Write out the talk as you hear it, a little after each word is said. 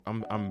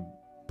I'm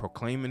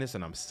proclaiming this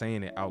and I'm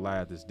saying it out loud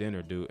at this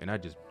dinner, dude, and I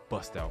just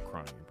bust out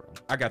crying, bro.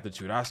 I got the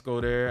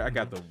churrasco there, I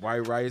got the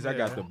white rice, I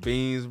got the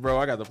beans, bro,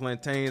 I got the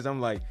plantains.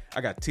 I'm like,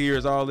 I got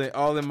tears all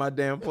in my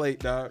damn plate,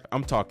 dog.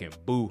 I'm talking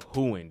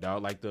boo-hooing,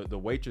 dog. Like the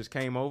waitress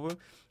came over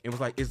and was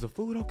like, "Is the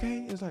food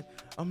okay?" It's like,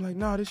 I'm like,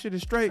 "Nah, this shit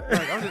is straight."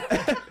 Like,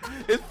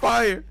 it's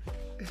fire.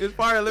 It's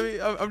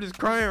fire. I'm just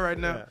crying right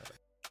now.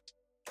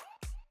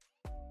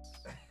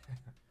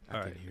 All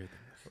right.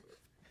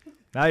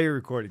 Now you're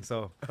recording,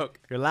 so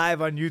you're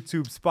live on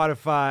YouTube,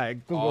 Spotify,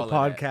 Google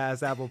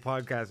Podcasts, Apple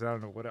Podcasts, I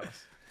don't know what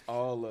else.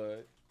 All of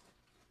it.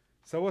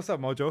 So what's up,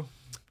 Mojo?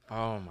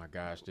 Oh my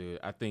gosh, dude.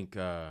 I think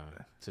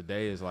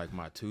today is like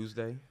my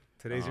Tuesday.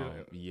 Today's your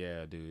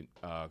yeah, dude.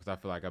 Because I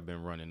feel like I've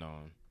been running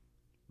on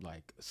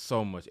like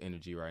so much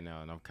energy right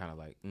now, and I'm kind of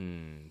like,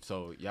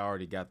 So y'all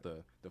already got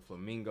the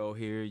flamingo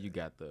here. You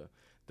got the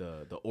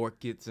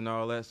orchids and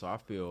all that, so I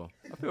feel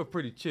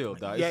pretty chill,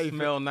 dog. Yeah, it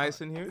smell nice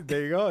in here.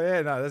 There you go.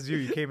 Yeah, no, that's you.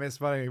 You came in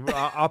smelling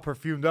all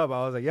perfumed up.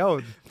 I was like,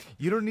 yo,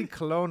 you don't need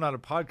cologne on a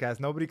podcast.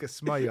 Nobody can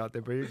smell you out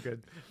there, but you're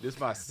good. This is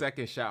my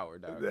second shower,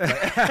 dog.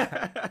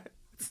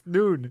 It's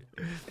noon.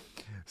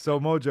 So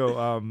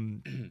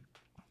Mojo,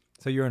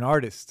 so you're an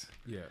artist.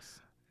 Yes.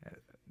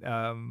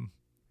 I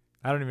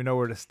don't even know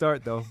where to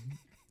start though.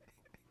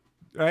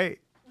 Right?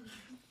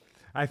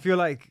 I feel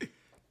like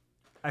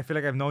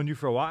I've known you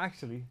for a while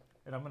actually.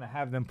 And I'm going to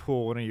have them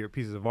pull one of your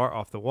pieces of art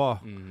off the wall.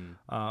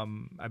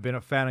 Mm-hmm. I've been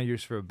a fan of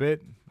yours for a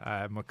bit.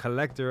 I'm a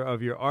collector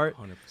of your art.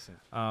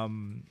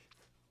 100%.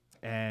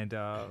 And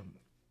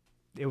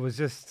it was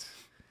just,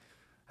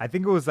 I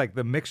think it was like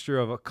the mixture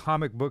of a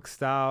comic book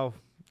style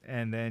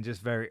and then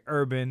just very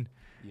urban.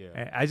 Yeah.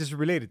 And I just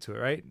related to it,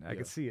 right? I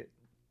could see it.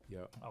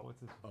 Yep. Oh, what's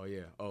this? Oh,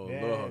 yeah. Oh,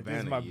 yeah, Little Havana.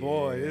 This is my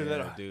boy. Yeah, this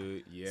little,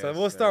 dude. Yeah. So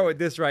we'll start with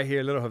this right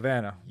here, Little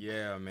Havana.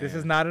 Yeah, man. This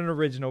is not an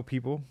original,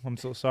 people. I'm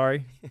so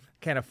sorry.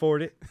 Can't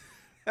afford it.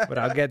 But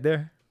I'll get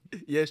there.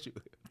 Yes, you.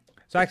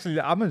 So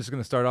actually, I'm just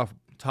going to start off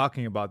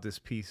talking about this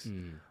piece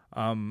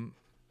and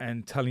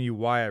telling you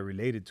why I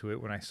related to it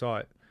when I saw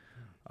it.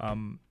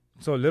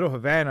 So Little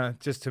Havana,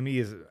 just to me,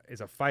 is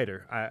a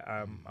fighter.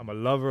 I'm a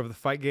lover of the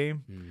fight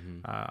game. Mm-hmm.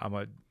 I'm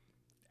a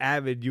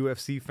avid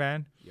UFC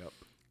fan. Yep.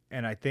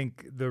 And I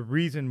think the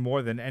reason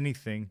more than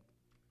anything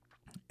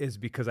is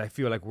because I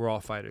feel like we're all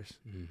fighters.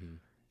 Mm-hmm.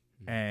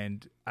 Mm-hmm.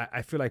 And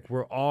I feel like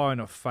we're all in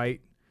a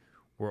fight.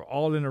 We're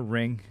all in a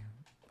ring.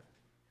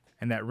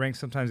 And that ring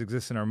sometimes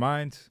exists in our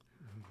minds.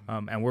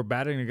 And we're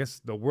battling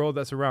against the world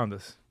that's around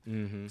us.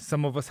 Mm-hmm.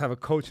 Some of us have a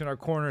coach in our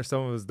corner.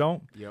 Some of us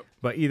don't. Yep.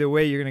 But either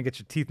way, you're going to get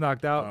your teeth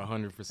knocked out.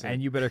 100%.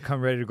 And you better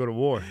come ready to go to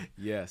war.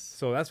 Yes.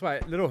 So that's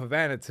why Little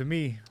Havana, to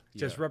me,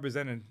 just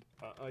represented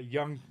a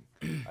young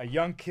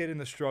kid in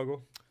the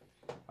struggle.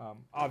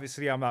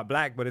 Obviously, I'm not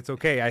black, but it's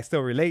okay. I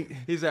still relate.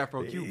 He's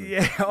Afro-Cuban.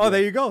 Yeah. Oh,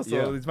 there you go.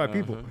 So it's my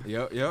people.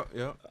 Yep.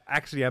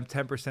 Actually, I'm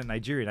 10%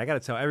 Nigerian. I got to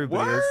tell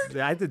everybody this.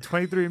 I did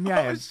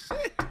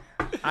 23andMe.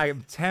 I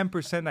am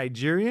 10%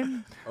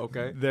 Nigerian.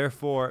 Okay.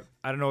 Therefore,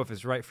 I don't know if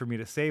it's right for me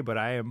to say, but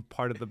I am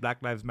part of the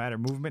Black Lives Matter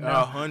movement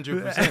now.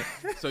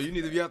 100%. So you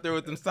need to be out there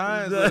with them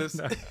signs.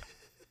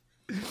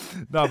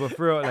 No, but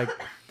for real, like,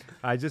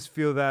 I just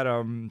feel that,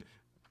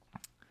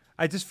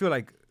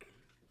 like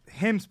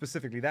him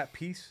specifically, that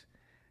piece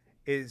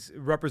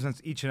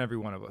represents each and every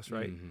one of us,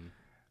 right? Mm-hmm.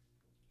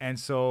 And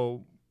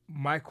so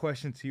my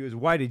question to you is,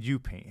 why did you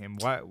paint him?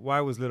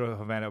 Why was Little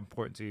Havana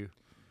important to you?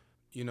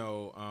 You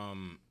know,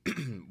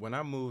 when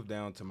I moved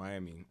down to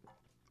Miami,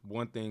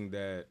 one thing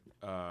that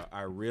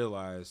I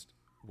realized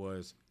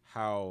was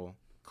how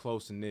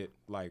close-knit,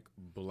 like,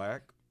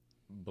 black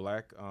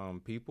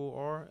people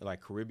are,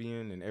 like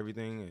Caribbean and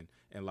everything,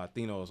 and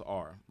Latinos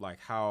are. Like,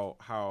 how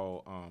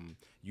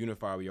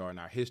unified we are, and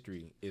our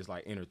history is,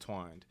 like,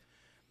 intertwined.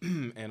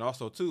 And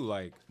also, too,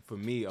 like, for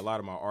me, a lot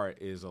of my art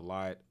is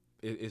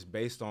it's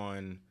based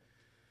on,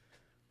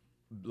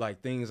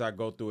 like, things I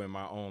go through in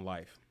my own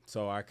life.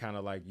 So I kind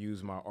of like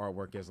use my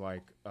artwork as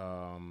like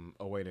a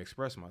way to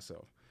express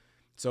myself.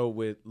 So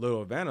with Little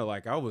Havana,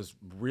 like I was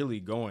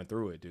really going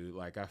through it, dude.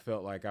 Like I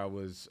felt like I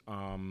was,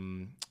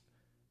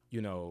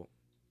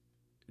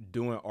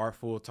 doing art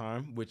full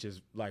time, which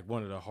is like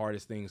one of the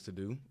hardest things to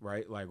do,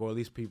 right? Like, or at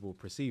least people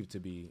perceive to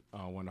be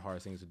one of the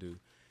hardest things to do.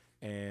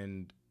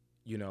 And,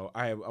 you know,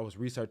 I was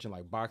researching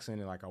like boxing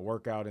and like a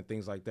workout and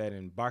things like that.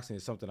 And boxing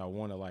is something I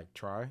want to like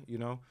try, you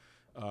know,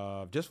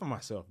 just for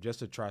myself, just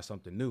to try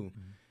something new.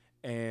 Mm-hmm.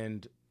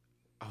 And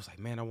I was like,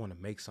 man, I want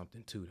to make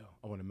something too, though.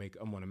 I want to make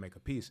a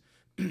piece.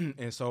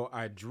 And so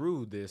I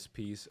drew this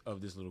piece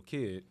of this little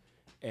kid,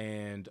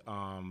 and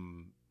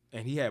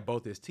he had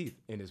both his teeth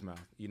in his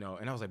mouth, you know.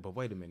 And I was like, but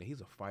wait a minute,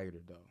 he's a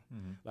fighter, though.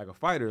 Mm-hmm. Like a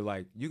fighter,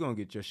 like you're gonna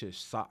get your shit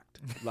socked,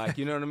 like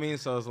you know what I mean.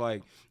 So it's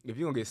like if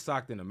you're gonna get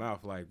socked in the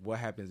mouth, like what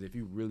happens if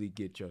you really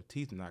get your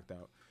teeth knocked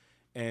out?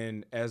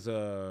 And as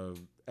an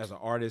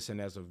artist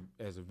and as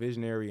a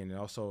visionary and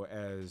also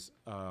as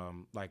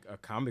like a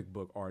comic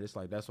book artist,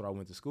 like that's what I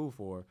went to school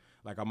for.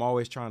 Like I'm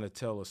always trying to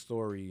tell a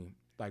story,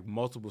 like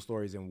multiple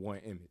stories in one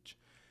image.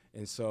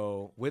 And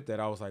so with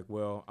that, I was like,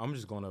 well, I'm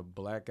just going to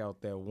black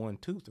out that one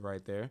tooth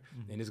right there,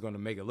 and it's going to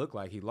make it look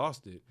like he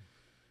lost it.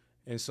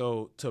 And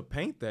so to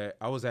paint that,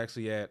 I was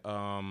actually at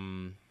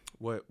Carnival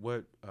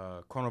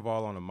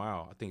on a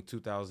Mile, I think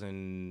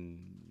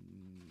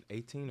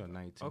 2018 or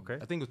 19. Okay.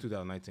 I think it was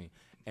 2019.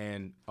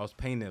 And I was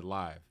painting it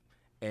live.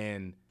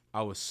 And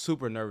I was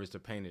super nervous to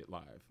paint it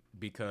live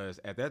because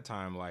at that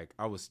time, like,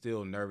 I was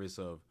still nervous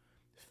of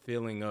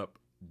filling up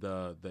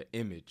the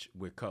image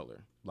with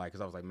color. Like,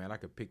 because I was like, man, I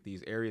could pick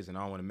these areas and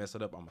I don't want to mess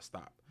it up. I'm going to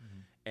stop.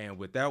 And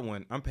with that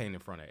one, I'm painting in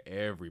front of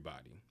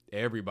everybody.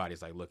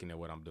 Everybody's, like, looking at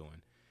what I'm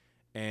doing.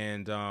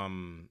 And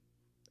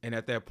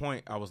at that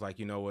point, I was like,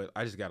 you know what?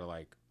 I just got to,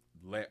 like,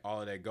 let all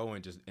of that go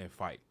and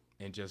fight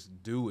and just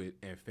do it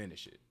and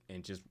finish it.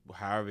 And just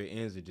however it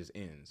ends, it just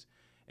ends.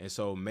 And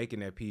so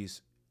making that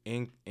piece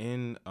in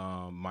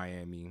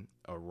Miami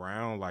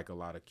around, like, a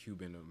lot of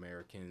Cuban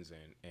Americans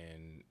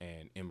and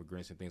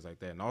immigrants and things like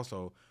that. And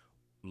also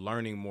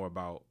learning more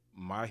about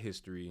my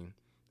history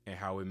and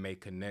how it may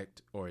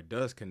connect, or it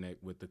does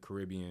connect, with the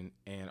Caribbean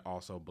and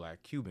also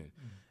Black Cuban.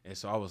 And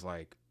so I was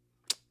like,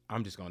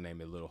 I'm just going to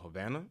name it Little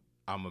Havana.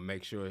 I'm going to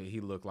make sure he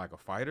looked like a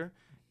fighter,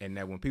 and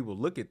that when people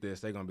look at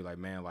this, they're going to be like,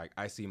 man, like,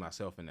 I see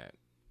myself in that.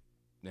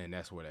 And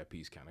that's where that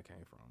piece kind of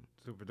came from.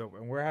 Super dope.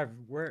 And where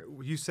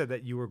you said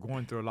that you were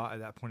going through a lot at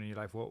that point in your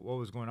life. What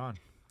was going on?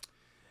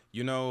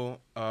 You know,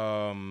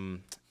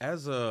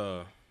 as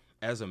a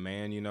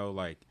man, you know,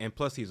 like, and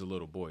plus he's a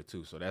little boy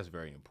too, so that's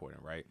very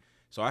important, right?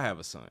 So I have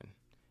a son,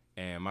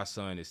 and my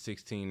son is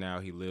 16 now.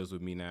 He lives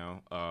with me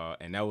now,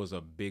 and that was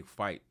a big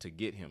fight to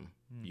get him.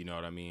 You know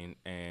what I mean?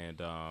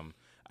 And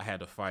I had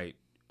to fight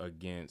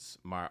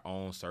against my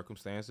own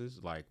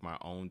circumstances, like my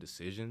own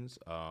decisions,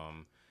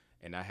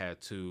 and I had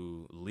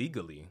to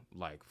legally,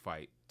 like,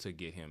 fight to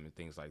get him and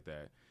things like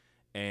that.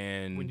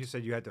 And when you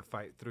said you had to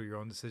fight through your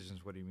own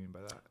decisions, what do you mean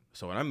by that?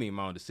 So what I mean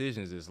my own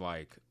decisions is,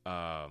 like,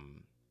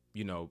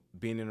 you know,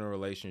 being in a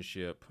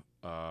relationship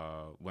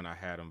when I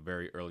had him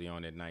very early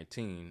on at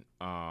 19,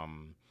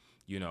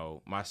 you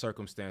know, my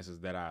circumstances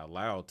that I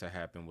allowed to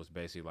happen was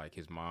basically, like,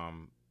 his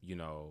mom, you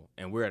know,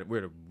 and we're at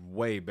a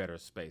way better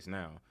space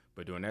now.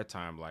 But during that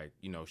time, like,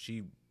 you know,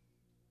 she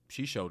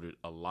shouldered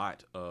a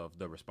lot of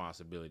the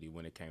responsibility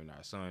when it came to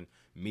our son.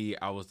 Me,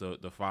 I was the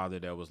father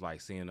that was,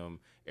 like, seeing him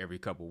every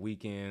couple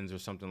weekends or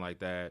something like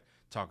that,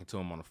 talking to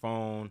him on the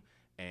phone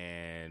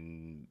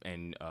and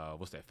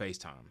what's that,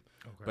 FaceTime.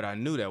 Okay. But I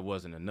knew that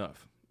wasn't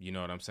enough. You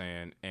know what I'm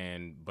saying?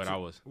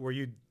 Were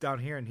you down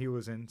here and he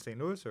was in St.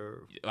 Louis,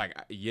 or? Like,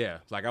 yeah,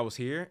 like, I was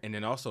here. And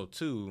then also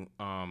too,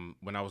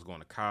 when I was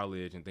going to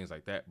college and things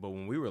like that. But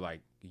when we were,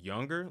 like,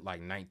 younger,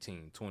 like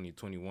 19, 20,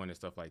 21 and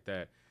stuff like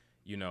that,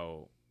 you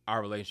know,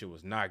 our relationship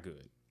was not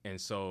good. And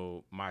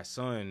so my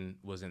son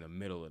was in the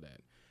middle of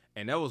that.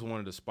 And that was one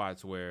of the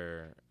spots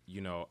where,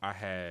 you know, I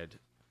had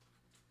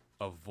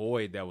a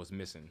void that was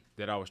missing,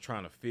 that I was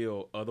trying to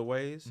fill other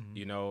ways,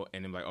 you know,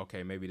 and I'm like,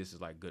 okay, maybe this is,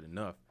 like, good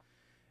enough.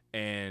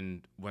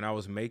 And when I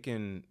was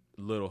making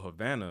Little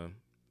Havana,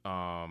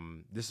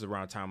 this is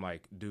around time,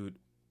 like, dude,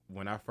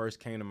 when I first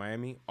came to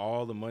Miami,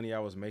 all the money I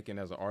was making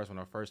as an artist when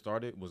I first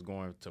started was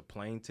going to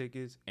plane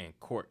tickets and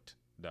court,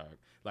 dog.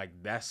 Like,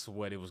 that's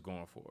what it was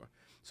going for.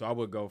 So I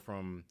would go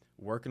from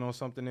working on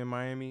something in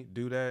Miami,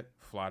 do that,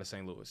 fly to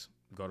St. Louis,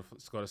 go to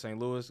St.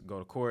 Louis, go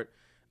to court,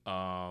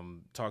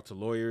 talk to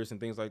lawyers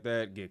and things like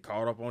that, get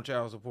caught up on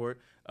child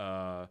support,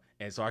 and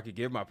so I could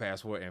get my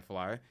passport and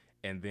fly,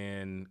 and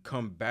then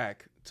come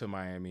back to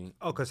Miami.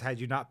 Oh, because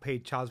had you not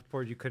paid child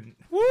support, you couldn't.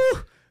 Woo!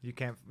 You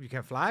can't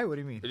fly? What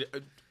do you mean?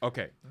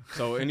 Okay,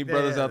 so any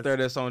brothers out there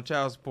that's on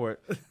child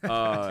support,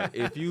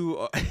 if you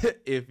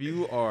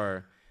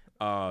are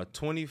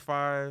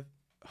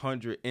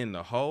 2,500 in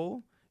the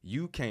hole,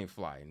 you can't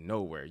fly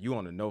nowhere. You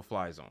on a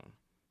no-fly zone.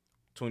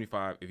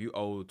 25 if you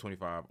owe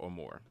 25 or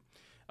more.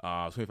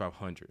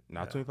 2,500,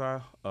 not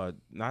 25,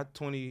 not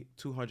 $2,250,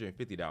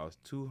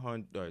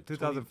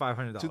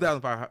 $2,500.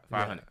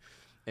 $2,500.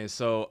 And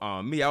so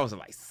me, I was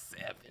like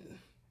 7.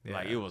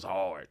 Like, it was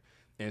hard.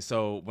 And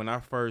so when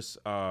I first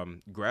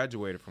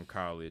graduated from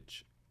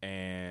college,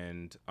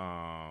 and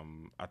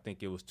I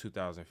think it was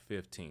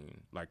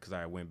 2015, like, because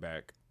I went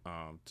back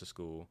to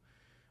school.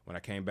 When I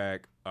came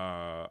back,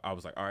 I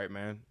was like, all right,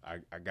 man,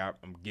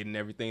 I'm getting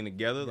everything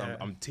together. Yeah.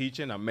 I'm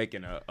teaching. I'm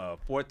making a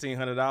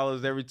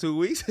 $1,400 every 2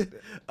 weeks with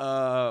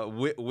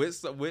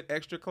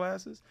extra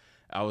classes.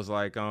 I was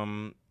like,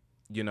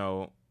 you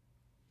know,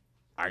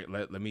 I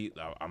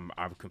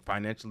can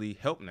financially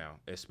help now,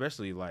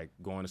 especially, like,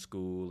 going to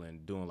school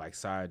and doing, like,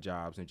 side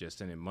jobs and just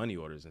sending money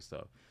orders and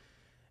stuff.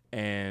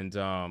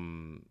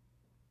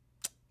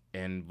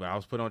 And when I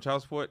was put on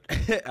child support,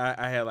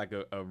 I had, like,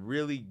 a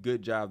really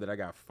good job that I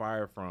got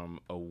fired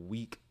from a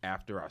week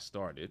after I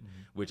started,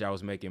 which I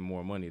was making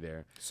more money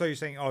there. So you're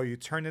saying, you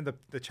turned in the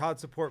child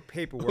support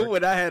paperwork.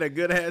 When I had a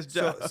good-ass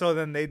job. So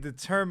then they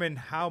determine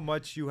how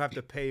much you have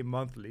to pay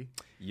monthly.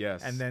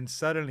 Yes. And then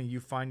suddenly you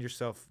find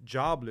yourself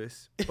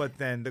jobless, but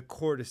then the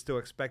court is still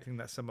expecting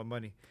that sum of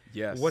money.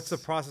 Yes. What's the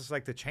process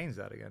like to change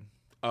that again?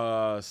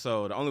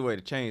 So the only way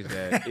to change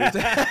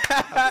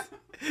that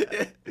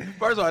is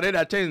First of all, they're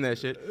not changing that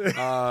shit.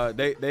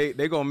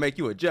 They gonna make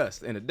you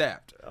adjust and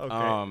adapt.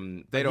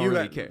 Okay. They don't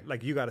really care.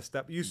 Like you got to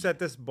step. You set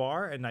this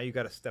bar, and now you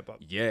got to step up.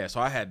 Yeah, so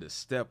I had to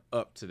step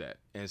up to that.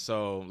 And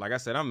so, like I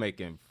said, I'm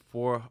making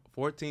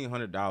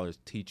 $1,400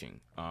 teaching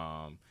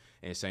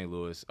in St.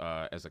 Louis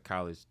as a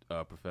college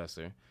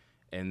professor.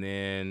 And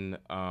then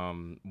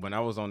when I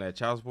was on that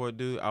child support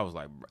dude, I was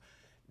like,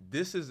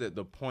 this is at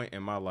the point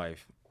in my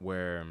life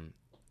where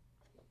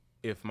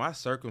if my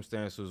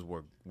circumstances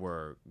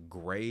were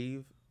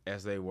grave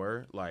as they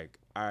were, like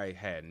I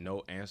had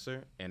no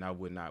answer and I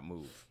would not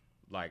move.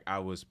 Like I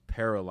was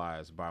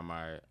paralyzed by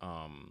my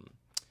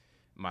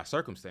my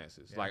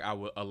circumstances. Yeah. Like I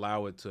would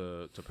allow it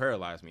to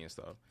paralyze me and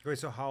stuff. Wait,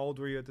 so how old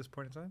were you at this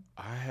point in time?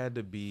 I had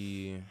to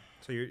be.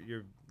 So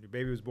your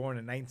baby was born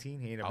at 19.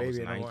 He ain't a baby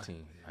anymore.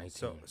 I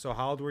was 19. So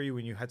how old were you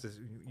when you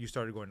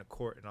started going to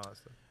court and all that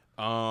stuff?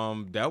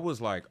 That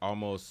was like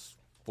almost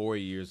 4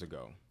 years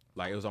ago.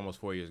 Like it was almost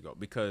 4 years ago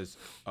because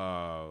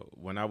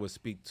when I would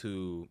speak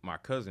to my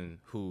cousin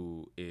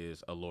who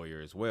is a lawyer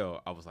as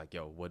well, I was like,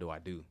 yo, what do I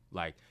do?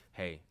 Like,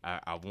 hey,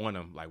 I want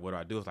him. Like, what do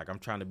I do? It's like I'm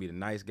trying to be the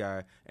nice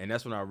guy. And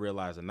that's when I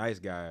realized a nice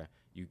guy,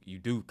 you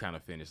do kind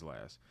of finish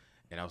last.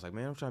 And I was like,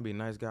 man, I'm trying to be a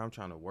nice guy. I'm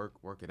trying to work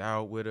it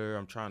out with her.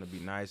 I'm trying to be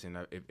nice. And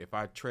if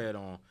I tread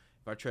on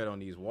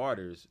these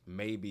waters,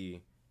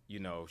 maybe, you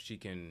know,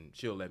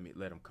 she'll let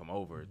him come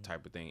over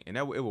type of thing. And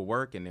it will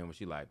work. And then when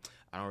she like,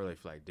 I don't really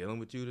feel like dealing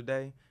with you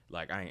today.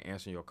 Like I ain't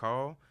answering your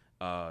call.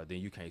 Then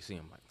you can't see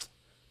him like,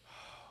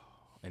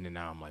 and then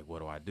now I'm like, what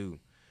do I do?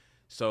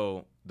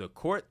 So the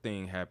court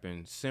thing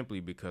happened simply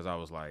because I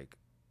was like,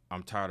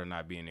 I'm tired of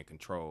not being in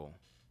control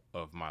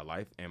of my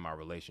life and my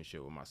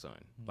relationship with my son.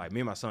 Like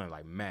me and my son,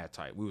 like mad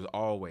tight. We was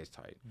always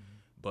tight.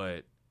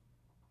 But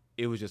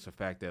it was just the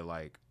fact that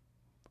like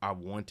I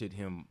wanted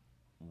him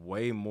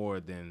way more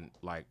than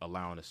like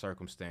allowing the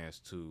circumstance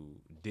to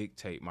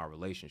dictate my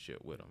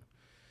relationship with him.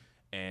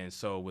 And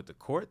so with the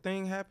court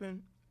thing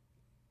happened,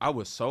 I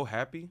was so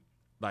happy.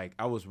 Like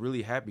I was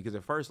really happy because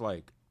at first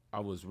like I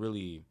was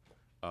really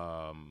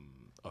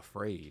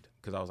afraid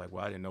because I was like,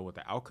 well, I didn't know what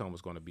the outcome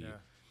was going to be. Yeah.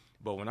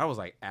 But when I was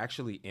like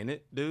actually in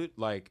it, dude,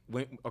 like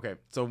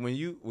so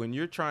when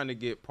you're trying to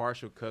get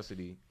partial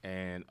custody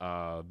and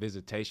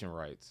visitation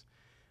rights,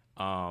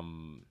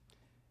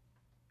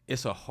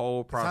 it's a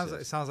whole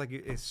process. It sounds like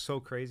it's so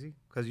crazy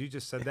because you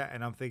just said that,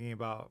 and I'm thinking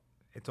about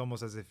it's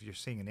almost as if you're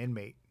seeing an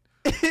inmate,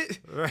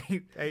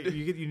 right? Hey,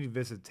 you need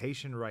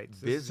visitation rights.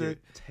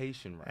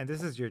 Visitation rights, and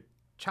this is your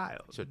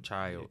child. It's your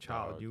child. Your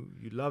child.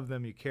 You love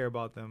them. You care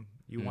about them.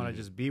 You want to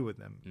just be with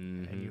them,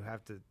 and you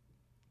have to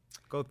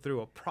go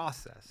through a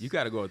process. You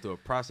got to go through a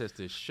process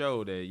to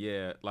show that,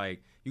 yeah,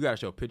 like you got to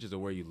show pictures of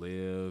where you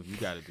live. You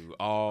got to do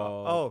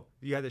all.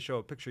 You had to show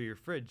a picture of your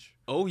fridge.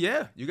 Oh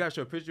yeah, you got to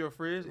show a picture of your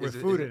fridge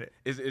with food in it.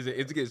 Is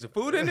the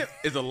food in it?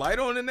 Is a light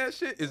on in that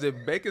shit? Is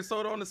it baking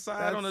soda on the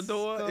side on the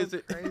door? So is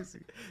it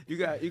crazy? You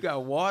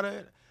got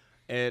water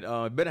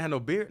and better have no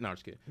beer. No, I'm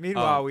just kidding.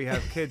 Meanwhile, we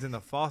have kids in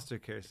the foster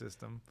care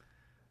system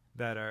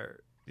that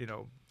are,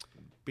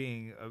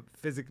 being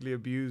physically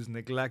abused,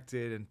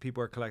 neglected, and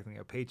people are collecting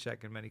a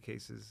paycheck in many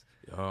cases.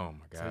 Oh,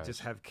 my God. So they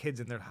just have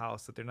kids in their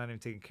house that they're not even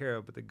taking care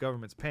of, but the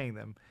government's paying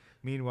them.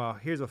 Meanwhile,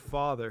 here's a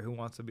father who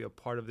wants to be a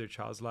part of their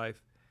child's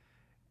life,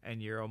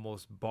 and you're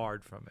almost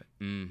barred from it.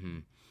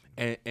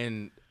 Mm-hmm.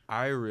 And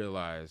I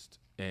realized,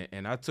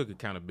 and I took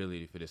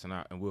accountability for this,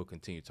 and we'll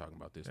continue talking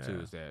about this too,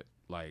 is that,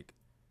 like,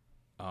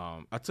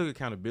 I took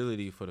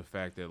accountability for the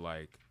fact that,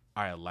 like,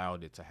 I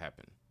allowed it to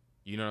happen.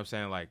 You know what I'm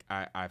saying? Like,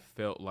 I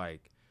felt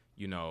like,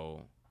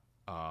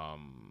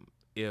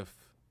 if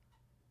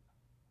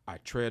I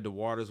tread the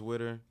waters with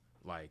her,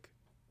 like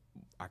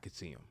I could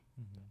see him.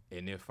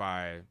 And if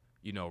I,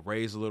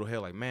 raise a little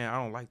hell, like, man, I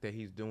don't like that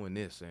he's doing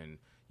this. And,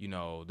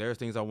 there's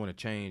things I want to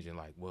change. And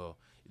like, well,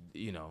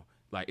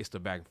 like it's the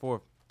back and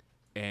forth.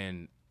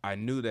 And I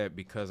knew that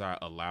because I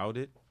allowed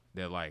it,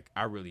 that like,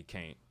 I really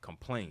can't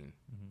complain,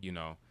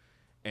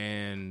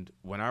 And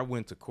when I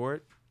went to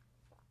court,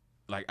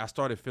 like I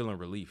started feeling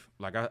relief.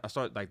 Like I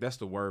started, like that's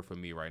the word for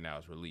me right now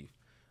is relief.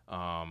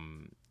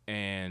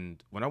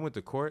 And when I went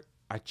to court,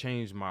 I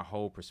changed my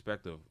whole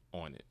perspective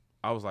on it.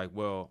 I was like,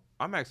 well,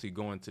 I'm actually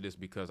going to this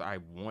because I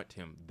want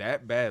him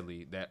that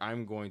badly that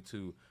I'm going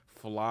to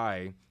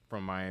fly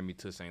from Miami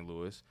to St.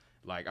 Louis.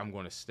 Like I'm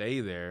going to stay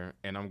there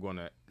and I'm going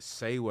to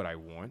say what I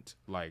want,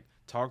 like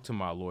talk to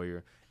my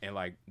lawyer and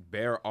like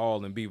bear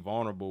all and be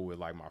vulnerable with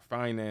like my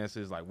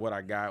finances, like what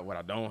I got, what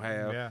I don't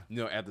have,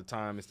 at the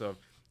time and stuff.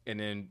 And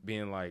then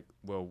being like,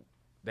 well,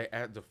 they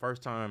at the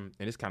first time,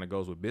 and this kind of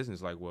goes with business,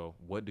 like, well,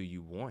 what do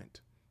you want?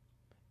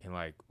 And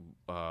like,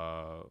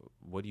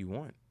 what do you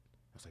want?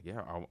 I was like,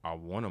 yeah, I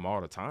want them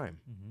all the time.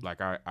 Like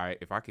I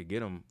if I could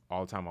get them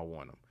all the time, I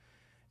want them.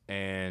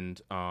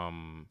 And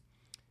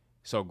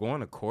so going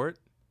to court,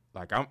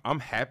 Like I'm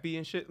happy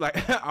and shit. Like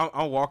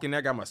I'm walking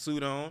there, got my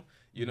suit on.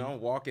 You know,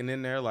 walking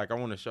in there like I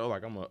want to show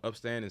like I'm an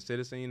upstanding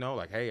citizen. You know,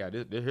 like hey,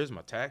 here's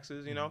my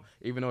taxes. You know,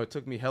 even though it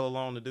took me hella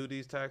long to do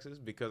these taxes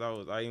because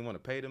I didn't want to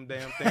pay them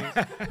damn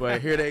things.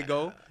 But here they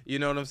go. You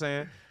know what I'm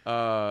saying?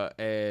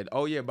 And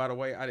oh yeah, by the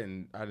way,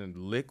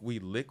 we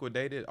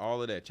liquidated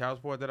all of that child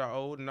support that I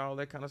owed and all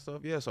that kind of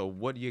stuff. Yeah. So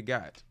what do you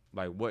got?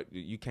 Like what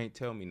you can't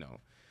tell me no.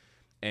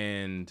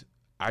 And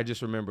I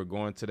just remember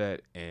going to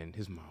that, and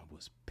his mom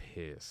was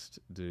pissed,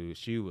 dude.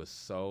 She was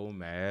so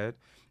mad,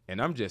 and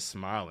I'm just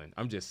smiling.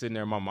 I'm just sitting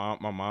there. My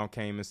mom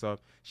came and stuff.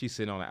 She's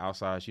sitting on the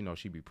outside. She knows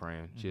she be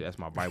praying. That's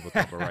my Bible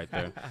thumper right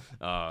there.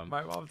 My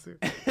mom too.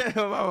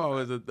 My mom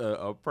was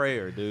a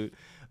prayer, dude.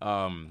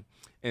 And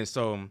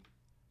so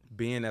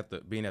being at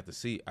the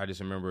seat, I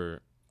just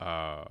remember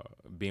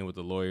being with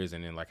the lawyers,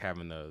 and then like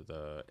having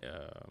the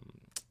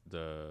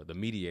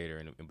mediator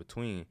in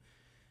between.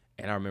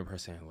 And I remember her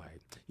saying,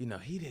 like, you know,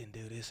 he didn't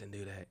do this and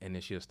do that. And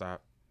then she'll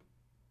stop.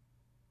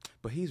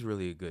 But he's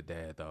really a good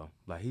dad, though.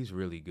 Like, he's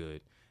really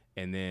good.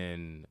 And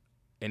then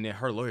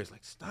her lawyer's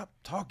like, stop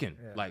talking.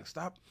 Yeah. Like,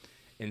 stop.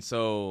 And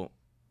so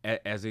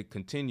as it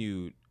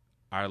continued,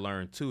 I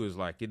learned, too, is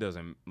like, it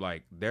doesn't,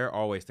 like, they're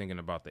always thinking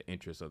about the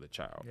interests of the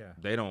child. Yeah.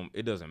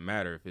 It doesn't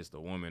matter if it's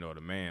the woman or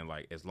the man.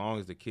 Like, as long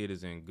as the kid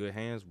is in good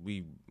hands,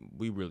 we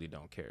really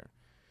don't care.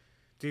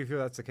 Do you feel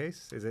that's the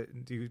case?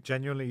 Do you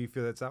genuinely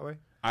feel it's that way?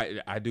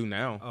 I do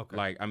now. Okay.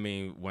 Like, I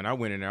mean, when I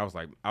went in there, I was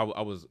like, I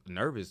was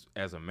nervous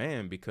as a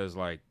man because,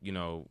 like, you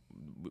know,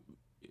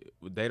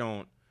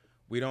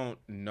 we don't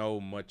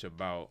know much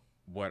about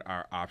what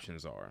our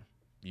options are.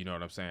 You know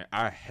what I'm saying?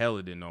 I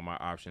hella didn't know my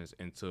options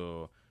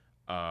until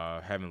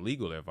having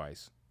legal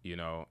advice, you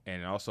know,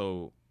 and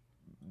also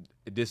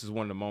this is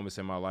one of the moments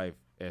in my life,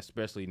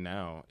 especially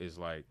now, is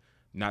like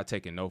not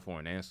taking no for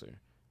an answer.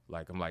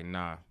 Like, I'm like,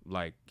 nah,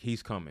 like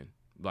he's coming.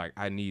 Like,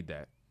 I need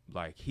that.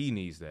 Like, he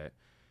needs that.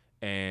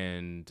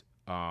 And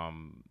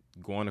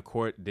going to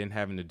court, then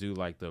having to do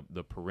like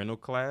the parental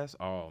class.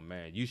 Oh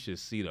man, you should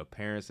see the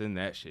parents in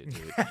that shit,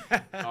 dude.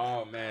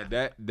 Oh man,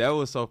 that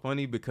was so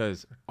funny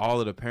because all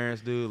of the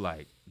parents do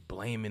like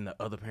blaming the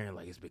other parent,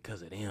 like it's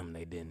because of them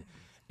they didn't.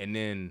 And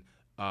then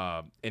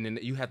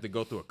you have to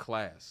go through a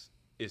class.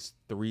 It's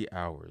 3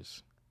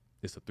 hours.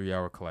 It's a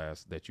 3-hour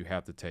class that you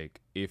have to take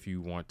if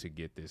you want to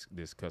get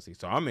this custody.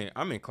 So I'm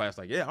in class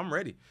like, yeah, I'm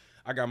ready.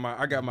 I got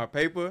my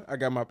paper, I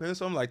got my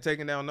pencil. I'm like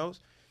taking down notes.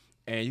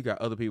 And you got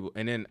other people.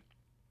 And then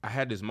I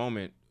had this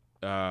moment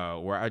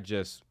where I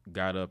just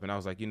got up and I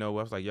was like, you know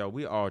what? I was like, yo,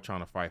 we all trying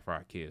to fight for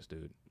our kids,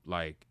 dude.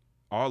 Like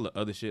all the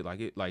other shit,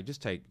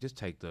 just take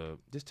the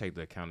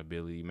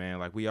accountability, man.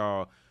 Like we're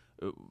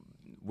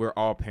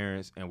all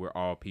parents and we're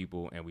all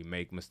people and we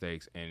make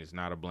mistakes and it's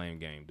not a blame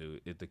game,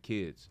 dude. It's the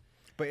kids.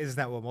 But isn't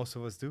that what most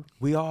of us do?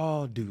 We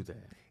all do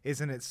that.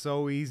 Isn't it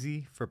so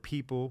easy for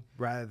people,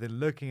 rather than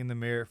looking in the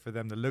mirror, for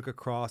them to look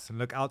across and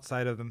look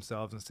outside of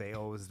themselves and say,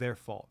 oh, it's their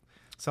fault.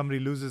 Somebody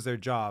loses their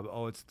job.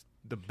 Oh, it's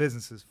the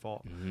business's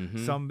fault.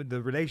 Mm-hmm.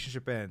 The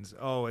relationship ends.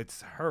 Oh,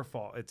 it's her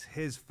fault. It's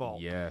his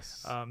fault.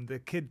 Yes. The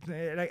kid,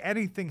 like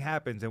anything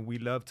happens, and we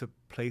love to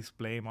place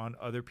blame on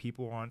other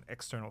people, on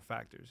external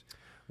factors.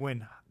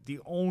 When the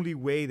only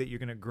way that you're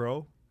going to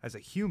grow as a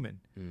human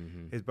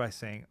is by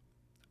saying,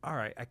 all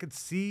right, I could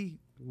see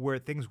where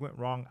things went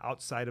wrong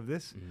outside of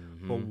this,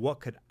 but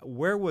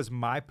where was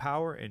my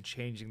power in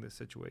changing the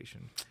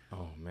situation?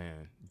 Oh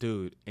man,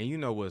 dude. And you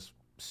know what's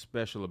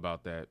special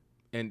about that?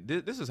 And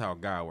this is how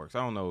God works. I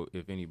don't know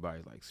if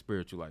anybody's like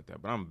spiritual like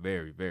that, but I'm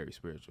very, very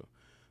spiritual.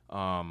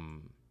 My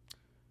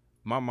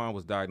mom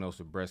was diagnosed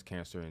with breast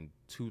cancer in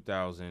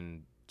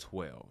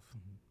 2012.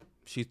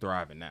 She's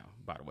thriving now,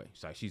 by the way.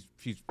 She's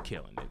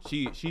killing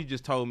it. She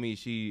just told me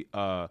she's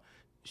at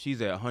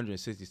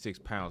 166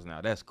 pounds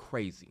now. That's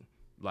crazy.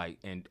 Like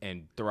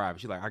and thriving.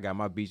 She's like, I got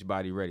my beach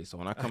body ready. So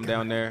when I come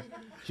down there,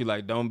 she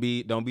like, don't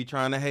be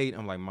trying to hate.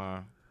 I'm like,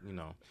 Ma, you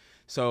know.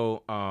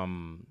 So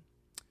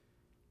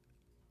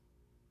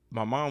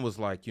my mom was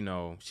like, you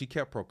know, she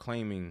kept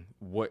proclaiming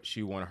what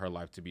she wanted her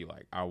life to be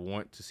like. I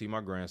want to see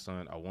my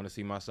grandson. I want to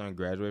see my son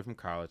graduate from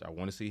college. I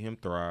want to see him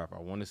thrive. I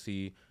want to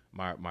see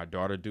my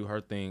daughter do her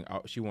thing.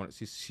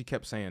 She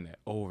kept saying that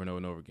over and over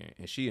and over again.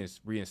 And she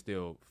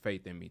reinstilled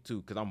faith in me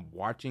too, because I'm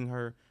watching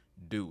her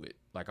do it.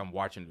 Like I'm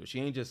watching her. She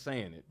ain't just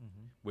saying it,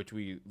 which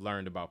we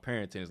learned about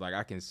parenting. It's like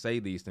I can say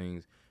these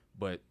things,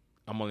 but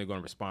I'm only going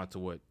to respond to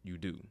what you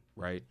do,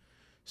 right?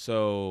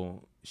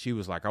 So she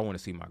was like, I want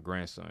to see my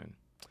grandson.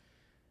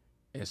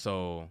 And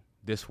so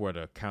this is where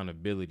the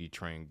accountability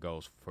train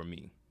goes for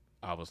me.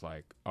 I was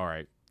like, all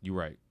right, you're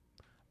right.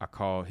 I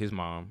called his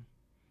mom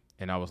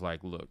and I was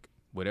like, look,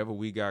 whatever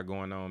we got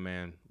going on,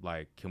 man,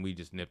 like, can we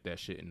just nip that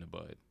shit in the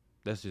bud?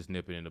 Let's just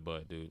nip it in the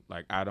bud, dude.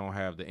 Like, I don't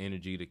have the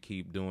energy to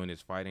keep doing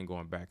this fighting,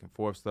 going back and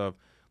forth stuff.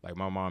 Like,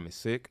 my mom is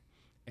sick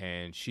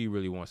and she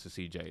really wants to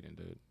see Jaden,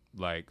 dude.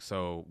 Like,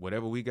 so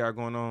whatever we got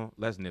going on,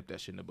 let's nip that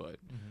shit in the bud.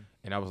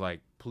 And I was like,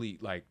 please,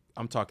 like,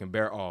 I'm talking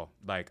bare all.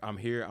 Like, I'm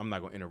here. I'm not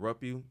going to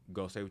interrupt you.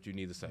 Go say what you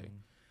need to say.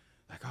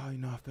 like,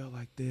 oh, I felt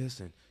like this,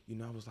 and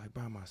I was like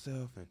by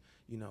myself, and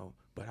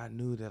but I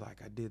knew that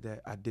like I did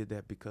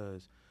that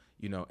because,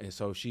 and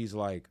so she's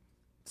like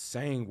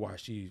saying why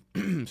she,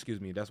 excuse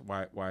me, that's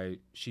why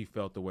she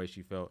felt the way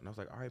she felt, and I was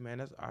like, all right,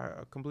 man, I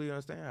completely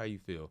understand how you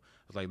feel.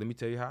 I was like, let me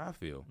tell you how I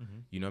feel.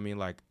 You know what I mean?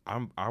 Like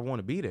I want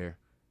to be there.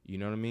 You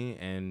know what I mean?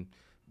 And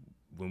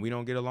when we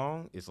don't get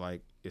along, it's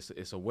like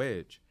it's a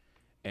wedge.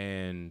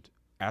 And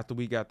after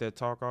we got that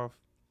talk off,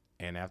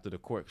 and after the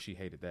court, she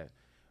hated that.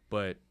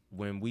 But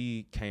when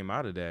we came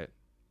out of that,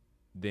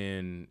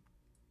 then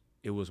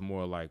it was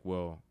more like,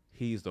 well,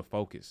 he's the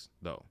focus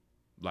though.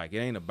 Like it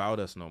ain't about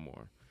us no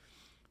more.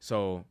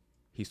 So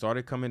he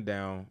started coming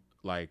down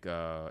like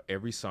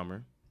every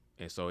summer,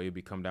 and so it'd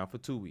be come down for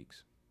 2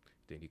 weeks,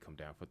 then he'd come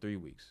down for 3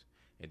 weeks,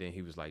 and then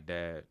he was like,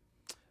 Dad,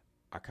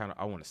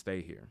 I want to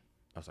stay here.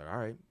 I was like, all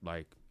right.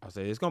 Like I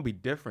said, it's gonna be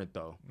different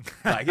though.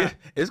 Like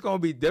it's gonna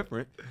be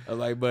different. I was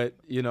like, but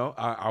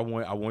I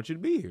want you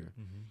to be here.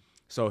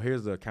 So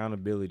here's the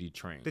accountability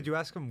training. Did you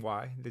ask him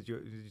why? Did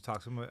you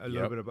talk to him a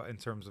little bit about in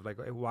terms of like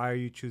why are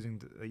you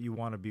choosing that you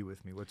want to be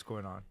with me? What's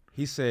going on?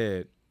 He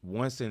said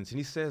one sentence, and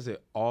he says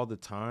it all the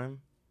time,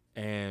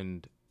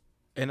 and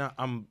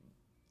I'm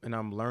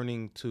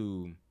learning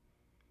to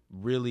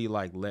really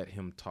like let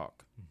him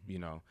talk,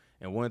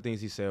 And one of the things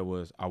he said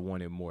was, I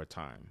wanted more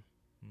time.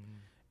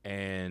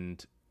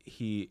 And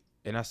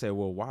I said,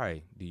 well,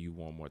 why do you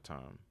want more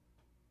time?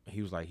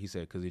 He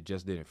said, because it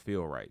just didn't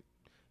feel right.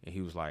 And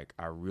he was like,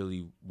 I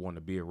really want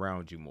to be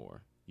around you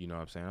more. You know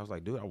what I'm saying? I was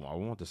like, dude, I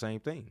want the same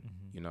thing,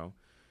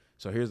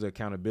 So here's the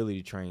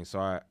accountability training. So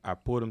I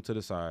pulled him to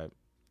the side,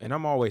 and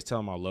I'm always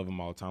telling him I love him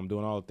all the time. I'm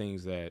doing all the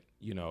things that,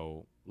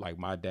 like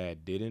my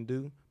dad didn't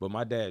do. But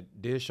my dad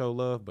did show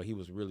love, but he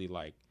was really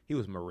like, he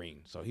was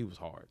Marine, so he was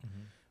hard.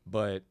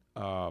 But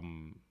I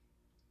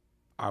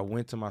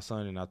went to my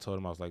son and I told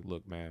him, I was like,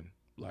 look, man,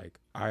 like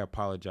I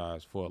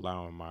apologize for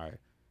allowing my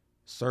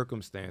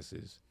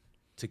circumstances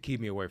to keep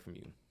me away from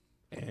you.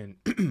 And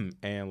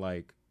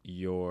like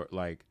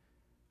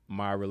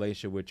my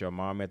relationship with your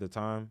mom at the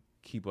time,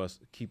 keep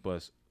us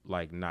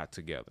like not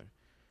together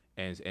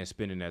and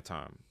spending that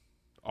time.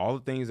 All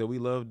the things that we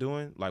love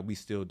doing, like we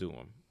still do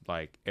them,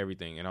 like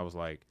everything. And I was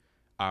like,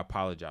 I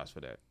apologize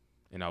for that.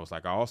 And I was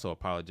like, I also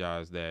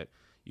apologize that,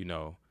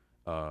 you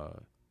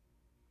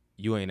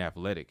ain't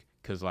athletic.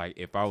 Cause like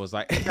if I was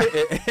like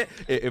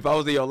if I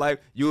was in your life,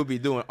 you would be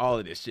doing all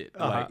of this shit.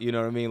 Like you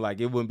know what I mean?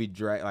 Like it wouldn't be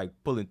like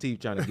pulling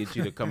teeth trying to get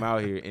you to come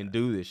out here and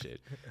do this shit.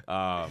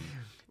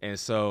 And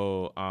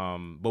so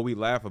but we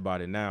laugh about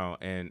it now,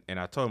 and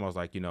I told him, I was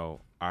like,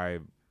 I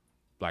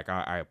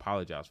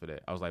apologize for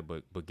that. I was like,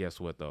 but guess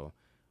what though?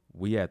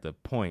 We at the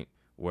point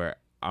where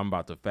I'm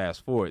about to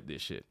fast forward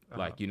this shit.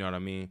 Like, you know what I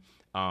mean?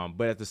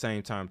 But at the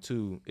same time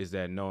too, is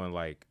that knowing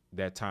like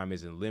that time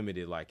isn't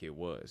limited like it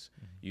was,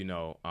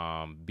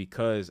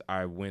 because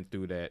I went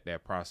through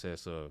that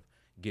process of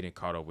getting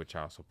caught up with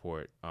child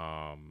support,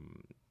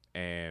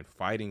 and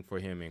fighting for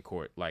him in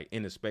court, like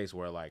in a space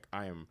where like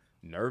I am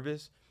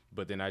nervous,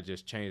 but then I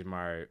just changed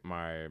my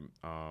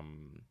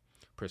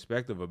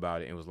perspective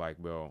about it and was like,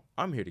 well,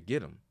 I'm here to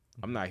get him.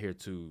 I'm not here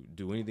to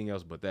do anything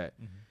else but that.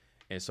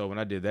 And so when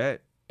I did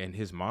that, and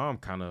his mom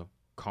kind of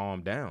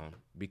calmed down,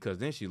 because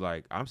then she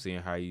like, I'm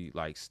seeing how he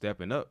like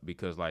stepping up,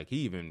 because like he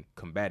even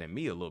combated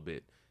me a little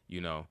bit,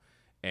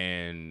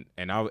 and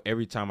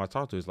every time I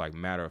talk to him, it's like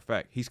matter of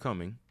fact, he's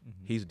coming,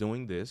 he's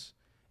doing this,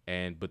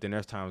 but then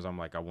there's times I'm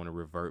like, I want to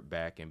revert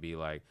back and be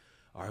like,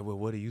 all right, well,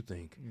 what do you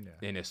think?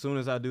 Yeah. And as soon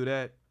as I do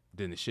that,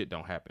 then the shit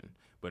don't happen.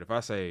 But if I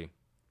say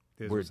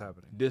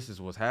this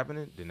is what's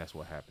happening, then that's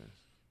what happens.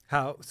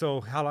 How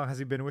long has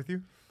he been with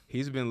you?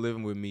 He's been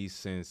living with me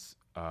since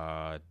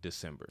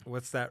December.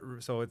 What's that?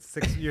 So it's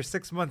you're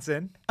 6 months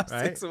in,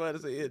 right? 6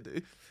 months in,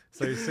 dude.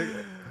 So you're six,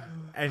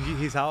 and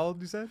he's how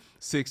old? You said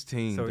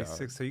 16. So he's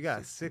 6. So you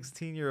got a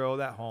 16-year-old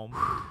at home.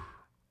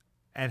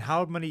 And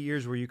how many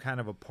years were you kind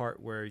of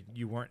apart where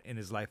you weren't in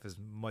his life as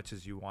much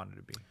as you wanted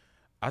to be?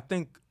 I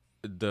think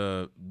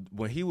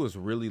when he was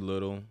really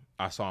little,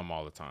 I saw him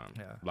all the time.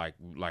 Yeah. Like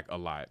a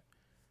lot.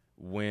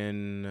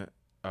 When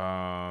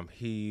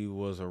he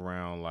was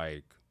around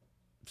like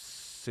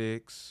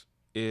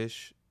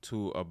 6-ish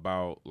to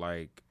about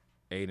like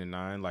 8 and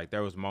 9, like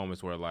there was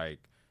moments where like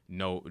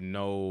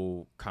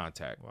no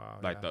contact. Wow.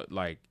 Like yeah.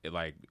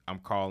 like I'm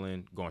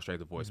calling, going straight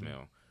to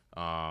voicemail.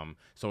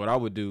 So what I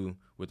would do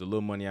with the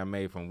little money I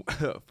made from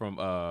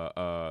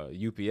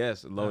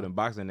UPS loading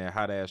boxes in that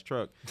hot ass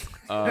truck,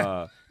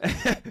 for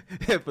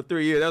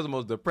 3 years, that was the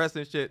most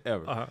depressing shit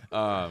ever.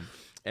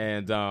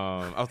 And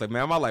I was like,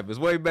 man, my life is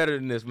way better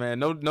than this, man.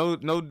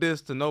 No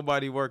diss to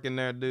nobody working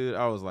there, dude.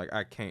 I was like,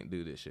 I can't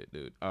do this shit,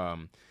 dude.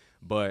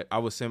 But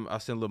I send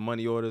little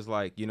money orders,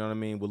 like, you know what I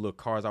mean, with little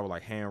cards. I would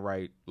like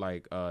handwrite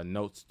like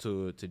notes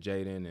to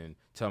Jaden and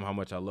tell him how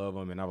much I love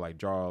him, and I would like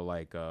draw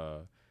like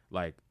a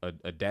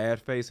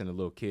dad face and a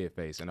little kid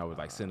face, and I would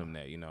like send him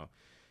that,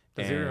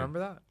 Does he remember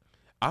that?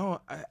 I'm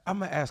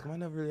gonna ask him. I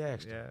never really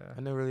asked him.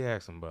 I never really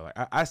asked him, but like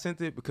I sent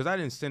it because I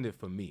didn't send it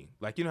for me.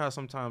 Like, you know how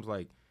sometimes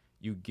like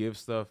you give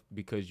stuff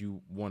because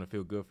you want to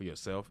feel good for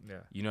yourself. Yeah.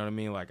 You know what I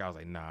mean? Like I was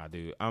like, nah,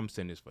 dude, I'm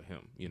sending this for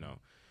him, you know?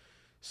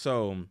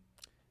 So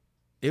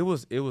it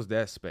was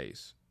that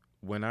space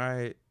when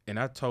I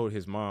told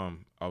his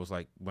mom, I was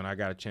like, when I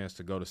got a chance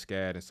to go to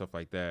SCAD and stuff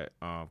like that,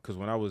 because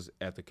when I was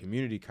at the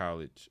community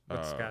college,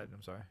 What's SCAD?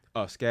 I'm sorry.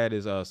 SCAD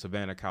is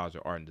Savannah College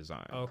of Art and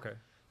Design. Oh, okay.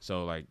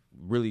 So like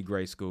really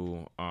great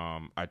school.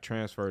 I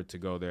transferred to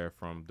go there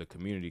from the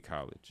community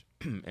college,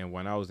 and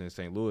when I was in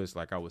St. Louis,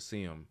 like I would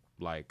see him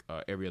like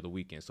every other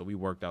weekend. So we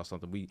worked out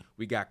something.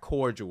 We got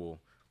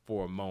cordial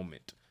for a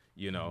moment,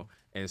 you know.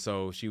 And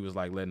so she was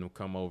like letting him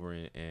come over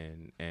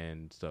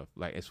and stuff.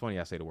 Like it's funny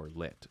I say the word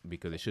let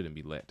because it shouldn't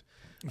be let.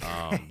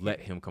 Let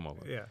him come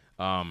over. Yeah.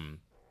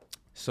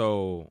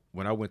 So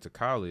when I went to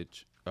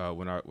college,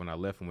 when I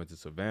left and went to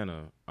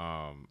Savannah,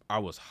 I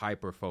was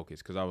hyper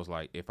focused because I was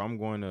like, if I'm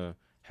going to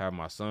have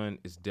my son,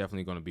 it's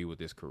definitely going to be with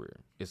this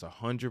career. It's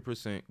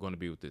 100% going to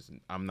be with this.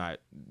 I'm not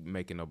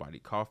making nobody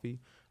coffee.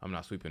 I'm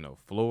not sweeping no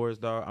floors,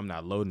 dog. I'm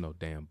not loading no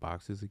damn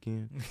boxes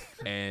again.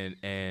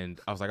 and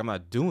I was like, I'm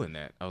not doing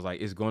that. I was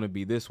like, it's going to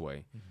be this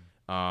way.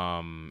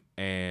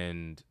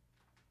 And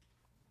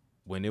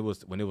when it was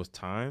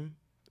time,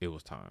 it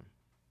was time.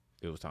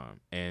 It was time.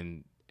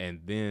 And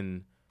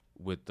then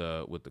with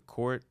the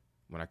court,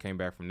 when I came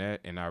back from that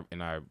and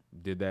I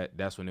did that,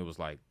 that's when it was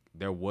like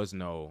there was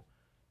no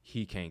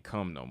he can't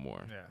come no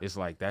more. Yeah. It's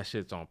like that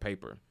shit's on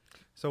paper.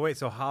 So wait,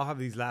 so how have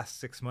these last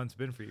 6 months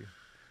been for you?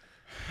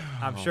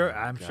 I'm sure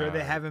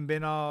they haven't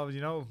been all,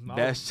 you know,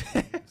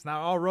 it's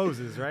not all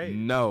roses, right?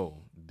 No,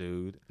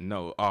 dude.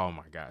 No. Oh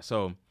my God.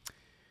 So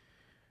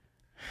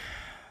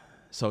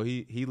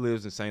he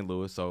lives in St.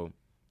 Louis, so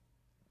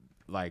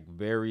like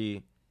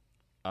very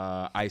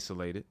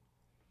isolated,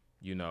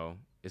 you know.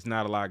 It's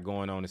not a lot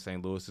going on in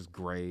St. Louis. It's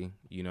gray,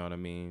 you know what I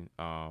mean?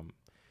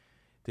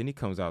 Then he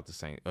comes out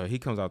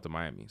to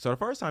Miami. So the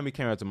first time he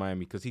came out to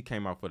Miami, because he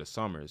came out for the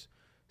summers,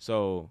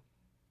 so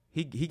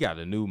he got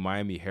a new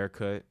Miami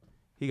haircut.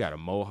 He got a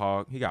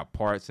mohawk. He got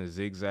parts and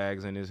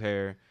zigzags in his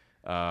hair.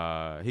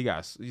 He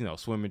got, you know,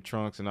 swimming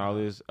trunks and all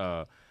this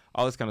kind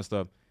of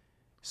stuff.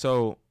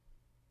 So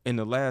in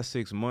the last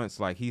 6 months,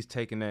 like he's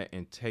taking that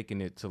and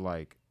taking it to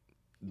like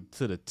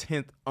to the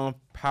 10th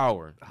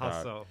power.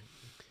 How so?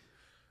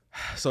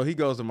 So he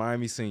goes to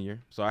Miami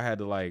Senior. So I had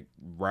to like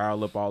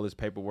rile up all this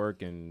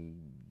paperwork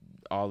and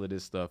all of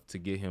this stuff to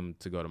get him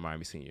to go to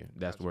Miami Senior.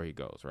 That's where he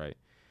goes, right?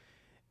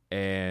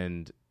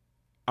 And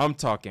I'm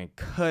talking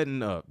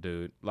cutting up,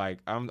 dude. Like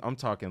I'm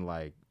talking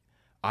like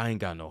I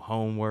ain't got no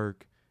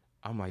homework.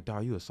 I'm like,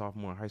 dog, you a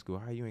sophomore in high school.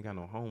 How you ain't got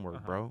no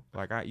homework, bro?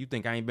 Like you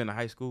think I ain't been to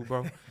high school,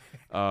 bro?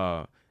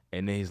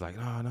 And then he's like,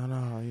 no,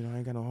 you know, I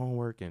ain't got no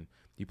homework. And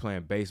he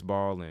playing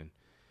baseball and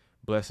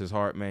bless his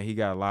heart, man. He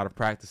got a lot of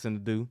practicing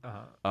to do,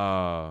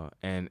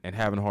 and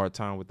having a hard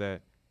time with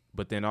that.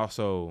 But then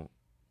also,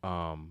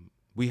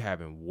 we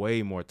having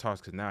way more talks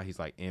because now he's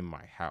like in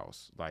my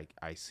house. Like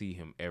I see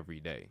him every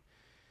day,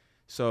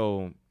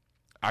 so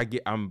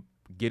I'm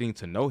getting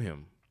to know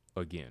him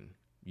again.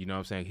 You know what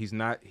I'm saying?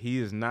 He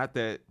is not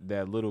that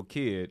little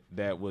kid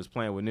that was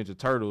playing with Ninja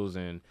Turtles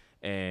and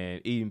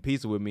eating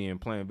pizza with me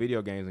and playing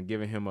video games and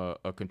giving him a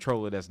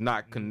controller that's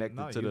not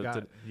connected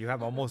to you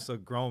have almost a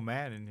grown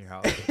man in your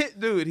house.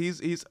 Dude,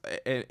 he's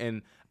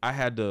and I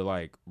had to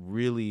like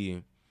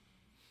really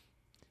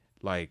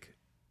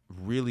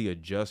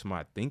adjust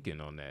my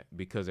thinking on that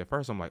because at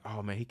first I'm like,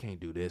 oh man, he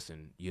can't do this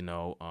and you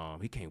know,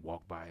 he can't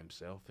walk by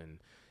himself and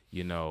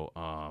you know,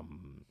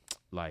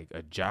 like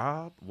a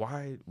job.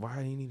 Why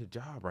he need a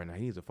job right now?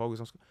 He needs to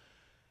focus on school.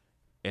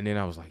 And then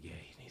I was like, yeah,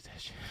 he needs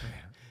that shit. Yeah.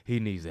 He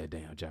needs that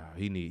damn job.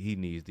 He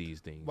needs these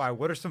things. Why?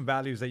 What are some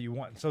values that you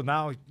want? So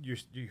now you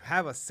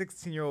have a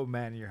 16-year-old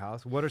man in your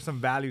house. What are some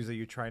values that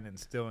you're trying to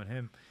instill in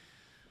him?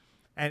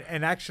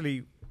 And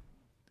actually,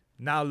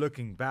 now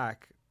looking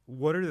back,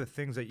 what are the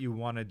things that you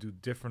want to do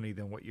differently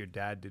than what your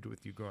dad did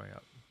with you growing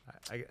up?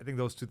 I think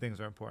those two things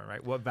are important,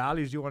 right? What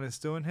values do you want to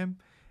instill in him?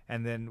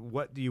 And then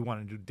what do you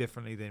want to do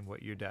differently than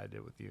what your dad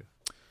did with you?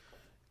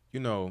 You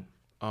know,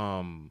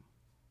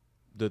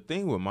 the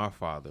thing with my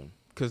father,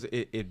 because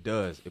it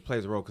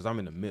plays a role because I'm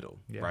in the middle,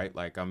 right?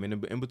 Like I'm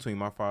in between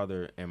my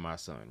father and my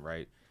son,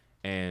 right?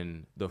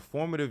 And the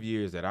formative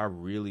years that I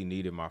really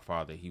needed my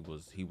father, he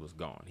was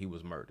gone. He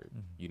was murdered. Mm-hmm.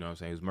 You know what I'm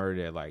saying? He was murdered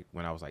at like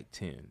when I was like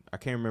 10. I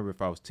can't remember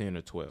if I was 10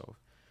 or 12.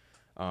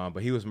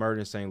 But he was murdered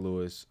in St.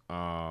 Louis.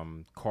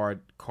 Car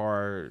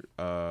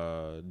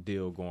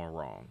deal going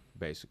wrong,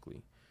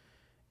 basically.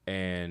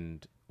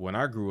 And when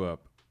I grew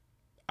up,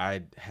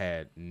 I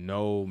had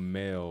no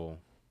male,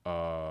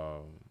 I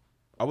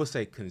would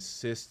say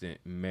consistent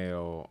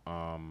male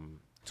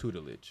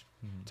tutelage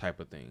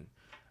type of thing.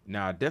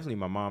 Now, definitely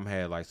my mom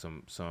had like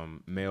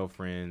some male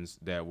friends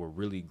that were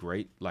really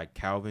great, like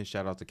Calvin.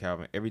 Shout out to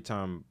Calvin. Every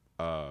time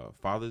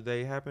Father's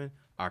Day happened,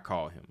 I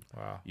called him.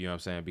 Wow. You know what I'm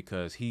saying?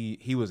 Because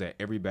he was at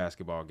every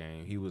basketball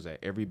game. He was at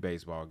every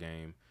baseball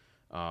game.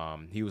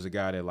 He was a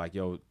guy that like,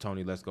 yo,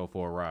 Tony, let's go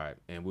for a ride.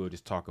 And we'll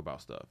just talk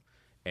about stuff.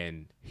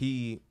 And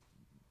he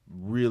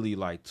really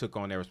like took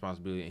on that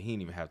responsibility and he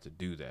didn't even have to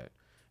do that.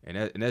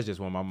 and that's just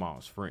one of my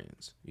mom's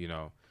friends, you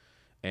know.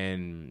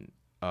 And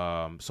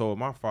so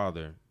my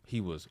father,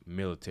 he was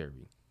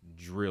military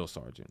drill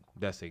sergeant.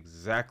 That's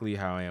exactly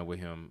how I am with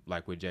him,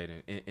 like with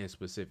Jaden in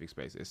specific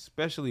spaces,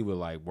 especially with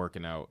like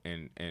working out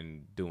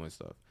and doing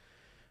stuff.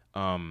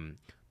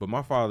 But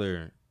my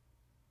father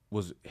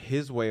was,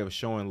 his way of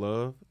showing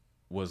love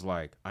was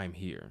like, I'm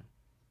here.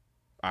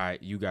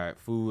 You got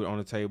food on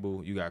the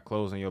table, you got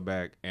clothes on your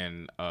back,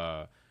 and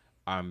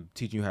I'm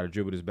teaching you how to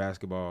dribble this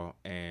basketball,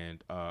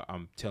 and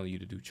I'm telling you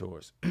to do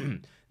chores.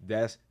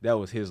 That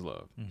was his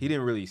love. Mm-hmm. He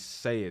didn't really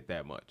say it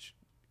that much,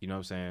 you know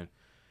what I'm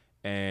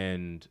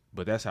saying?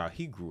 But that's how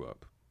he grew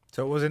up.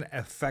 So it wasn't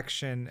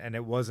affection, and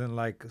it wasn't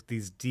like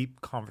these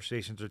deep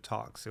conversations or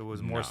talks. It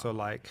was more so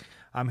like,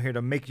 I'm here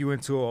to make you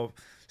into a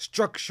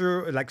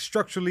structure, like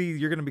structurally,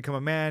 you're gonna become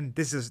a man.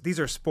 These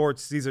are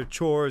sports, these are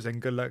chores,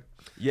 and good luck.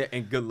 Yeah,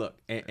 and good luck.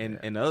 And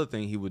the other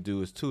thing he would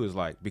do is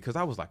like, because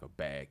I was like a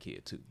bad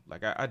kid too.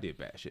 Like I did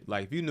bad shit.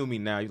 Like if you knew me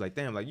now, you're like,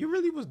 damn, like you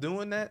really was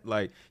doing that?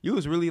 Like you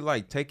was really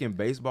like taking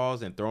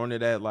baseballs and throwing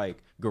it at like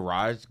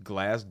garage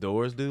glass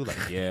doors, dude?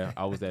 Like, yeah,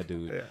 I was that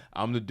dude. Yeah.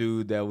 I'm the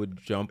dude that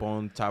would jump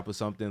on top of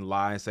something,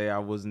 lie and say I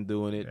wasn't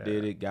doing it,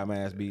 did it, got my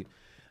ass beat.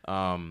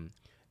 And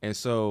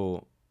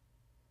so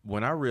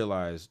when I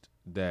realized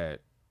that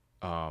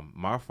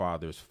my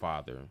father's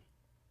father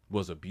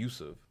was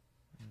abusive,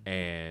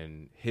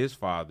 and his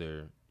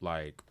father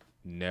like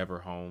never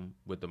home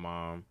with the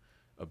mom,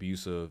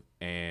 abusive,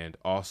 and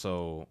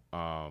also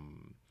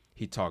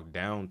he talked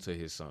down to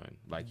his son.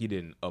 Like he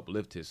didn't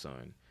uplift his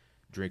son.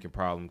 Drinking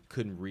problem,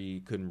 couldn't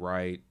read, couldn't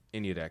write,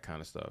 any of that kind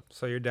of stuff.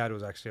 So your dad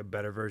was actually a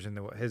better version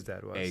than what his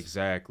dad was.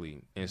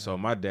 Exactly. And so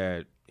my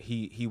dad,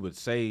 he would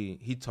say,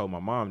 he told my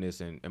mom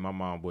this, and my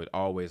mom would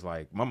always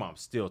like, my mom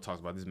still talks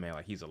about this man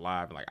like he's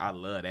alive, and like, I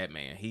love that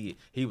man. He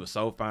was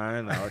so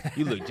fine. Like,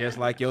 you look just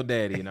like your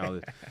daddy and all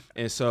this.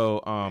 And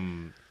so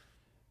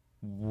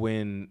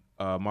when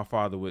my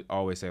father would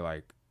always say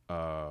like,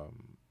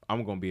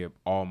 I'm going to be at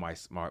all my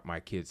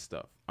kids'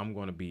 stuff. I'm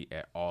going to be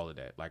at all of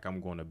that. Like, I'm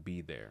going to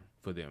be there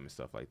for them and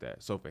stuff like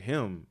that. So for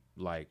him,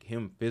 like,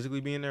 him physically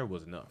being there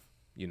was enough,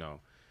 you know.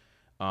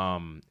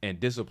 And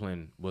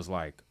discipline was,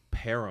 like,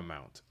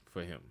 paramount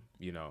for him,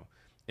 you know.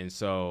 And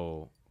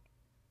so,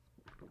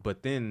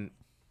 but then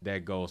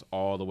that goes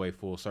all the way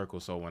full circle.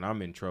 So when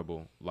I'm in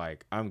trouble,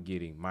 like, I'm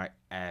getting my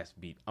ass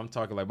beat. I'm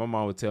talking, like, my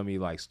mom would tell me,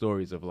 like,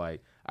 stories of,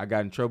 like, I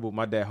got in trouble.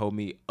 My dad hold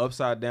me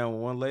upside down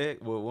with one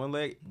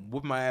leg,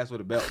 whip my ass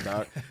with a belt,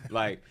 dog.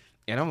 Like,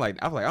 and I'm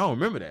like, I don't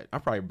remember that. I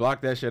probably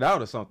blocked that shit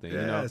out or something.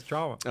 Yeah, you know? It's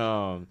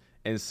trauma.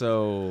 And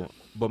so,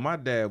 but my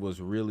dad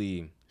was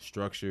really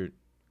structured.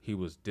 He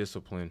was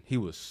disciplined. He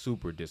was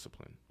super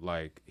disciplined.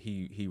 Like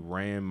he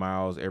ran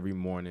miles every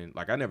morning.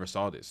 Like I never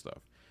saw this stuff,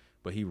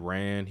 but he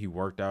ran. He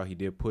worked out. He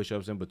did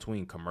push-ups in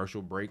between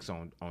commercial breaks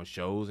on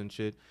shows and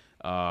shit.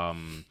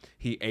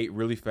 He ate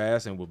really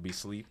fast and would be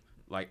asleep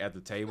like at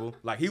the table.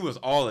 Like he was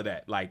all of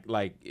that. Like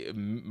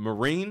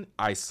Marine,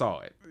 I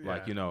saw it. Yeah.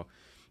 Like, you know,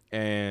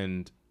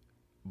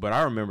 but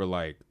I remember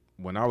like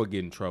when I would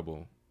get in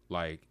trouble,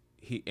 like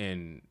he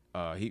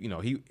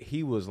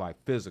was like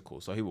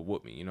physical, so he would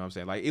whoop me, you know what I'm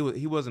saying? Like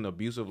he wasn't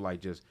abusive,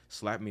 like just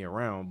slap me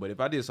around, but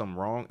if I did something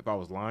wrong, if I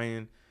was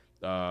lying,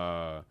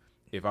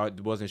 if I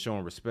wasn't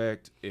showing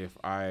respect, if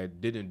I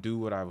didn't do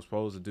what I was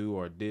supposed to do,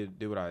 or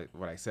did what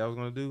I said I was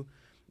gonna do,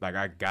 like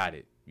I got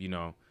it, you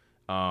know.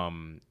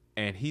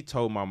 And he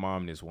told my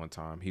mom this one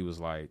time. He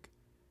was like,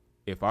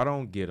 if I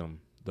don't get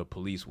him, the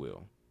police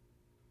will.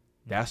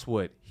 That's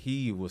what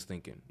he was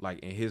thinking, like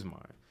in his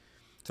mind.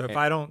 So if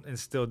I don't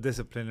instill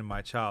discipline in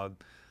my child,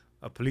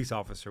 a police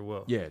officer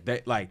will. Yeah,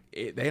 they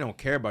don't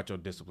care about your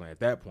discipline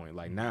at that point.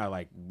 Like now,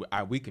 like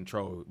we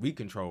control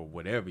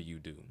whatever you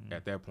do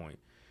at that point.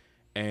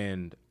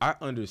 And I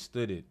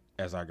understood it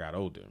as I got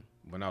older.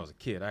 When I was a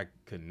kid, I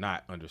could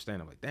not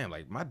understand. I'm like, damn,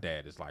 like my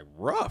dad is like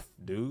rough,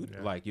 dude.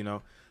 Yeah. Like, you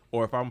know,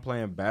 or if I'm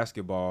playing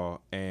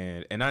basketball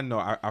and I know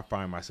I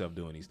find myself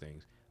doing these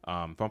things.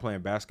 If I'm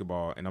playing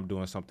basketball and I'm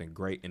doing something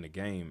great in the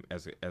game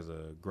as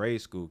a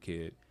grade school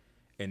kid,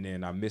 and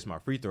then I miss my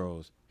free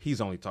throws, he's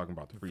only talking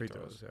about the free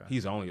throws. Yeah.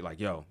 He's only like,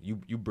 yo,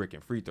 you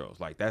bricking free throws.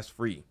 Like, that's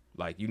free.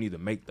 Like, you need to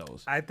make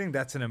those. I think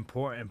that's an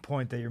important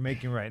point that you're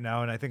making right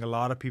now, and I think a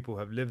lot of people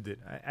have lived it.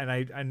 And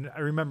I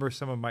remember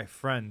some of my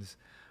friends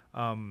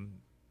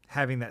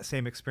having that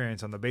same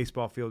experience on the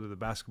baseball field or the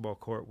basketball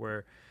court,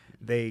 where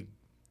they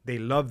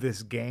love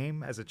this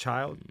game as a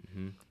child.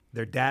 Mm-hmm.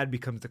 Their dad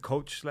becomes the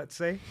coach, let's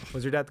say.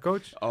 Was your dad the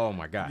coach? Oh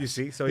my God. You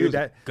see? So he your was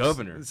dad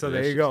governor. So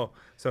there you go.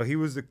 So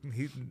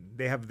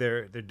they have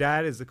their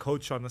dad is the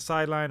coach on the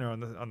sideline or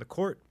on the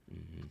court.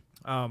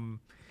 Mm-hmm.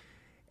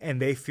 And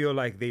they feel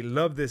like they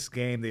love this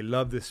game, they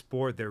love this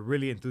sport, they're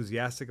really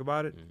enthusiastic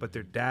about it, but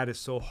their dad is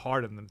so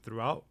hard on them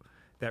throughout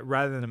that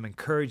rather than them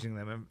encouraging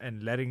them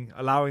and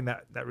allowing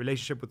that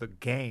relationship with the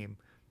game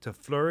to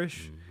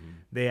flourish,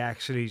 they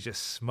actually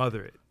just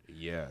smother it.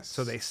 Yes.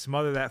 So they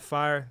smother that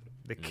fire.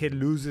 The kid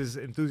loses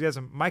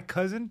enthusiasm. My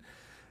cousin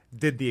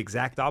did the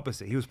exact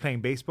opposite. He was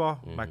playing baseball.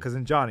 My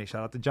cousin Johnny,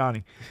 shout out to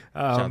Johnny.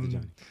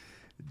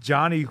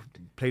 Johnny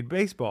played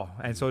baseball,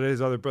 and so did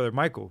his other brother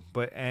Michael.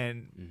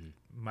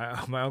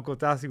 My Uncle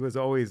Tassi was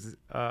always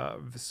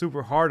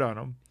super hard on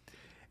him,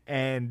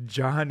 and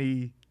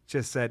Johnny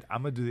just said,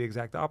 "I'm gonna do the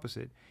exact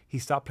opposite." He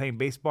stopped playing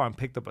baseball and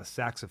picked up a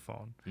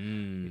saxophone.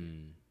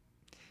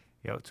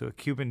 To a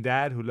Cuban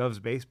dad who loves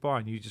baseball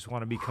and you just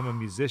want to become a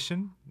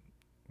musician,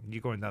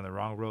 you're going down the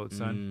wrong road,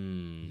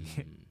 son.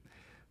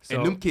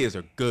 And them kids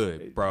are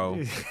good,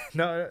 bro.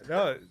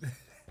 No.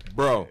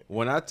 Bro,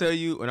 when I tell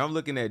you, when I'm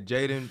looking at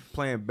Jaden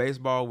playing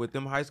baseball with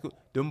them high school,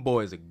 them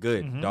boys are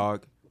good,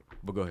 dog.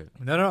 But go ahead.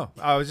 No.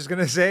 I was just going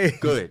to say.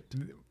 Good.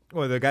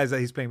 Well, the guys that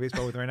he's playing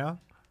baseball with right now?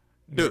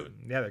 Dude.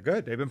 Yeah, they're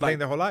good. They've been playing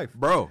their whole life.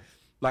 Bro,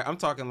 like I'm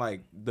talking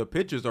like the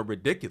pitchers are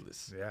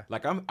ridiculous. Yeah.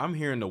 Like I'm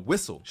hearing the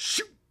whistle.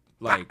 Shoot.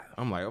 Like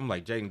I'm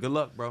like Jaden, good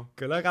luck, bro.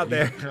 Good luck out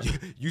there.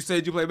 You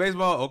said you play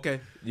baseball? Okay.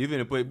 You've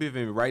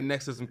been right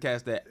next to some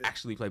cats that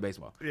actually play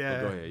baseball. Yeah.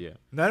 But go ahead, yeah.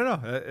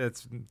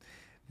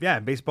 No.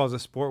 Baseball's a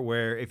sport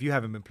where if you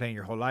haven't been playing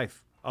your whole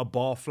life, a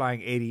ball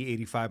flying 80,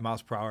 85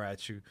 miles per hour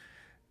at you,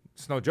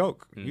 it's no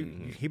joke.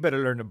 He better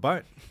learn to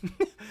bunt.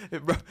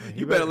 Bro,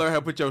 you better learn how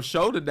to put your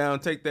shoulder down,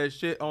 take that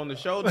shit on the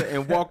shoulder,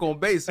 and walk on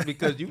base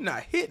because you're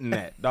not hitting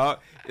that, dog.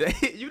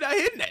 You're not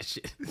hitting that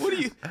shit. What do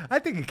you? I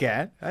think he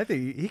can. I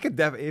think he could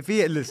definitely. If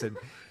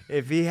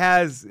he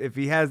has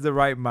the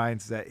right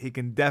mindset, he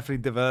can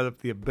definitely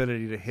develop the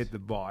ability to hit the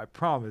ball. I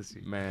promise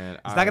you, man.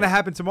 It's not gonna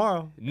happen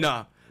tomorrow.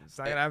 Nah. It's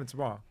not gonna happen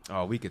tomorrow.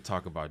 Oh, we could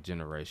talk about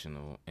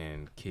generational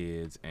and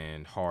kids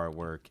and hard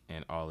work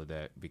and all of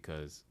that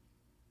because,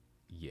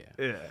 yeah.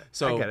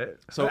 So I get it.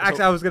 So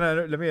actually, I was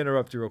gonna let me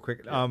interrupt you real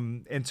quick. Yeah.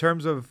 In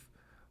terms of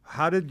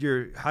how did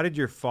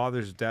your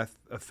father's death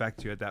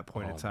affect you at that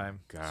point in time?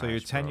 Gosh, so you're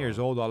 10 years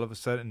old all of a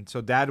sudden. So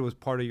dad was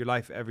part of your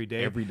life every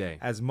day. Every day.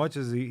 As much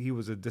as he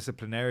was a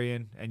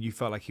disciplinarian and you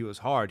felt like he was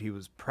hard, he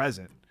was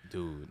present.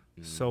 Dude.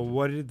 So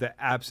what did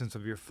the absence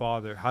of your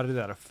father, how did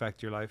that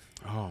affect your life?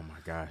 Oh my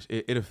gosh.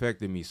 It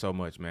affected me so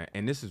much, man.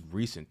 And this is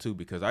recent too,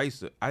 because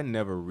I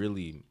never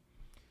really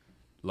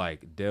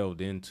like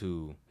delved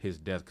into his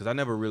death because I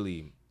never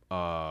really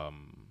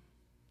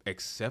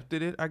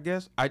accepted it, I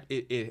guess.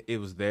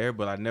 It was there,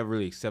 but I never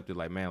really accepted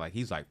like, man, like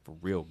he's like for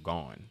real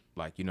gone.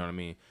 Like, you know what I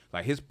mean?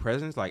 Like his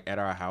presence, like at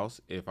our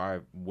house, if I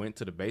went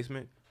to the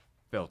basement,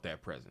 felt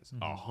that presence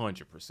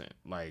 100%.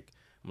 Like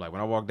I'm like when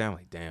I walk down,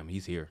 like, damn,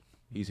 he's here.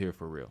 He's here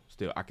for real.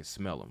 Still, I can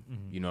smell him.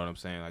 You know what I'm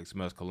saying? Like,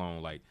 smells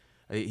cologne. Like,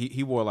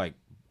 he wore, like,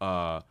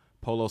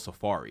 Polo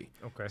Safari.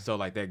 Okay. So,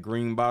 like, that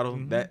green bottle,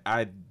 that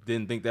I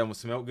didn't think that would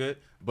smell good.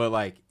 But,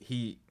 like,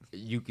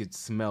 you could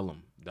smell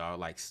him, dog.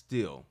 Like,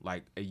 still,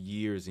 like,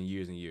 years and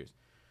years and years.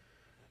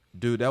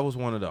 Dude, that was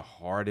one of the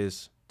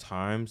hardest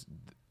times.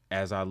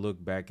 As I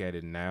look back at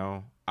it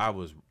now, it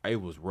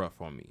was rough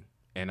on me.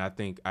 And I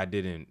think I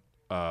didn't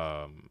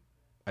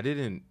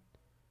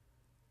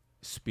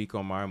speak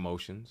on my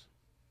emotions.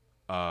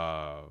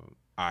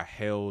 I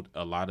held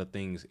a lot of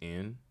things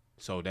in,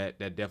 so that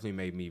definitely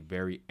made me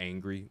very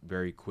angry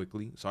very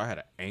quickly. So I had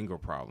an anger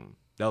problem.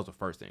 That was the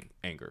first thing.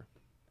 Anger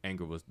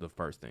was the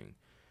first thing.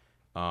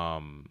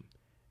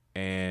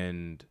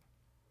 And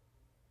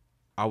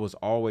I was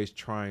always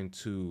trying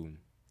to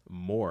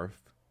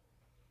morph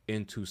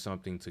into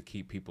something to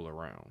keep people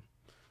around.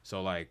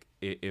 So like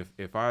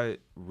if I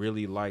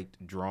really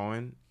liked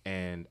drawing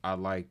and I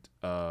liked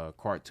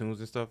cartoons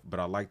and stuff, but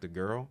I liked a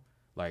girl,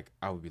 like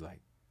I would be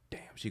like,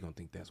 damn, she gonna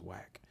think that's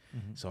whack.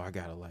 So I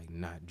gotta like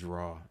not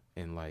draw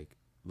and like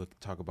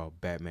talk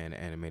about Batman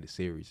the animated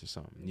series or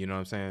something. You know what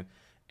I'm saying?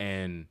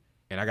 And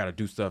I gotta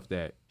do stuff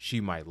that she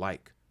might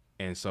like.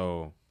 And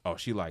so,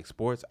 she likes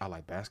sports, I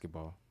like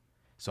basketball.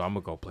 So I'm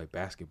gonna go play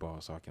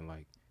basketball so I can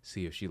like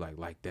see if she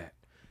like that.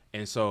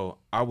 And so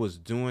I was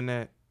doing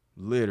that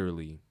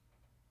literally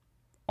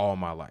all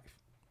my life.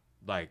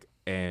 Like,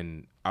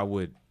 and I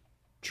would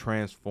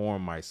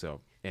transform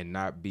myself and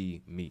not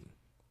be me.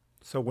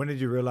 So when did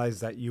you realize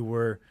that you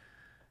were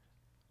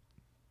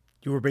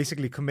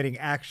basically committing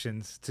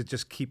actions to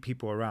just keep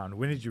people around?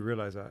 When did you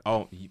realize that?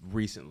 Oh,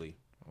 recently.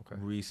 Okay.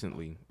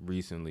 Recently.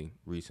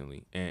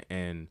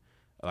 And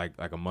like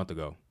a month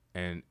ago.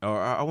 And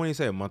or I wouldn't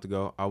say a month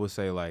ago. I would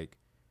say like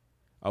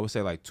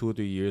 2 or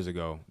 3 years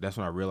ago. That's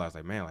when I realized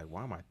like, man, like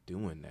why am I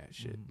doing that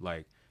shit?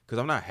 Like, cuz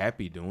I'm not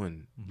happy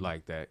doing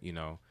like that, you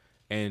know.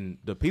 And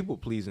the people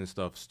pleasing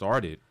stuff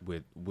started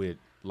with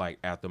like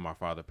after my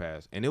father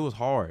passed, and it was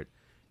hard.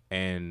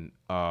 And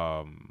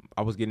I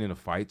was getting into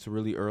fights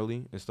really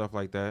early and stuff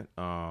like that,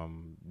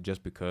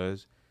 just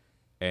because.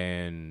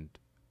 And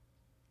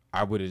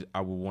I would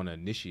want to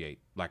initiate.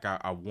 Like,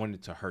 I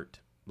wanted to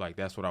hurt. Like,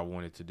 that's what I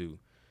wanted to do.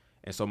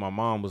 And so my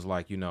mom was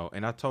like, you know,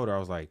 and I told her, I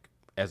was like,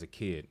 as a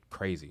kid,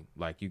 crazy.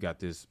 Like, you got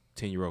this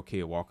 10-year-old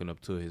kid walking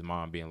up to his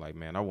mom being like,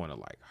 man, I want to,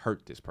 like,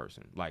 hurt this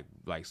person. Like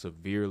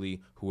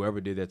severely.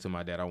 Whoever did that to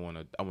my dad, I want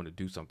to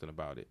do something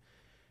about it.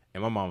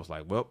 And my mom was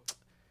like, well,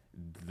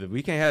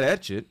 we can't have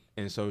that shit.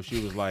 And so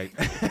she was like,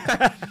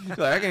 I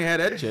can't have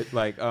that shit.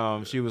 Like,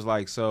 she was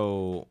like,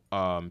 so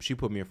she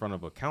put me in front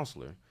of a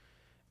counselor.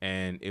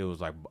 and it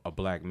was like a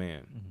black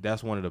man.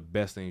 That's one of the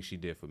best things she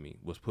did for me,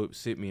 was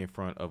sit me in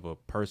front of a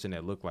person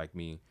that looked like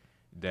me,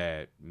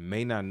 that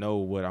may not know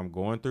what I'm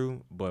going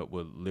through, but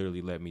would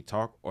literally let me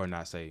talk or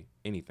not say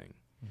anything.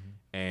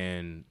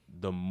 And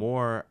the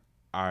more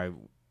I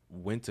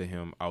went to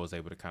him, I was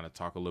able to kind of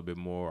talk a little bit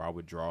more. I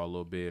would draw a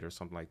little bit or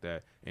something like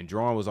that. And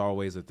drawing was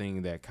always a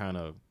thing that kind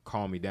of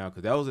calmed me down,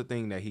 because that was the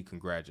thing that he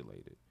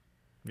congratulated.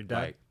 Your dad?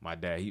 Like, my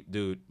dad,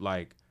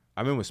 like,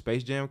 I remember when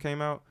Space Jam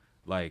came out,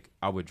 like,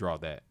 I would draw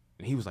that.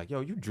 And he was like,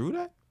 yo, you drew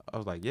that? I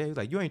was like, yeah. He's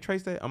like, you ain't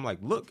traced that? I'm like,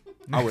 look.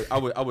 I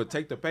would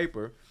take the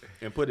paper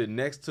and put it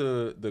next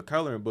to the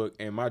coloring book,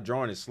 and my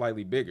drawing is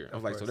slightly bigger. I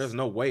was like, so there's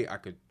no way I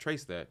could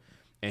trace that.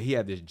 And he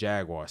had this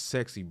Jaguar,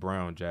 sexy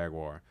brown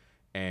Jaguar.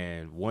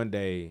 And one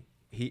day,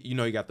 he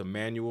got the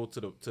manual to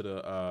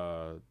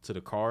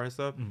the car and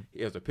stuff.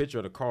 He has a picture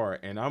of the car,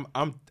 and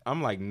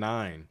I'm like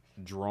 9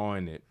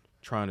 drawing it,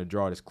 trying to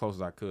draw it as close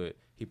as I could.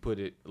 He put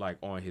it like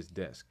on his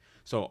desk.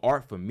 So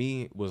art for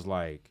me was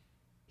like,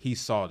 he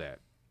saw that.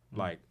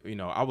 Like,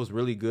 I was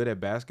really good at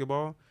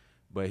basketball,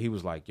 but he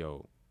was like,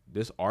 yo,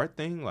 this art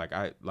thing,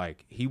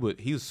 he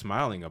was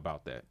smiling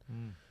about that.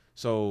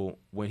 So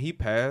when he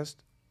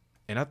passed,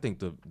 and I think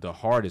the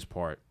hardest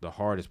part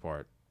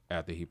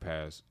after he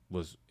passed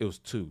was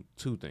two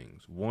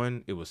things.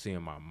 One, it was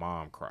seeing my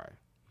mom cry.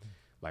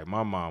 Like,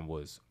 my mom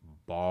was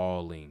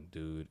bawling,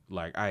 dude.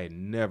 Like, I had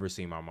never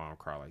seen my mom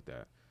cry like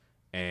that.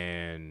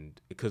 And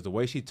because the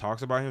way she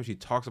talks about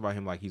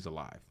him like he's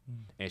alive.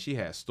 And she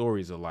has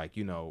stories of, like,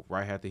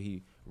 right after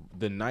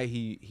the night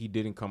he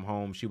didn't come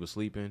home, she was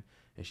sleeping,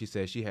 and she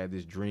said she had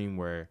this dream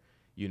where,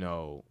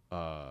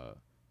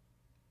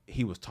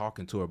 he was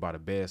talking to her by the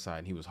bedside,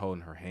 and he was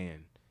holding her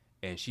hand,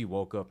 and she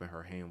woke up and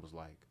her hand was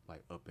like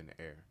up in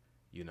the air,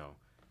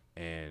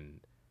 and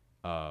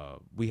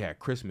we had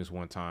Christmas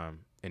one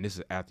time, and this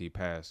is after he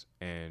passed,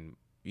 and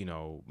me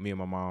and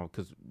my mom,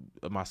 because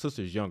my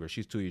sister's younger,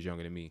 she's 2 years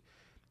younger than me,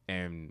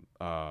 and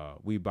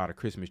we bought a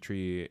Christmas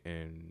tree,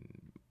 and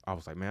I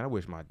was like, man, I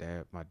wish my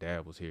dad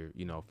was here,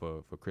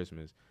 for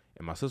Christmas.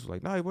 And my sister was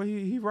like, no, well,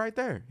 he right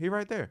there,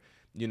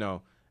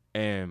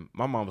 and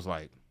my mom was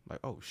like,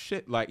 oh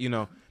shit,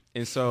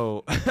 and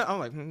so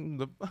I'm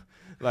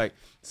like,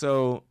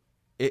 so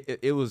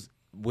it was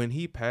when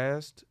he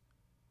passed,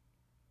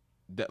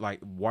 that, like,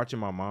 watching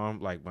my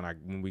mom, like,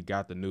 when we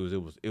got the news,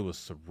 it was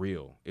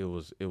surreal. It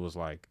was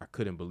like, I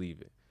couldn't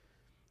believe it.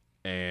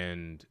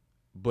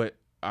 But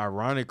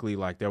ironically,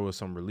 like, there was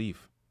some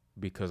relief,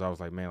 because I was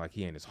like, man, like,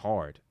 he ain't as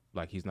hard.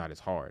 Like, he's not as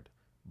hard.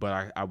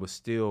 But I would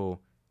still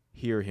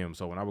hear him.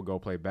 So when I would go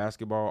play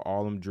basketball,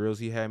 all them drills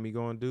he had me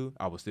go and do,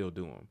 I would still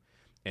do them.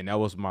 And that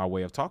was my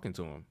way of talking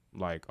to him.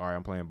 Like, all right,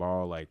 I'm playing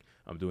ball. Like,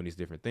 I'm doing these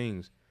different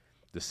things.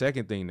 The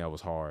second thing that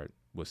was hard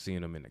was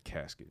seeing him in the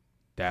casket.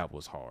 That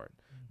was hard,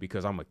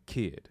 because I'm a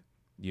kid.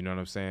 You know what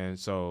I'm saying?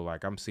 So,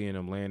 like, I'm seeing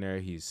him laying there.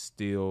 He's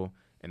still,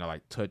 and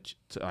I touched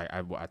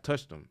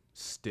him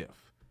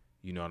stiff.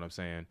 You know what I'm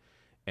saying?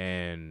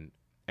 And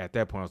at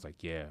that point, I was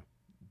like, yeah,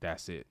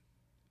 that's it.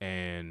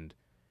 And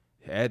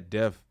that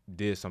death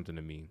did something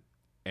to me.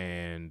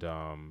 And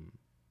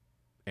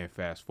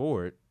fast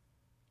forward,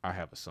 I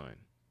have a son.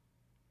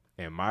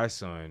 And my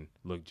son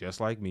looked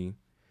just like me,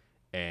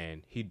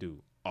 and he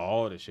do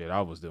all the shit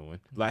I was doing,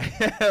 like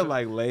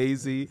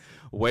lazy,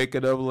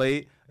 waking up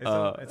late.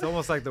 It's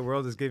almost like the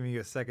world is giving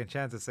you a second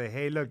chance to say,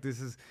 hey, look,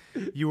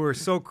 you were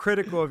so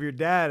critical of your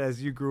dad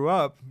as you grew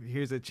up.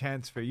 Here's a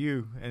chance for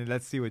you, and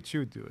let's see what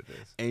you do with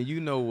this. And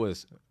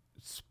what's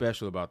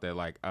special about that?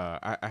 Like,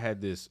 I had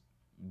this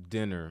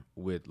dinner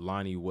with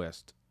Lonnie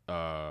West,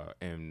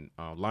 and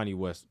Lonnie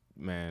West,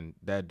 man,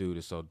 that dude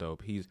is so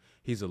dope. He's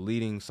a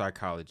leading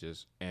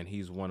psychologist, and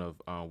he's one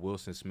of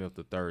Wilson Smith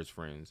III's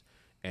friends.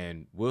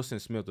 And Wilson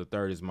Smith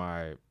III is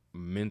my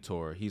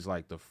mentor. He's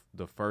like the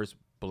first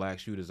black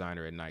shoe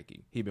designer at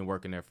Nike. He's been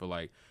working there for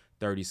like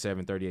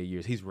 37, 38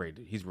 years. He's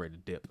ready to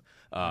dip.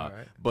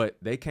 Right. But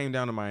they came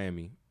down to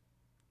Miami,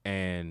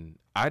 and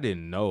I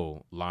didn't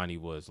know Lonnie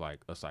was like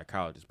a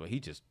psychologist, but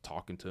he just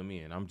talking to me,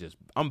 and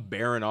I'm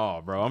bearing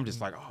all, bro. I'm just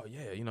like, oh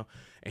yeah,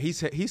 And he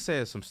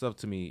said some stuff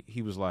to me.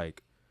 He was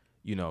like,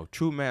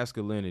 true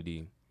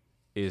masculinity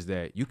is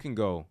that you can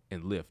go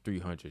and lift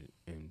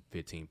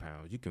 315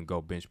 pounds. You can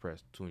go bench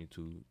press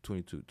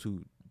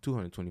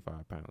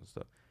 225 pounds and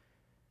stuff.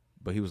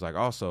 But he was like,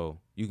 also,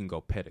 you can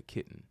go pet a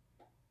kitten.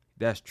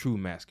 That's true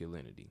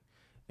masculinity.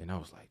 And I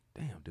was like,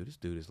 damn, dude, this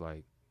dude is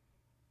like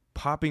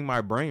popping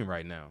my brain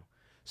right now.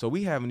 So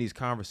we having these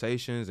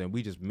conversations, and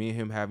me and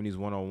him having these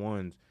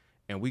one-on-ones,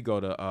 and we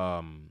go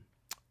to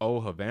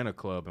Old Havana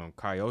Club on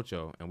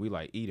Cayocho, and we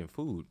like eating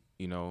food,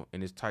 in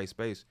this tight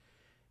space.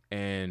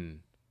 And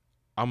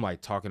I'm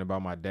like talking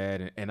about my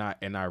dad, and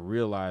I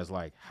realized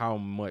like how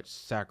much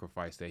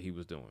sacrifice that he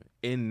was doing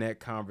in that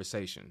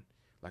conversation.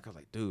 Like, I was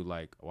like, dude,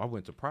 like, I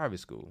went to private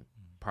school,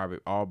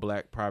 all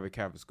black private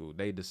Catholic school.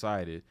 They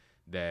decided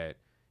that,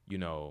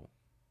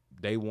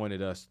 they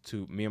wanted us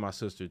me and my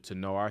sister to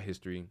know our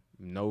history,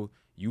 know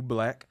you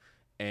black,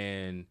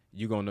 and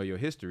you're gonna know your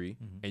history,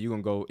 and you're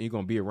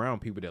gonna be around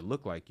people that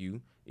look like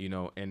you, you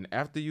know. And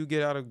after you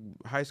get out of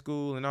high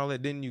school and all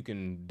that, then you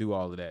can do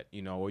all of that,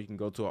 you know, or you can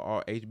go to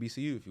a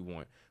HBCU if you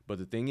want. But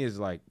the thing is,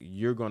 like,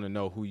 you're gonna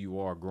know who you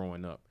are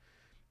growing up.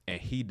 And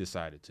he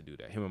decided to do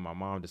that. Him and my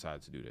mom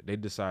decided to do that. They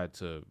decided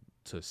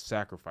to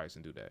sacrifice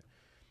and do that.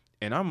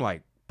 And I'm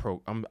like,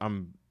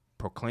 I'm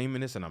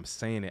proclaiming this and I'm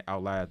saying it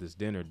out loud at this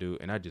dinner, dude.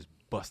 And I just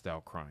bust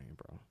out crying,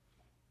 bro.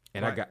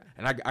 And right.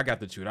 I got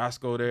the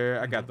churrasco there.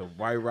 I got the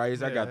white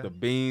rice. I got the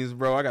beans,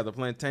 bro. I got the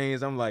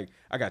plantains. I'm like,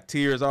 I got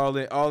tears all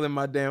in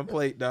my damn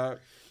plate, dog.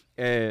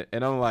 And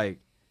I'm like,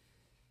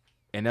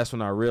 and that's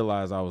when I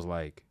realized, I was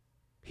like,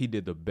 he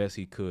did the best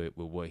he could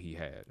with what he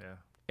had. Yeah.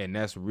 And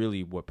that's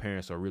really what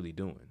parents are really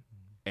doing.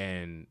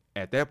 And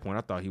at that point,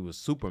 I thought he was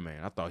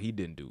Superman. I thought he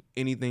didn't do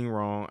anything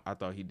wrong. I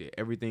thought he did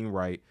everything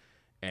right,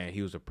 and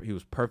he was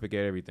perfect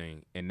at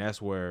everything. And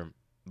that's where,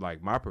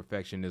 like, my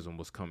perfectionism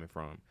was coming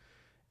from.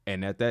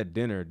 And at that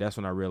dinner, that's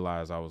when I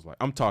realized, I was like,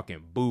 I'm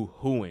talking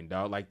boo-hooing,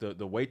 dog. Like,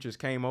 the waitress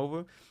came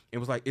over and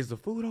was like, "Is the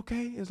food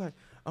okay?" It's like,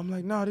 I'm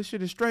like, "No, this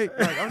shit is straight.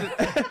 Like, I'm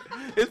just,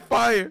 it's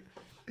fire.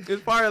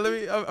 It's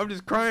fire. I'm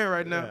just crying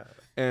right now."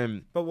 Yeah.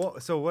 But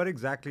what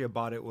exactly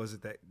about it was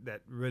it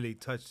that really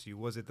touched you?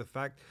 Was it the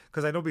fact,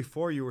 because I know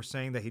before you were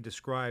saying that he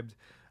described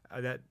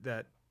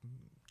that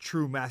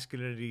true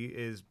masculinity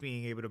is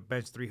being able to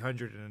bench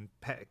 300 and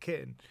pet a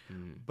kitten,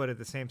 but at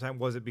the same time,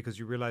 was it because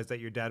you realized that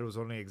your dad was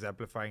only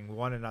exemplifying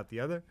one and not the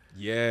other?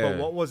 Yeah. But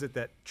what was it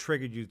that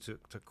triggered you to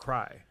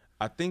cry?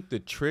 I think the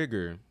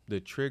trigger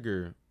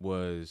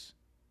was,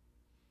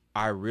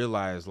 I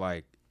realized,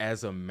 like,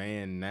 as a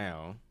man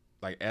now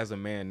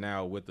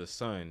with a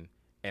son,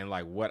 and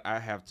like what I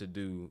have to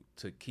do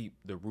to keep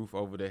the roof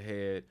over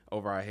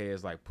our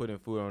heads, like putting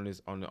food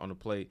on the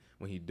plate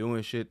when he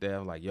doing shit that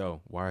I'm like,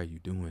 yo, why are you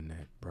doing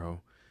that,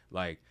 bro?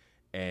 Like,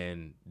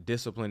 and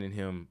disciplining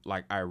him.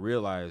 Like, I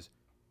realized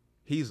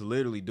he's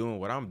literally doing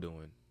what I'm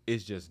doing.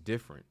 It's just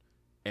different.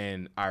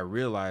 And I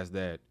realized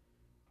that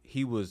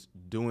he was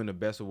doing the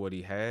best of what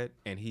he had,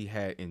 and he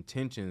had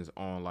intentions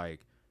on,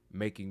 like,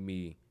 making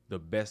me the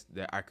best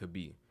that I could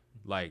be.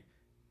 Like,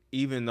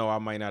 even though I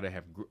might not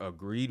have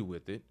agreed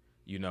with it,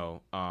 you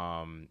know,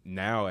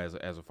 now as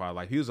a father,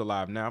 like, he was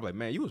alive now, I'm like,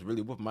 man, you was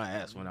really whooping my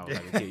ass when I was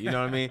like a kid, you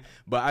know what I mean?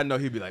 But I know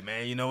he'd be like,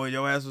 man, you know what,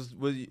 your ass was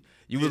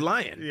you was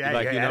lying. Yeah,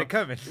 like, you had it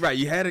coming. Right,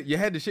 you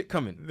had the shit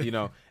coming, you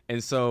know?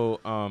 And so,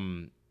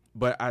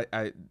 but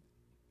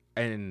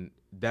and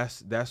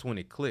that's when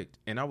it clicked.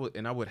 And I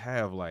would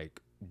have, like,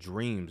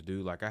 dreams,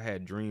 dude. Like, I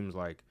had dreams,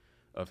 like,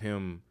 of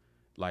him,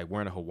 like,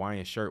 wearing a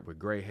Hawaiian shirt with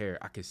gray hair.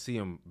 I could see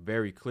him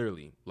very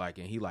clearly, like,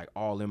 and he, like,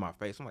 all in my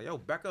face. I'm like, yo,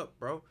 back up,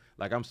 bro.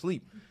 Like, I'm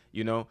asleep,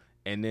 you know?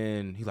 And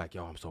then he's like,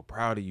 yo, I'm so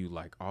proud of you.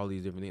 Like, all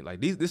these different things. Like,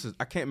 this is,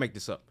 I can't make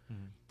this up.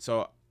 Mm-hmm.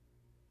 So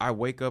I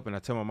wake up and I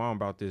tell my mom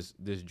about this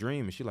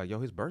dream, and she's like, yo,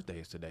 his birthday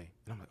is today.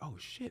 And I'm like, oh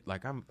shit.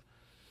 Like,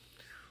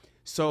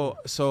 so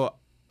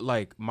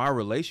like, my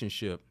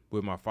relationship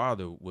with my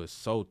father was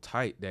so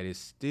tight that it's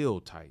still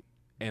tight.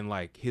 And,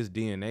 like, his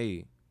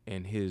DNA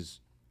and his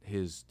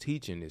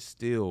teaching is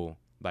still,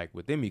 like,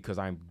 within me, because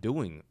I'm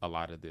doing a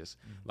lot of this.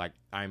 Mm-hmm. Like,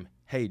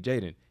 hey,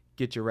 Jaden,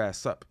 get your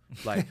ass up.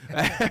 Like,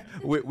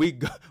 we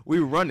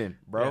running,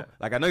 bro. Yeah.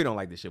 Like, I know you don't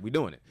like this shit. We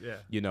doing it. Yeah.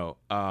 You know,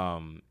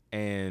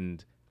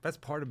 and that's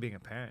part of being a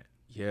parent.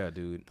 Yeah,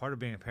 dude. Part of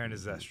being a parent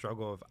is that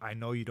struggle of, I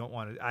know you don't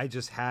want to. I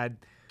just had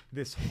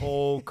this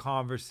whole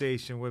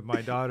conversation with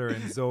my daughter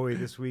and Zoe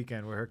this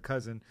weekend with her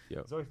cousin.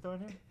 Yep. Zoe still in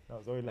here?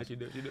 No, Zoe left. She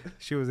did.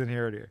 She was in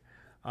here earlier.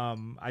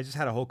 I just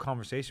had a whole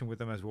conversation with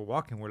them as we're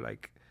walking. We're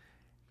like,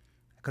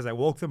 because I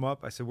woke them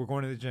up. I said, we're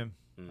going to the gym.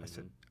 Mm-hmm. I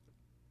said,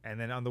 and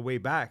then on the way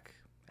back,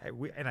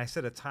 I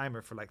set a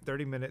timer for like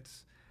 30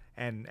 minutes.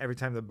 And every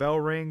time the bell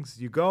rings,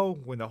 you go.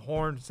 When the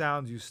horn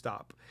sounds, you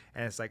stop.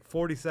 And it's like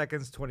 40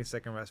 seconds,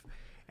 20-second rest.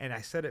 And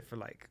I set it for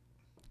like,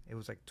 it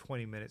was like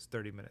 20 minutes,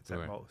 30 minutes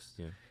at most.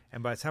 Yeah.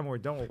 And by the time we're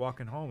done, we're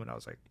walking home. And I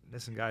was like,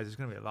 listen, guys, there's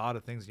going to be a lot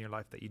of things in your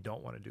life that you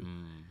don't want to do.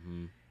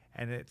 Mm-hmm.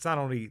 And it's not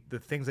only the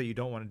things that you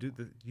don't want to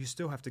do, you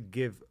still have to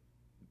give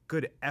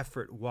good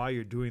effort while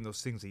you're doing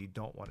those things that you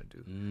don't want to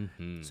do.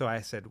 Mm-hmm. So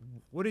I said,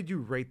 what did you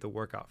rate the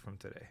workout from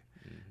today?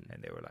 Mm-hmm.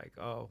 And they were like,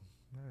 oh,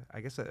 I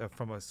guess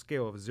from a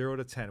scale of 0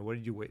 to 10, what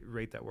did you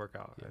rate that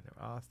workout? Yeah.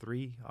 And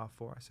 3,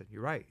 4. I said,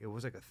 you're right. It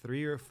was like a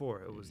 3 or a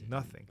 4. It was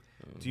nothing.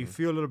 Mm-hmm. Do you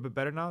feel a little bit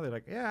better now? They're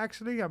like, yeah,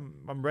 actually, I'm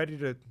ready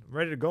to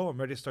go. I'm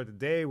ready to start the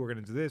day. We're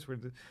gonna do this.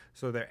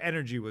 So their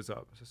energy was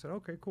up. So I said,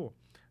 okay, cool.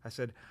 I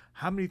said,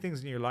 how many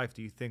things in your life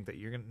do you think that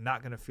you're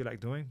not going to feel like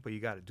doing, but you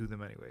got to do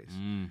them anyways?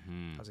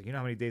 Mm-hmm. I was like, you know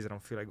how many days I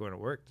don't feel like going to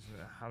work?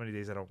 How many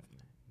days I don't?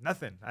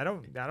 Nothing. I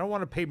don't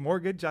want to pay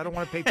mortgage. I don't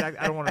want to pay tax.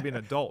 I don't want to be an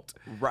adult.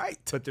 Right.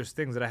 But there's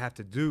things that I have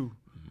to do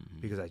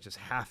because I just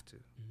have to.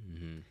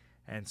 Mm-hmm.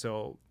 And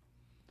so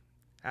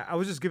I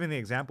was just giving the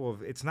example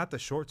of, it's not the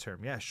short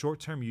term. Yeah, short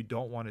term, you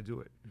don't want to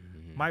do it.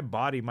 Mm-hmm. My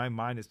body, my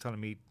mind is telling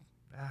me,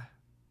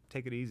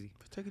 take it easy.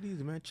 Take it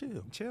easy, man.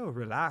 Chill,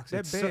 relax.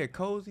 That bed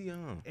cozy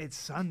on. It's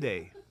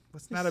Sunday.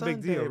 It's not a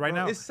big deal right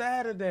now. It's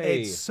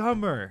Saturday. It's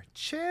summer.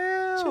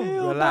 Chill,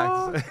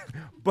 relax.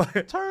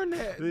 But turn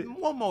that.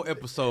 One more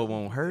episode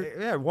won't hurt.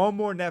 Yeah, one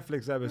more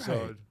Netflix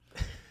episode.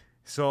 Right.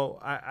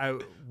 So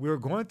we were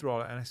going through all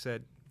that, and I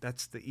said,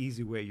 that's the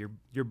easy way.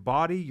 Your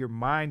body, your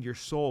mind, your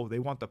soul, they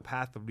want the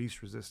path of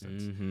least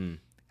resistance. Mm-hmm.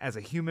 As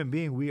a human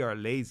being, we are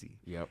lazy.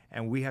 Yep.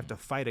 And we have to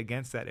fight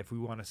against that if we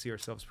want to see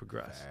ourselves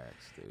progress.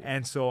 Facts, dude.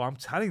 And so I'm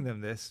telling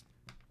them this.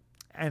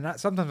 And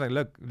sometimes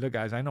look,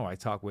 guys, I know I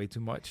talk way too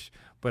much,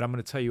 but I'm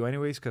going to tell you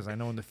anyways, because I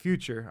know in the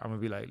future, I'm going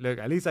to be like, look,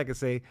 at least I can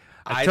say,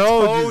 I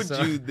told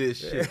you this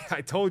shit.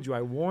 I told you,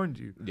 I warned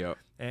you. Yep.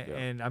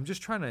 And I'm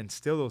just trying to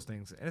instill those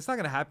things. And it's not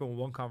going to happen with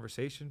one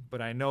conversation,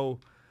 but I know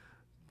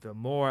the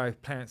more I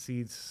plant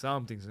seeds,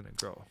 something's going to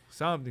grow.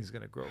 Something's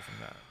going to grow from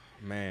that.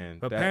 Man.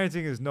 But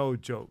parenting is no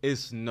joke.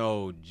 It's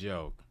no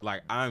joke.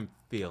 Like, I'm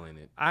feeling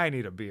it. I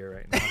need a beer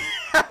right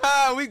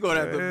now. We going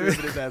to have to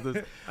visit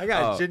this. I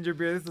got ginger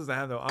beer. This doesn't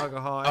have no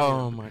alcohol.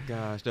 Oh my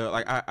gosh.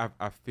 Like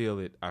I feel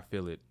it. I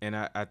feel it. And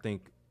I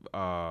think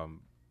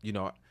you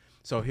know,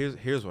 so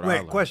here's what I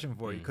learned. Question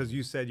for you, because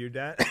you said your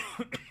dad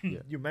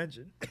you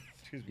mentioned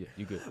excuse me. Yeah,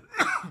 you good.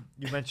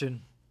 You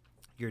mentioned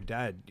your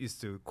dad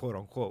used to quote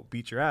unquote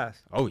beat your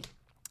ass. Oh yeah.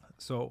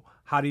 So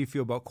how do you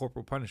feel about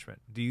corporal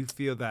punishment? Do you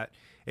feel that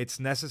it's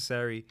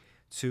necessary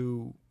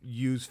to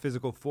use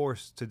physical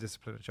force to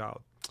discipline a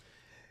child?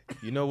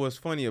 You know what's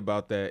funny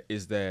about that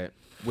is that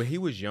when he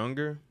was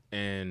younger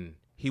and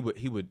he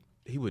would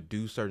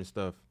do certain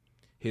stuff,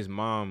 his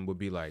mom would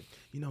be like,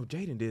 you know,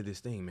 Jaden did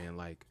this thing, man.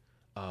 Like,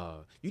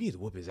 you need to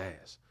whoop his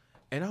ass.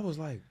 And I was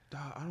like,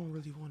 dawg, I don't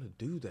really want to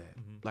do that.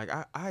 Mm-hmm. Like,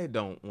 I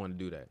don't want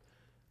to do that.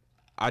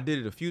 I did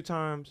it a few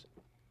times,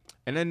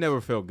 and that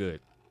never felt good.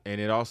 And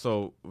it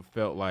also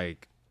felt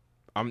like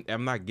I'm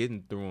not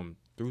getting through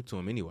to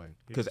him anyway.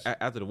 Because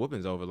after the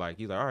whooping's over, like,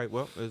 he's like, all right,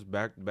 well, it's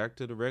back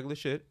to the regular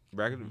shit.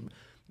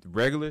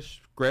 Regular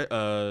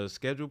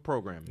scheduled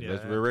programming.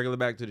 Yeah, we're regular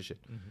back to the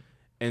shit. Mm-hmm.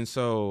 And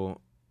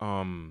so,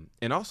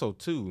 and also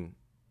too,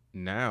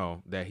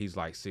 now that he's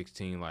like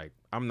 16, like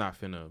I'm not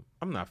finna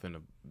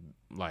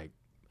like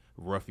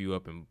rough you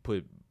up and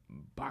put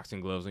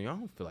boxing gloves on you. I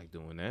don't feel like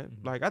doing that.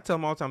 Mm-hmm. Like I tell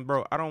him all the time,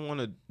 bro, I don't want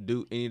to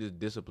do any of this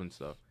discipline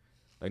stuff.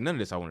 Like none of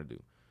this I want to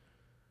do.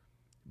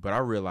 But I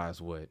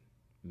realize what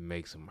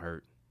makes him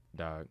hurt,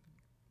 dog.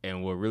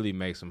 And what really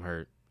makes him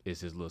hurt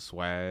is his little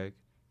swag,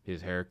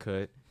 his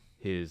haircut,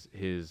 his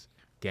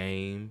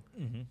game,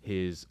 mm-hmm.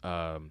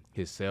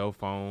 his cell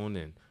phone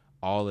and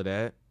all of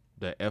that.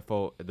 The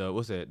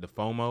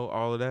FOMO,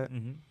 all of that.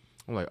 Mm-hmm.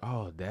 I'm like,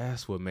 oh,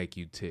 that's what make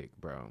you tick,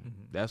 bro. Mm-hmm.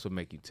 That's what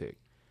make you tick.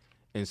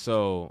 And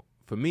so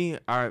for me,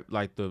 I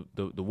like the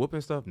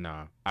whooping stuff.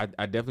 Nah, I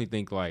definitely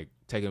think like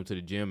taking him to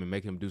the gym and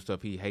making him do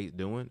stuff he hates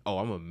doing. Oh,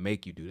 I'm gonna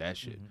make you do that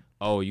shit. Mm-hmm.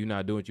 Oh, you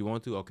not doing what you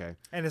want to? Okay.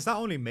 And it's not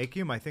only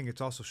making him, I think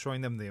it's also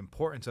showing them the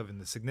importance of it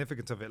and the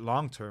significance of it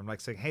long term.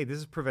 Like saying, hey, this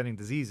is preventing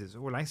diseases.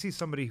 When I see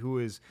somebody who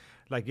is,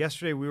 like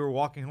yesterday we were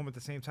walking home at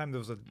the same time, there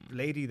was a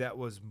lady that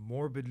was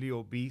morbidly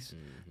obese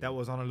mm-hmm. that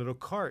was on a little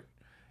cart.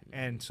 Mm-hmm.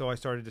 And so I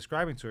started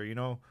describing to her, you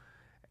know,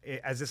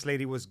 as this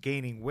lady was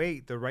gaining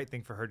weight, the right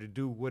thing for her to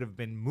do would have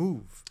been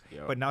move.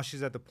 Yep. But now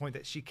she's at the point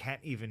that she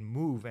can't even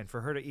move. And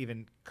for her to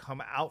even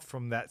come out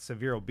from that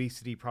severe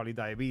obesity, probably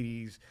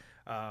diabetes,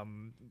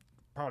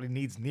 probably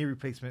needs knee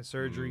replacement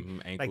surgery.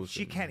 Mm-hmm. Like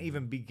she can't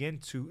even begin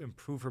to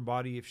improve her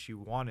body if she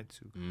wanted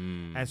to.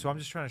 Mm. And so I'm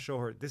just trying to show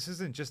her this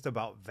isn't just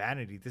about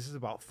vanity. This is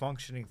about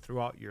functioning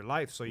throughout your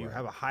life so you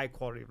have a high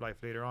quality of life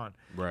later on.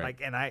 Right.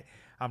 Like, and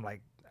I'm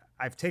like,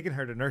 I've taken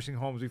her to nursing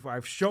homes before.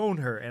 I've shown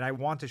her, and I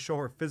want to show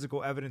her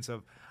physical evidence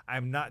of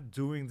I'm not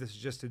doing this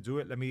just to do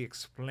it. Let me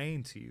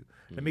explain to you.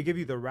 Mm. Let me give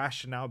you the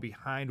rationale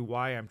behind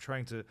why I'm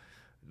trying to,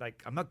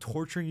 like, I'm not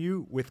torturing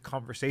you with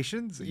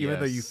conversations,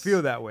 even though you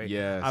feel that way.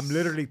 Yes. I'm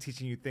literally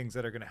teaching you things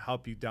that are going to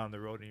help you down the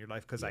road in your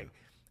life because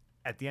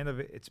at the end of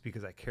it, it's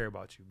because I care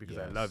about you, because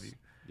I love you.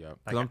 Yeah,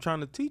 because I'm trying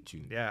to teach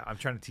you. Yeah, I'm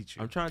trying to teach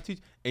you. I'm trying to teach.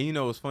 And you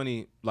know what's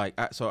funny? Like,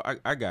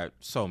 I got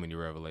so many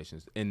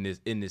revelations in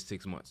this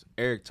 6 months.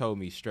 Eric told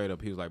me straight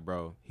up, he was like,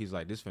 bro, he's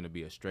like, this finna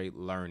be a straight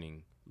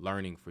learning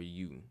for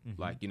you.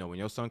 Mm-hmm. Like, you know, when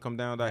your son come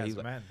down, he's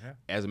like,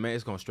 as a man,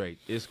 it's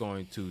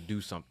going to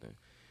do something.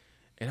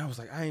 And I was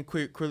like, I ain't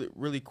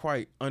really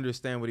quite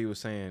understand what he was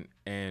saying.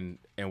 And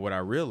what I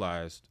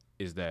realized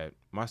is that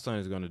my son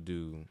is gonna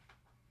do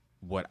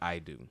what I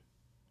do.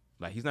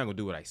 Like, he's not gonna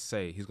do what I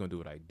say. He's gonna do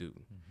what I do.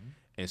 Mm-hmm.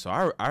 And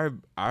so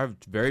I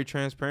very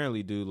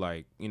transparently do,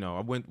 like, you know,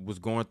 I was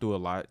going through a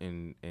lot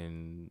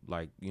in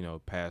like, you know,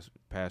 past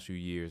few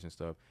years and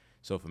stuff.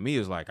 So for me,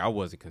 it's like I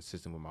wasn't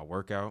consistent with my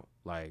workout,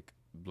 like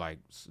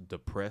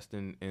depressed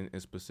in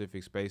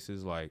specific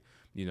spaces, like,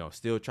 you know,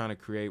 still trying to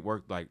create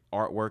work, like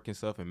artwork and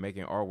stuff, and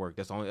making artwork.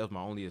 That was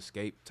my only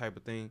escape type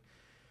of thing.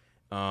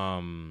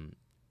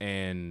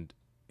 And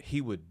he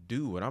would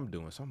do what I'm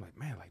doing. So I'm like,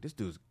 man, like this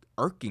dude's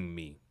irking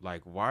me.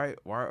 Like, why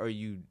are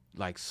you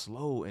like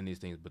slow in these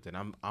things? But then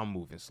I'm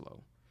moving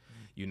slow,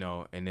 you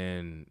know. And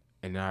then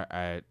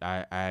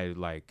I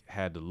like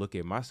had to look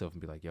at myself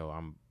and be like, yo,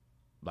 I'm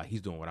like,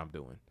 he's doing what I'm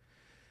doing.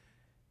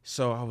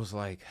 So I was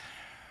like,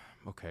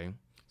 okay.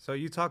 So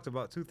you talked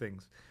about two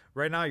things.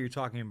 Right now, you're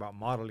talking about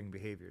modeling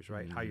behaviors,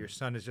 right? How your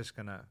son is just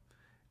gonna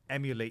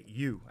emulate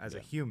you as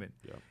a human.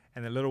 Yeah.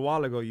 And a little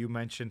while ago, you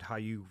mentioned how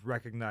you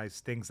recognize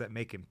things that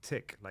make him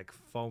tick, like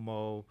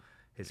FOMO,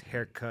 his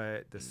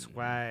haircut, the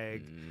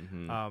swag,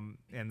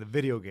 and the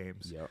video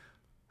games. Yep.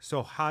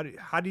 So how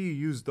do you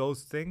use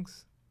those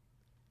things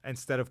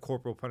instead of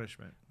corporal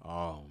punishment?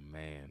 Oh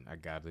man, I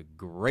got a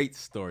great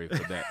story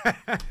for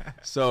that.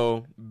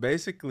 So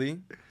basically,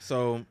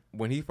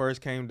 when he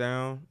first came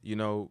down, you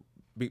know,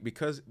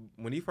 because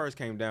when he first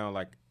came down,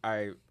 like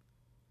I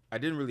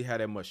didn't really have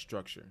that much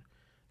structure,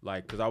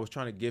 like because I was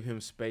trying to give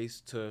him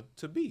space to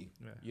be.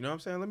 Yeah. You know what I'm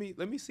saying?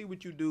 Let me see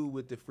what you do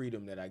with the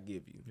freedom that I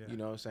give you. Yeah. You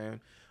know what I'm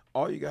saying?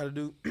 All you gotta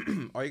do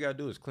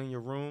is clean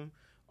your room.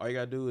 All you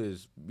gotta do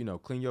is, you know,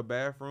 clean your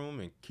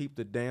bathroom and keep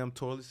the damn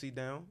toilet seat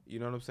down. You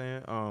know what I'm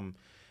saying?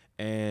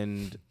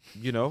 And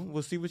you know,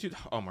 we'll see what you.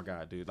 Oh my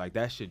god, dude! Like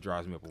that shit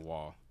drives me up a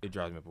wall. It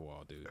drives me up a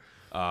wall, dude.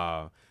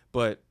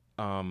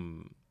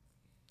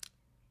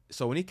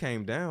 So when he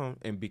came down,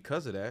 and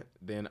because of that,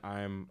 then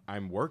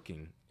I'm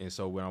working, and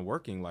so when I'm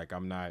working, like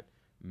I'm not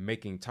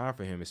making time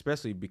for him,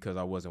 especially because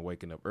I wasn't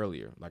waking up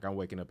earlier. Like I'm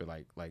waking up at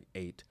like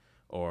 8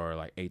 or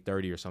like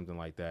 8:30 or something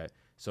like that,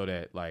 so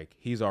that like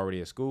he's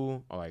already at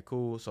school. All right,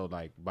 cool. So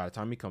like by the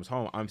time he comes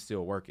home, I'm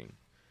still working.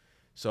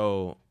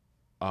 So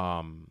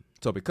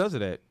because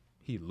of that,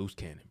 he loose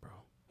cannon, bro.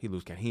 He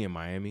loose cannon. He in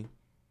Miami.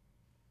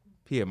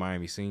 He at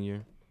Miami Senior.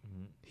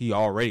 Mm-hmm. He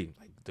already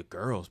like the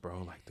girls,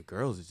 bro. Like the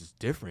girls is just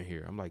different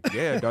here. I'm like,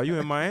 yeah, dog, you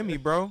in Miami,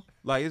 bro.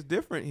 Like it's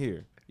different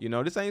here. You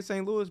know, this ain't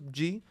St. Louis,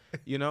 G.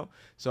 You know.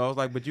 So I was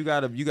like, but you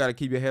gotta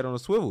keep your head on a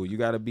swivel. You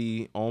gotta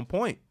be on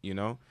point. You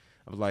know.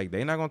 I was like,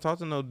 they not gonna talk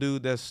to no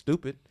dude that's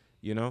stupid.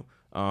 You know.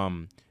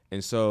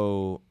 And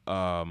so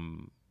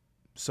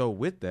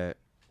with that,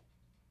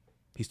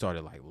 he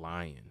started like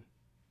lying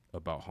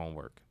about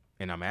homework.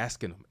 And I'm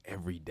asking him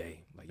every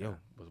day, like, yo,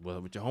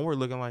 what's your homework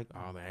looking like?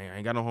 Oh, man, I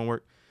ain't got no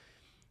homework.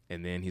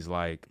 And then he's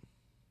like,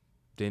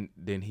 then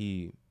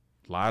he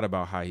lied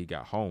about how he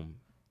got home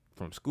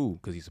from school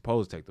because he's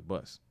supposed to take the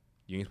bus.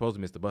 You ain't supposed to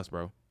miss the bus,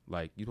 bro.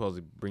 Like, you supposed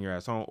to bring your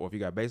ass home, or if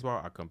you got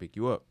baseball, I'll come pick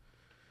you up.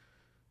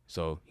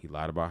 So he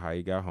lied about how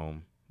he got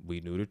home.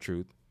 We knew the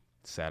truth,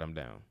 sat him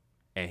down.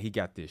 And he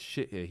got this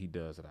shit here he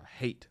does that I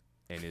hate.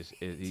 And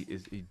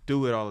he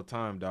do it all the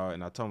time, dog.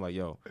 And I told him, like,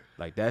 yo,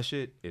 like, that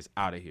shit is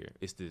out of here.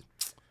 It's this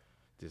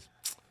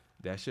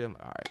that shit. I'm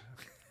like, all right.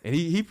 And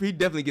he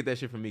definitely get that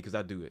shit from me because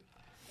I do it.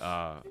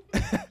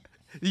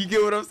 You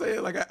get what I'm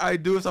saying? Like, I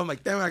do it, so I'm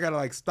like, damn, I got to,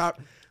 like,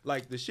 stop.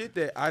 Like, the shit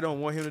that I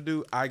don't want him to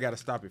do, I got to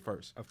stop it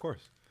first. Of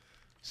course.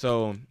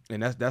 So,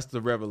 and that's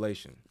the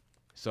revelation.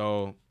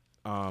 So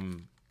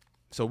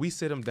we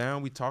sit him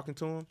down, we talking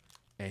to him,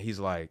 and he's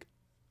like,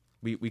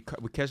 we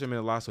catch him in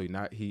a lot, so he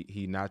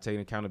not taking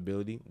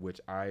accountability,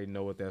 which I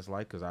know what that's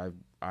like because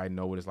I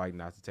know what it's like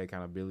not to take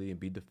accountability and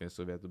be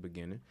defensive at the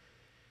beginning,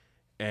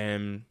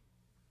 and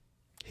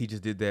he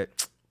just did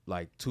that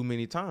like too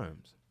many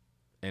times,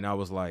 and I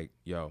was like,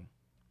 yo,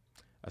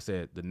 I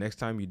said the next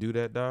time you do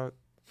that, dog,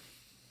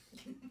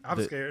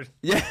 I'm scared.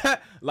 Yeah,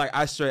 like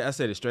I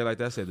said it straight like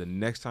that. I said the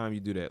next time you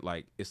do that,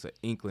 like it's an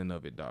inkling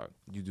of it, dog.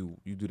 You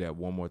do that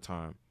one more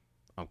time,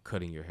 I'm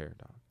cutting your hair,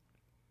 dog.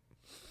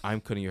 I'm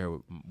cutting your hair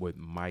with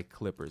my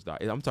clippers,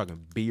 dog. I'm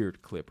talking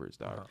beard clippers,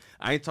 dog. Uh-huh.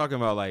 I ain't talking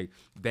about like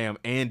damn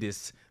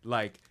Andis,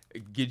 like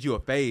get you a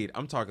fade.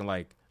 I'm talking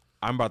like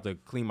I'm about to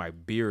clean my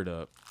beard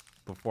up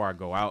before I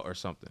go out or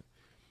something.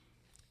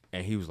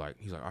 And he's like,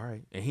 all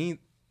right. And he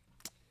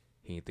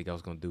didn't think I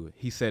was gonna do it.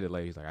 He said it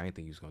later. He's like, I didn't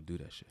think you was gonna do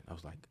that shit. I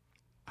was like,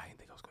 I didn't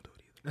think I was gonna do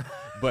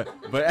it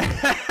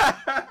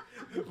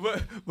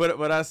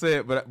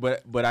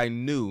either. but I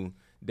knew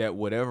that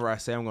whatever I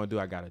say I'm gonna do,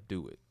 I gotta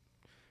do it.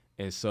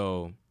 And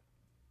so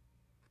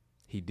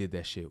he did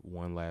that shit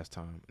one last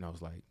time. And I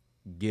was like,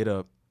 get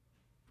up,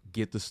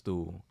 get the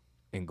stool,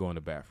 and go in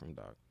the bathroom,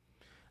 dog.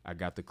 I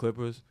got the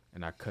clippers,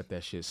 and I cut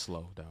that shit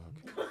slow, dog.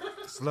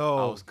 Slow.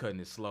 I was cutting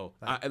it slow.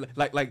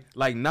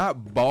 Like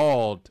not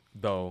bald,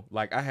 though.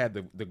 Like, I had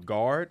the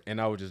guard,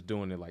 and I was just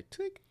doing it like,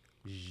 tick,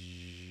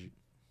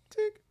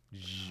 tick.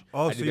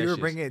 Oh, so you were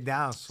bringing it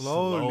down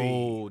slowly.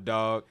 Slow,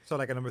 dog. So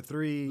like a number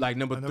 3. Like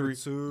number 3. Number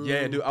 2.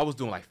 Yeah, dude. I was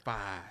doing like 5.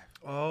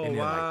 Oh, and then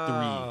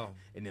wow. like 3,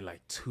 and then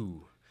like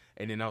 2,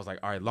 and then I was like,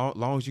 all right,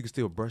 long as you can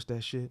still brush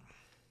that shit,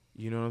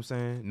 you know what I'm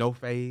saying? No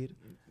fade,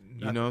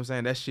 you know what I'm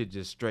saying? That shit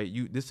just straight.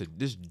 This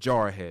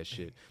jarhead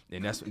shit,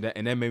 and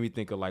that made me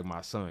think of like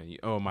my son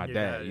or my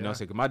dad, you know what I'm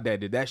saying? 'Cause my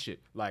dad did that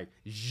shit, like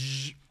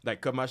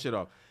cut my shit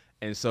off,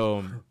 and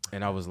so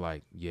and I was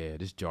like, yeah,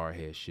 this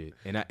jarhead shit,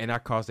 and I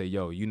called say,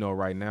 yo, you know,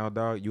 right now,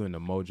 dog, you in the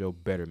Mojo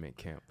Betterment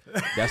camp.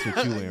 That's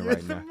what you in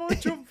right now.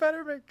 Mojo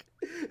Betterment.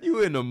 You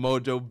in the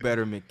Mojo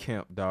Betterment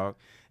camp, dog.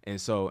 And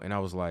I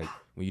was like,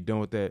 when you done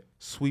with that,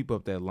 sweep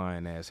up that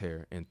lion ass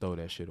hair and throw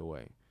that shit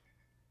away.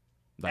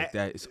 Like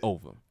that, it's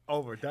over.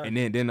 Over, done.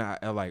 And then I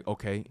like,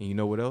 okay, and you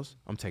know what else?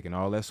 I'm taking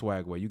all that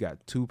swag away. You got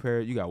two pair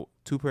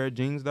of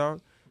jeans,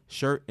 dog,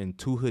 shirt and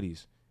 2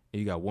 hoodies, and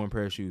you got 1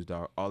 pair of shoes,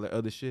 dog. All that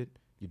other shit,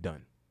 you're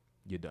done.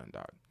 You're done,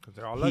 dog. Because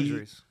they're all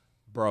luxuries.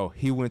 Bro,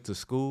 he went to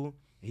school.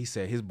 He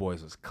said his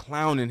boys was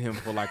clowning him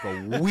for like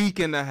a week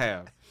and a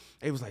half.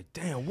 It was like,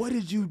 damn, what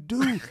did you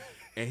do?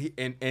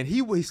 And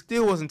he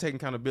still wasn't taking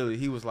accountability.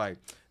 He was like,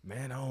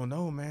 man, I don't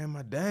know, man.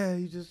 My dad,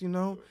 he just,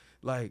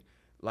 like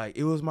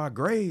it was my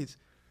grades.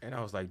 And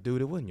I was like,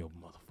 dude, it wasn't your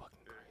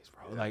motherfucking grades,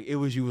 bro. Like, it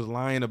was you was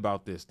lying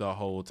about this the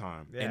whole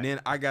time. Yeah. And then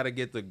I got to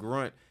get the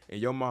grunt,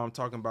 and your mom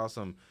talking about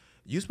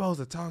you supposed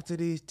to talk to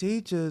these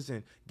teachers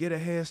and get a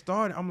head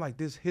start. I'm like,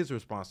 this is his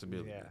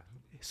responsibility. Yeah.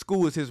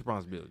 School is his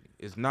responsibility.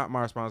 It's not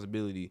my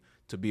responsibility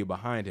to be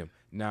behind him.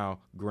 Now,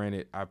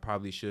 granted, I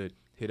probably should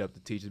hit up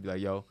the teachers and be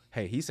like, yo,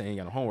 hey, he's saying he ain't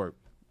got no homework.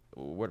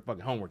 Where the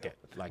fucking homework at?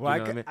 Like, well, you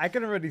know what I mean? I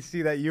can already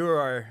see that you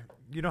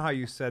know how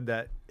you said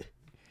that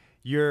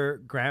your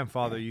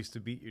grandfather used to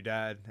beat your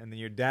dad, and then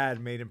your dad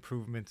made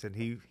improvements, and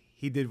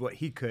he did what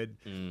he could.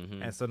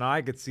 Mm-hmm. And so now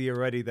I could see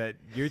already that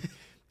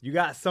you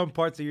got some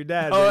parts of your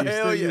dad that you're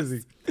still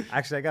using.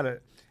 Actually, I got to,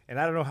 and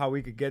I don't know how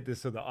we could get this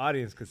so the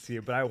audience could see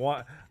it, but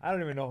I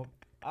don't even know.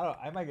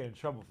 I might get in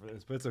trouble for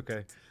this, but it's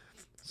okay.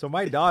 So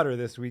my daughter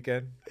this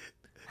weekend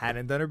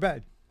hadn't done her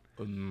bed.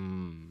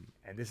 And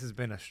this has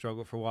been a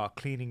struggle for a while,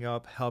 cleaning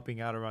up, helping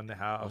out around the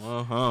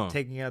house,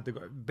 taking out the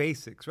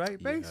basics, right?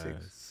 Yes.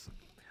 Basics.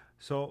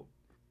 So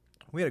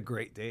we had a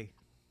great day.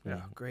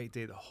 Yeah, great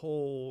day the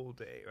whole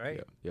day,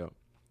 right? Yeah.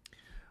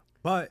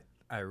 But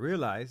I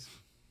realized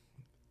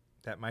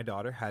that my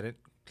daughter hadn't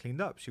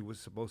cleaned up. She was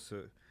supposed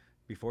to,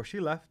 before she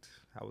left,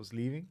 I was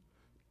leaving.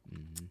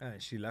 Mm-hmm.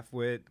 She left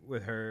with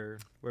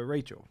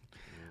Rachel,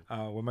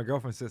 with my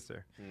girlfriend's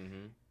sister.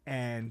 Mm-hmm.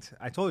 And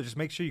I told her, just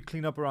make sure you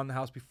clean up around the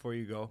house before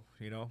you go.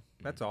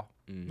 That's all.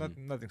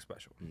 Mm-hmm. Nothing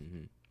special.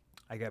 Mm-hmm.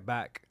 I get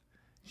back.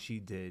 She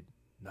did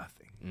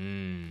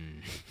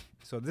nothing.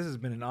 So this has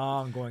been an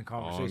ongoing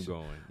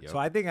conversation. Yep. So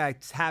I think I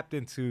tapped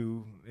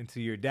into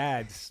your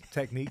dad's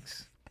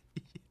techniques.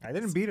 I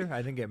didn't beat her.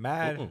 I didn't get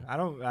mad.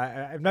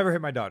 I've never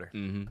hit my daughter.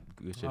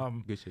 Mm-hmm.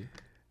 Good shit.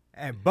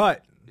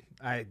 But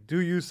I do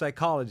use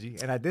psychology.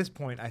 And at this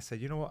point, I said,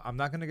 you know what? I'm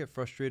not going to get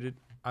frustrated.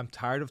 I'm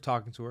tired of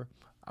talking to her.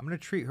 I'm going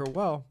to treat her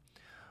well.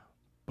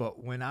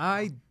 But when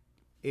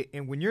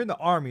you're in the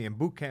Army, in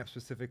boot camp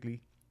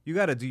specifically, you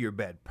got to do your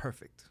bed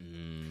perfect.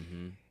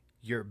 Mm-hmm.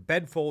 Your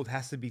bed fold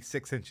has to be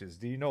 6 inches.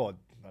 Do you know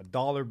a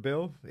dollar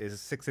bill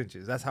is 6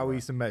 inches? That's how we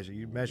used to measure.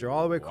 You measure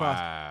all the way across.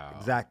 Wow.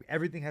 Exactly.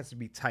 Everything has to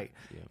be tight.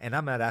 Yeah. And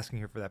I'm not asking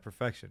her for that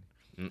perfection.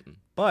 Mm-mm.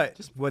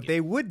 But what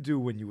they would do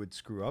when you would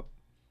screw up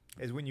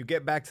is when you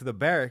get back to the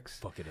barracks.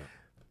 Fuck it up.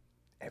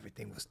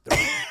 Everything was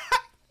thrown.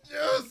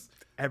 Yes.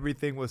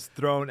 Everything was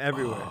thrown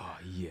everywhere. Oh,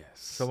 yes.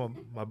 So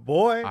my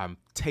boy. I'm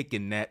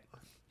taking that.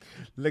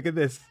 Look at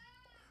this.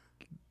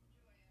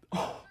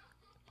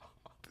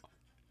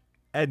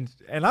 And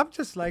I'm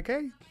just like,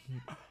 hey,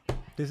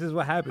 this is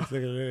what happens.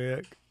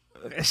 Look.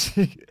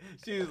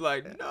 She's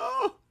like,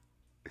 no.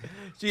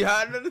 She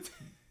hiding under the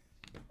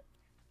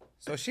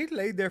So she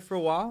laid there for a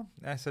while.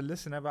 And I said,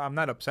 listen, Eva, I'm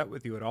not upset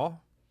with you at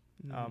all.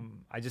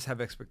 I just have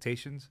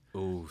expectations.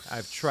 Ooh.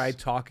 I've tried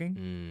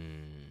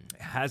talking.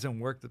 It hasn't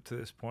worked up to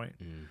this point.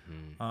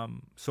 Mm-hmm.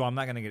 So I'm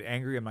not going to get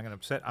angry. I'm not going to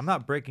upset. I'm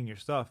not breaking your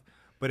stuff,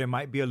 but it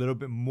might be a little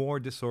bit more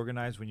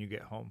disorganized when you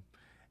get home.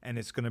 And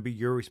it's going to be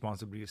your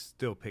responsibility to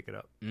still pick it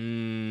up.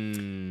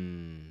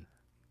 Damn,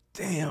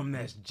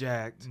 that's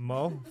jacked.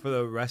 Mo, for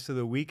the rest of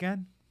the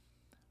weekend,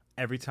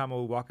 every time I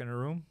would walk in her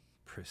room,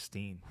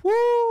 pristine. Woo!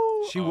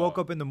 She woke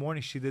up in the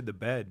morning, she did the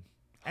bed.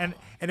 And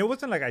it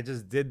wasn't like I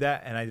just did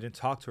that and I didn't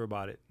talk to her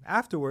about it.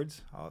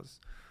 Afterwards,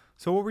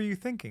 so what were you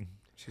thinking?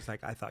 She's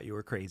like, I thought you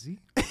were crazy.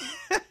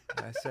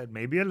 I said,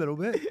 maybe a little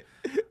bit.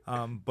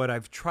 But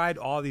I've tried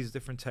all these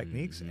different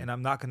techniques, and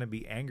I'm not going to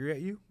be angry at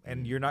you,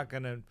 and you're not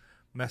going to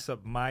mess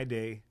up my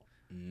day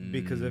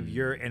because of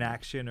your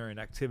inaction or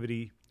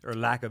inactivity or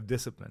lack of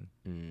discipline.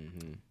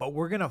 Mm-hmm. But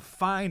we're going to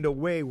find a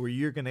way where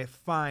you're going to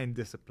find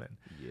discipline.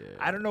 Yeah.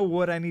 I don't know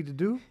what I need to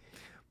do,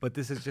 but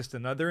this is just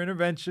another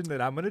intervention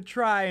that I'm going to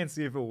try and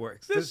see if it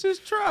works. Let's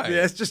just try it.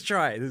 Yeah, let's just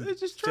try it. Let's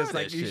just try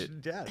that shit.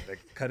 Like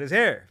cut his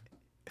hair.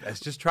 Let's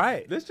just try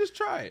it. Let's just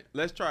try it.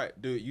 Let's try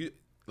it. Dude, you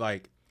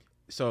like,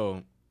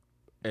 so...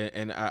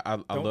 And I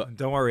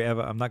don't worry,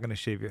 Eva. I'm not gonna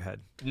shave your head.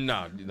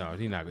 No, he's not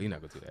gonna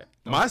do that.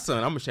 My son,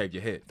 I'm gonna shave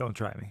your head. Don't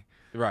try me.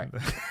 Right,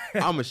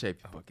 I'm gonna shave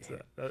your fucking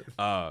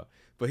head.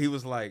 But he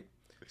was like,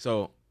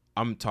 so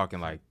I'm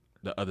talking like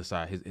the other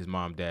side. His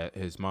mom's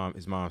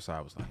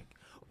side was like,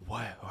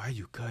 why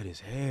you cut his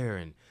hair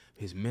and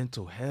his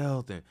mental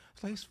health, and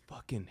it's like, it's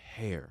fucking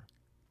hair.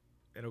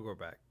 It'll grow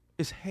back.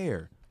 It's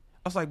hair.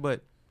 I was like,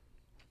 but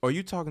are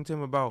you talking to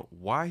him about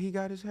why he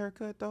got his hair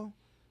cut though?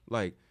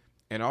 Like.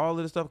 And all of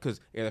this stuff, because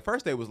the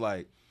first day was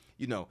like,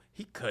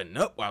 he cutting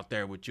up out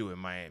there with you in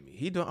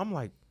Miami. I'm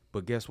like,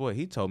 but guess what?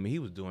 He told me he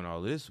was doing all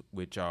this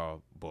with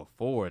y'all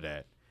before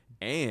that,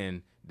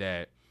 and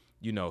that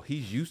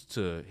he's used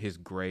to his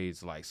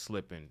grades like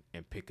slipping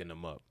and picking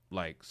them up.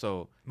 Like,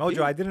 so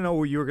Mojo, I didn't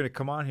know you were gonna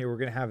come on here. We're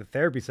gonna have a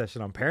therapy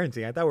session on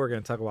parenting. I thought we were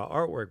gonna talk about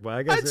artwork, but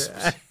I guess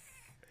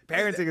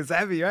parenting is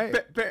heavy, right?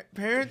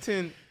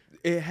 Parenting,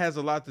 it has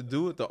a lot to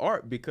do with the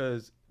art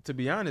because, to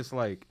be honest,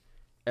 like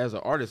as an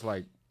artist,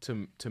 like.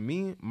 to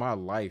me, my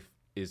life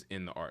is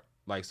in the art.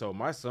 Like, so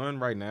my son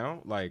right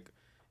now, like,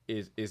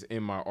 is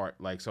in my art.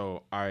 Like,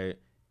 so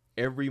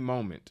every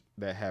moment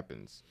that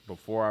happens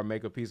before I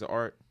make a piece of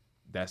art,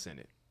 that's in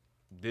it.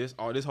 This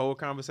whole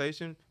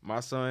conversation, my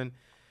son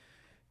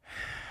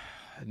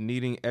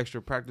needing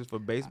extra practice for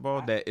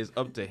baseball, that is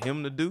up to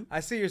him to do. I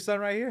see your son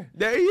right here.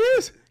 There he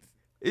is.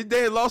 His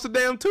dad lost a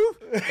damn tooth,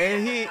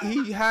 and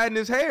he hiding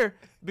his hair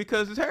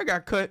because his hair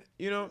got cut.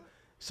 You know,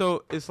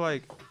 so it's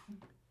like,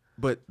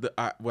 but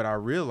what I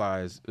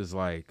realized is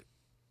like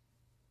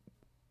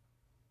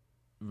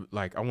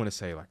I want to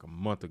say like a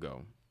month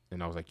ago,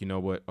 and I was like, you know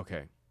what?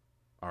 Okay,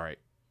 all right.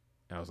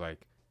 And I was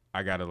like,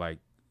 I gotta like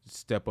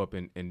step up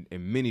in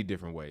many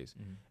different ways,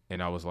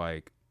 and I was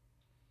like,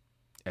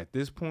 at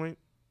this point,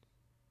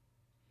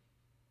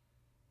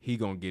 he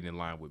gonna get in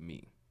line with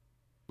me.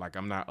 Like,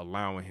 I'm not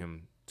allowing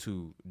him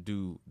to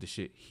do the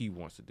shit he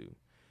wants to do,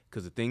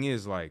 because the thing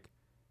is, like,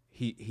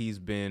 he's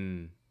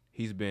the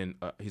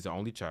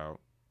only child,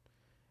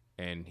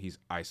 and he's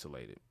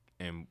isolated.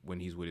 And when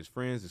he's with his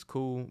friends, it's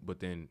cool, but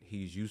then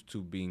he's used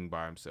to being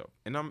by himself.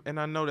 And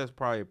I know that's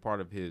probably a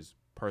part of his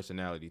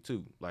personality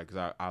too, like,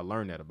 'cause I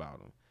learned that about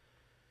him.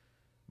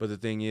 But the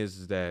thing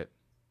is that,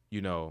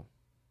 you know,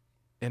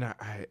 and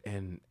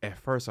and at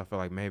first I feel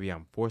like maybe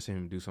I'm forcing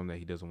him to do something that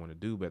he doesn't want to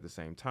do, but at the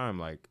same time,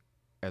 like,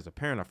 as a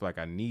parent, I feel like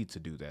I need to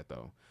do that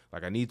though.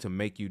 Like, I need to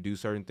make you do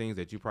certain things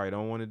that you probably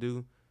don't want to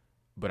do,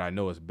 but I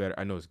know it's better.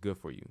 I know it's good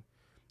for you.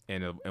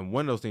 And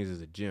one of those things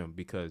is a gym,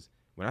 because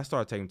when I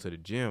started taking him to the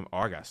gym,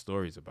 I got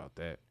stories about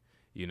that.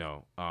 You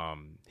know,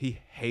 he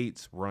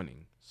hates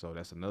running. So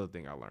that's another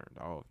thing I learned.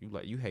 Oh,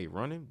 you hate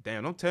running?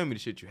 Damn, don't tell me the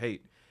shit you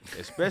hate.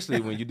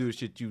 Especially when you do the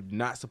shit you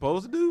not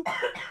supposed to do.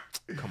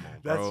 Come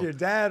on, bro. That's your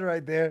dad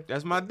right there.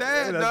 That's my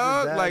dad,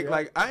 dog.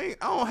 Like I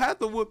don't have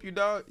to whoop you,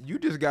 dog. You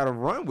just gotta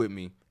run with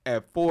me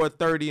at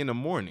 4:30 in the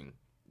morning.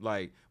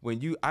 Like,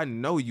 I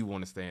know you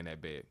want to stay in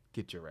that bed.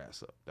 Get your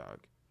ass up, dog.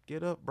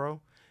 Get up,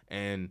 bro.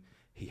 And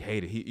he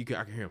hated it.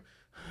 I can hear him.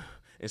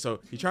 And so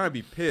he's trying to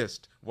be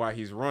pissed while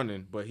he's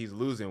running, but he's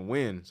losing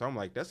wind. So I'm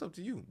like, that's up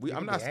to you.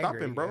 I'm not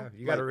stopping, bro. Yeah.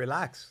 You gotta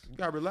relax. You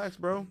gotta relax,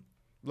 bro.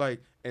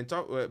 Like, and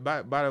talk.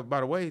 By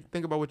the way,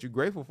 think about what you're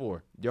grateful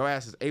for. Your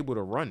ass is able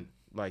to run.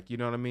 Like, you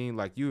know what I mean?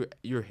 Like,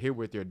 you're here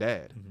with your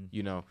dad.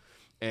 You know.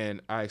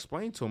 And I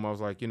explained to him, I was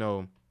like, you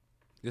know,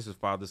 this is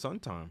father-son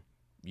time.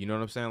 You know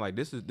what I'm saying? Like,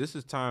 this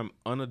is time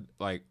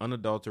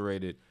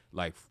unadulterated,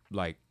 like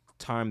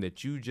time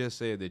that you just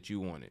said that you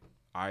wanted.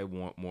 I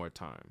want more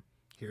time.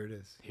 Here it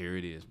is. Here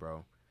it is,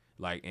 bro.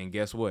 Like, and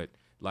guess what?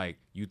 Like,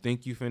 you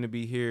think you finna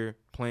be here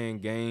playing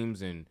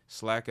games and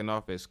slacking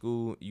off at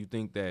school? You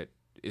think that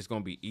it's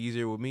gonna be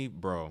easier with me,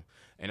 bro?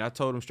 And I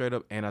told him straight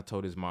up, and I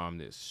told his mom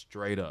this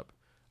straight up.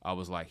 I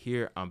was like,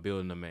 here, I'm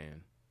building a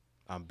man.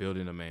 I'm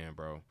building a man,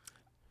 bro.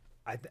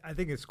 I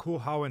think it's cool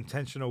how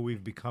intentional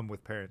we've become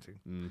with parenting.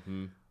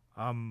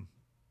 Mm-hmm.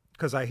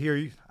 Because I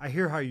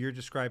hear how you're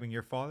describing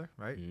your father,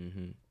 right?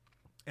 Mm-hmm.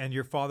 And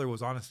your father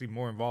was honestly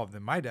more involved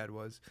than my dad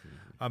was,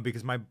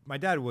 because my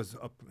dad was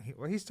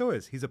he still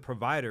is. He's a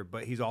provider,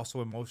 but he's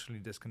also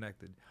emotionally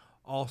disconnected.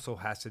 Also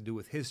has to do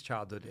with his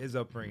childhood, his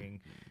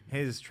upbringing,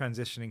 his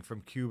transitioning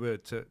from Cuba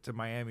to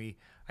Miami.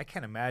 I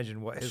can't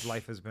imagine what his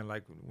life has been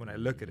like when I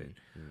look at it.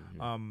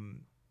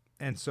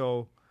 And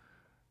so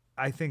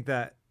I think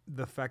that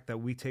the fact that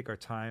we take our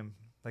time,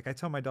 like I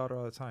tell my daughter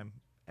all the time,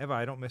 Eva,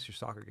 I don't miss your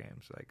soccer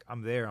games. Like,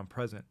 I'm there, I'm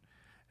present.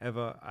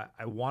 Eva,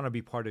 I want to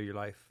be part of your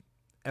life.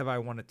 Eva, I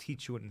want to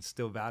teach you and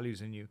instill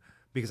values in you,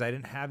 because I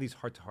didn't have these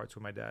heart-to-hearts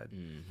with my dad.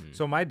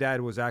 So my dad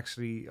was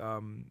actually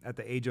at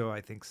the age of, I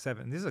think,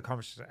 7. This is a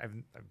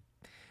conversation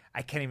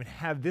I can't even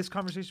have this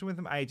conversation with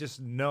him. I just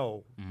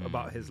know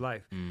about his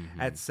life.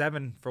 At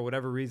 7, for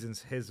whatever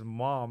reasons, his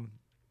mom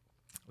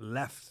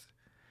left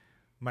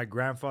my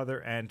grandfather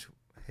and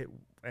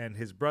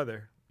his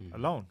brother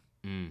alone.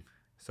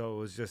 So it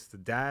was just the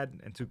dad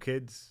and 2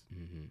 kids.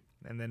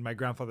 And then my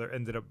grandfather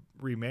ended up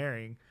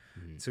remarrying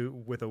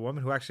with a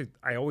woman who actually,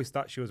 I always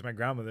thought she was my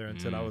grandmother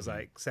until I was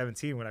like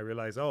 17, when I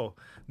realized, oh,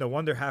 no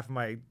wonder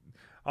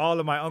all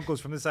of my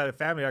uncles from this side of the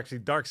family are actually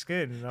dark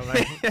skinned. And I'm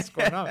like, what's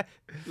going on?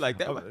 Like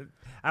that.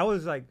 I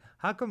was like,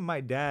 how come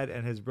my dad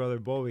and his brother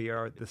Bobby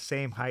are the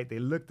same height? They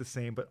look the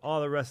same, but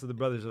all the rest of the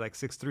brothers are like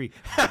 6'3".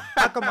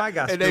 How come I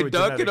got and screwed? they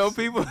dunking on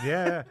people?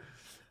 Yeah.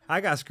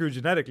 I got screwed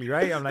genetically,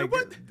 right? I'm like,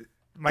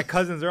 my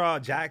cousins are all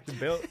jacked and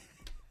built. What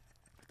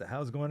the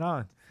hell's going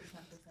on?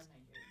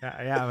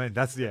 Yeah, I mean,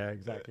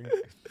 exactly.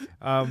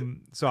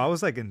 So I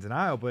was like in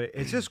denial, but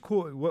it's just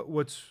cool.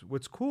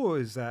 What's cool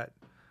is that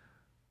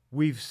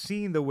we've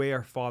seen the way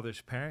our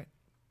fathers parent,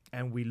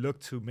 and we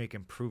look to make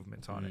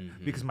improvements on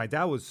it. Because my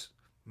dad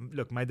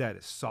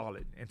is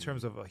solid in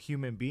terms of a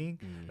human being.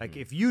 Like,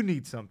 if you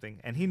need something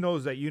and he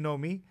knows that you know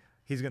me,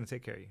 he's gonna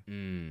take care of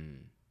you.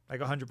 Like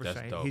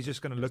 100%. He's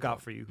just gonna look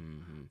out for you.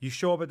 You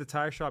show up at the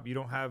tire shop, you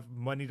don't have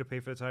money to pay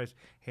for the tires.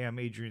 Hey, I'm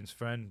Adrian's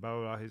friend. Blah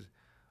blah blah.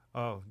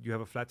 Oh, you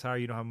have a flat tire,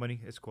 you don't have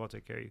money? It's cool, I'll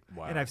take care of you.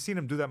 Wow. And I've seen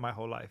him do that my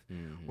whole life.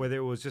 Whether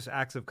it was just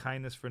acts of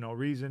kindness for no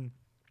reason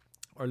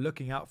or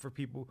looking out for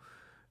people.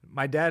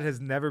 My dad has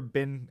never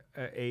been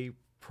a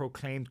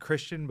proclaimed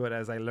Christian, but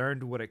as I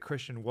learned what a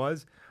Christian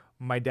was,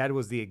 my dad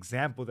was the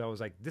example that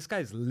was like, this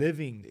guy's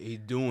living. He's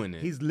doing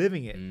it. He's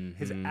living it.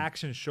 His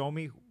actions show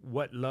me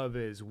what love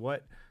is,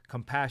 what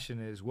compassion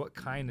is, what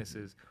kindness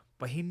is,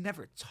 but he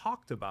never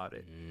talked about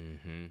it.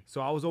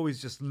 So I was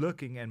always just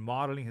looking and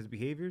modeling his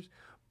behaviors.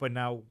 But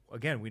now,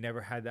 again, we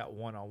never had that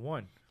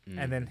one-on-one.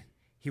 And then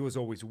he was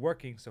always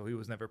working, so he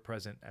was never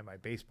present at my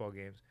baseball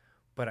games.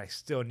 But I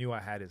still knew I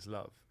had his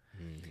love.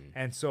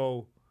 And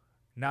so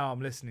now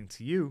I'm listening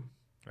to you,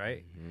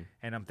 right?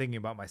 And I'm thinking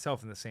about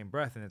myself in the same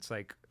breath. And it's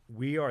like,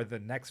 we are the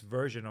next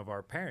version of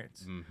our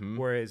parents.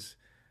 Whereas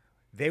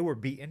they were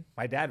beaten.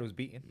 My dad was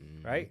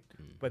beaten, right?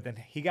 But then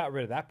he got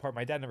rid of that part.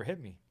 My dad never hit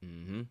me.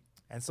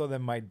 And so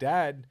then my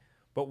dad,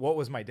 but what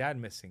was my dad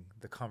missing?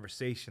 The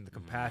conversation, the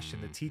compassion,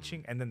 the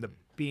teaching, and then the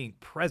being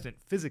present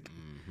physically,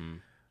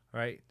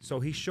 right? So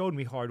he showed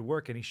me hard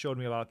work, and he showed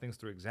me a lot of things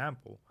through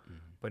example.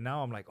 But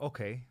now I'm like,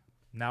 okay,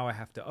 now I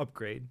have to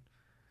upgrade.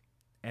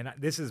 And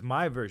this is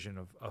my version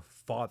of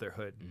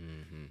fatherhood.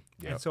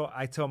 And so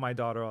I tell my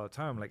daughter all the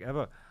time, like,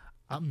 Eva,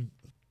 I'm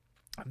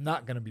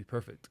not going to be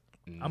perfect.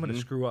 I'm going to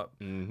screw up.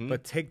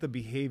 But take the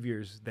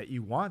behaviors that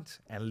you want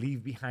and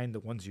leave behind the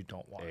ones you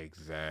don't want.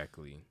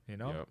 Exactly. You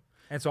know?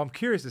 And so I'm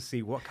curious to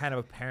see what kind of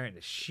a parent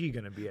is she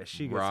going to be as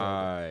she gets older.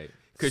 Right.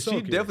 Because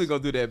she definitely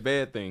going to do that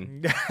bad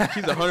thing.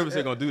 She's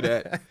 100% going to do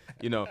that.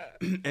 You know?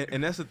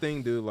 And that's the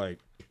thing, dude. Like,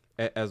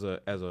 as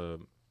a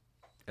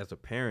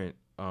parent,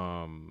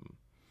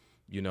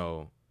 you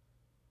know,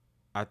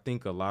 I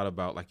think a lot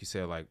about, like you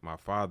said, like my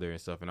father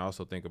and stuff. And I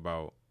also think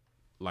about,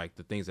 like,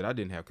 the things that I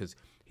didn't have, because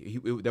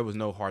there was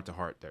no heart to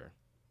heart there.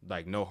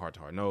 Like, no heart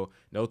to heart. No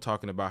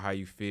talking about how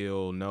you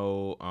feel.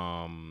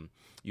 No,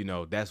 you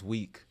know, that's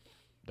weak,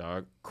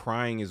 dog.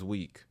 Crying is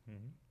weak.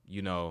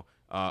 You know,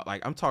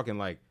 like, I'm talking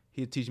like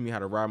he'd teach me how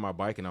to ride my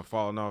bike and I'm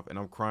falling off and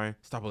I'm crying.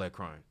 Stop all that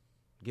crying.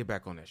 Get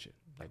back on that shit.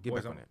 Like, get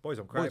back on that. Boys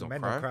don't cry. Men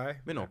don't cry.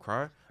 Men don't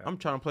cry. Yeah. I'm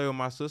trying to play with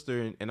my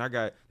sister, and I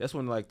got, that's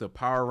when, like, the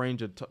Power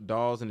Ranger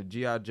dolls and the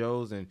G.I.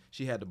 Joes, and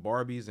she had the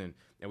Barbies, and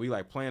we,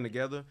 like, playing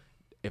together.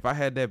 If I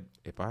had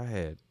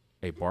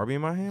a Barbie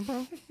in my hand,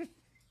 bro,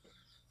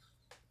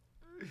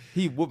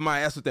 he whooped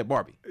my ass with that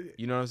Barbie.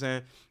 You know what I'm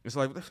saying? It's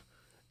like,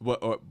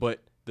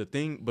 but the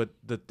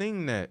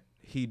thing that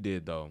he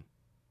did, though,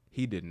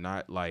 he did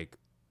not like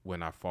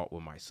when I fought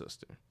with my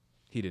sister.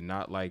 He did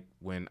not like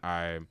when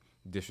I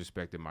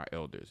disrespected my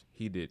elders.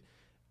 He did.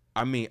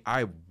 I mean,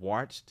 I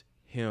watched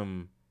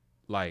him,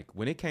 like,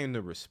 when it came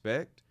to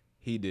respect,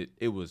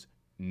 it was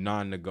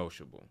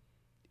non-negotiable.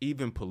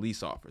 Even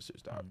police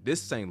officers, dog.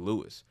 This is St.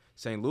 Louis.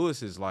 St.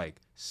 Louis is,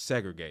 like,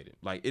 segregated.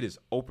 Like, it is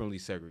openly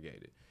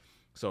segregated.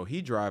 So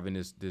he driving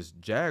this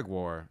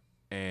Jaguar,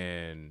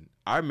 and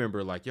I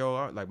remember, like,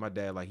 like, my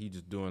dad, like, he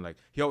just doing, like,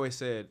 he always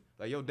said,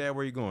 like, yo, Dad,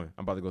 where you going?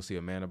 I'm about to go see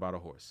a man about a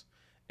horse.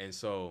 And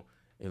so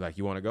he's like,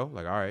 you want to go?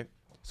 Like, all right.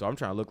 So I'm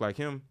trying to look like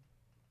him.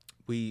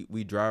 We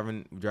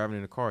driving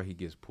in the car. He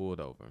gets pulled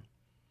over,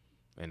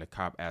 and the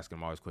cop asking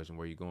him all this question: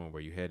 where you going?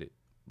 Where you headed?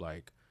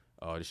 Like,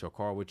 this your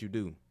car? What you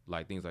do?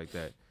 Like, things like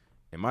that.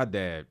 And my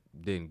dad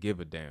didn't give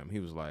a damn. He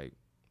was like,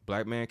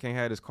 black man can't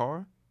have his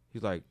car.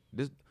 He's like,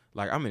 this,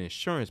 like, I'm an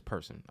insurance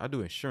person. I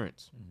do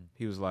insurance.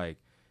 He was like,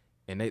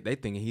 and they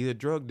thinking he's a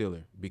drug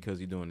dealer because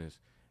he's doing this,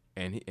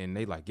 and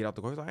they like, get out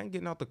the car. He's like, I ain't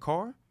getting out the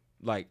car.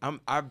 Like,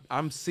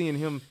 I'm seeing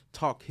him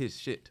talk his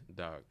shit,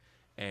 dog,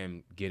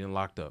 and getting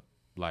locked up.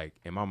 Like,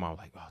 and my mom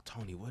like, oh,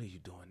 Tony, what are you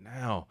doing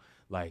now?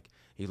 Like,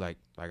 he's like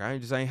I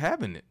just ain't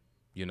having it,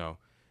 you know?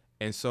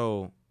 And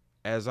so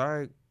as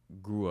I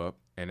grew up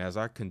and as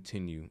I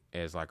continue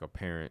as, like, a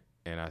parent,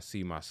 and I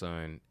see my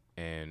son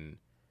and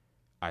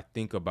I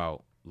think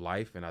about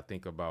life and I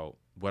think about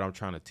what I'm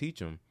trying to teach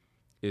him,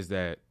 is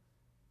that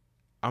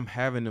I'm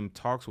having them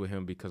talks with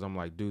him because I'm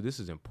like, dude,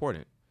 this is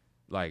important.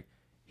 Like,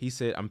 he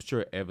said, I'm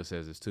sure Eva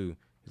says this too.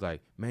 He's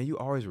like, man, you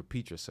always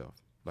repeat yourself.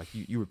 Like,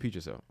 you repeat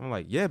yourself. I'm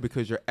like, yeah,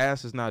 because your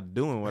ass is not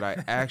doing what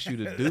I asked you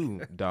to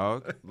do,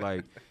 dog.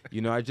 Like,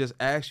 you know, I just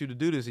asked you to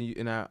do this,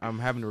 and I'm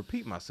having to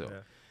repeat myself. Yeah.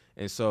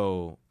 And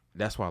so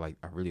that's why, like,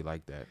 I really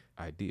like that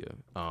idea.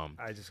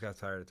 I just got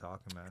tired of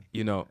talking, man.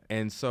 You know,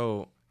 and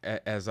so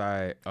as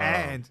I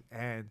and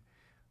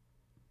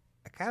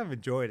I kind of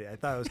enjoyed it. I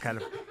thought it was kind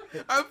of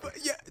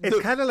it's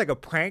kind of like a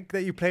prank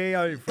that you play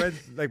on your friends.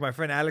 Like, my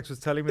friend Alex was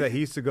telling me that he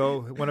used to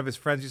go. One of his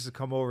friends used to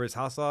come over his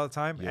house all the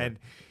time, and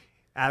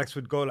Alex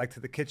would go, like, to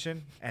the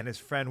kitchen, and his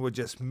friend would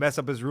just mess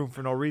up his room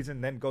for no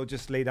reason, then go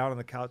just lay down on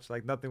the couch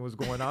like nothing was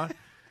going on.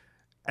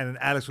 And then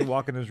Alex would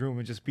walk in his room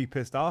and just be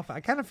pissed off.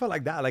 I kind of felt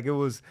like that. Like, it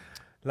was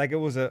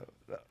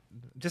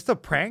just a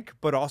prank,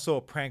 but also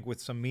a prank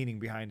with some meaning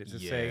behind it to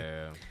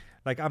say,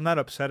 like, I'm not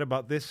upset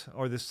about this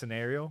or this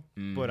scenario,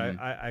 but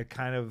I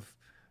kind of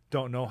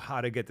don't know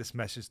how to get this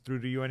message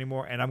through to you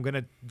anymore. And I'm going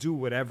to do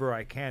whatever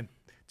I can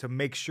to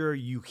make sure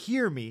you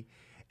hear me.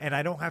 And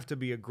I don't have to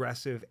be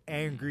aggressive,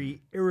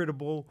 angry,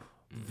 irritable,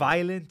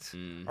 violent,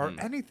 or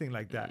anything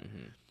like that.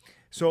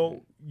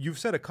 So you've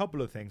said a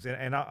couple of things,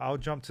 and I'll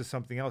jump to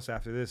something else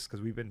after this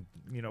because we've been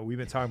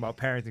talking about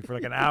parenting for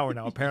like an hour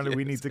now. Apparently,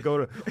 we need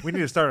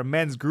to start a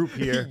men's group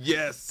here.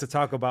 Yes, to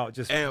talk about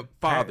just and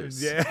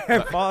fathers.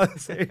 Yeah,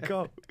 fathers. There you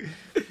go.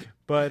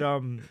 But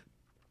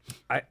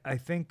I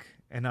think,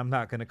 and I'm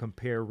not going to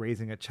compare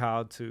raising a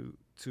child to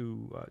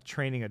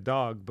training a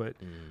dog, but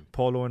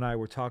Polo and I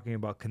were talking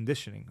about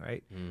conditioning,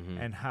 right?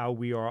 And how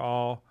we are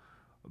all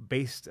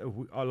based,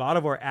 a lot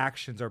of our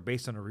actions are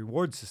based on a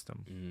reward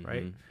system,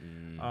 right?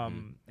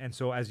 And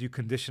so as you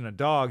condition a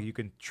dog, you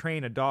can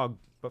train a dog,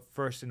 but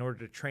first, in order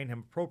to train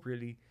him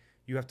appropriately,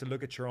 you have to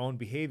look at your own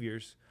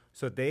behaviors.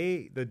 So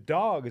the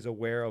dog is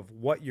aware of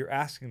what you're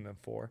asking them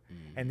for,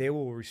 and they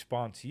will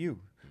respond to you.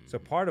 So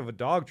part of a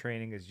dog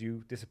training is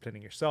you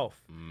disciplining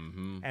yourself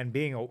and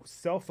being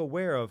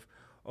self-aware of,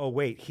 oh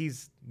wait,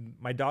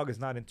 my dog is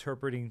not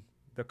interpreting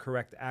the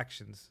correct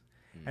actions.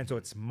 And so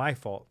it's my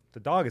fault. The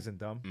dog isn't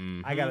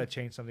dumb. I got to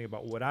change something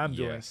about what I'm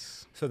doing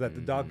so that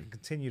the dog can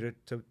continue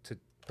to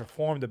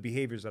perform the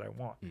behaviors that I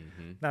want.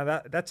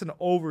 Now, that's an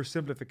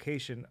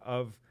oversimplification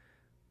of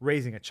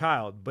raising a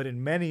child, but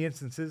in many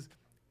instances,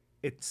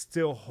 it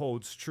still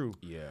holds true.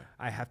 Yeah.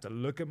 I have to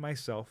look at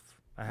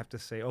myself. I have to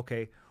say,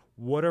 okay,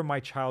 what are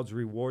my child's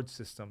reward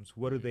systems?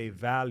 What do they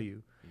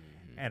value?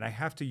 And I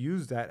have to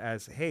use that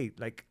as, hey,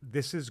 like,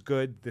 this is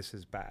good, this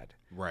is bad.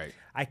 Right.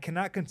 I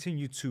cannot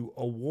continue to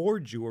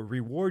award you or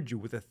reward you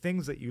with the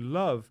things that you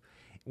love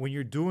when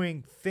you're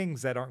doing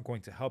things that aren't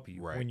going to help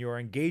you, when you're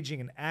engaging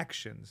in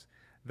actions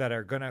that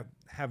are going to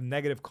have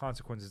negative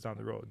consequences down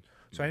the road.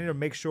 So I need to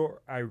make sure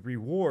I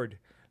reward,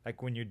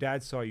 like when your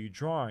dad saw you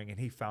drawing and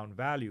he found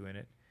value in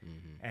it,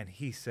 and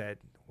he said,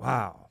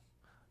 wow,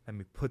 let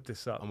me put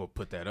this up. I'm going to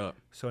put that up.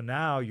 So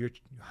now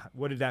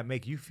what did that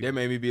make you feel? That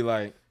made me be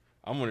like,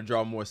 I'm going to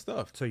draw more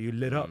stuff. So you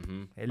lit up.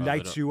 It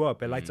lights you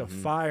up. It lights a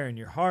fire in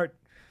your heart.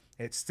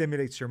 It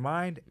stimulates your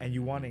mind, and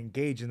you want to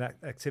engage in that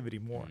activity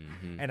more.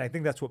 And I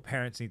think that's what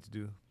parents need to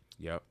do.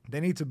 Yep.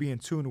 They need to be in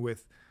tune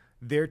with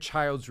their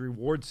child's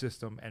reward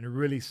system and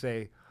really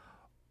say,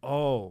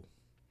 oh,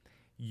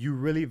 you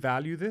really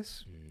value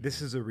this?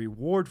 This is a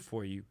reward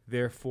for you.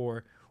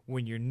 Therefore,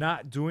 when you're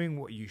not doing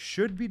what you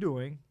should be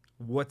doing,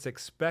 what's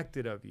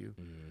expected of you,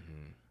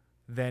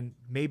 then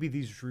maybe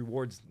these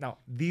rewards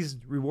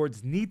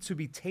need to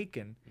be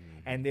taken,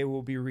 and they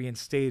will be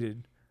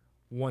reinstated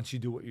once you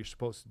do what you're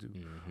supposed to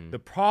do. The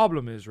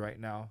problem is right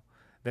now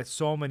that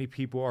so many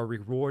people are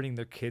rewarding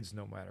their kids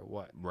no matter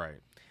what.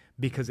 Right.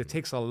 Because it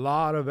takes a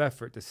lot of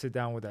effort to sit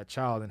down with that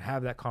child and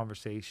have that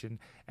conversation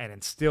and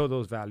instill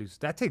those values.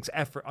 That takes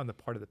effort on the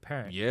part of the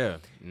parent. Yeah.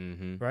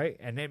 Right?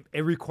 And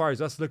it requires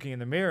us looking in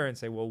the mirror and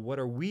say, well, what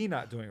are we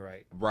not doing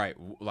right? Right.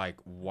 Like,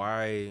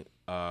 why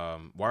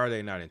are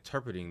they not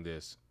interpreting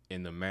this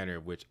in the manner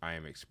in which I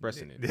am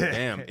expressing it?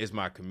 Damn, is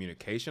my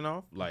communication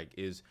off? Like,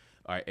 is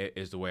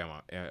the way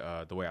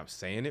I'm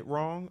saying it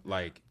wrong?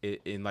 Like,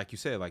 and like you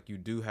said, like, you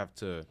do have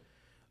to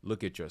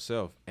look at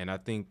yourself. And I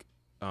think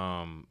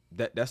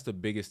that's the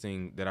biggest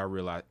thing that I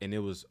realized. And it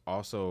was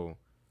also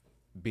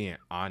being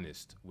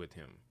honest with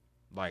him.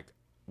 Like,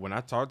 when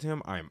I talk to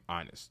him, I am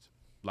honest.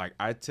 Like,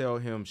 I tell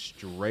him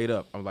straight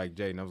up, I'm like,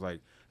 Jaden,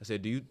 I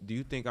said, do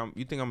you think I'm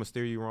gonna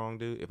steer you wrong,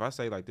 dude? If I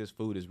say like this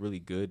food is really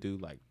good,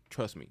 dude, like,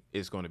 trust me,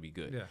 it's gonna be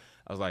good. Yeah.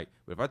 I was like,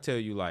 but if I tell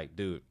you like,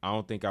 dude, I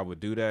don't think I would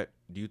do that,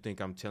 do you think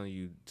I'm telling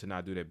you to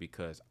not do that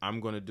because I'm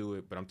gonna do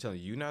it, but I'm telling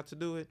you not to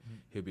do it?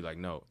 He'll be like,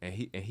 no. And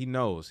he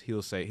knows,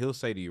 he'll say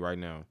to you right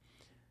now,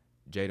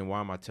 Jaden, why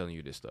am I telling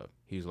you this stuff?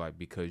 He's like,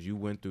 because you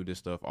went through this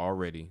stuff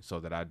already so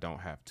that I don't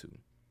have to.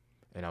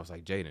 And I was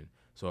like, Jaden,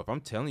 so if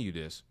I'm telling you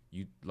this,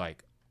 you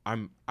like,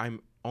 I'm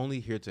only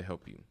here to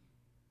help you.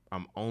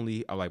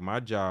 My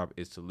job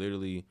is to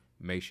literally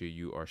make sure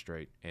you are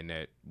straight, and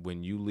that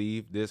when you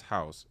leave this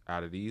house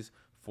out of these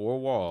four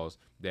walls,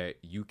 that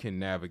you can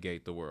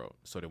navigate the world,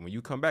 so that when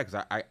you come back,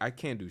 because I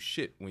can't do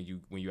shit when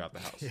you out the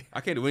house. I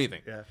can't do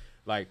anything. Yeah.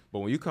 Like, but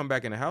when you come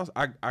back in the house,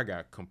 I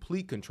got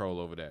complete control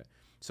over that.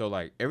 So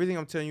like, everything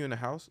I'm telling you in the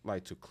house,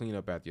 like, to clean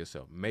up after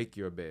yourself, make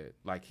your bed.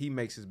 Like, he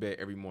makes his bed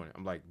every morning.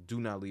 I'm like, do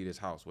not leave this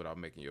house without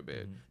making your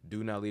bed.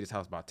 Do not leave this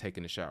house by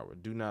taking a shower.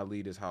 Do not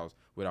leave this house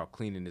without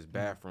cleaning this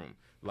bathroom.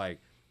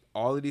 Like,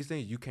 all of these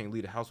things, you can't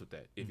leave the house with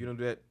that. If you don't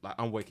do that, like,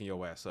 I'm waking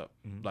your ass up.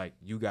 Like,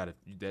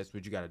 that's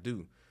what you gotta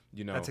do.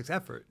 You know, That takes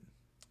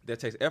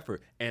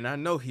effort. And I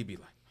know he'd be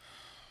like,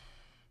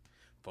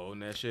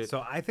 folding that shit.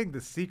 So I think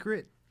the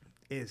secret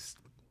is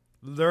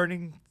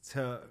learning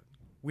to.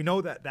 We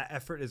know that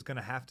effort is going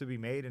to have to be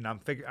made, and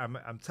I'm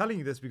telling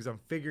you this because I'm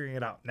figuring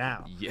it out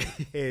now. Yeah.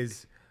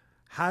 Is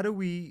how do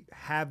we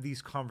have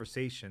these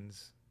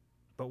conversations,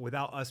 but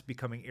without us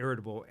becoming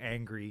irritable,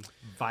 angry,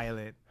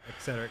 violent,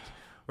 etc.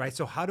 Right?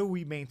 So how do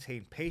we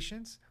maintain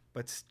patience,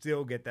 but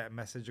still get that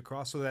message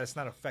across so that it's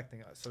not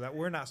affecting us, so that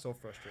we're not so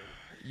frustrated?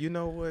 You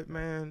know what,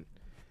 man?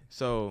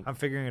 So I'm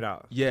figuring it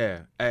out.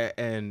 Yeah,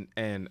 and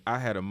I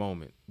had a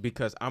moment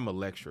because I'm a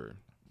lecturer.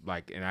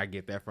 Like, and I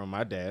get that from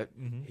my dad.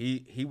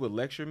 He would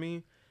lecture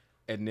me,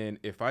 and then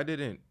if I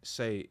didn't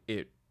say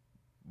it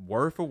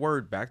word for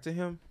word back to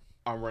him,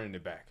 I'm running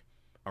it back.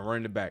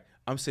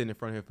 I'm sitting in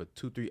front of him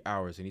for 2-3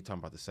 hours, and he talking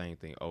about the same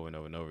thing over and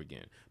over and over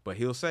again. But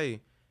he'll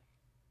say,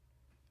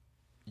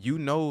 you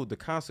know the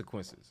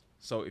consequences.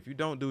 So if you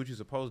don't do what you're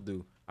supposed to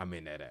do, I'm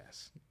in that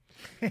ass.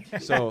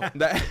 So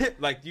that,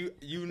 like,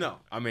 you know,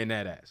 I'm in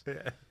that ass.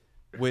 Yeah.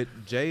 With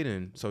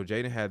Jaden, so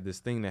Jaden had this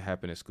thing that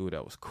happened at school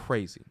that was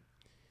crazy.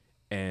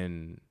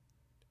 And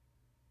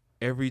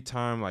every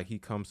time, like, he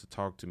comes to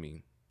talk to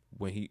me,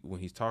 when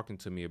he's talking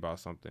to me about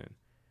something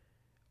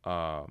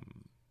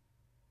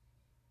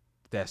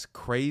that's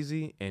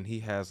crazy, and he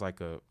has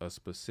like a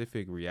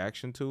specific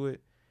reaction to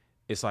it,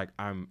 it's like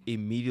I'm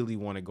immediately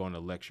want to go into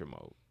lecture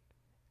mode.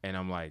 And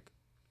I'm like,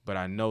 but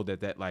I know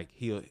that like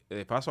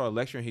if I saw a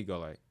lecture and he'd go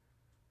like,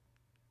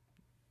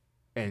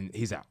 and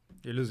he's out.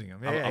 You're losing him.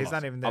 Yeah, he's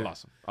not even there. I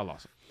lost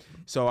him.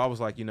 So I was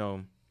like, you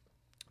know,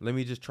 let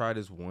me just try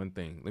this one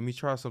thing. Let me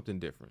try something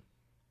different.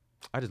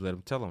 I just let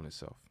him tell on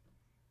himself.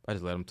 I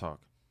just let him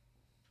talk.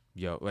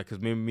 Yo, like, because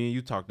me and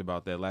you talked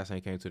about that last time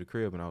he came to the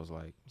crib, and I was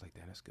like,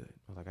 damn, that's good.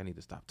 I was like, I need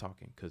to stop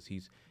talking because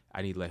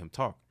I need to let him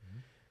talk. Mm-hmm.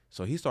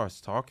 So he starts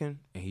talking,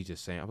 and he's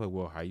just saying, I'm like,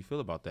 well, how you feel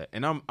about that?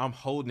 And I'm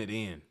holding it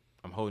in.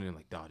 I'm holding it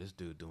like, dog, this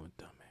dude doing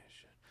dumb ass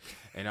shit.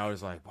 And I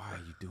was like, why are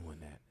you doing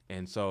that?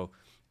 And so,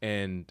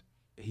 and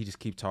he just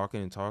keep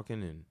talking, and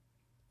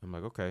I'm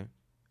like, okay.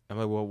 I'm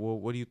like, well,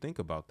 what do you think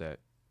about that?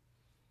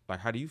 Like,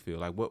 how do you feel?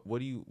 Like, what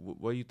do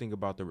you think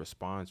about the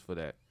response for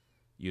that?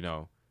 You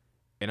know?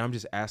 And I'm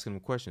just asking him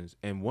questions.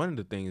 And one of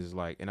the things is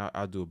like, and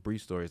I'll do a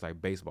brief story. It's like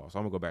baseball. So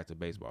I'm gonna go back to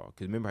baseball.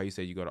 Cause remember how you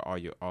said you go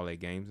to all their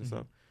games and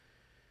stuff?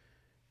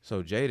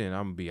 So Jaden,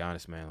 I'm gonna be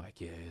honest, man,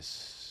 like, yeah,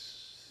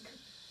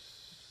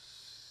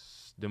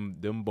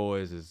 them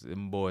boys is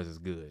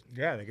good.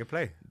 Yeah, they can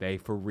play. They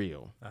for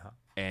real. Uh-huh.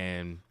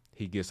 And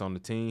he gets on the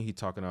team, he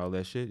talking all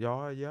that shit.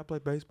 Y'all, yeah, I play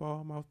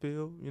baseball, I'm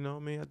outfield, you know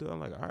what I mean? I do. I'm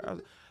like, all right. I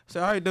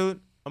say, all right, dude.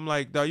 I'm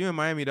like, dog, you in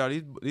Miami, dog.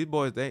 These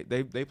boys, they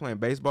playing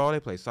baseball,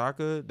 they play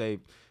soccer, they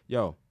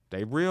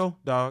real,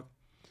 dog.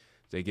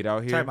 They get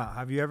out here. Time out.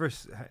 Have you ever,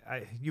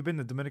 you been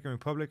to Dominican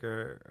Republic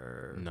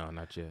or? No,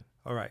 not yet.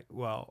 All right.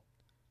 Well,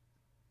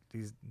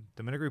 these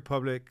Dominican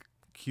Republic,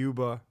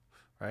 Cuba,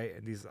 right?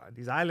 And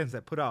these islands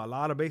that put out a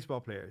lot of baseball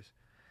players.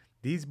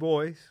 These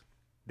boys,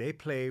 they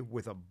play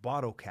with a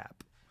bottle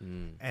cap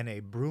and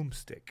a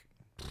broomstick.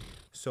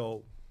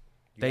 So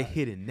they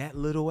hitting that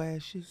little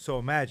ass shit. So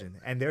imagine,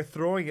 and they're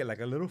throwing it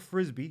like a little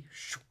frisbee.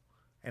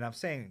 And I'm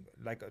saying,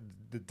 like,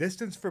 the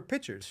distance for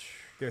pitchers,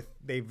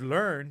 they've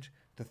learned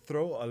to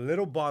throw a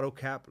little bottle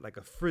cap like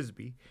a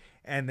frisbee,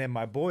 and then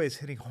my boy is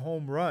hitting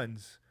home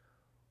runs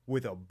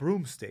with a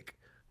broomstick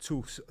to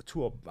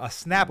a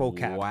Snapple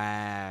cap.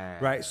 Wow.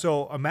 Right.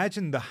 So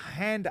imagine the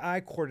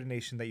hand-eye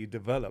coordination that you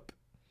develop,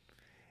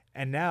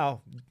 and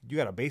now you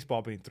got a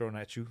baseball being thrown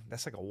at you.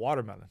 That's like a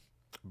watermelon,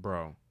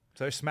 bro.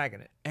 So they're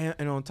smacking it.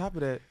 And on top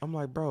of that, I'm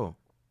like, bro,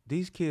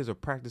 these kids are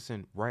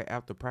practicing right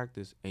after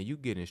practice, and you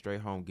getting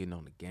straight home, getting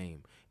on the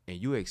game, and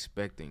you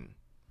expecting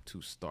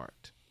to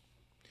start.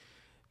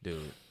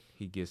 Dude,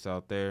 he gets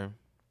out there.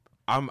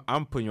 I'm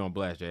putting you on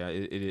blast,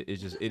 Jay.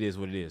 It is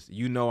what it is.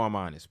 You know I'm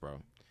honest,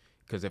 bro.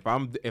 Because if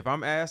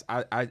I'm asked,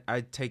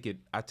 I take it.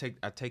 I take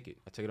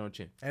it on the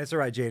chin. And it's all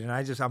right, Jaden.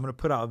 I'm gonna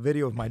put out a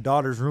video of my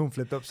daughter's room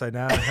flipped upside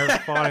down and her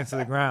falling to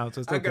the ground.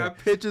 So it's okay. I got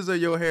pictures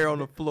of your hair on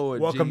the floor.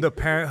 Welcome to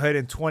parenthood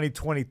in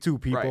 2022,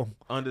 people. Right.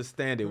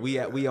 Understand it. We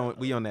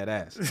on that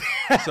ass.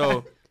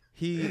 So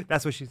he.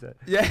 That's what she said.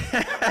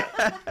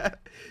 Yeah.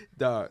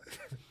 Dog.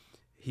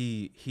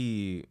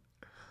 He.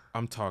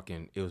 I'm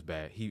talking. It was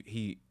bad.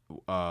 He.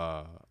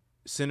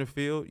 Center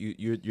field,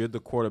 you're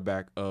the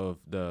quarterback of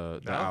the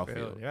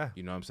outfield. Yeah.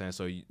 You know what I'm saying?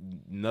 So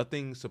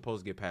nothing's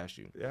supposed to get past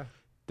you. Yeah.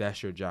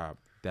 That's your job.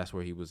 That's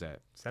where he was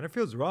at. Center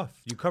field's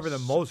rough. You cover the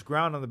most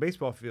ground on the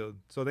baseball field.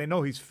 So they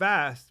know he's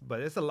fast,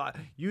 but it's a lot.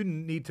 You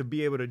need to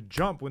be able to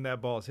jump when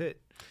that ball's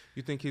hit.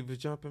 You think he was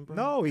jumping, bro?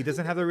 No, he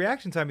doesn't have the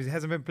reaction time. He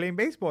hasn't been playing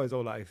baseball his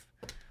whole life.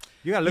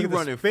 You gotta look at the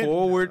running spin,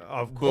 forward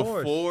of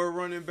course. Before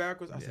running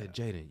backwards. I said,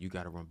 Jaden, you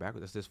gotta run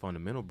backwards. That's just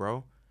fundamental,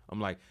 bro. I'm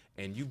like,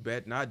 and you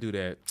bet not do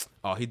that.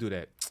 Oh, he do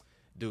that.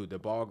 Dude, the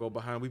ball go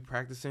behind. We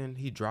practicing.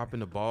 He dropping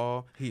the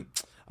ball.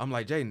 I'm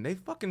like, Jaden, they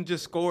fucking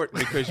just scored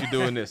because you're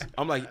doing this.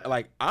 I'm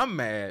like, I'm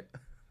mad.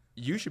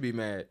 You should be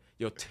mad.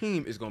 Your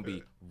team is gonna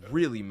be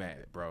really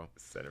mad, bro.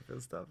 Center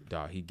field stuff.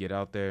 Dog, he get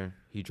out there.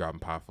 He dropping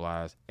pop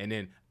flies, and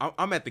then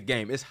I'm at the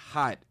game. It's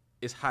hot.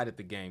 It's hot at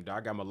the game, dog.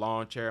 I got my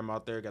lawn chair. I'm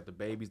out there. Got the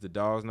babies, the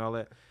dogs, and all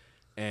that.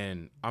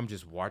 And I'm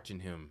just watching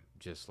him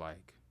just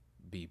like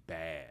be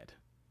bad.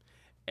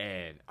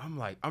 And I'm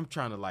like, I'm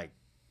trying to like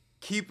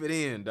keep it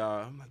in,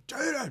 dog. I'm like,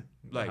 Jaden,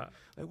 like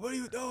what are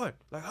you doing?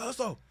 Like,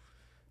 hustle,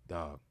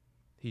 dog.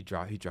 He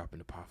dropping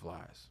the pop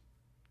flies,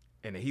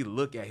 and then he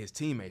look at his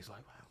teammates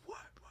like,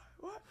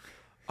 what?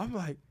 I'm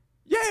like,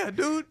 yeah,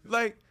 dude.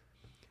 Like,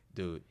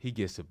 dude, he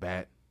gets a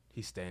bat.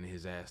 He's standing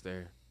his ass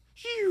there,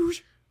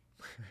 huge,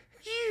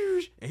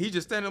 and he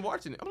just standing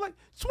watching it. I'm like,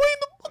 swing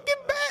the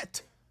fucking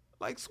bat.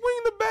 Like, swing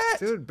the bat.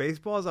 Dude,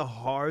 baseball is a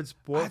hard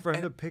sport for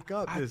him to pick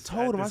up. I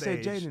told him, I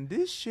said, Jaden,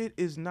 this shit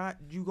is not,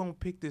 you gonna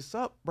pick this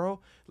up,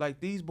 bro. Like,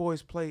 these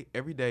boys play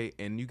every day,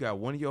 and you got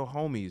one of your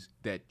homies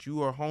that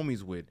you are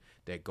homies with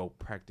that go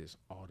practice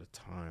all the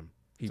time.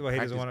 So he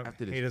doesn't want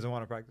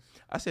to practice.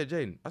 I said,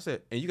 Jaden,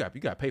 and you got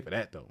to pay for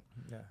that though.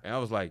 Yeah. And I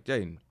was like,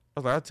 Jaden,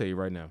 I'll tell you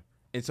right now.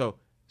 And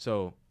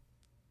so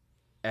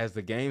as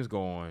the games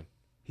go on,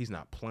 he's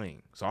not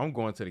playing. So I'm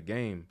going to the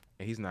game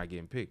and he's not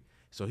getting picked.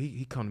 So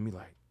he come to me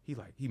like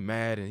he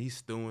mad and he's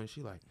stewing.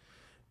 She like,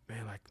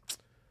 man, I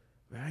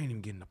ain't even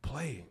getting to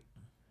play.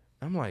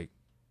 I'm like,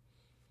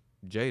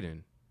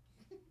 Jaden,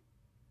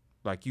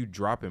 like, you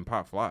dropping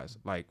pop flies.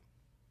 Like,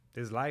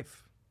 this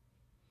life.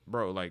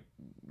 Bro, like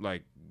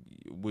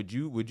would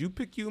you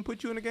pick you and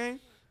put you in the game?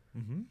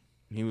 Mm-hmm.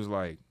 He was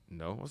like,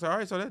 no. I said, all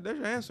right, so that's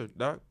your answer,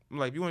 doc. I'm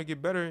like, you want to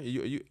get better?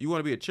 You want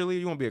to be a cheerleader?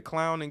 You want to be a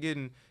clown and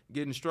getting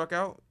struck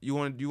out? You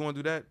want to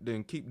do that?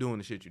 Then keep doing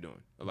the shit you're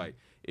doing. Like,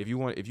 if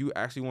you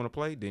actually want to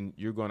play, then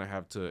you're gonna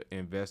have to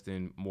invest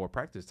in more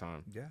practice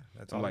time. Yeah,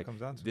 that's all it comes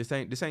down to.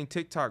 This ain't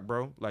TikTok,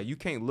 bro. Like, you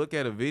can't look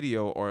at a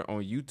video or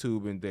on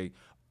YouTube and think,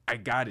 I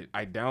got it.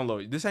 I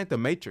downloaded it. This ain't the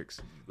Matrix.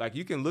 Like,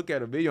 you can look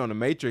at a video on the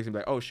Matrix and be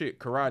like, oh shit,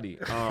 karate.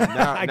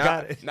 I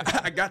got it.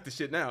 I got the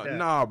shit now. Yeah.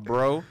 Nah,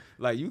 bro.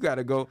 Like, you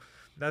gotta go.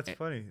 That's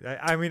funny.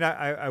 I mean,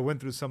 I went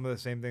through some of the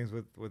same things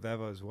with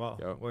Eva as well,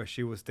 Yep. where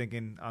she was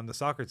thinking on the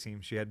soccer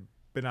team. She had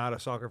been out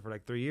of soccer for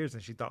like 3 years,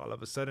 and she thought all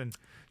of a sudden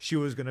she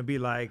was going to be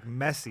like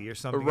Messi or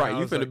something. Right,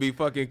 you finna be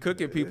fucking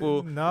cooking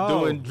people,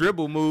 doing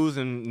dribble moves,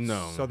 and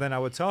no. So then I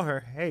would tell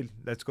her, hey,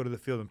 let's go to the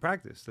field and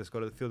practice. Let's go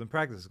to the field and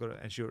practice.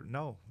 And she would,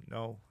 no.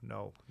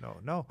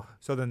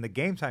 So then the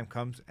game time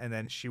comes, and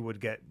then she would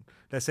get,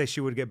 let's say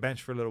she would get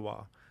benched for a little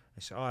while.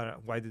 I said,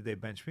 why did they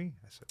bench me?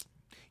 I said,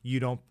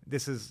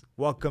 this is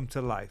welcome to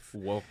life.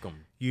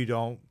 Welcome. If you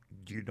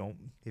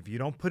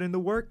don't put in the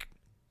work,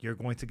 you're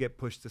going to get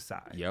pushed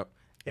aside. Yep.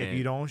 If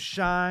you don't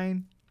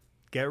shine,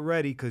 get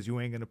ready because you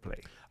ain't going to play.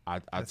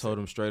 I told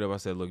him straight up, I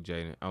said, look,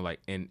 Jaden, I'm like,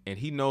 and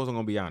he knows I'm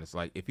going to be honest.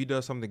 Like, if he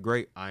does something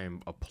great, I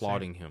am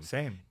applauding him.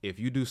 Same. If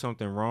you do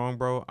something wrong,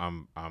 bro,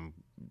 I'm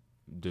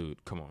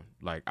dude, come on.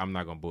 Like, I'm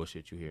not going to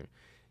bullshit you here.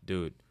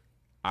 Dude,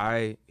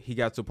 he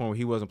got to the point where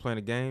he wasn't playing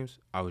the games.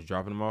 I was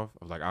dropping him off.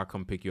 I was like, I'll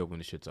come pick you up when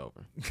the shit's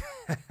over.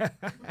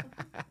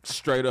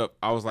 Straight up.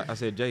 I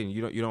said, Jaden,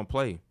 you don't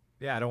play.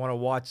 Yeah, I don't want to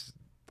watch.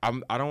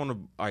 I don't want to,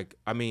 like,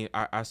 I mean,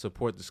 I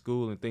support the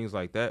school and things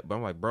like that, but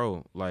I'm like,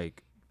 bro,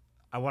 like,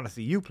 I want to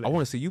see you play. I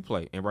want to see you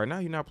play. And right now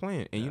you're not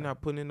playing and you're not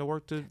putting in the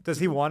work to. Does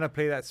he want to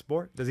play that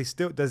sport?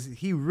 Does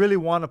he really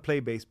want to play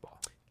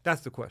baseball?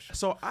 That's the question.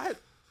 So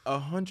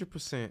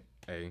 100%,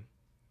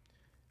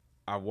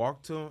 I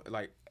walked to him,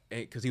 like,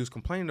 because he was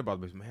complaining about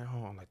this, man,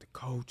 I'm like the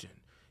coach and,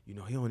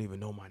 he don't even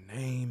know my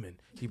name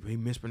and he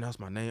mispronounced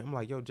my name. I'm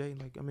like, yo, Jay,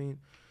 like, I mean,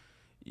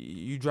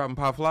 you dropping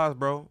pop flies,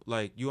 bro.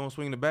 Like, you don't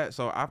swing the bat,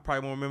 so I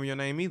probably won't remember your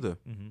name either.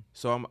 Mm-hmm.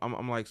 So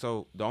I'm like,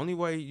 so the only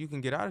way you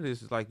can get out of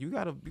this is like you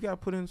gotta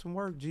put in some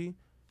work, G.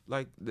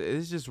 Like,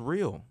 it's just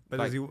real. But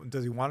like,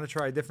 does he want to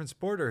try a different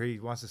sport or he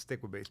wants to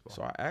stick with baseball?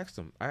 So I asked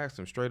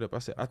him straight up. I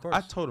said,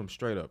 I told him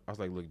straight up. I was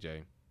like, look,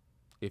 Jay,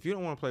 if you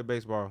don't want to play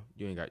baseball,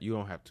 you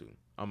don't have to.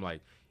 I'm like,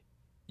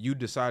 you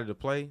decided to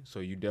play, so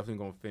you definitely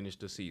gonna finish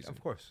the season.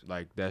 Of course.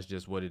 Like, that's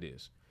just what it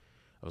is.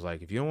 I was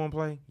like, if you don't want to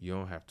play, you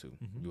don't have to.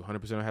 Mm-hmm. You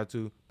 100% don't have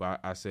to. But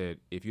I said,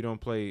 if you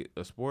don't play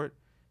a sport,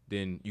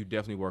 then you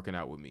definitely working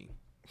out with me.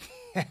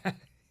 I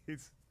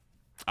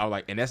was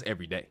like, and that's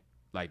every day.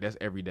 Like, that's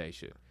everyday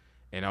shit.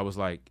 And I was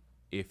like,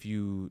 if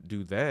you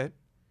do that,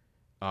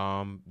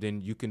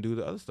 then you can do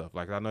the other stuff.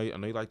 Like, I know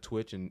you like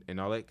Twitch and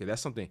all that, because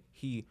that's something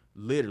he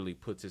literally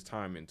puts his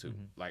time into.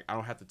 Mm-hmm. Like, I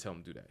don't have to tell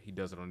him to do that. He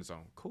does it on his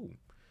own. Cool.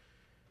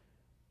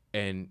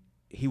 And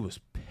he was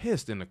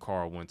pissed in the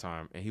car one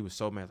time, and he was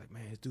so mad, like,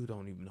 man, this dude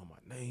don't even know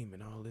my name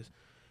and all this.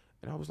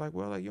 And I was like,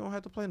 well, like, you don't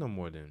have to play no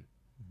more then.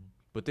 Mm-hmm.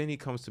 But then he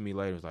comes to me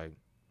later and was like,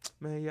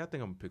 man, yeah, I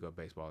think I'm going to pick up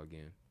baseball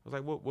again. I was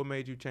like, what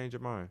made you change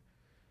your mind?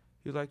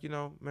 He was like,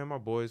 man, my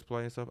boys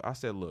play and stuff. I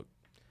said, look,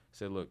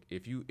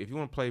 if you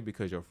want to play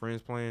because your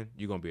friend's playing,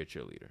 you're going to be a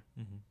cheerleader.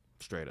 Mm-hmm.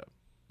 Straight up.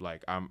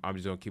 Like, I'm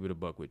just going to keep it a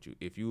buck with you.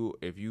 If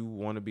you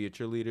want to be a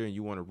cheerleader and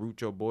you want to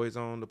root your boys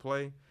on to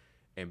play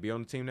and be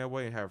on the team that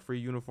way and have a free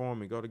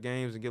uniform and go to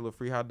games and get little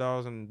free hot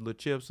dogs and little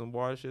chips and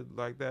water shit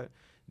like that,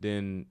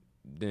 then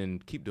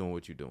keep doing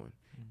what you're doing.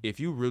 Mm-hmm. If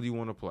you really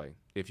want to play,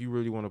 if you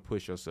really want to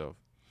push yourself,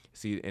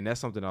 see, and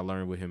that's something I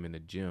learned with him in the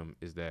gym,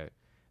 is that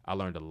I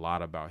learned a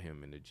lot about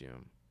him in the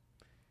gym.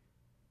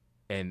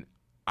 And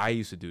I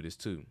used to do this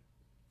too.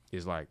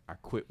 It's like I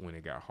quit when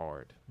it got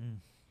hard. Mm.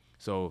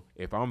 So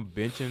if I'm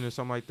benching or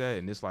something like that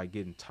and it's like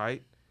getting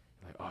tight,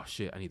 like, oh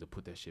shit, I need to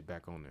put that shit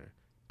back on there.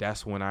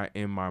 That's when I,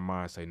 in my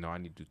mind, say, no, I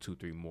need to do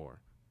 2-3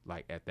 more,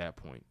 like, at that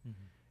point.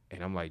 Mm-hmm.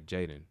 And I'm like,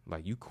 Jaden,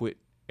 like, you quit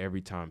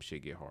every time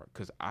shit get hard.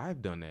 Because I've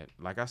done that.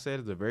 Like I said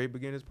at the very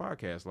beginning of this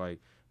podcast,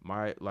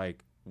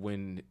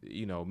 when,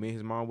 me and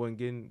his mom wasn't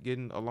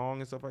getting along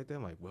and stuff like that,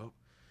 I'm like, well,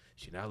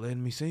 she not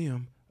letting me see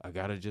him. I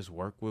got to just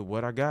work with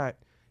what I got,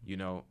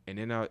 And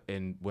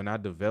then when I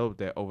developed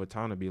that over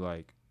time to be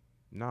like,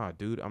 nah,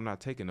 dude, I'm not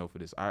taking no for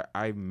this.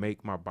 I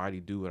make my body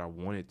do what I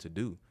want it to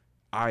do.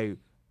 I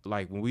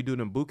like when we do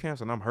them boot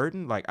camps and I'm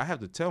hurting, like I have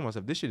to tell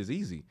myself this shit is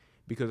easy,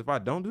 because if I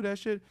don't do that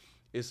shit,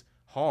 it's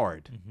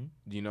hard.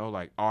 You know,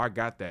 like, oh, I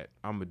got that,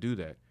 I'm gonna do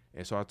that.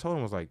 And so I told him,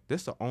 I was like,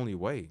 this is the only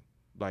way.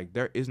 Like,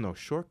 there is no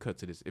shortcut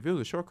to this. If it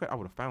was a shortcut, I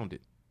would have found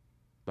it.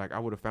 Like, I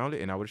would have found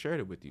it and I would have shared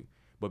it with you.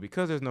 But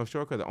because there's no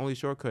shortcut, the only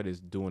shortcut is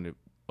doing it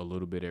a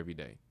little bit every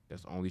day.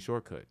 That's the only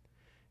shortcut.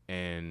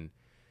 And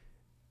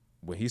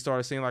when he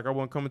started seeing like I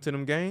wasn't coming to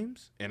them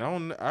games, and I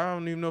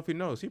don't even know if he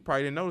knows. He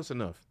probably didn't notice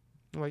enough.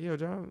 I'm like, yo,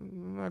 John,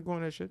 I'm not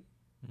going that shit.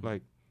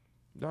 Like,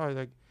 no,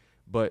 like,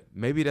 but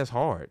maybe that's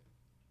hard.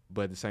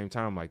 But at the same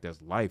time, like,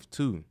 that's life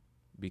too,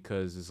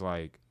 because it's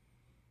like,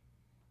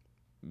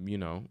 you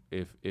know,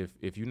 if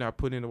you're not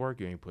putting in the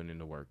work, you ain't putting in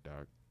the work,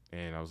 dog.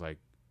 And I was like,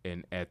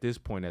 and at this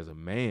point as a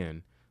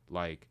man,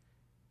 like,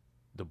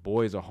 the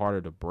boys are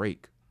harder to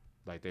break.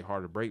 Like, they're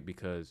harder to break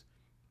because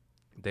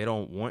they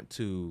don't want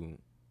to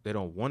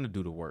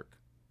do the work.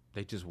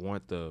 They just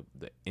want the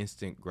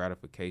instant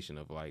gratification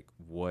of like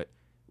what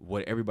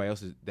everybody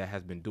else that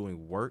has been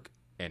doing work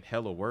and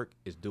hella work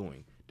is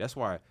doing. That's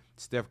why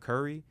Steph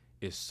Curry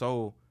is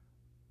so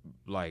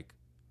like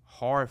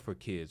hard for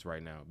kids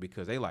right now,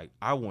 because they like,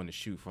 I want to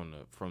shoot from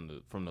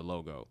the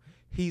logo.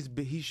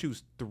 He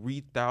shoots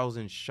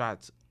 3,000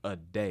 shots a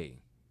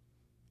day,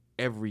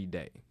 every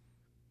day.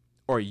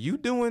 Are you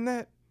doing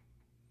that?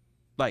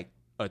 Like,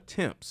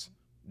 attempts,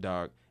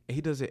 dog. And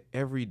he does it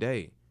every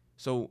day.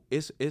 So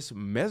it's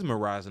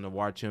mesmerizing to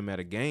watch him at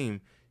a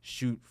game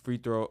shoot free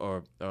throw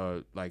or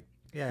like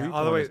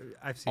all the way.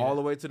 I've seen all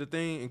the way to the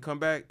thing and come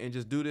back and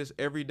just do this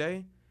every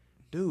day,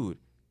 dude.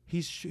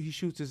 He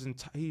shoots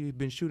he's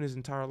been shooting his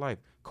entire life.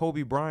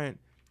 Kobe Bryant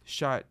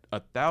shot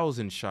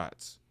 1,000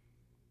 shots,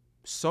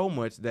 so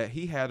much that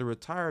he had to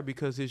retire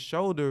because his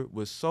shoulder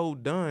was so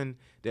done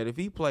that if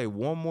he played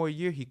one more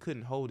year, he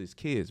couldn't hold his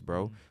kids,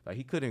 bro. Like,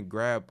 he couldn't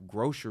grab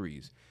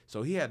groceries.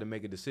 So he had to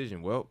make a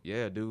decision. Well,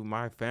 yeah, dude,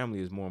 my family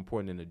is more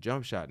important than a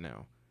jump shot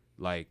now.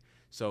 Like,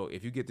 so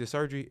if you get this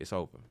surgery, it's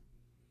over.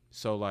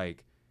 So,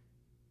 like,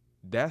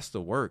 that's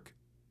the work.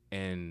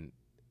 And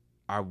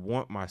I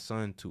want my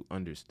son to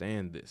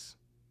understand this.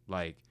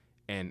 Like,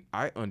 and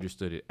I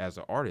understood it as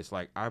an artist.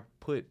 Like, I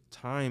put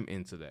time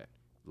into that.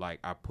 Like,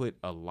 I put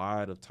a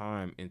lot of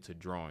time into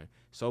drawing,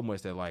 so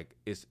much that like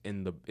it's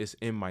in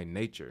my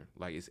nature.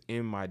 Like, it's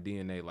in my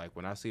DNA. Like,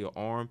 when I see an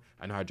arm,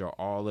 I know how to draw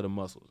all of the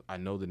muscles. I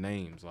know the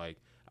names. Like,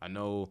 I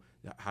know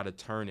how to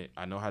turn it.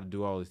 I know how to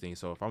do all these things.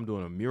 So if I'm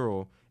doing a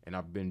mural and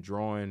I've been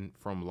drawing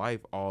from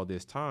life all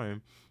this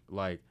time,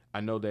 like,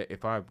 I know that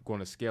if I'm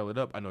going to scale it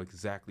up, I know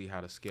exactly how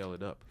to scale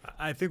it up.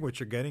 I think what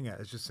you're getting at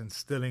is just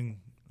instilling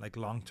like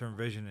long-term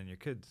vision in your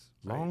kids.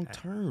 Right?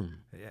 Long-term.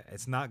 Yeah,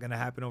 it's not going to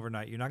happen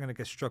overnight. You're not going to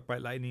get struck by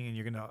lightning and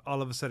you're going to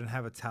all of a sudden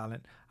have a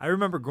talent. I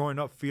remember growing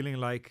up feeling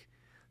like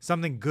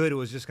something good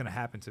was just going to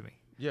happen to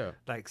me. Yeah.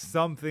 Like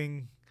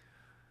something,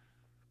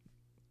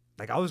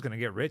 like I was going to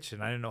get rich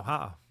and I didn't know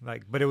how.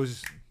 Like, but it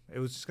was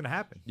just going to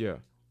happen. Yeah.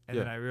 And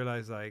then I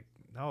realized like,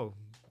 no,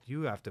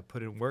 you have to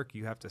put in work,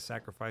 you have to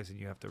sacrifice, and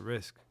you have to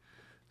risk.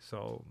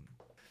 So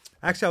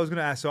actually, I was going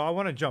to ask, so I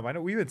want to jump. I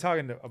know we've been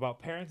talking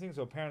about parenting,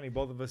 so apparently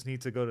both of us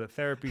need to go to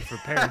therapy for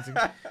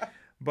parenting.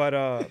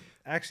 But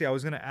actually, I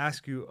was going to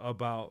ask you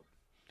about,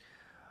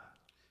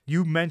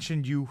 you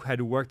mentioned you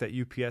had worked at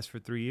UPS for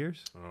 3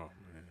 years. Oh,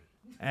 man.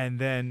 And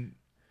then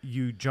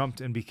you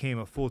jumped and became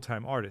a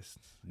full-time artist.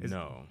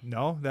 No.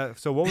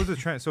 So what was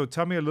the so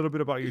tell me a little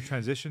bit about your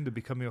transition to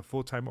becoming a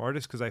full-time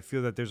artist, because I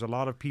feel that there's a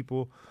lot of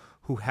people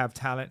who have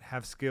talent,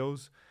 have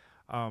skills,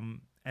 and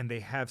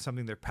they have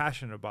something they're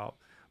passionate about,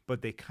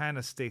 but they kind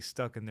of stay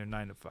stuck in their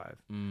 9 to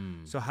 5.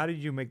 So how did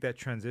you make that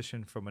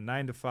transition from a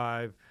 9 to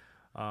 5,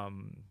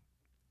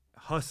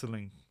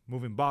 hustling,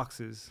 moving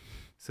boxes,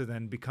 to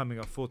then becoming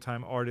a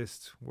full-time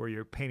artist where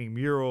you're painting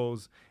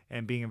murals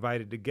and being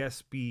invited to guest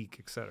speak,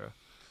 etc.?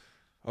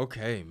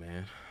 Okay,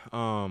 man.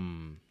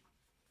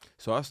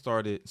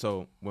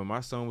 So when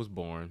my son was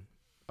born,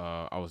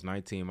 I was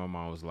 19. My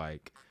mom was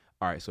like,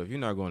 all right, so if you're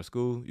not going to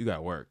school, you got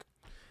to work.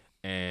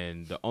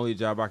 And the only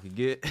job I could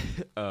get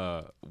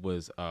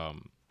was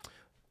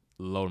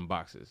loading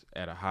boxes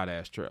at a hot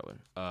ass trailer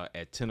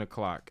at 10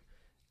 o'clock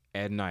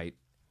at night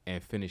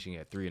and finishing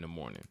at 3 a.m.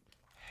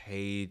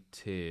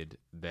 Hated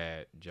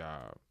that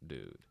job,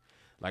 dude.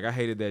 Like, I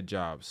hated that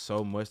job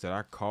so much that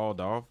I called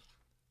off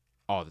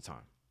all the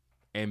time.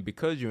 And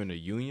because you're in a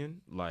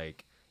union,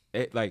 like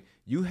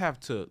you have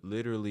to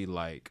literally,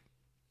 like,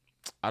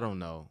 I don't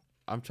know.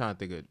 I'm trying to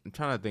think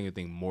of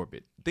anything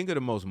morbid. Think of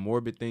the most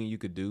morbid thing you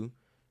could do,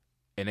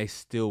 and they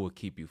still would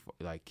keep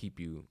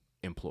you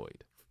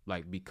employed,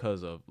 like,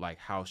 because of like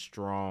how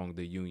strong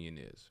the union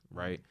is,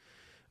 right?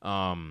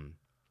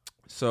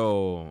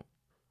 So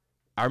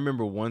I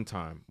remember one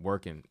time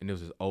working, and there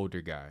was this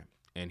older guy,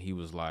 and he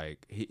was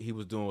like, he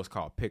was doing what's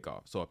called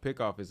pickoff. So a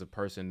pickoff is a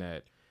person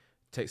that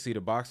see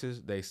the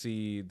boxes, they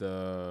see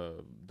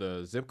the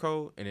zip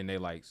code, and then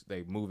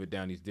they move it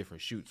down these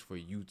different chutes for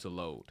you to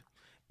load.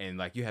 And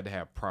like, you had to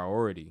have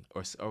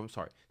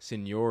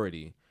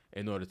seniority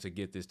in order to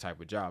get this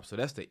type of job. So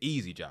that's the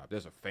easy job.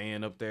 There's a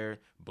fan up there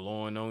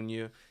blowing on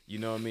you. You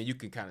know what I mean? You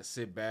can kind of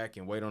sit back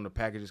and wait on the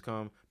packages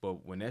come.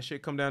 But when that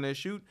shit come down that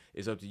chute,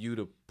 it's up to you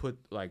to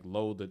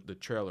load the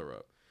trailer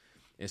up.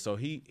 And so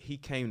he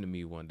came to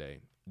me one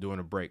day during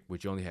a break,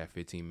 which you only had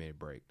 15-minute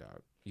break,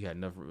 dog. You had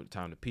enough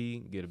time to pee,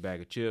 get a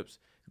bag of chips,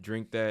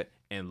 drink that,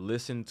 and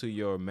listen to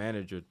your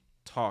manager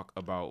talk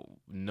about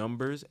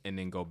numbers and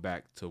then go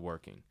back to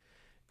working.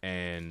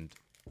 And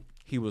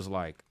he was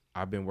like,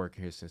 I've been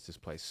working here since this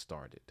place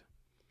started.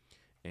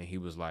 And he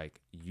was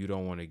like, you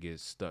don't want to get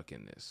stuck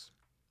in this.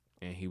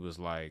 And he was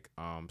like,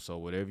 so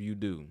whatever you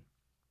do,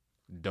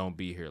 don't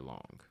be here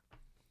long.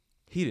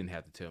 He didn't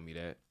have to tell me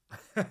that.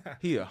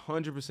 He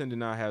 100% did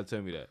not have to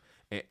tell me that.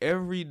 And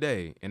every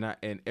day,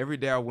 every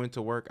day I went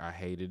to work, I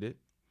hated it.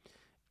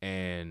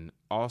 And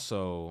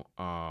also,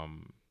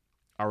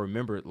 I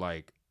remembered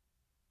like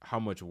how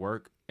much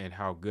work and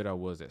how good I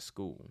was at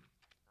school.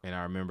 And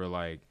I remember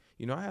like,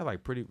 you know, I had like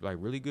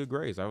really good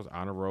grades. I was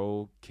honor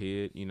roll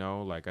kid, you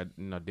know, like I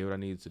did what I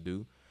needed to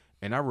do.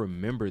 And I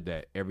remembered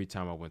that every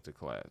time I went to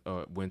class,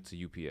 went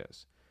to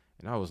UPS.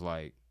 And I was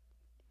like,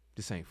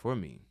 this ain't for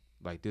me.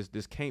 Like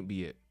this can't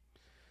be it.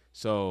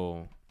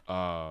 So,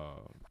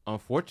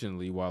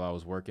 unfortunately, while I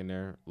was working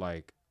there,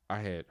 like I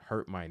had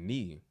hurt my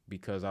knee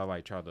because I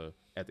like tried to,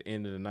 at the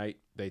end of the night,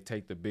 they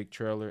take the big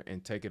trailer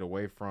and take it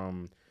away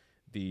from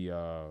the,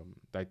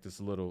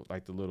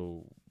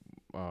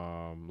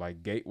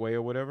 like gateway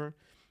or whatever.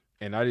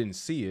 And I didn't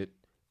see it.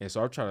 And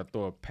so I tried to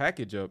throw a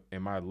package up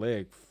and my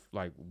leg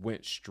like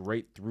went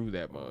straight through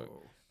that mug.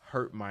 Oh.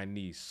 Hurt my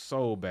knee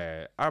so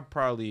bad. I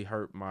probably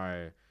hurt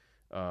my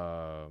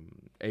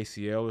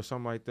ACL or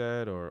something like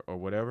that or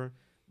whatever,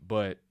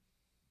 but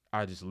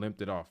I just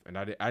limped it off, and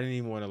I didn't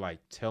even want to like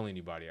tell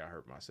anybody I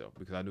hurt myself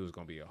because I knew it was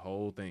gonna be a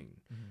whole thing.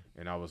 Mm-hmm.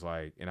 And I was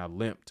like, and I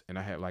limped, and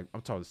I had like,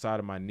 I'm talking, the side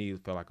of my knee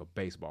felt like a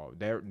baseball.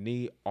 That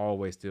knee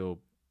always still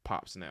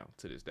pops now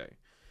to this day.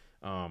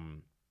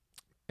 And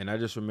I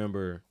just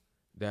remember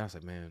that I was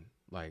like, man,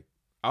 like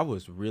I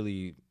was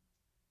really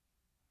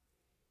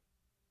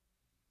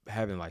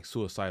having like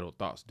suicidal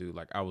thoughts, dude.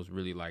 Like I was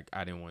really like,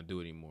 I didn't want to do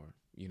it anymore,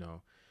 you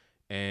know?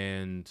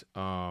 And,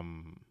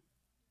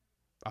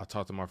 I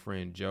talked to my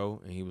friend Joe,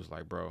 and he was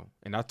like, bro,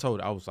 and I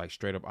was like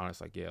straight up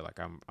honest, like, yeah,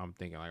 like I'm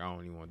thinking like, I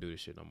don't even want to do this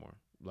shit no more.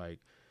 Like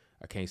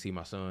I can't see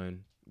my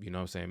son, you know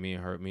what I'm saying? Me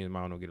and his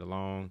mom don't get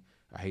along.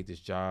 I hate this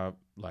job.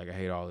 Like I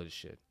hate all of this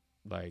shit.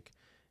 Like,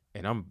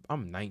 and I'm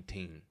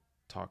 19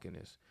 talking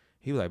this.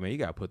 He was like, man, you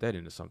got to put that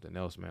into something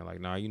else, man.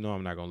 Like, nah, you know,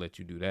 I'm not going to let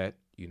you do that,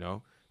 you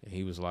know? And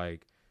he was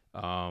like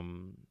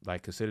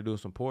consider doing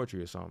some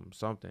poetry or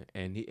something.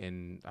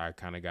 And I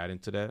kind of got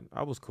into that.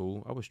 I was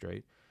cool. I was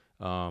straight.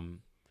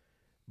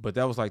 But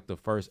that was like the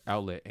first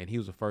outlet. And he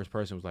was the first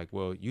person who was like,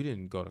 well, you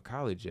didn't go to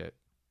college yet,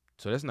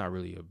 so that's not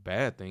really a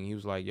bad thing. He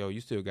was like, yo,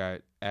 you still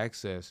got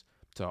access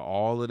to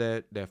all of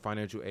that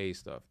financial aid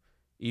stuff.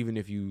 Even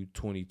if you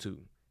 22,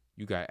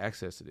 you got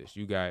access to this.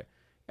 You got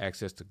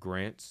access to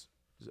grants,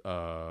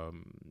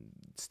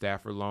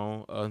 Stafford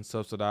loan,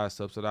 unsubsidized,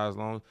 subsidized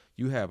loans.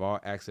 You have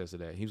all access to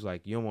that. He was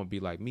like, you don't want to be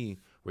like me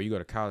where you go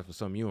to college for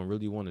something you don't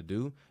really want to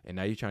do, and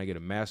now you're trying to get a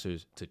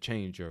master's to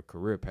change your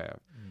career path.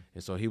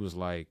 And so he was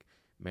like,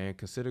 man,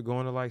 consider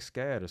going to like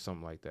SCAD or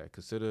something like that.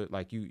 Consider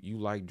like you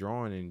like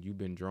drawing, and you've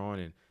been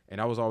drawing, and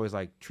I was always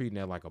like treating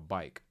that like a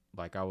bike.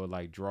 Like I would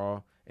like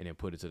draw and then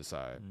put it to the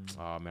side.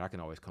 Man, I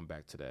can always come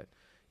back to that,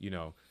 you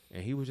know.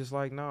 And he was just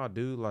like, nah,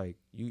 dude, like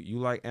you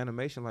like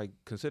animation, like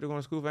consider going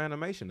to school for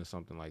animation or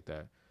something like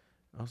that.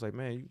 I was like,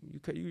 man,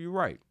 you're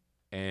right.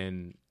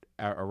 And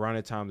around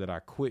the time that I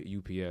quit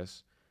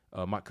UPS,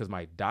 because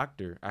my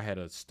doctor, I had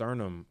a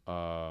sternum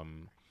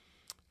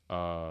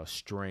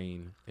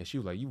strain, and she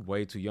was like, you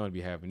way too young to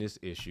be having this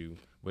issue.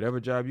 Whatever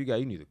job you got,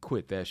 you need to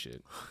quit that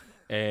shit.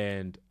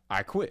 And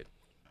I quit.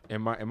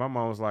 And my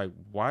mom was like,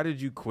 why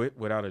did you quit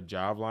without a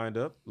job lined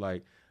up?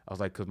 Like, I was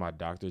like, because my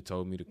doctor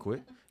told me to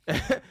quit.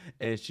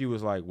 And she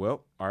was like,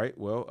 well, all right,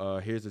 well,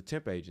 here's a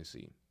temp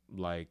agency.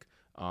 Like,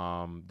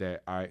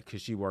 because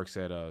she works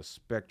at a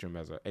Spectrum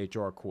as a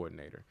HR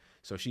coordinator.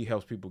 So she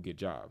helps people get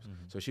jobs.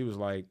 Mm-hmm. So she was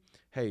like,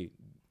 hey,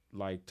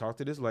 like, talk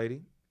to this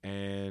lady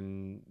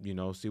and, you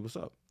know, see what's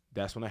up.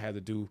 That's when I had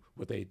to do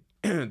what they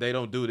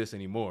don't do this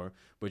anymore,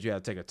 but you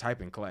had to take a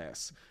typing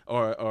class,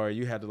 or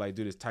you had to like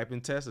do this typing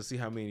test to see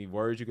how many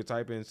words you could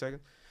type in a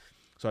second.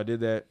 So I did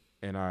that,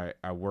 and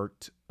I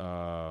worked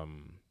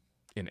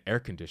in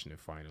air conditioning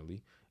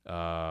finally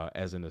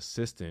as an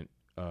assistant,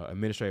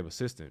 administrative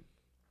assistant.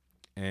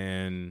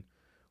 And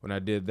when I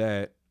did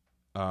that,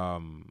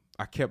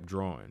 I kept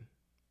drawing,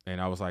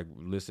 and I was like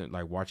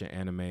watching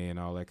anime and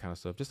all that kind of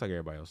stuff, just like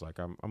everybody else. Like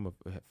I'm a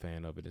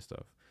fan of it and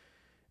stuff.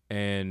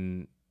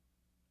 And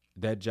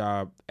that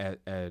job at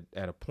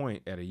a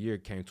point at a year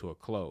came to a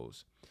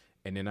close.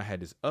 And then I had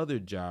this other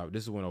job.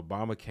 This is when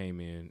Obama came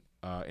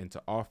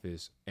into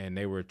office, and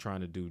they were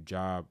trying to do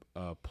job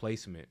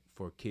placement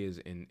for kids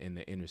in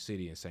the inner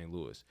city in St.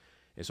 Louis.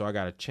 And so I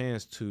got a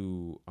chance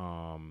to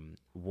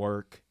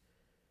work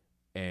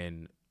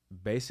and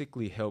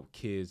basically help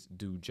kids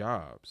do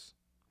jobs.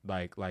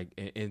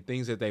 and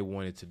things that they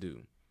wanted to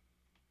do.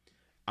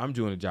 I'm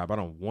doing a job I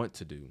don't want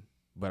to do,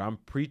 but I'm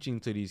preaching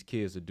to these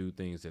kids to do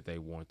things that they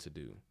want to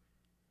do.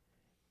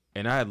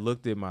 And I had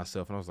looked at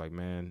myself and I was like,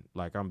 man,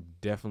 like I'm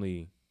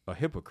definitely a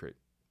hypocrite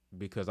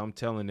because I'm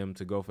telling them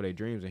to go for their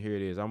dreams. And here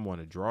it is. I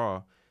want to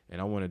draw and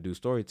I want to do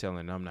storytelling.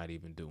 And I'm not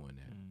even doing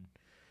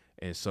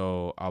that. And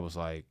so I was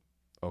like,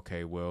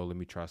 okay, well, let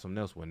me try something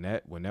else. When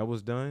that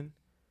was done,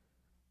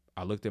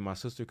 I looked at my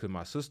sister because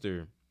my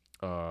sister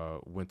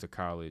went to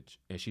college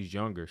and she's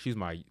younger. She's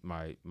my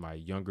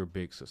younger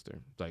big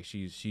sister. Like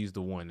she's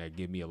the one that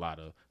gave me a lot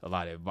of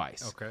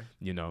advice. Okay.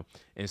 You know,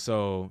 and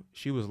so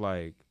she was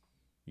like,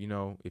 you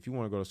know, if you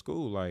want to go to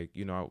school, like,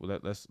 you know,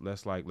 let's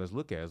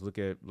look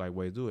at like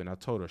ways to do it. And I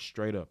told her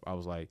straight up, I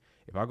was like,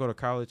 if I go to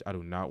college, I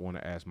do not want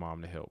to ask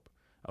mom to help.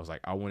 I was like,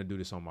 I want to do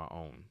this on my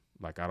own.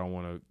 Like, I don't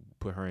want to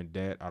put her in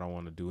debt. I don't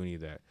want to do any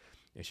of that.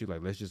 And she was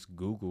like, let's just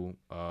Google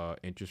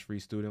interest-free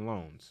student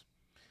loans.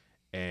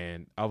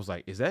 And I was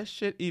like, is that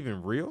shit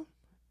even real?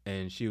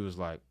 And she was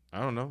like, I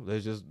don't know.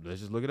 Let's just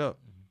look it up.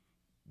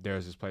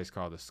 There's this place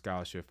called the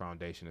Scholarship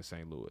Foundation in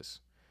St. Louis.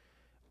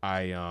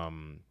 I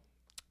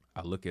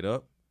look it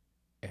up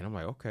and I'm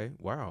like, okay,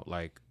 wow.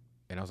 Like,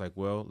 and I was like,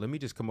 well, let me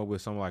just come up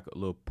with some like a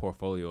little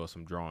portfolio of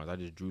some drawings. I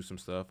just drew some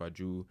stuff. I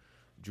drew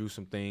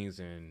some things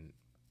and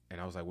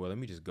I was like, well, let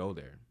me just go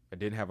there. I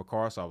didn't have a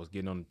car, so I was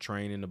getting on the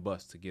train and the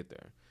bus to get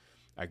there.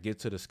 I get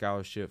to the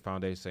Scholarship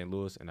Foundation St.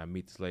 Louis and I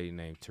meet this lady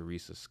named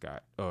Teresa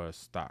Stock.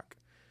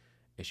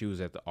 And she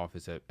was at the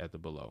office at the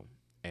below.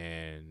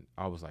 And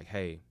I was like,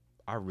 hey,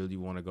 I really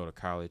want to go to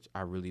college.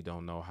 I really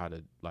don't know how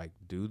to like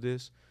do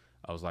this.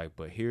 I was like,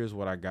 but here's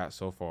what I got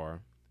so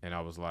far. And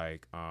I was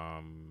like,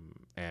 and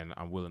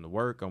I'm willing to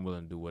work. I'm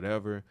willing to do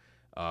whatever.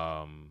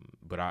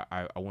 But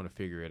I want to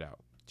figure it out.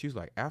 She was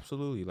like,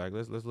 absolutely. Like,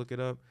 let's look it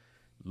up.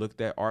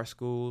 Looked at art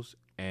schools.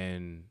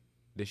 And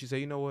then she said,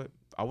 you know what?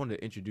 I want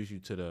to introduce you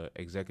to the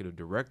executive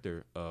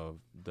director of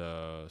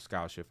the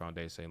Scholarship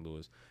Foundation St.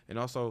 Louis. And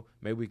also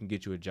maybe we can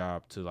get you a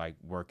job to like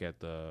work at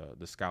the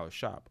Scholar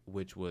Shop,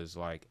 which was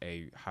like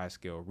a high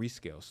scale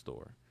rescale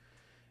store.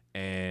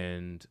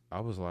 And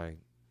I was like,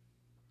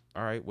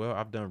 all right, well,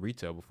 I've done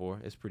retail before.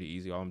 It's pretty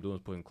easy. All I'm doing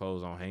is putting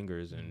clothes on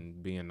hangers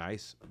and being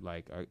nice.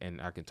 Like,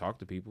 and I can talk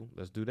to people.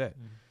 Let's do that.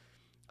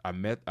 I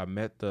met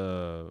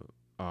the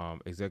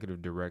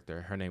executive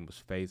director. Her name was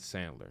Faith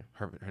Sandler.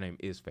 Her name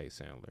is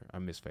Faith Sandler. I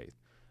miss Faith.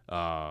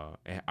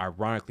 And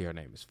ironically, her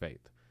name is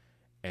Faith.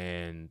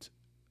 And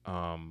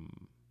I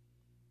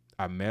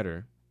met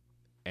her,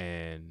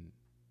 and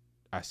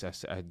I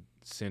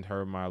sent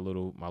her my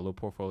little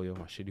portfolio,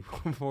 my shitty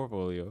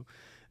portfolio,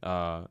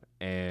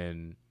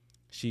 and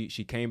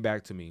she came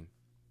back to me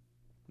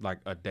like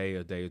a day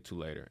or two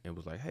later and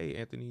was like, hey,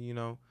 Anthony, you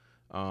know,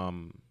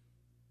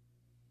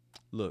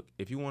 look,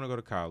 if you want to go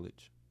to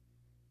college,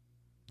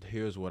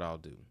 here's what I'll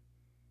do.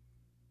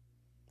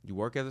 You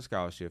work at the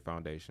Scholarship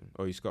Foundation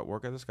or you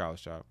work at the Scholar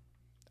Shop.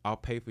 I'll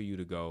pay for you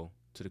to go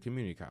to the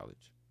community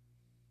college.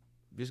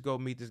 Just go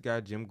meet this guy,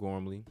 Jim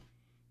Gormley,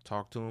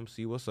 talk to him,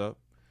 see what's up.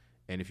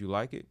 And if you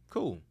like it,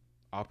 cool.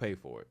 I'll pay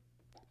for it.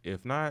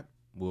 If not,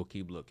 we'll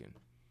keep looking.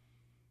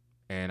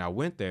 And I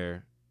went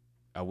there.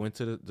 I went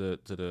to the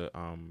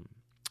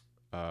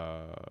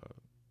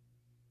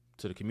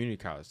community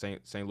college,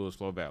 St. Louis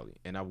Flow Valley,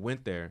 and I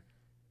went there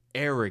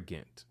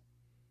arrogant.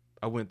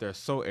 I went there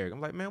so arrogant.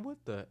 I'm like, man,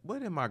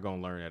 what am I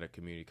gonna learn at a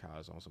community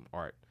college on some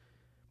art?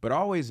 But I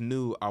always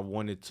knew I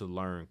wanted to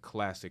learn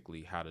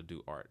classically how to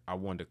do art. I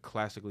wanted to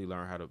classically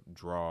learn how to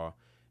draw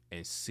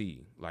and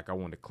see. Like I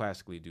wanted to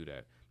classically do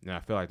that. And I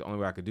felt like the only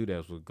way I could do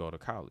that was go to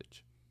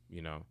college,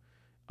 you know.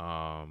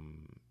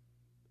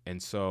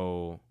 And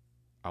so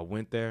I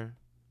went there.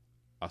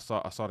 I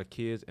saw the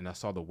kids and I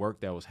saw the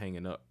work that was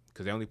hanging up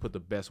because they only put the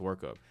best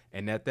work up.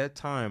 And at that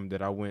time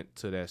that I went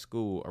to that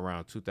school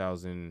around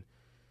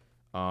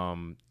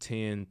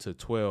 2010 to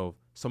 12,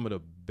 some of the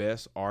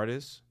best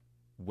artists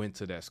went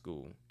to that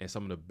school and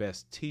some of the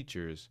best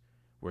teachers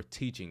were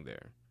teaching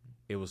there.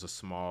 It was a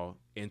small,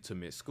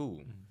 intimate school.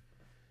 Mm-hmm.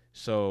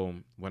 So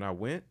when I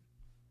went,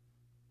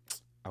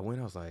 I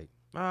was like,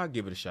 I'll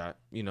give it a shot.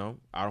 You know,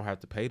 I don't have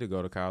to pay to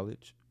go to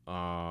college.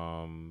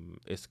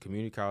 It's a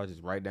community college.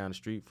 It's right down the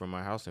street from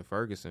my house in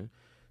Ferguson.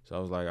 So I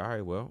was like, all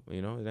right, well,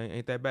 you know, it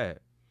ain't that bad.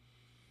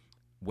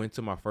 Went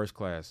to my first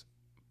class,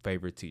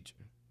 favorite teacher,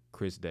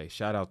 Chris Day.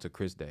 Shout out to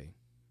Chris Day.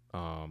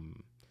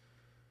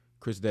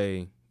 Chris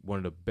Day, one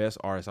of the best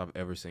artists I've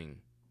ever seen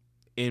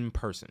in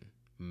person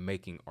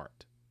making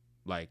art.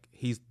 Like,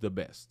 he's the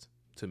best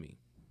to me.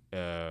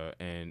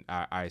 And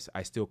I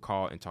still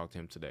call and talk to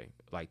him today,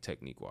 like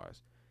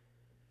technique-wise.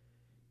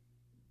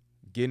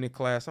 Getting in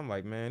class, I'm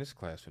like, man, this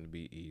class finna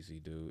be easy,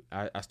 dude.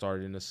 I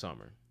started in the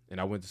summer,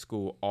 and I went to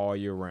school all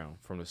year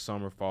round, from the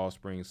summer, fall,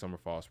 spring, summer,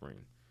 fall,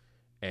 spring.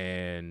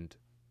 And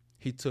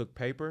he took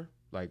paper,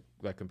 like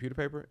computer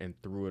paper, and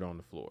threw it on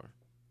the floor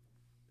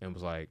and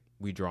was like,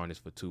 we drawing this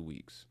for 2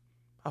 weeks.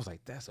 I was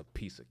like, that's a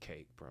piece of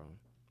cake, bro.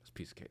 That's a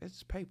piece of cake. That's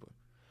just paper.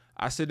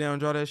 I sit down and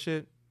draw that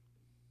shit.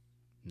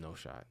 No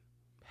shot.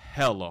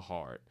 Hella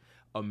hard.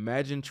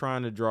 imagine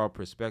trying to draw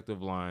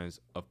perspective lines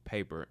of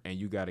paper and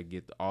you got to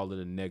get all of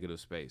the negative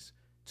space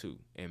too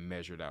and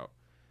measured out.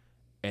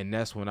 And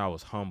that's when I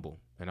was humble.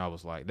 And I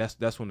was like,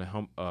 that's when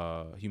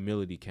the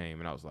humility came.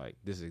 And I was like,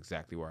 this is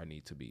exactly where I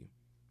need to be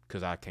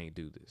because I can't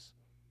do this.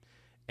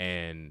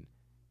 And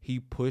he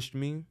pushed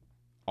me.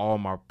 All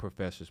my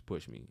professors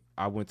pushed me.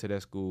 I went to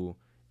that school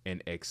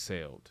and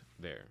excelled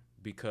there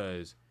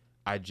because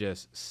I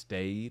just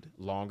stayed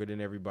longer than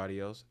everybody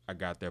else. I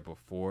got there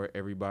before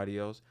everybody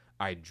else.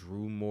 I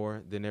drew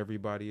more than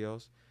everybody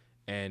else.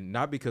 And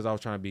not because I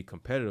was trying to be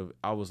competitive.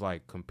 I was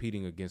like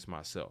competing against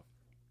myself.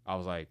 I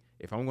was like,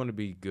 if I'm going to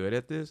be good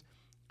at this,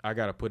 I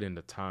got to put in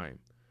the time.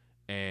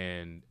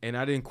 And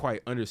I didn't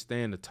quite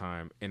understand the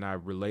time. And I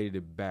related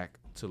it back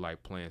to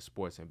like playing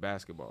sports and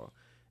basketball.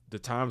 The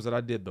times that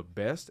I did the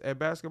best at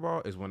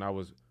basketball is when I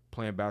was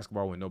playing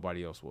basketball when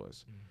nobody else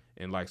was.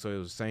 And like, so it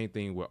was the same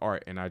thing with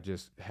art. And I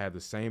just had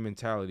the same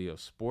mentality of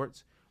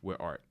sports with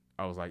art.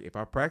 I was like, if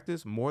I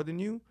practice more than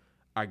you,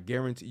 I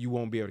guarantee you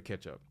won't be able to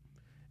catch up.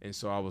 And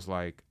so I was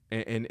like,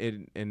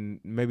 and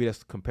maybe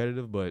that's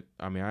competitive, but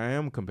I mean, I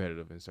am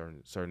competitive in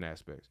certain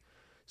aspects.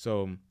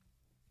 So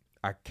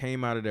I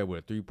came out of there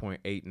with a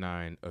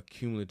 3.89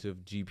 accumulative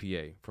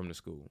GPA from the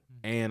school.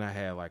 And I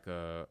had like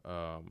a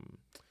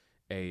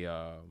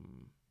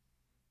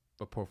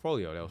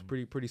portfolio that was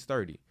pretty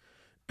sturdy.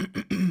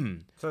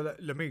 So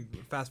let me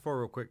fast forward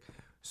real quick.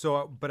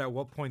 So, but at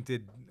what point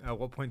did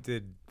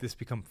this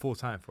become full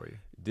time for you?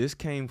 This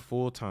came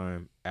full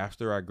time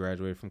after I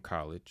graduated from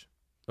college,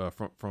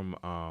 from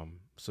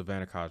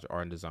Savannah College of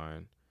Art and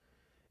Design,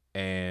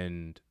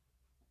 and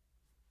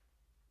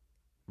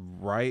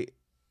right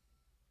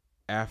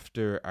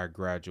after I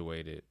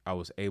graduated, I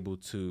was able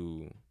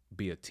to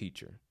be a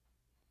teacher,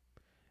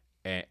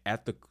 and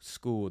at the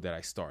school that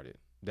I started,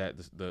 that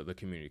the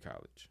community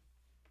college.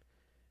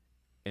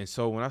 And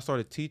so when I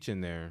started teaching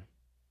there,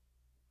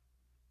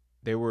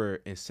 they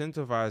were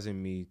incentivizing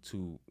me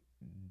to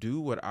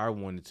do what I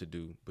wanted to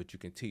do, but you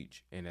can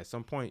teach. And at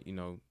some point,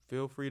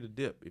 feel free to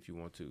dip if you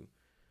want to.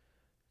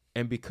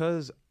 And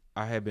because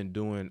I had been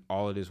doing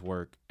all of this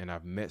work and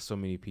I've met so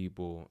many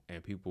people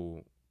and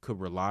people could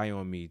rely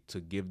on me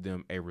to give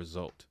them a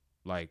result.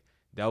 Like,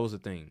 that was the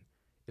thing.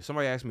 If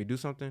somebody asked me to do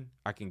something,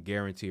 I can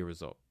guarantee a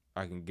result.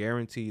 I can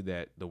guarantee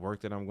that the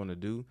work that I'm going to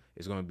do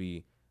is going to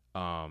be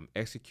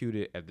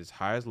executed at this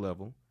highest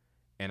level,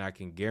 and I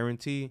can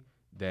guarantee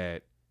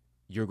that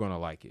you're going to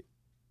like it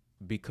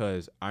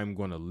because I'm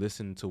going to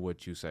listen to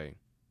what you say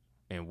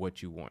and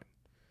what you want.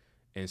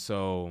 And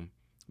so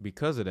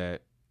because of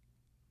that,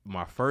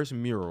 my first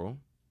mural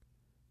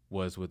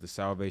was with the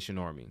Salvation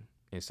Army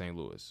in St.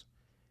 Louis,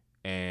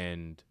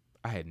 and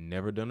I had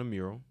never done a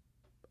mural.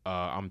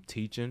 I'm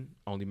teaching,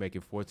 only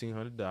making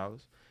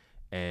 $1,400,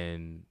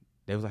 and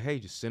they was like, hey,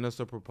 just send us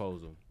a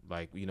proposal.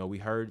 Like, we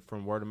heard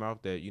from word of mouth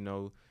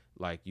that,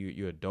 like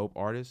you're a dope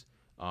artist.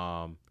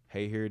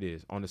 Hey, here it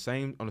is. On the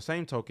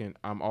same token,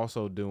 I'm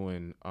also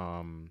doing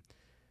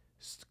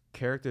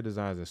character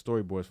designs and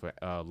storyboards for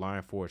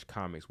Lion Forge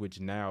Comics, which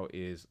now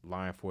is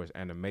Lion Forge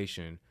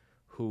Animation,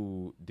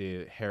 who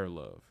did Hair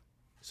Love.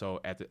 So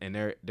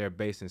they're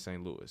based in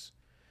St. Louis.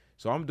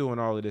 So I'm doing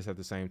all of this at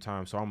the same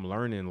time. So I'm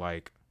learning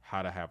like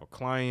how to have a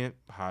client,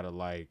 how to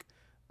like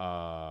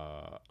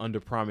under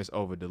promise,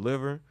 over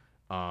deliver,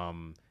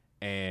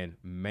 and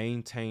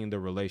maintain the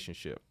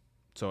relationship.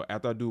 So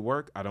after I do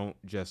work,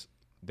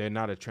 they're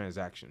not a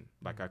transaction.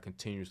 Like, I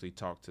continuously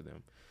talk to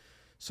them.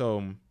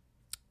 So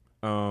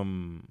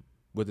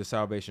with the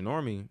Salvation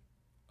Army,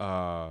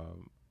 I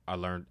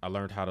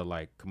learned how to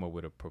like come up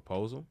with a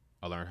proposal.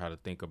 I learned how to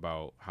think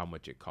about how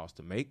much it costs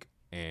to make,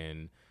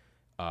 and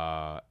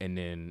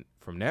then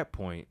from that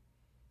point,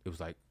 it was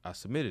like I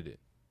submitted it.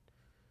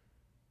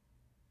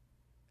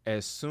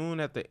 As soon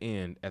at the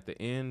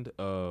end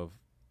of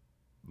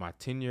my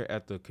tenure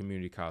at the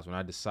community college, when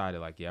I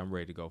decided like, yeah, I'm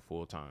ready to go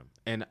full time,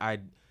 and I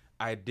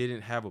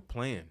didn't have a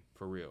plan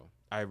for real.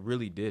 I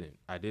really didn't.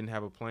 I didn't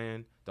have a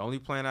plan. The only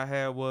plan I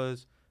had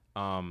was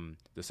the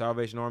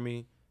Salvation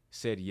Army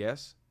said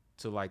yes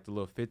to like the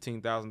little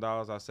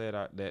 $15,000 I said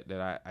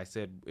I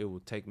said it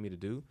would take me to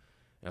do. And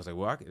I was like,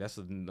 well, that's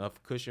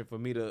enough cushion for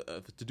me to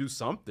do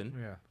something,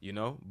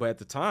 But at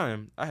the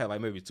time, I had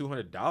like maybe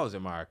 $200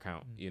 in my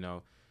account,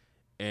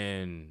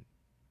 and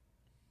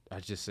I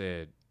just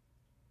said,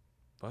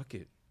 fuck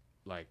it.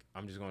 Like,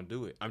 I'm just going to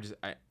do it.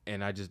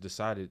 I just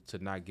decided to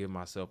not give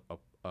myself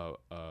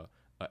a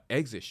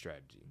exit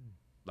strategy.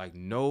 Like,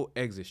 no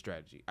exit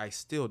strategy. I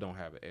still don't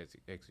have an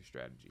exit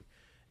strategy.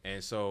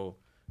 And so,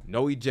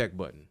 no eject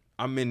button.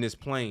 I'm in this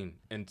plane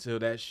until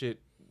that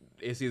shit,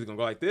 it's either going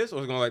to go like this or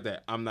it's going to go like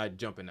that. I'm not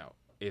jumping out.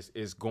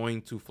 It's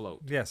going to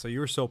float. Yeah, so you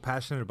were so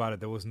passionate about it,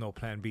 there was no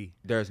plan B.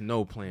 There's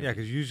no plan B. Yeah,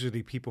 because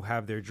usually people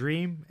have their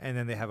dream and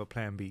then they have a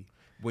plan B.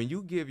 When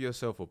you give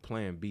yourself a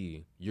plan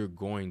B, you're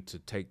going to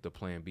take the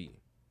plan B.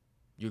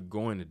 You're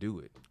going to do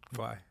it.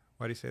 Why?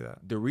 Why do you say that?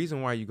 The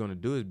reason why you're going to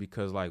do it is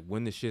because, like,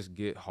 when the shit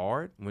gets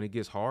hard,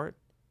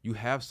 you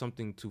have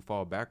something to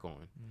fall back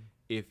on.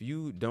 If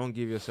you don't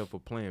give yourself a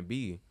plan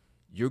B,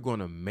 you're going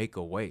to make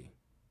a way.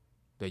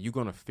 that you're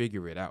going to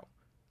figure it out.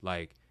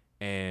 Like,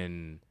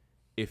 and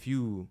if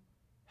you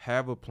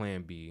have a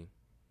plan B,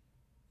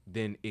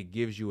 then it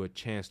gives you a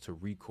chance to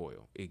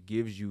recoil. It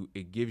gives you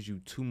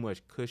too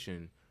much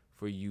cushion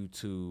for you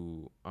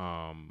to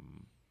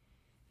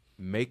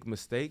make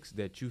mistakes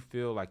that you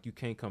feel like you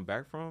can't come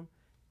back from.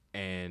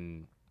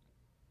 And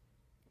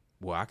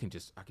well, I can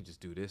just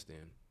do this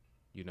then,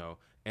 you know.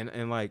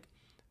 And like,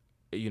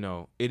 you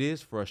know, it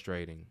is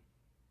frustrating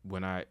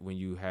when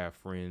you have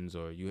friends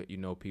or you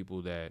know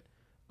people that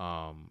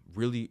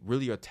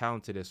really are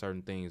talented at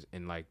certain things,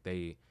 and like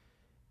they've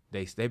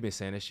been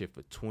saying that shit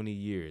for 20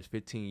 years,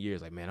 15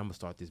 years. Like, man, I'm gonna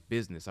start this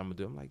business. I'm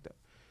like that.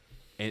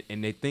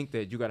 And they think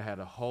that you gotta have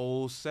a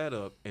whole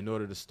setup in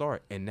order to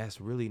start, and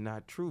that's really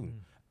not true.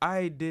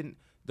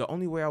 The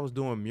only way I was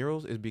doing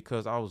murals is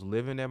because I was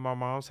living at my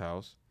mom's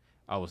house.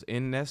 I was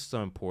in that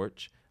sun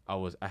porch.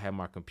 I had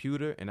my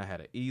computer, and I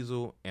had an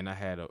easel, and I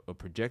had a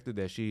projector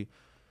that she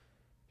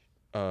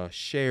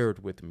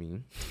shared with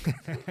me.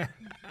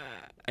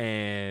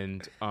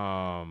 and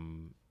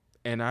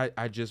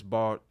I just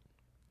bought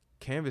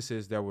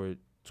canvases that were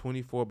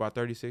 24 by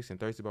 36 and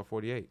 36 by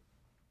 48.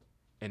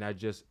 And I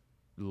just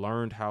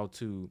learned how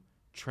to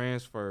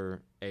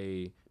transfer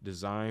a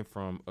design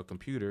from a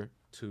computer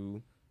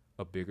to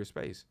a bigger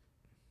space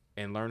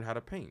and learn how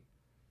to paint.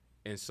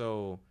 And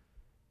so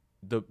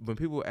when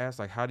people ask,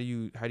 like, how do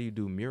you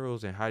do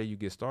murals and how do you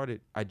get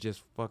started? I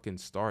just fucking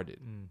started.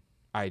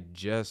 I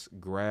just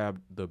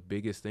grabbed the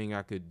biggest thing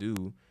I could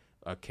do,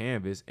 a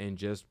canvas, and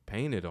just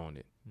painted on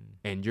it.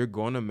 And you're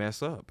going to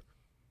mess up.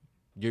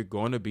 You're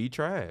going to be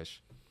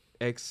trash.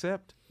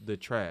 Accept the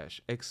trash.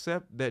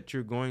 Accept that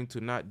you're going to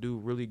not do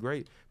really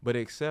great, but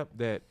accept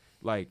that,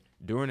 like,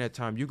 during that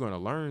time, you're going to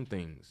learn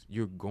things.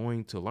 You're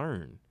going to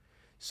learn.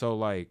 So,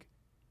 like,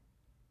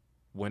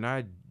 when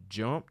I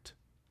jumped,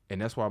 and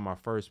that's why my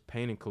first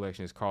painting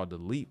collection is called the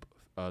Leap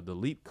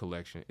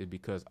collection, is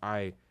because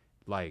I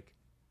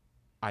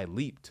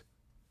leaped,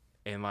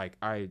 and like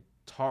I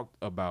talked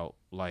about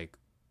like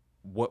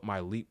what my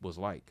leap was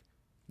like.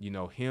 You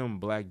know, him,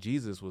 Black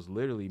Jesus, was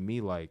literally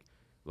me like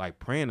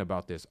praying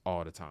about this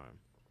all the time.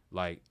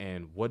 Like,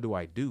 and what do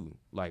I do?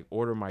 Like,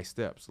 order my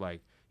steps.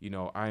 Like, you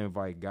know, I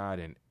invite God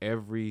in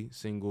every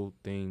single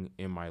thing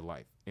in my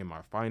life, in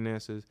my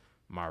finances,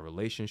 my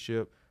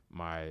relationship,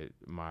 my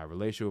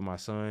relationship with my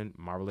son,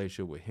 my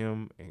relationship with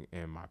him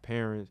and my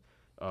parents,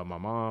 my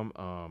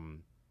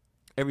mom,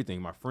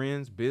 everything, my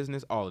friends,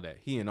 business, all of that.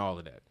 He in all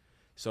of that.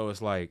 So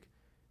it's like,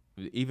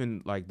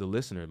 even like the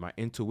listener, my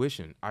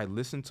intuition, I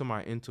listened to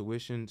my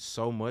intuition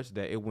so much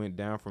that it went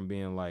down from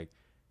being like,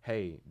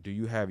 hey, do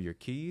you have your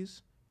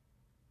keys?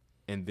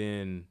 And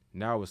then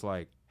now it's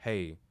like,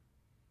 hey,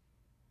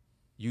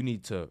 you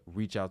need to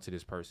reach out to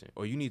this person,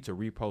 or you need to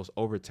repost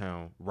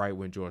Overtown right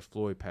when George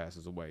Floyd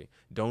passes away.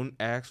 Don't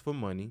ask for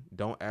money.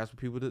 Don't ask for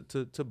people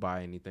to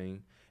buy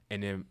anything.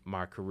 And then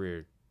my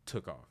career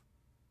took off.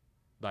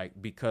 Like,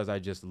 because I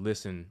just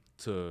listened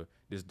to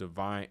this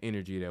divine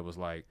energy that was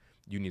like,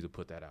 you need to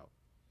put that out.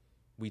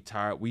 We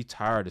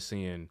tired of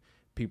seeing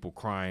people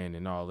crying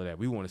and all of that.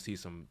 We want to see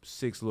some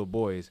 6 little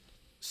boys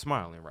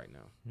smiling right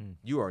now.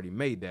 You already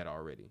made that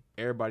already.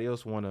 Everybody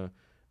else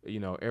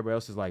everybody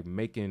else is like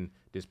making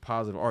this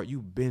positive art.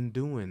 You've been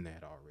doing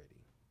that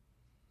already.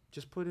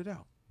 Just put it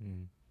out.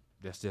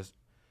 That's just,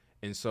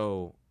 and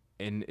so,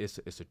 and it's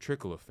a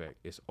trickle effect.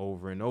 It's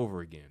over and over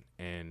again.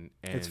 And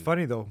it's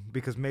funny though,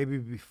 because maybe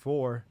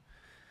before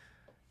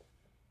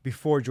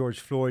George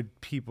Floyd,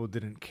 people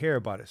didn't care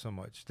about it so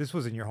much. This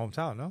was in your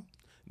hometown, no?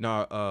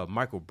 No,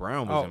 Michael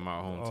Brown was in my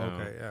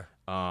hometown. Okay,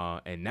 yeah.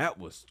 And that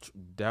was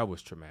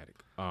traumatic.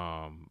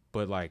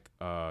 But like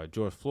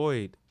George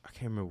Floyd, I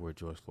can't remember where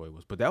George Floyd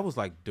was, but that was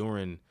like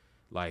during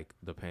like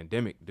the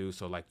pandemic, dude.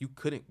 So like you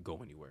couldn't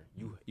go anywhere.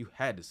 You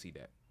had to see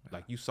that.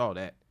 Like you saw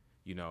that.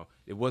 You know,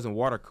 it wasn't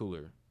water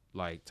cooler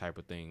like type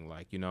of thing.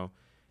 Like, you know,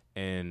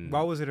 and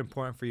why was it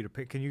important for you to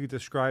pick? Can you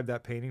describe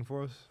that painting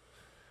for us?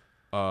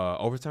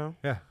 Overtown?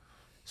 Yeah.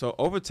 So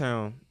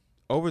Overtown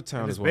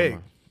is big. Big.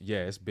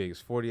 Yeah, it's big.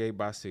 It's 48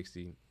 by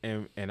 60.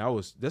 And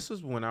this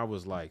was when I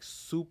was like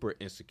super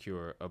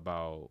insecure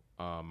about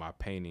my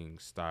painting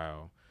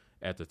style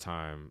at the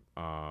time.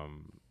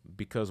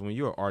 Because when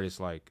you're an artist,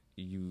 like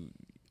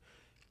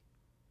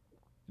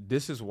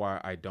this is why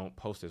I don't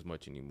post as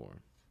much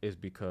anymore. Is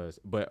because,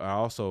 but I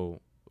also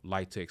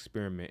like to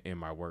experiment in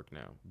my work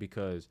now,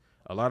 because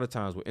a lot of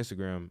times with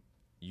Instagram,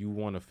 you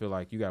want to feel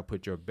like you got to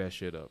put your best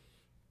shit up.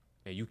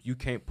 And you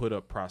can't put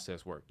up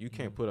process work. You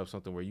can't put up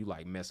something where you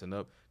like messing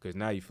up, because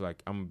now you feel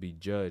like I'm gonna be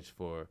judged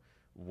for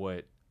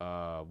what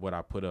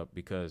I put up,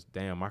 because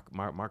damn,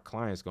 my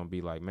client's gonna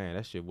be like, man,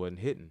 that shit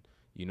wasn't hitting.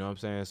 You know what I'm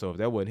saying? So if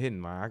that wasn't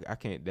hitting, I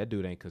can't. That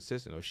dude ain't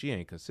consistent, or she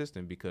ain't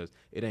consistent, because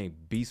it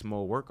ain't beast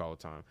mode work all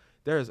the time.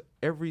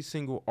 Every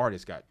single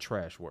artist got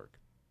trash work.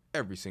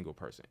 Every single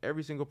person,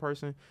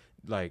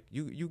 like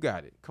you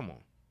got it. Come on.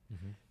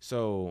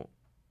 So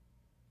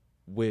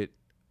with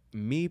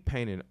me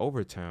painting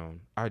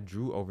Overtown, I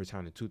drew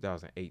Overtown in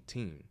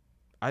 2018.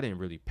 I didn't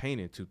really paint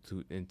it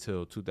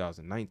until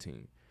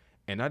 2019.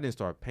 And I didn't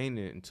start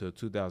painting it until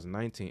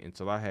 2019,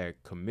 until I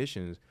had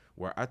commissions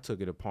where I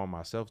took it upon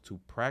myself to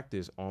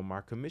practice on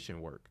my commission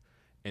work.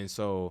 And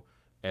so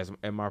as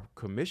at my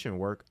commission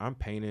work, I'm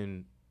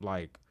painting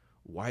like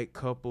white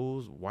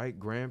couples, white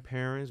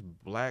grandparents,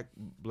 black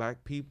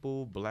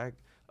people, black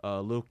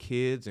little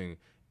kids and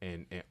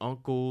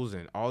uncles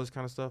and all this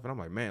kind of stuff. And I'm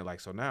like, man, like,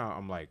 so now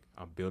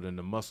I'm building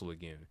the muscle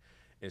again.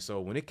 And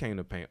so when it came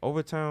to paint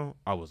Overtown,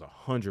 I was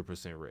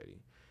 100% ready.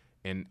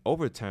 And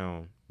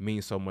Overtown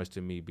means so much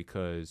to me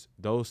because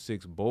those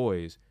 6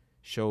 boys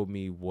showed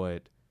me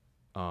what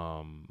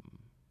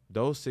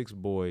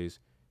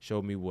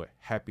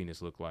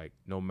happiness looked like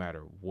no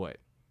matter what.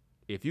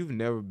 If you've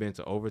never been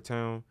to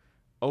Overtown,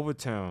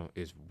 Overtown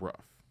is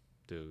rough,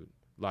 dude.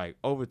 Like,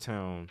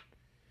 Overtown,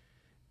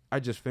 I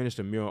just finished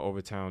a mural in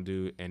Overtown,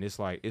 dude, and it's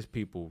like, it's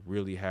people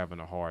really having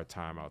a hard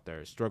time out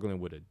there, struggling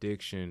with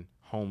addiction,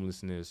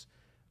 homelessness,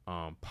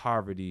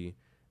 poverty,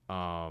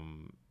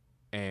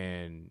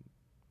 and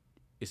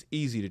it's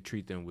easy to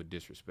treat them with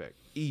disrespect.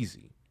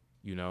 Easy,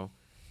 you know?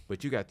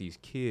 But you got these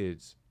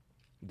kids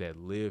that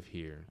live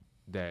here,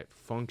 that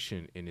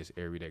function in this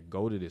area, that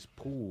go to this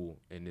pool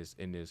and this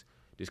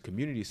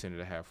community center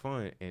to have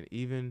fun, and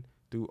even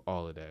through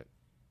all of that,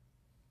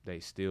 they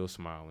still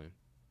smiling,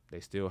 they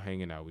still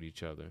hanging out with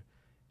each other,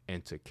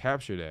 and to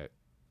capture that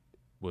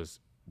was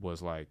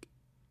like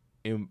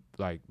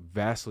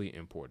vastly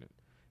important.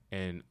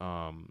 And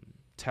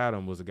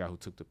Tatum was the guy who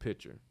took the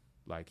picture.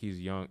 Like, he's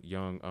a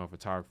young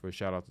photographer.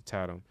 Shout out to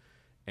Tatum.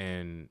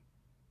 And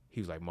he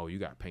was like, Mo, you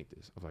got to paint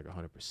this. I was like,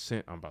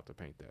 100% I'm about to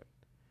paint that.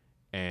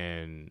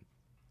 And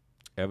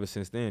ever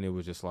since then, it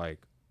was just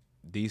like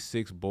these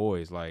 6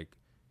 boys, like,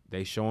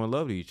 they showing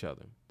love to each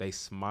other. They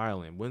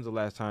smiling. When's the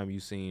last time you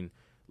seen,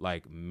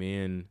 like,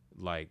 men,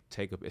 like,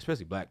 take up,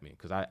 especially black men,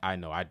 because I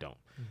know I don't.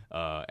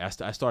 I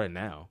started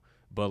now.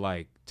 But,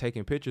 like,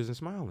 taking pictures and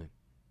smiling.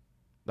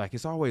 Like,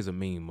 it's always a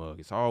mean mug.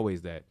 It's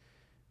always that.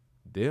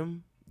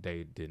 Them,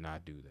 they did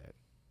not do that.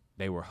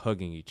 They were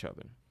hugging each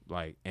other.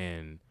 Like,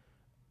 and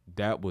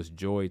that was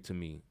joy to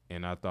me.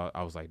 And I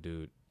was like,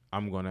 dude,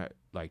 I'm going to,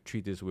 like,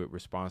 treat this with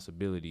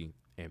responsibility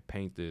and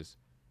paint this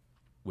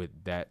with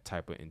that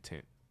type of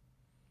intent.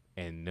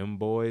 And them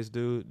boys,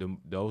 dude,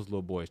 those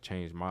little boys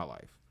changed my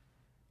life.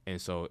 And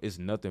so it's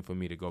nothing for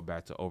me to go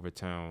back to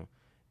Overtown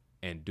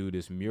and do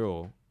this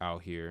mural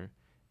out here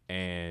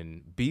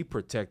and be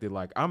protected.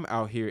 Like, I'm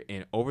out here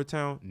in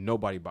Overtown,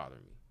 nobody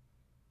bothering me.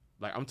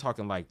 Like, I'm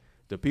talking like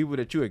the people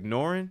that you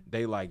ignoring,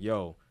 they like,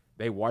 yo,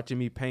 they watching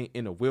me paint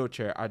in a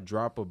wheelchair. I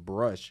drop a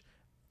brush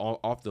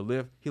off the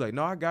lift. He like,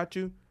 no, I got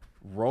you.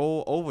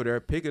 Roll over there,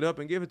 pick it up,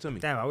 and give it to me.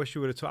 Damn, I wish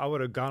you would have. I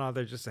would have gone out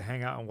there just to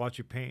hang out and watch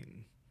you paint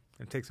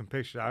and take some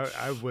pictures.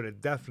 I would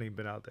have definitely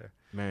been out there,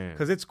 man.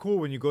 Because it's cool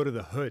when you go to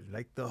the hood,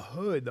 like the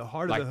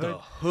heart like of the hood. The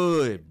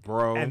hood,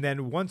 bro. And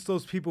then once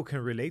those people can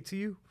relate to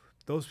you,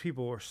 those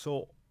people are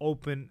so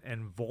open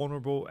and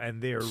vulnerable,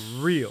 and they're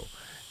real.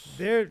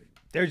 They're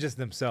just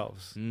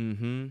themselves.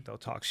 Mm-hmm. They'll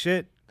talk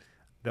shit.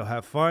 They'll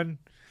have fun.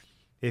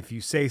 If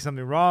you say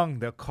something wrong,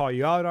 they'll call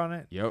you out on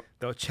it. Yep.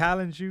 They'll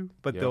challenge you,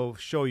 but Yep. they'll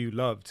show you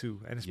love too.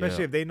 And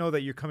especially if they know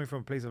that you're coming from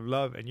a place of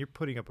love and you're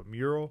putting up a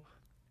mural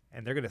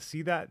and they're going to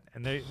see that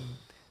and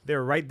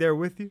they're right there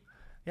with you,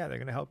 yeah, they're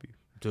going to help you.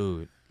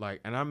 Dude,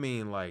 like, and I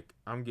mean, like,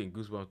 I'm getting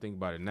goosebumps thinking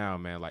about it now,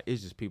 man. Like,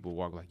 it's just people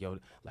walk like, yo,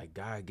 like,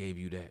 God gave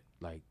you that.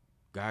 Like,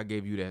 God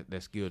gave you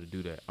that skill to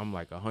do that. I'm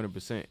like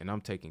 100%, and I'm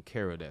taking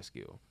care of that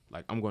skill.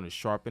 Like, I'm going to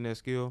sharpen that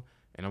skill,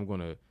 and I'm going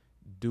to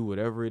do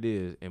whatever it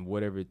is and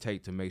whatever it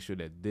takes to make sure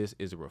that this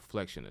is a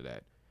reflection of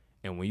that.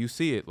 And when you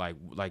see it, like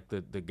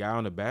the guy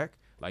on the back,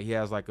 like, he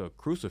has like a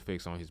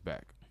crucifix on his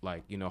back,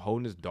 like, you know,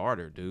 holding his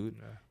daughter, dude.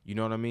 Yeah. You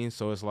know what I mean?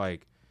 So it's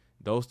like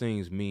those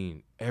things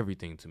mean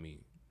everything to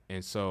me.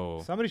 And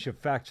so somebody should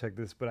fact check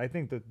this, but I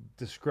think the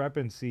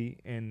discrepancy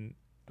in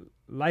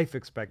life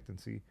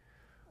expectancy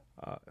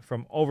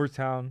from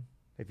Overtown,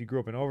 if you grew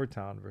up in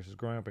Overtown versus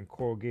growing up in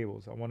Coral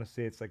Gables, I want to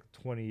say it's like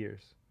 20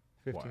 years,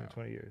 15 or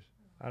 20 years.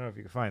 I don't know if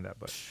you can find that,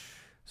 but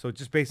so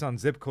just based on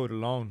zip code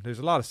alone, there's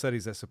a lot of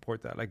studies that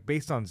support that. Like,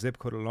 based on zip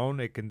code alone,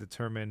 it can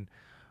determine,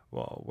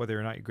 well, whether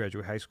or not you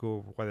graduate high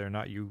school, whether or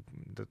not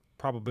the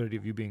probability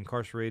of you being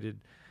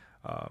incarcerated,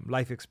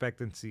 life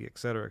expectancy, et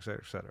cetera, et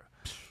cetera, et cetera.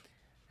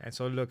 And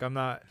so, look, I'm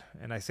not,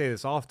 and I say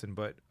this often,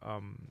 but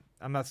I'm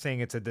not saying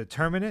it's a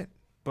determinant,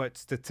 but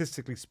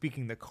statistically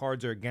speaking, the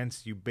cards are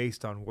against you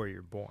based on where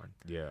you're born.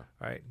 Yeah.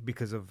 Right?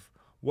 Because of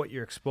what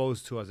you're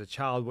exposed to as a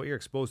child, what you're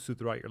exposed to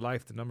throughout your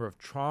life, the number of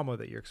trauma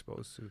that you're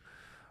exposed to.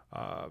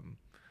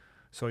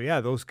 So,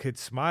 yeah, those kids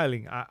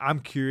smiling,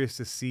 I'm curious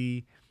to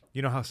see,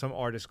 you know how some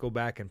artists go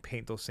back and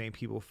paint those same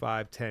people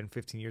 5, 10,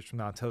 15 years from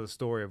now and tell the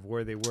story of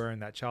where they were in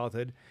that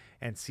childhood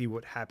and see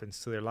what happens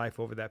to their life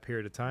over that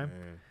period of time.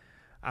 Man.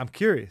 I'm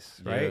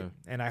curious, right? Yeah.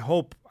 And I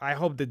hope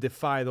to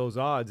defy those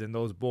odds and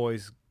those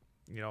boys,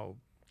 you know,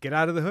 get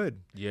out of the hood.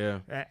 Yeah.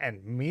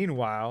 And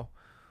meanwhile,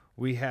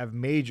 we have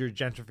major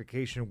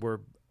gentrification where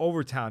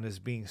Overtown is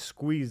being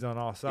squeezed on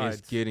all sides.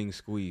 It's getting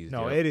squeezed.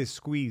 No, it is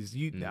squeezed.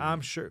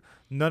 I'm sure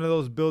none of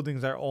those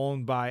buildings are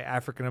owned by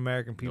African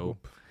American people.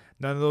 Nope.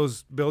 None of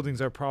those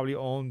buildings are probably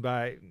owned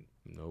by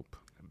Nope.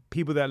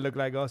 people that look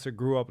like us or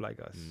grew up like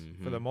us.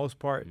 Mm-hmm. For the most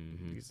part,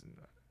 Mm-hmm.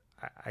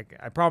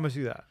 I promise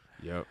you that.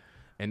 Yep.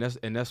 And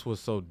that's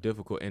what's so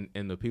difficult.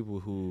 And the people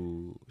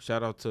who,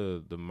 shout out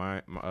to the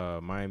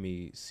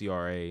Miami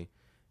CRA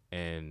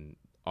and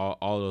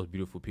all those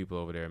beautiful people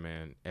over there,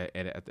 man,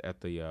 at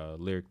the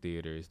Lyric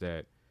Theater, is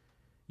that,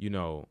 you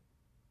know,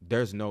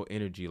 there's no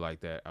energy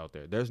like that out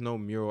there. There's no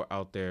mural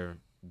out there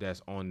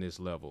that's on this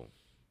level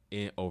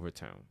in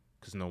Overtown,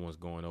 because no one's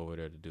going over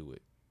there to do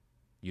it,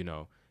 you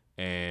know.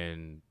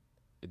 And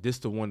this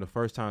is one of the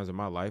first times in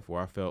my life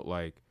where I felt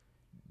like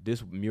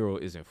this mural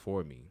isn't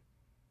for me.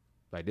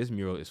 Like, this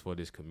mural is for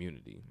this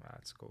community.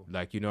 That's cool.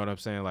 Like, you know what I'm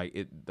saying?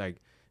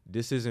 Like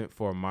this isn't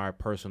for my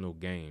personal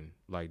gain.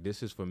 Like,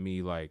 this is for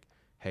me, like,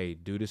 hey,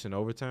 do this in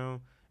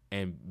Overtown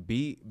and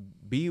be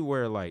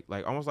where, like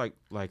almost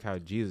like how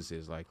Jesus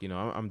is. Like, you know,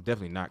 I'm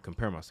definitely not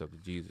comparing myself to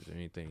Jesus or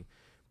anything,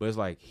 but it's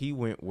like he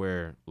went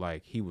where,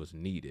 like, he was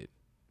needed.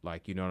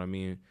 Like, you know what I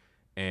mean?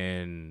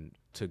 And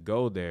to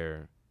go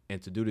there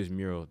and to do this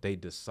mural, they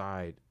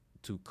decide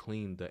to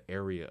clean the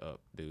area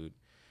up, dude.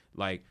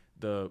 Like,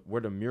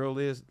 where the mural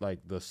is, like,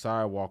 the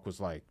sidewalk was,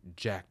 like,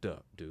 jacked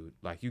up, dude.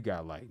 Like, you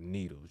got, like,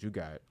 needles, you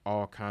got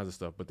all kinds of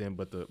stuff, but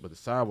the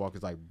sidewalk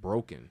is, like,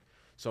 broken.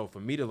 So for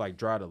me to, like,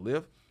 drive the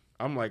lift,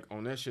 I'm like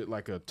on that shit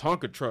like a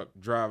Tonka truck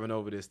driving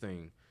over this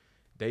thing.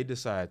 They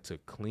decide to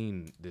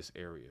clean this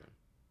area.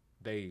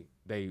 They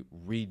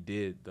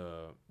redid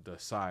the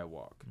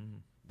sidewalk. Mm-hmm.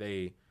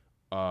 They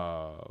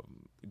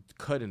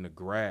cut in the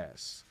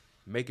grass,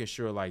 making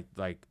sure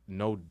like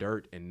no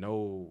dirt and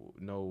no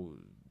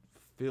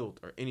filth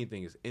or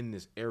anything is in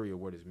this area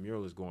where this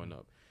mural is going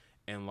up.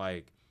 And,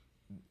 like,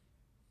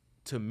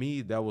 to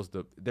me, there's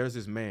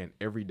this man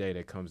every day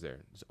that comes there,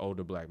 this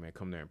older black man,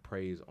 come there and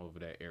prays over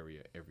that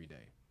area every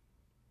day.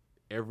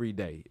 Every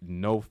day,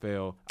 no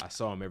fail. I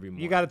saw him every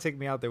morning. You got to take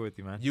me out there with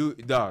you, man.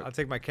 Dog. I'll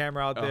take my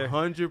camera out there.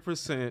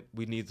 100%.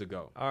 We need to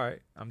go. All right,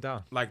 I'm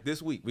down. Like,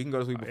 this week, we can go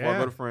this week before I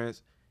go to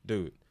France,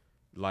 dude.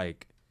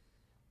 Like,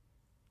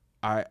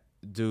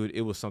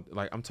 it was something,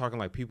 like, I'm talking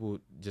like people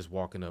just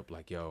walking up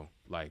like, yo,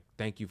 like,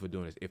 thank you for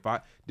doing this.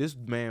 This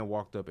man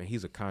walked up, and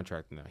he's a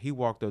contractor now. He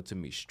walked up to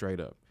me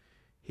straight up.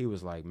 He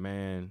was like,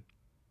 man,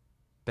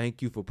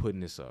 thank you for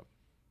putting this up.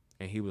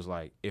 And he was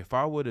like, if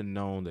I would have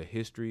known the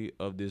history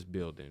of this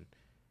building,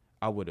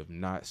 I would have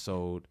not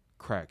sold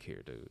crack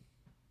here, dude.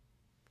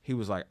 He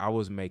was like, I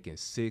was making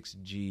 6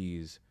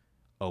 G's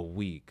a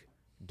week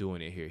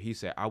doing it here. He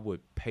said, I would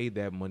pay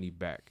that money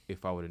back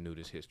if I would have knew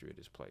this history of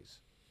this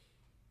place.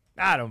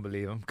 I don't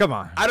believe him. Come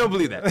on. I don't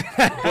believe that.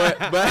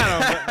 but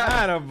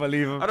I don't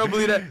believe him. I don't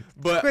believe that.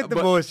 But quit the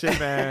bullshit,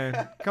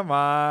 man. Come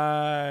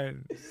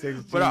on.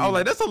 6 But I was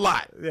like, that's a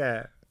lot.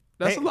 Yeah.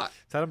 That's a lot.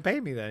 Tell him pay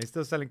me then. He's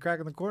still selling crack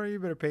in the corner. You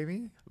better pay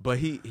me. But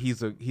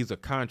he's a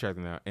contractor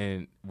now,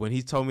 and when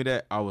he told me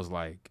that, I was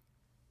like,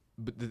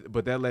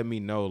 but that let me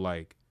know,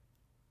 like,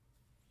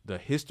 the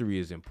history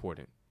is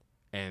important,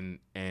 and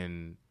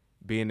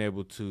being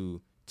able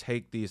to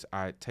take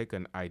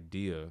an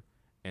idea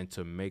and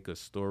to make a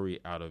story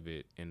out of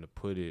it and to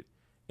put it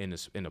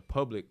in a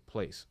public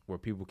place where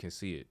people can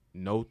see it.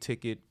 No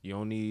ticket. You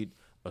don't need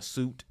a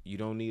suit. You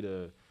don't need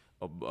a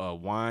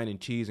wine and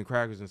cheese and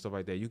crackers and stuff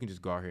like that. You can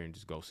just go out here and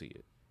just go see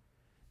it.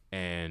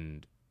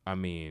 And I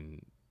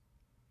mean,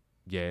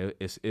 yeah,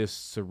 it's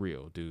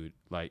surreal, dude.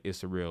 Like,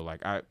 it's surreal.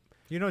 Like,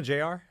 you know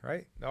JR,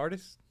 right? The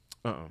artist?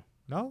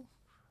 No?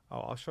 Oh,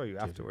 I'll show you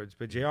afterwards.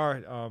 But JR,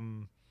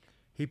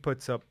 he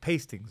puts up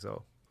pastings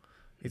though.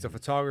 He's a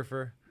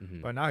photographer,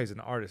 but now he's an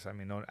artist. I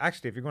mean,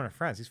 actually, if you're going to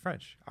France, he's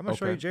French. I'm gonna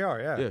show you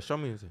JR. Yeah. Yeah, show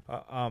me.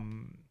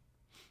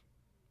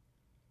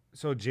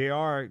 So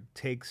JR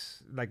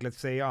takes, like, let's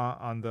say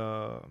on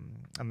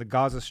the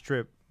Gaza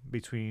Strip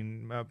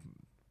between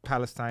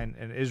Palestine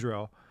and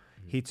Israel,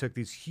 he took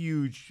he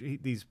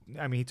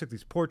took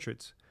these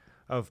portraits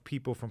of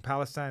people from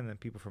Palestine and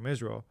people from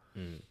Israel,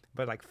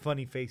 but like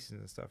funny faces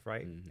and stuff,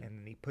 right? And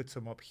then he puts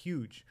them up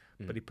huge,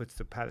 but he puts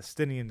the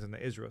Palestinians on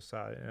the Israel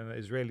side and the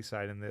Israeli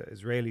side and the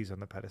Israelis on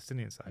the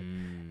Palestinian side.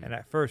 And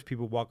at first,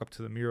 people walk up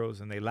to the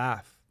murals and they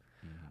laugh.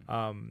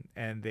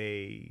 And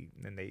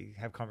they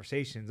have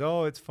conversations.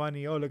 Oh, it's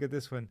funny. Oh, look at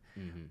this one.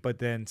 But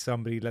then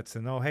somebody lets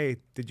them know, hey,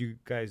 did you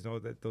guys know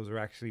that those are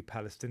actually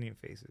Palestinian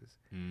faces?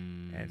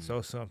 And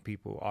so some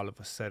people all of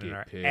a sudden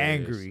are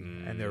angry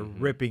and they're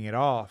ripping it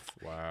off.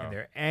 Wow. And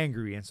they're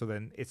angry. And so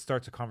then it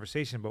starts a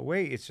conversation. But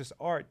wait, it's just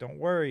art. Don't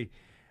worry.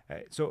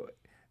 So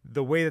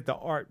the way that the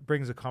art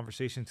brings a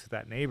conversation to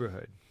that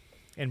neighborhood.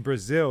 In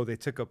Brazil, they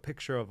took a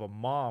picture of a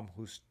mom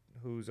whose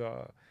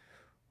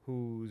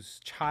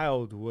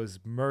child was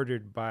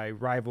murdered by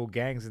rival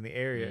gangs in the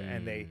area,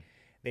 and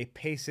they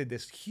pasted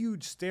this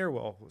huge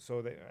stairwell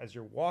so that as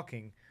you're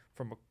walking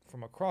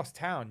from across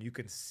town, you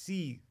can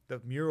see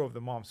the mural of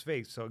the mom's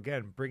face. So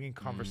again, bringing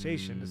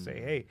conversation to say,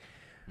 hey,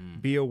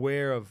 be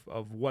aware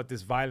of what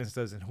this violence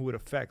does and who it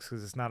affects,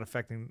 because it's not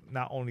affecting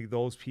not only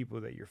those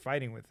people that you're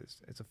fighting with,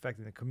 it's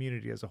affecting the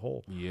community as a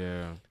whole.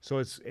 Yeah. So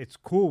it's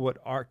cool what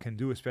art can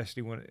do,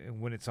 especially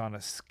when it's on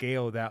a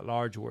scale that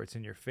large where it's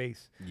in your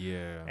face.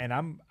 Yeah. And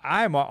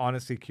I'm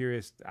honestly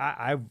curious.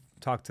 I've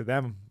talked to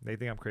them. They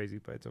think I'm crazy,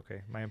 but it's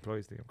okay. My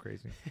employees think I'm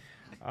crazy.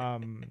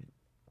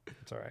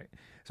 It's all right.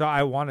 So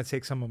I want to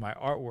take some of my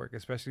artwork,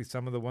 especially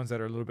some of the ones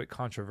that are a little bit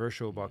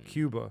controversial about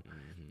Cuba,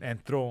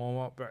 and throw them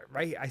up.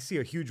 Right, I see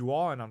a huge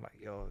wall, and I'm like,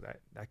 yo,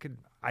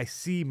 I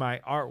see my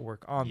artwork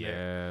on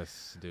there.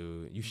 Yes,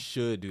 dude. You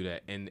should do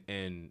that.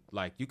 And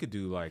like you could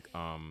do like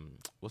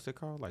what's it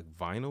called? Like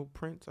vinyl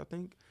prints, I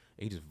think.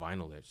 And you just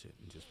vinyl that shit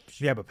and just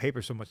Yeah, but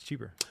paper's so much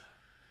cheaper.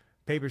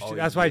 Paper's Oh,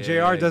 that's why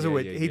yeah, JR does it yeah,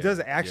 with. yeah, He yeah, does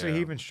it actually. yeah.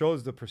 He even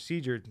shows the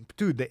procedure,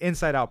 dude. The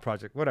Inside Out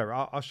project, whatever.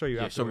 I'll show you.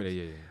 yeah, show me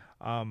afterwards.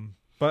 that. Yeah.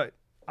 But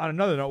on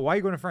another note, why are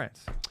you going to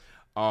France?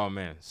 Oh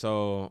man,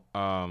 so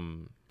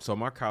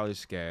my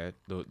college SCAD,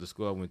 the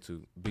school I went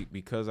to,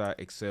 because I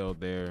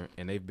excelled there,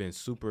 and they've been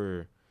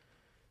super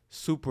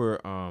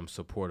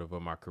supportive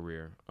of my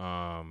career.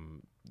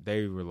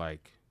 They were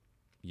like,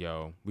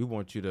 "Yo, we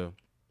want you to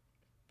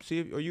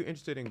are you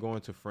interested in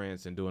going to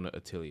France and doing an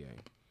atelier?"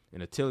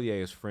 An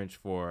atelier is French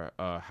for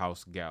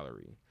house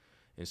gallery,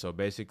 and so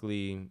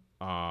basically,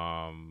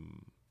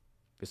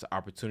 it's an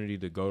opportunity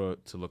to go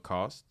to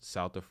Lacoste,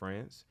 south of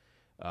France,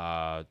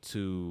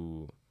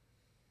 to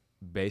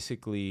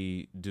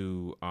basically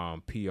do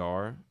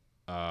PR,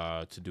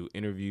 to do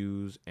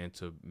interviews, and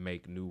to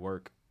make new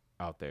work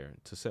out there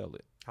to sell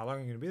it. How long are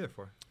you going to be there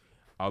for?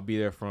 I'll be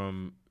there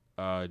from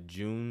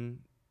June.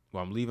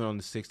 Well, I'm leaving on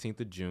the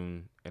 16th of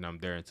June, and I'm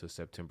there until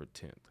September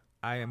 10th.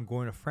 I am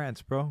going to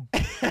France, bro.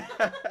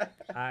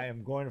 I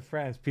am going to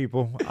France,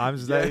 people. I'm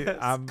just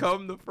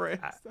come to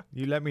France.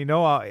 You let me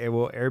know. It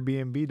will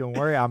Airbnb. Don't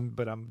worry. I'm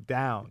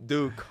down.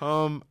 Dude,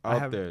 come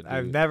out there. Dude.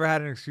 I've never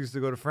had an excuse to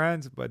go to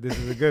France, but this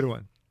is a good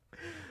one.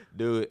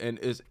 Dude, and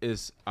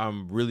it's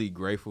I'm really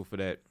grateful for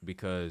that,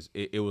 because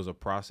it was a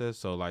process.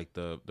 So like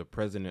the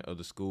president of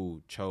the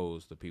school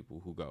chose the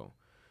people who go,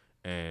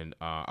 and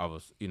I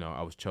was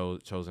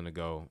chosen to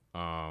go.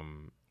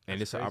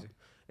 And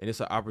it's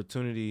an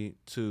opportunity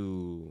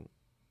to,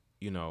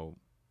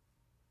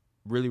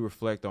 really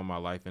reflect on my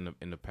life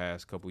in the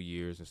past couple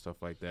years and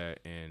stuff like that,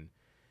 and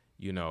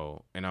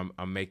and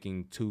I'm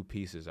making 2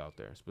 pieces out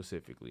there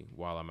specifically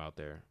while I'm out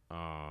there,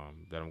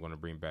 that I'm going to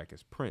bring back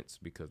as prints,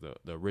 because the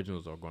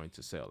originals are going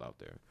to sell out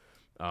there,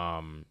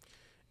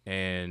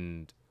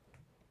 and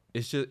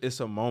it's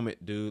a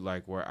moment, dude,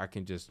 like where I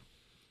can just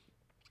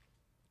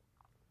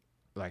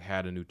like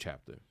have a new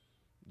chapter,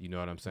 you know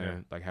what I'm saying?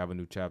 Yeah. Like have a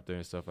new chapter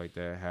and stuff like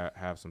that.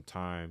 Have some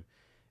time.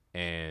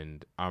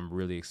 And I'm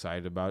really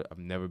excited about it. I've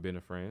never been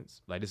to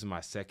France. Like, this is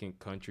my second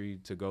country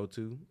to go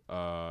to,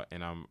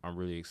 and I'm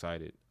really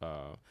excited.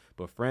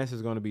 But France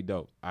is going to be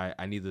dope.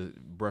 I need to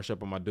brush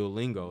up on my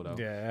Duolingo, though.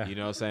 Yeah. You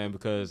know what I'm saying?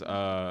 Because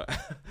I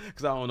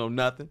don't know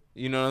nothing.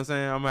 You know what I'm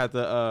saying? I'm going to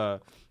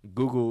have to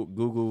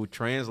Google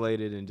translate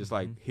it and just,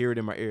 like, hear it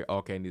in my ear.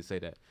 Okay, I need to say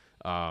that.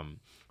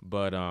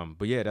 But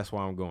yeah, that's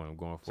why I'm going. I'm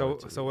going for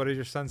it. So what did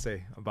your son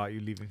say about you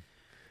leaving?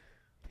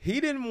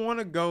 He didn't want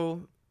to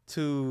go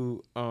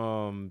to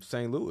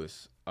St.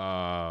 Louis.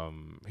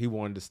 He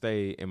wanted to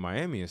stay in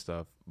Miami and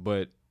stuff,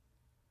 but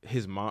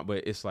his mom,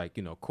 but it's like,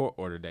 court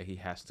order that he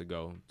has to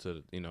go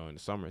to, in the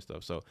summer and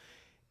stuff. So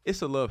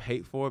it's a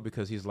love-hate for it,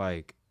 because he's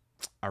like,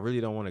 I really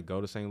don't want to go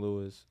to St.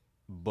 Louis,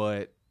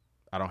 but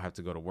I don't have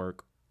to go to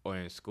work or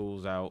in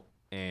school's out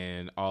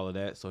and all of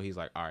that. So he's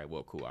like, all right,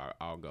 well, cool,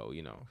 I'll go,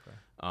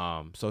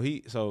 Okay. So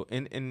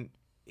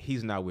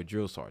he's not with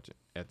drill sergeant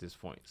at this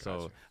point. Gotcha.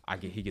 So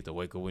he get to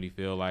wake up when he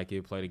feel like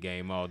it, play the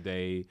game all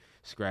day,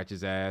 scratch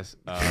his ass,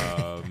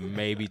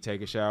 maybe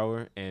take a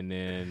shower, and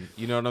then,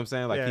 you know what I'm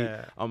saying? Like,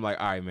 I'm like,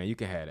 all right, man, you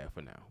can have that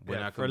for now. When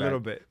I come for a little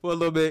bit. For a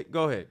little bit,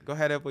 go ahead. Go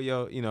have that for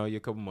your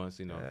couple months,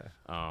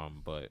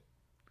 but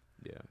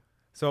yeah.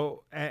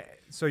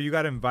 So you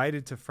got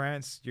invited to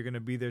France. You're going to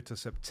be there till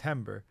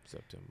September.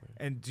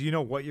 And do you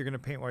know what you're going to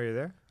paint while you're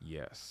there?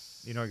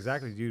 Yes. You know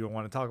exactly. Do you don't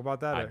want to talk about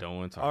that? I don't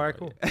want to talk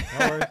about it. All right, cool.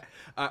 No worries.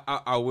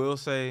 I will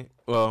say,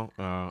 well,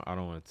 I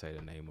don't want to say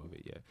the name of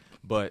it yet,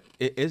 but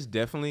it's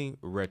definitely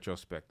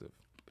retrospective.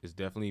 It's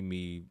definitely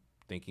me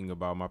thinking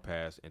about my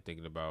past and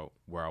thinking about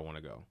where I want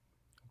to go.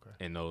 Okay.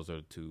 And those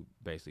are two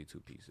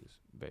pieces,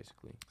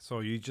 basically.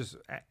 So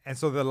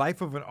so the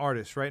life of an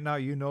artist right now,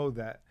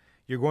 that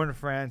you're going to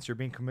France, you're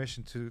being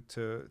commissioned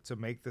to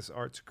make this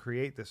art, to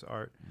create this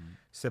art. Mm-hmm.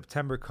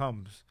 September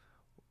comes.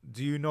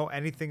 Do you know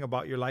anything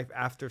about your life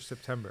after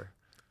September?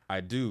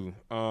 I do.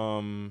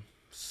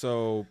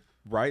 So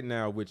right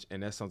now,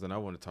 and that's something I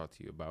want to talk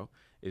to you about,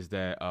 is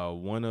that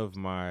one of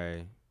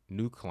my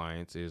new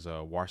clients is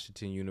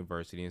Washington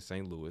University in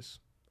St. Louis,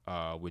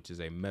 which is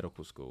a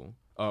medical school.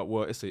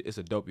 Well, it's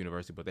a dope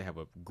university, but they have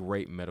a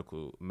great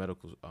medical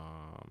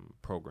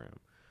program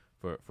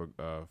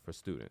for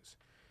students.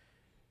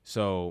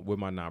 So with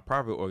my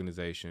nonprofit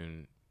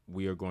organization,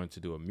 we are going to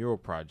do a mural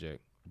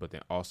project but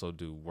then also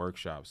do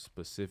workshops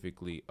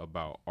specifically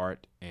about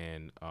art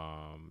and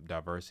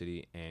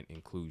diversity and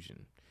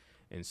inclusion.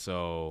 And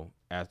so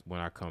when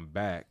I come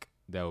back,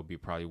 that would be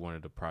probably one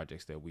of the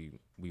projects that we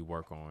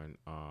work on,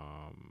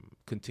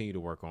 continue to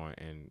work on,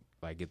 and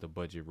like get the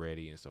budget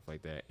ready and stuff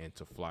like that, and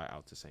to fly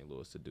out to St.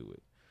 Louis to do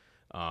it.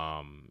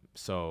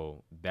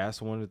 So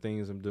that's one of the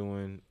things I'm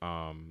doing.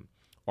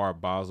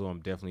 Art Basel, I'm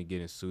definitely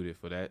getting suited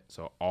for that.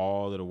 So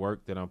all of the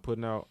work that I'm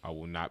putting out, I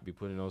will not be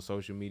putting on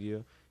social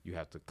media. You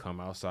have to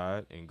come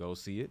outside and go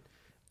see it.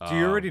 Do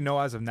you already know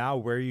as of now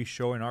where you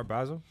show in Art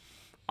Basel?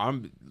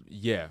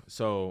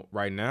 So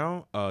right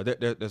now,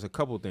 there's a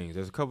couple things.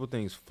 There's a couple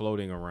things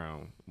floating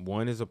around.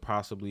 One is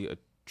possibly a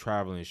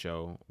traveling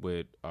show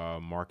with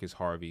Marcus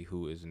Harvey,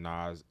 who is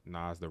Nas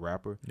the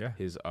rapper. Yeah.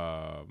 His his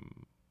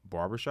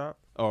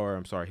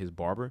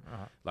barber.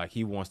 Uh-huh. Like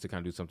he wants to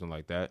kind of do something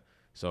like that.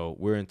 So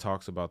we're in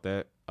talks about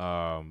that.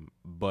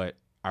 But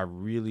I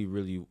really,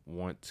 really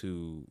want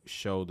to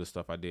show the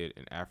stuff I did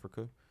in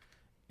Africa,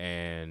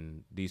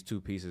 and these 2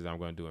 pieces I'm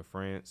going to do in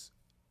France,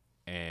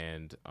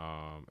 and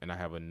I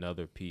have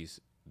another piece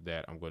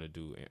that I'm going to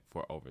do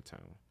for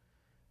Overtown,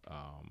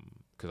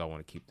 because I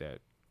want to keep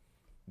that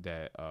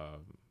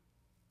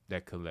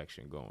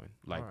collection going,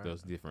 like right.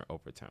 Those different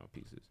Overtown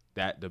pieces.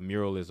 That the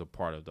mural is a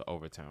part of the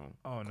Overtown.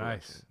 Oh,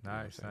 nice.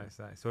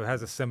 So it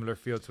has a similar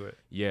feel to it.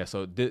 Yeah.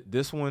 So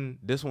this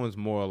one's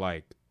more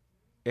like,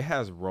 it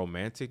has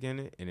romantic in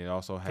it, and it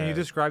also has. Can you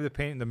describe the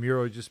painting, the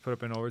mural you just put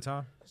up in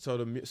Overtown?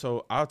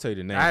 So I'll tell you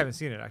the name. I haven't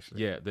seen it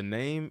actually. Yeah, the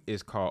name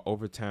is called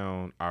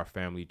Overtown, Our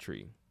Family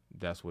Tree.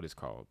 That's what it's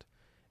called,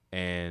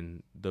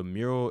 and the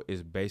mural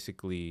is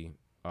basically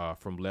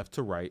from left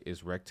to right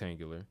is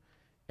rectangular,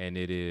 and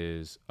it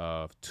is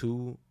of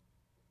 2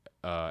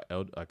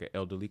 like an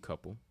elderly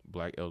couple,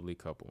 black elderly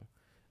couple,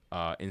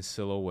 in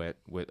silhouette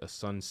with a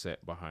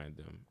sunset behind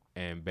them,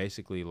 and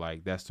basically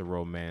like that's the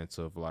romance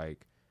of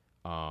like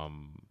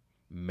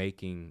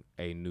making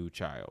a new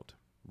child,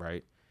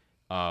 right?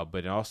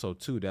 But also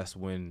too, that's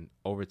when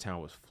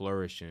Overtown was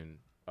flourishing.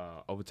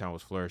 Overtown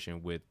was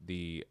flourishing with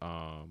the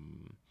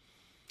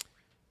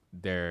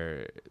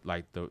their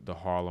like the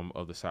Harlem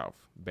of the South,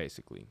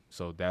 basically.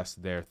 So that's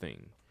their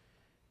thing.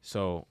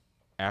 So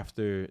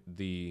after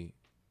the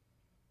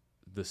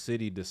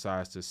city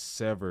decides to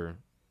sever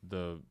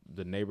the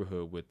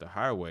neighborhood with the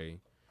highway,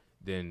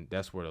 then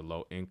that's where the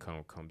low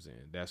income comes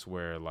in. That's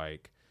where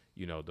like,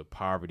 you know, the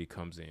poverty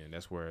comes in.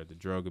 That's where the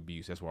drug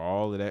abuse, that's where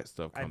all of that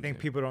stuff comes in. I think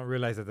people don't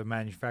realize that the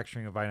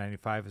manufacturing of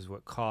I-95 is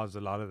what caused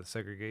a lot of the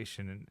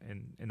segregation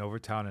in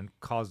Overtown, and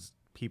caused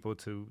people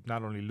to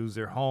not only lose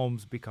their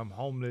homes, become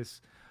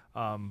homeless,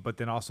 but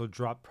then also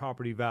drop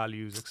property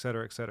values, et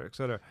cetera, et cetera, et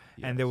cetera.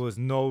 Yes. And there was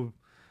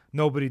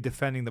nobody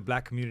defending the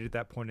black community at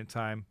that point in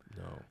time.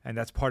 No. And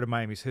that's part of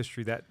Miami's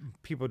history that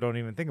people don't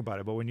even think about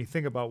it. But when you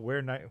think about where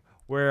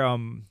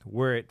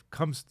it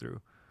comes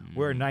through,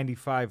 where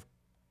 95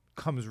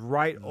 comes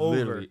right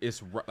Literally, over.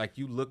 It's like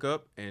you look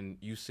up and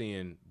you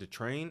seeing the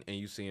train and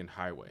you seeing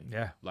highway.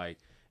 Yeah. Like,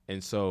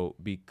 and so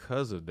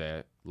because of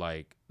that,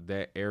 like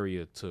that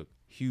area took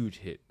huge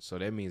hit. So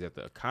that means that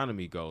the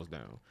economy goes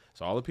down.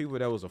 So all the people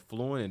that was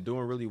affluent and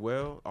doing really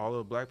well, all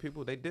the black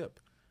people, they dip.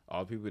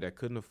 All the people that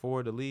couldn't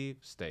afford to leave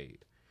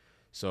stayed.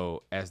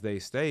 So as they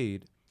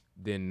stayed,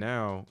 then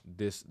now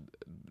this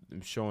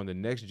showing the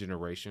next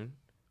generation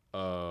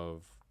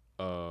of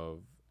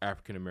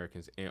African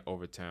Americans in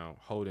Overtown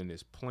holding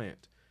this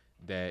plant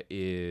that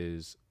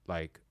is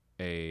like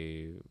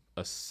a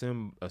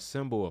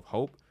symbol of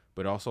hope,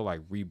 but also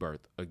like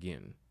rebirth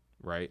again,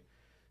 right?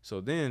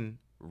 So then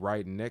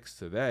right next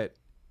to that,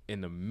 in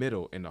the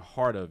middle, in the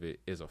heart of it,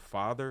 is a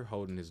father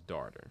holding his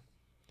daughter.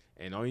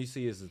 And all you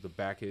see is the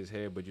back of his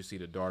head, but you see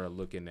the daughter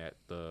looking at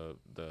the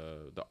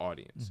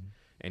audience. Mm-hmm.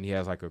 And he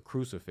has like a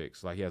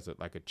crucifix, like he has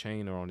like a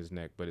chain on his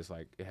neck, but it's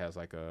like it has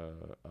like a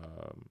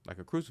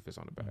crucifix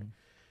on the back. Mm-hmm.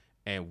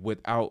 And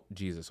without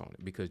Jesus on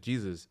it, because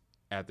Jesus,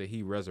 after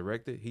he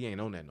resurrected, he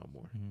ain't on that no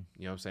more. Mm-hmm.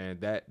 You know what I'm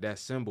saying? That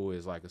symbol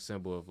is like a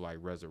symbol of like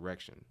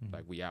resurrection, mm-hmm.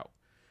 like we out.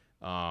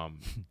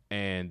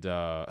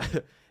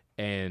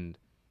 And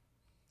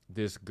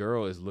this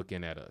girl is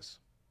looking at us,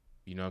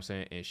 you know what I'm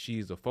saying? And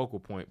she's the focal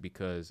point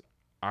because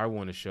I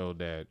want to show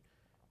that,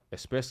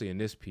 especially in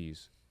this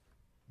piece,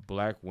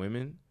 black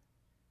women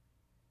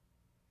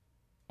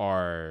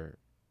are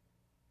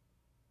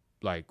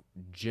like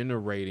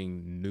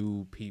generating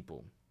new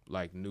people,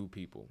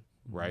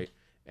 mm-hmm. right?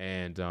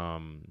 And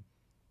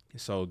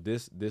so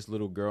this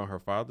little girl and her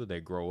father, they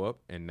grow up,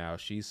 and now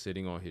she's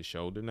sitting on his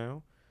shoulder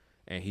now,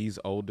 and he's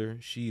older,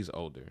 she's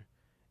older.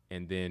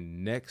 And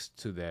then next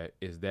to that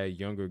is that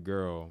younger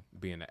girl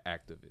being an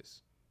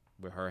activist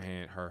with her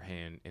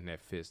hand in that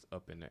fist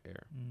up in the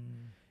air.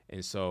 Mm.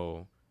 And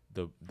so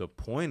the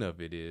point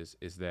of it is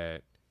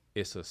that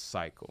it's a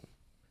cycle.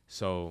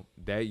 So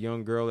that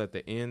young girl at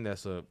the end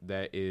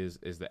that is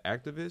the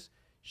activist,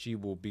 she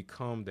will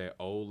become that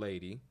old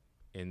lady,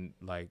 and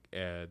like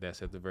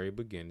that's at the very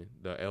beginning,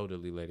 the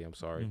elderly lady, I'm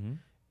sorry. Mm-hmm.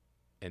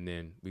 And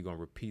then we're going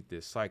to repeat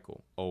this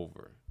cycle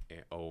over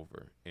and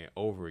over and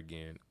over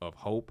again of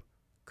hope,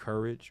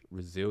 courage,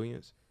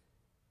 resilience,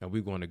 and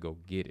we're going to go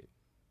get it.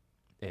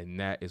 And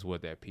that is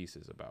what that piece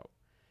is about.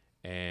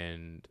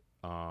 And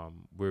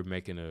we're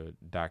making a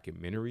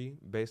documentary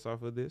based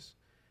off of this.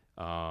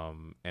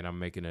 And I'm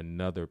making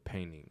another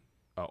painting,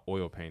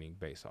 oil painting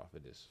based off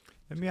of this.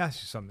 Let me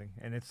ask you something.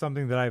 And it's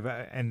something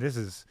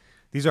that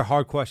these are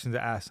hard questions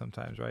to ask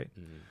sometimes, right?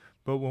 Mm-hmm.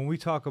 But when we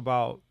start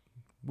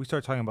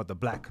talking about the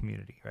Black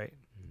community, right?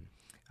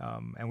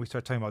 Mm-hmm. And we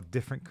start talking about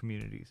different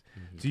communities.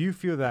 Mm-hmm. Do you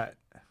feel that,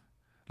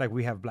 like,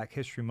 we have Black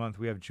History Month,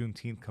 we have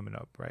Juneteenth coming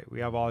up, right?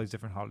 We have all these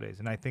different holidays.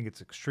 And I think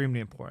it's extremely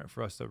important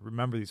for us to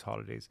remember these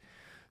holidays.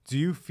 Do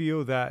you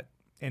feel that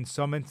in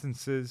some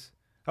instances,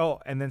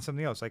 and then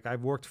something else, like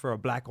I've worked for a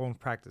Black-owned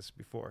practice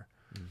before.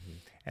 Mm-hmm.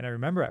 And I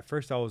remember at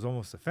first I was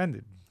almost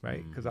offended,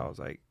 right? Because I was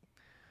like,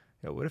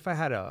 what if I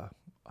had a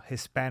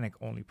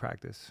Hispanic-only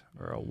practice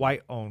or a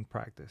white-owned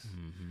practice?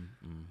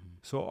 Mm-hmm. Mm-hmm.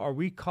 So are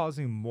we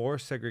causing more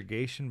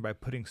segregation by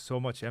putting so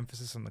much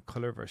emphasis on the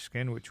color of our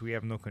skin, which we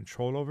have no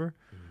control over?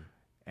 Mm-hmm.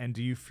 And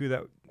do you feel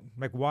that,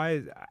 like,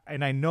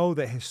 and I know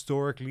that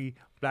historically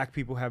Black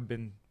people have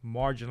been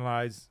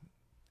marginalized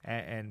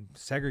and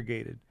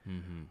segregated.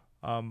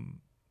 Mm-hmm.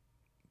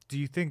 Do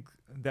you think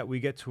that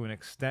we get to an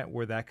extent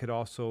where that could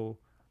also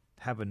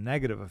have a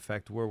negative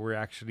effect, where we're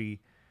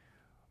actually,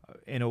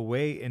 in a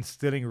way,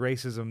 instilling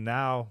racism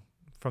now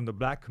from the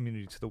Black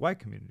community to the white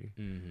community?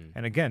 Mm-hmm.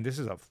 And again, this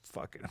is a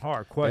fucking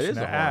hard question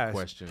to ask. It is a hard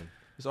question.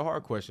 It's a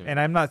hard question. And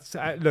I'm not,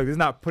 look, it's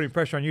not putting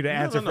pressure on you to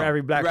answer for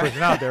every Black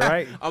person out there,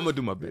 right? I'm going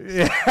to do my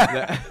best.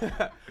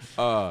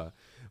 Yeah.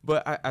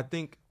 But I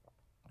think,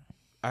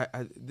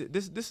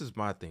 this is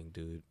my thing,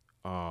 dude.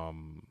 I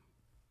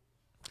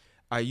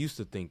used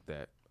to think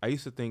that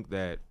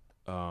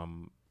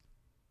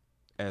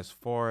as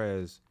far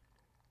as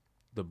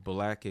the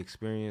Black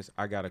experience,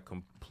 I got to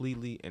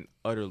completely and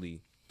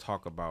utterly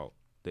talk about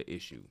the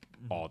issue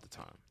all the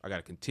time. I got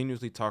to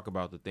continuously talk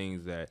about the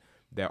things that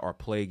are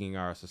plaguing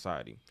our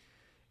society.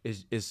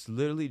 It's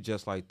literally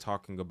just like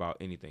talking about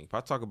anything. If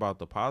I talk about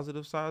the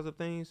positive sides of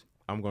things,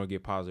 I'm going to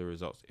get positive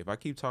results. If I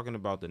keep talking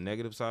about the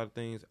negative side of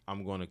things,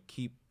 I'm going to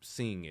keep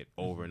seeing it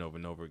over and over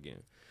and over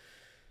again.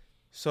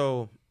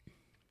 So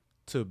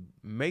to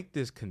make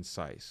this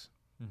concise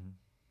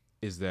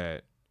is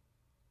that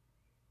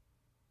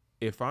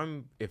if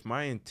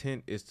my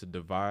intent is to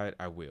divide,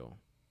 I will.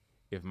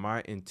 If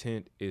my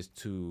intent is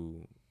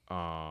to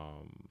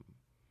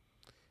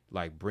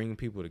like bring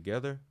people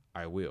together,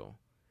 I will.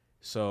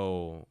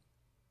 So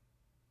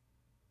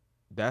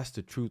that's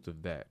the truth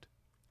of that.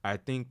 I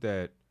think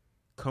that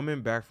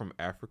coming back from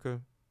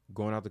Africa,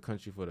 going out the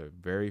country for the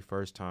very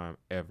first time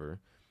ever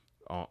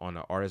on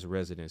an artist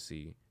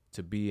residency,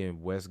 to be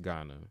in West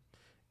Ghana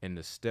and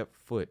to step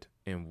foot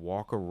and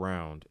walk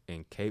around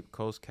in Cape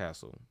Coast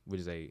Castle,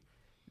 which is a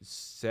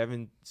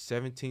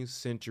 17th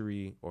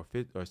century or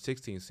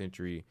 16th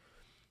century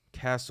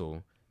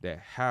castle that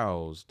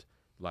housed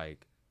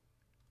like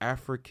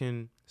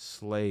African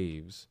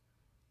slaves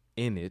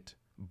in it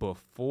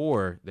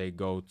before they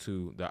go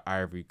to the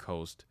Ivory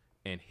Coast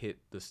and hit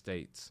the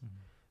States,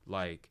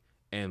 like,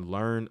 and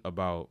learn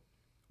about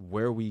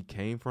where we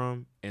came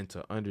from, and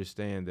to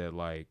understand that,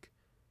 like,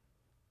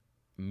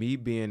 me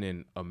being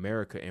in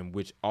America, and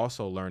which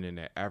also learning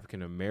that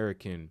African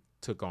American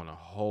took on a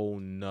whole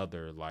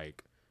nother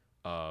like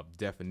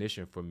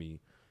definition for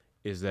me,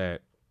 is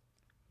that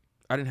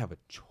I didn't have a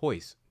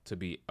choice to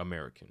be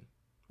American.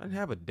 I didn't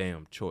have a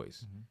damn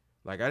choice.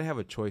 Like, I didn't have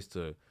a choice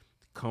to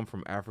come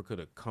from Africa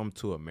to come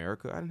to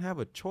America. I didn't have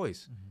a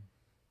choice,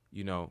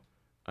 you know.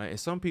 And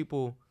some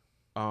people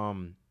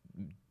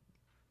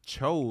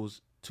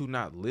chose to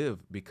not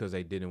live because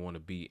they didn't want to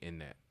be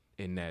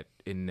in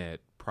that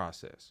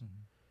process.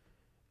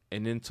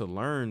 And then to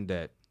learn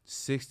that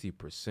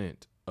 60%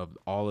 of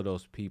all of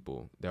those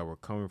people that were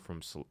coming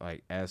from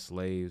like as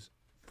slaves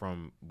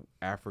from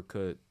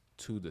Africa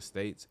to the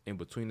States, in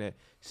between that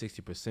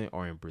 60%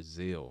 are in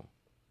Brazil.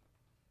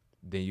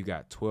 Then you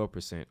got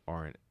 12%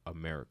 are in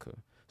America.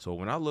 So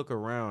when I look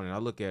around and I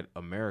look at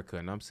America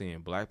and I'm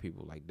seeing Black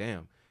people, like,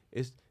 damn,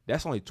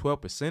 that's only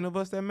 12% of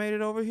us that made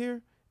it over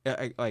here,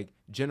 like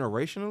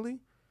generationally.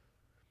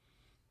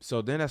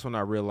 So then that's when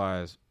I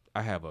realized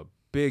I have a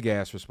big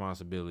ass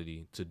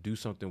responsibility to do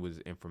something with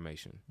this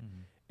information.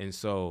 And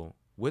so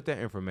with that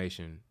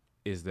information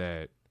is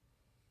that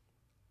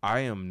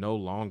I am no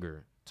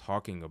longer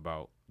talking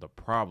about the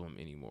problem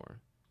anymore.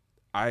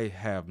 I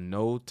have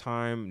no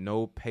time,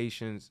 no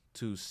patience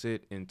to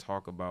sit and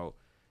talk about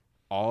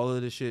all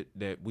of the shit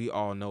that we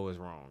all know is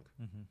wrong.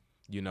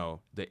 You know,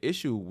 the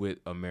issue with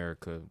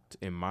America,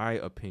 in my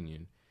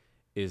opinion,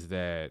 is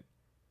that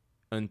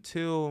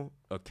until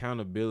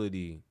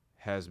accountability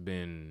has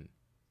been,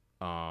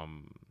 I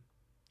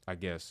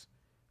guess,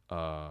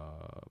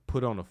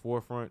 put on the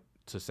forefront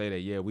to say that,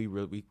 yeah, we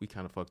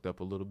kind of fucked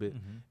up a little bit,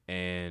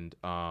 and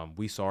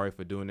we sorry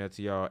for doing that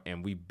to y'all,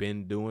 and we've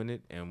been doing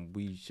it, and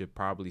we should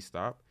probably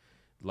stop.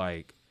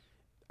 Like,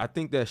 I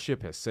think that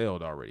ship has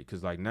sailed already,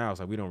 because like now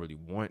it's like we don't really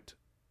want,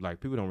 like,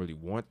 people don't really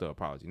want the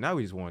apology. Now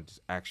we just want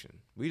just action.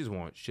 We just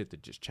want shit to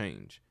just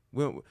change.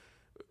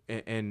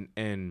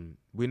 and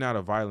we're not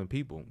a violent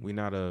people. We're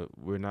not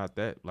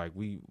that. Like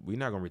we're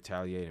not gonna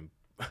retaliate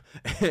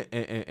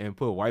and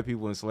put white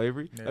people in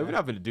slavery. Yeah. Like, we're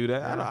not gonna do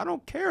that. Yeah. I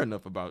don't care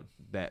enough about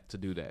that to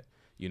do that.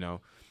 You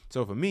know.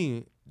 So for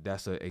me,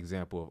 that's an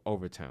example of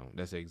Overtown.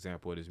 That's an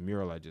example of this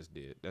mural I just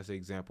did. That's an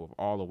example of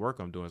all the work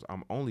I'm doing.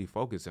 I'm only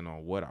focusing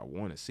on what I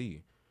want to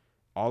see.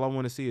 All I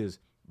want to see is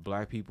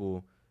black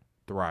people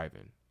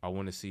thriving. I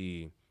want to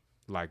see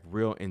like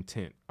real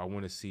intent. I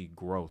want to see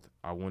growth.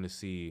 I want to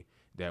see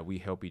that we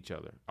help each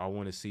other. I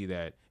want to see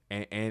that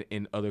and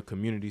in other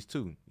communities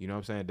too. You know what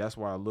I'm saying? That's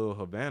why Lil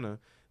Havana,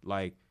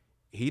 like,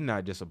 he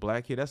not just a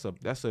black kid.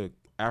 That's a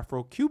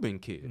Afro-Cuban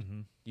kid.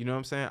 Mm-hmm. You know what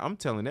I'm saying? I'm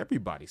telling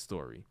everybody's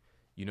story.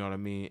 You know what I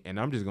mean? And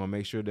I'm just gonna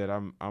make sure that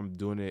I'm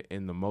doing it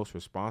in the most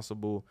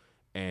responsible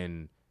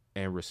and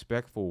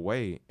respectful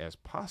way as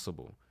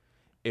possible.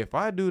 If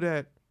I do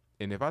that,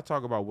 and if I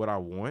talk about what I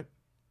want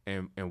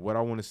and what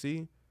I want to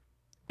see,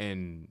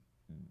 and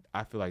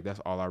I feel like that's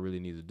all I really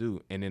need to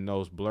do. And in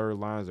those blurred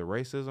lines of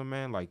racism,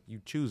 man, like,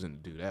 you choosing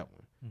to do that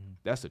one. Mm-hmm.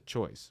 That's a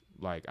choice.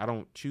 Like, I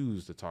don't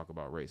choose to talk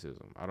about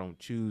racism. I don't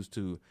choose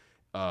to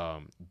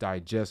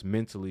digest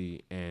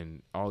mentally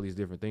and all these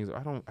different things.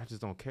 I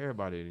just don't care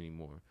about it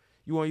anymore.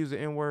 You want to use the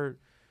N-word?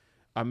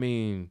 I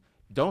mean,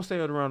 don't say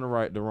it around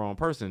the wrong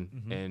person,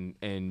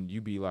 Mm-hmm. and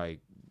you be like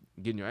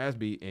getting your ass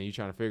beat, and you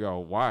trying to figure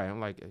out why. I'm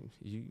like,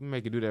 you can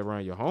make it do that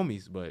around your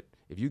homies, but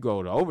if you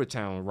go to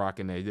Overtown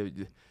rocking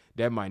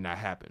that might not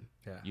happen.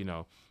 Yeah. You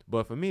know.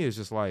 But for me, it's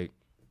just like,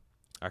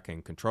 I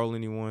can't control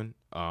anyone.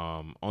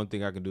 Only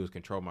thing I can do is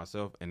control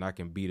myself, and I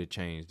can be the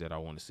change that I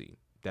want to see.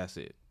 That's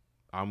it.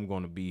 I'm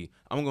gonna be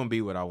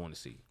what I want to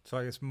see. So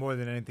I guess more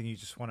than anything, you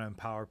just want to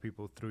empower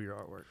people through your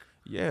artwork.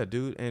 Yeah,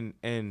 dude,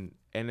 and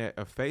at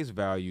a face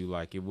value,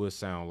 like, it would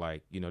sound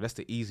like, you know, that's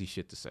the easy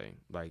shit to say.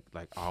 Like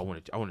oh, I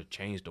want to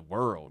change the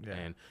world, Yeah.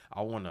 and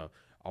I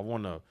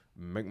wanna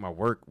make my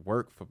work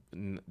for,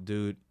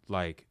 dude.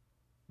 Like,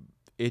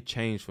 it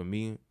changed for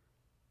me.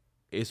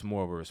 It's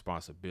more of a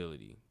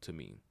responsibility to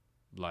me.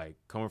 Like,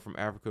 coming from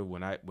Africa,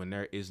 when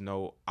there is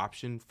no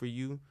option for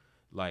you,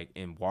 like,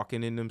 in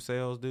walking in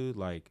themselves, dude,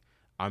 like,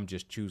 I'm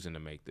just choosing to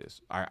make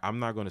this. I'm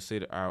not gonna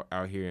sit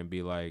out here and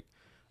be like,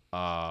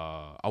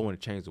 I want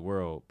to change the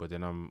world, but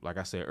then I'm, like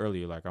I said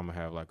earlier, like, I'm gonna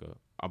have like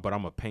but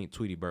I'm gonna paint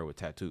Tweety Bird with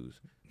tattoos.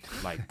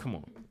 Like, come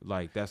on,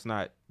 like, that's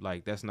not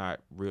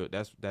real.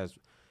 That's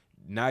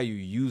now you're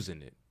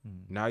using it.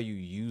 Now you're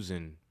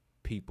using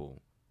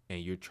people,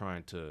 and you're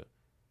trying to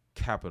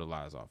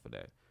capitalize off of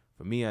that.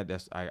 For me, I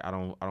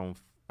don't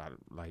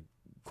like,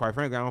 quite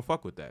frankly, I don't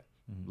fuck with that.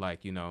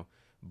 Like, you know.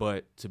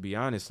 But to be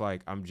honest,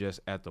 like, I'm just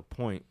at the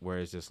point where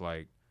it's just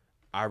like,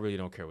 I really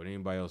don't care what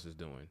anybody else is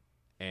doing.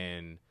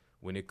 And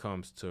when it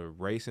comes to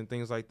race and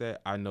things like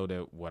that, I know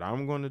that what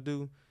I'm going to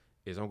do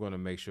is I'm going to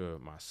make sure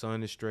my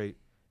son is straight,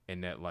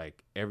 and that,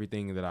 like,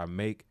 everything that I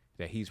make,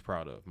 that he's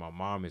proud of. My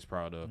mom is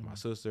proud of. My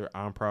sister,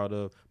 I'm proud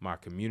of. My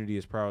community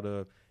is proud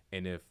of.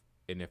 And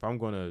if I'm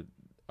going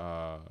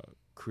to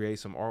create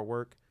some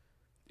artwork,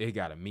 it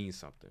got to mean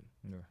something.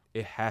 Yeah.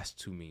 It has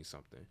to mean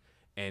something.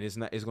 And it's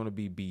going to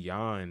be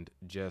beyond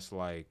just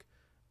like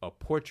a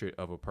portrait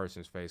of a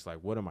person's face. Like,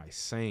 what am I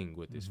saying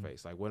with this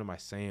face? Like, what am I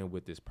saying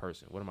with this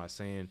person? What am I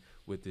saying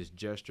with this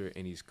gesture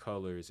and these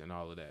colors and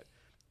all of that?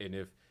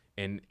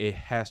 And it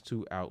has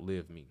to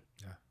outlive me.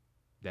 Yeah.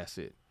 That's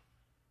it.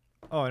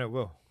 Oh, and it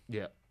will.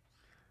 Yeah.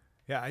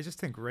 Yeah, I just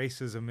think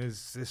racism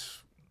is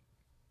this.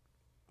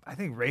 I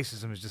think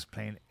racism is just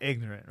plain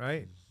ignorant,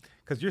 right?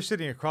 Because you're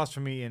sitting across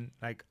from me and,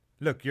 like,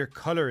 look, your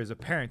color is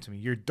apparent to me.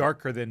 You're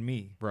darker than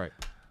me. Right.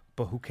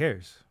 But who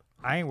cares?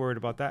 I ain't worried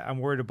about that. I'm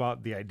worried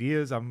about the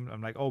ideas.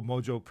 I'm like, oh,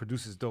 Mojo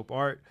produces dope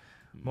art.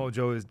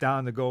 Mojo is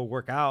down to go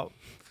work out.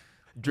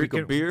 Drink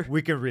a beer.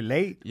 We can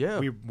relate. Yeah.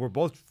 We're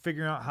both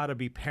figuring out how to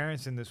be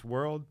parents in this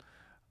world.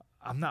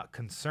 I'm not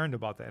concerned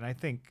about that. And I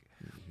think,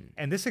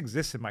 and this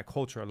exists in my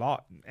culture a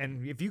lot.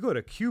 And if you go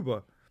to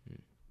Cuba,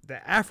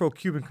 the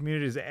Afro-Cuban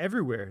community is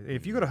everywhere.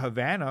 If you go to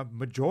Havana,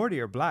 majority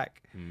are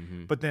black.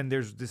 But then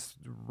there's this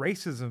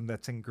racism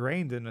that's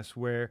ingrained in us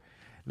where,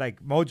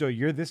 like, Mojo,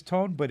 you're this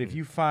tone, but if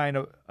you find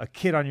a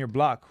kid on your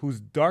block who's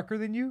darker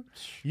than you,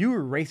 you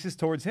are racist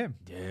towards him.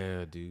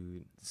 Yeah,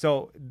 dude.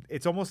 So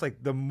it's almost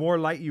like the more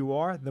light you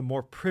are, the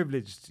more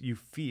privileged you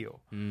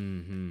feel.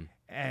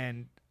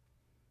 And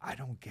I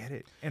don't get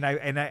it.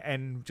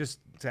 And just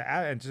to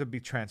add, and just to be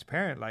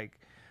transparent, like,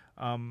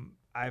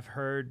 I've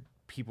heard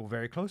people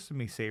very close to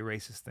me say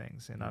racist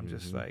things, and I'm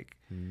just like,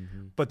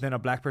 but then a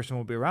black person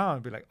will be around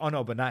and be like, oh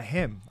no, but not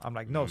him. I'm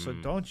like, no. So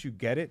don't you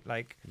get it?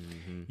 Like,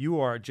 you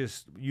are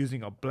just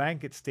using a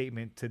blanket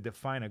statement to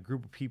define a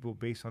group of people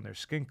based on their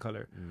skin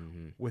color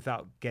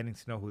without getting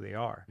to know who they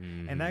are.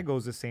 And that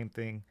goes the same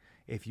thing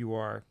if you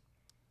are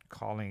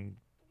calling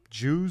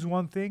Jews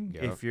one thing,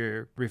 if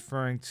you're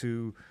referring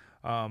to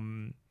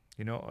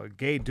a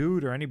gay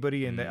dude or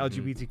anybody in the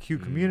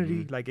LGBTQ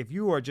community. Like, if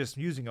you are just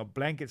using a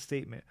blanket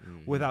statement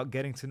without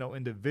getting to know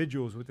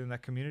individuals within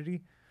that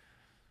community,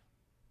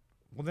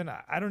 well, then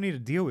I don't need to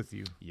deal with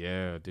you.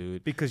 Yeah,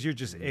 dude. Because you're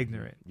just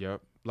ignorant.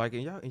 Yep. Like,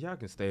 and y'all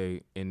can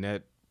stay in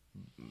that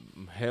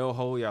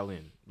hellhole y'all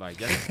in. Like,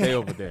 y'all stay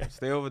over there.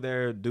 Stay over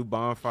there, do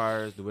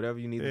bonfires, do whatever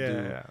you need to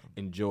do. Yeah.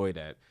 Enjoy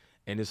that.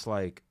 And it's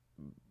like,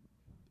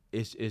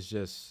 it's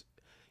just,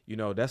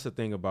 that's the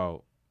thing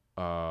about,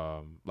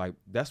 like,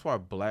 that's why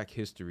Black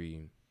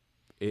history,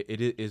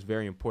 it is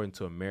very important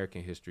to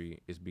American history,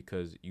 is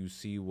because you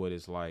see what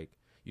it's like.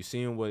 You're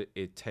seeing what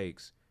it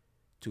takes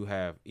to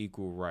have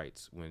equal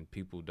rights when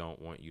people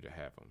don't want you to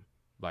have them.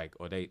 Like,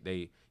 or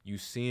you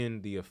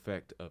seeing the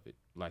effect of it.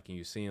 Like, and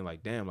you're seeing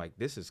like, damn, like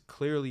this is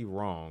clearly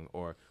wrong,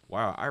 or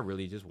wow, I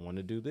really just want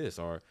to do this,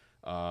 or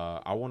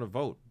I want to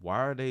vote. Why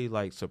are they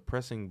like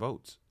suppressing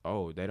votes?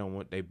 Oh,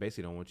 they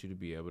basically don't want you to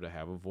be able to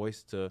have a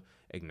voice to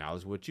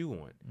acknowledge what you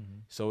want.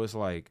 Mm-hmm. So it's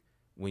like,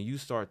 when you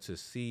start to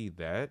see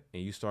that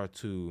and you start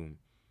to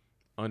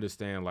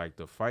understand like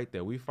the fight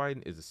that we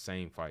fighting is the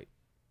same fight.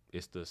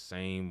 It's the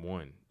same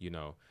one,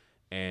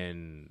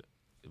 and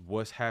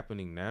what's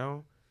happening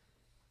now,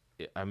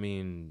 I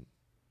mean,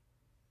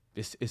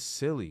 it's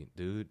silly,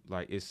 dude.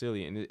 Like, it's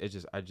silly, and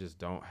I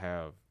don't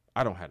have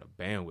the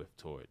bandwidth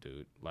toward it,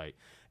 dude. Like,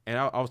 and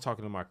I was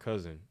talking to my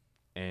cousin,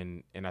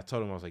 and I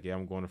told him, I was like, yeah,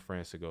 I'm going to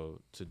France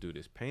to do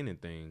this painting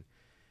thing,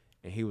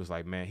 and he was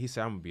like, man, he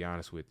said, I'm gonna be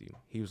honest with you.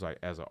 He was like,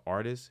 as an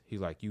artist, he's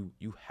like, you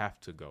have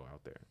to go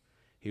out there.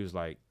 He was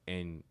like,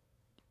 and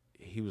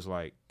he was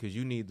like, because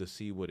you need to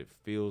see what it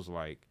feels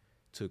like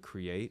to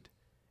create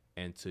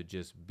and to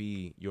just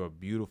be your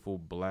beautiful,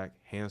 Black,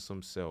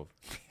 handsome self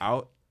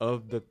out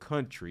of the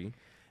country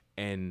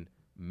and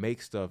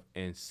make stuff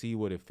and see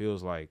what it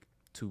feels like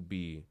to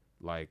be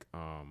like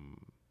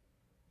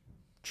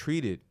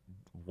treated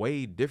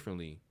way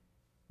differently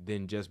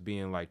than just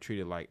being like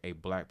treated like a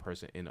Black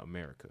person in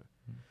America.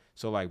 Mm-hmm.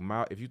 So like,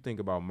 if you think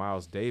about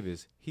Miles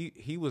Davis,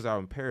 he was out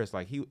in Paris,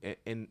 like he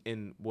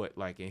in what,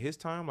 like in his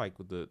time, like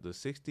with the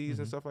 60s mm-hmm.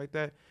 and stuff like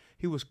that,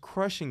 he was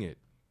crushing it.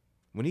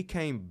 When he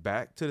came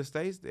back to the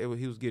States, he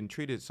was getting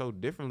treated so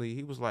differently.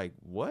 He was like,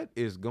 what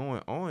is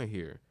going on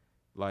here?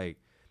 Like,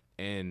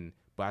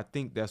 but I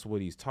think that's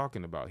what he's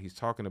talking about. He's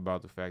talking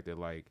about the fact that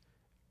like,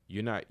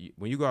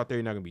 when you go out there,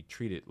 you're not gonna be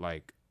treated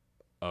like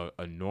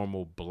a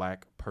normal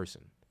Black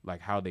person,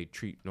 like how they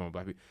treat normal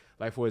Black people.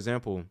 Like, for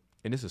example,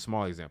 and this is a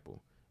small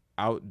example,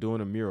 out doing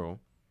a mural,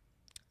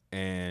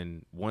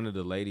 and one of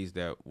the ladies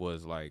that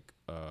was like,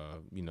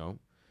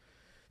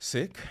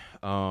 sick,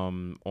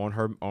 on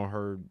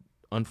her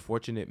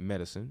unfortunate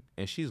medicine,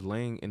 and she's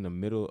laying in the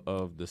middle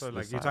of the. So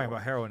like, the you're talking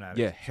about heroin addicts.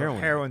 Yeah, heroin.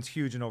 So heroin's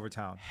huge in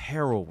Overtown.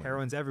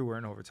 Heroin's everywhere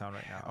in Overtown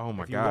right now. Oh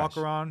my gosh! If you walk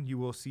around, you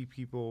will see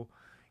people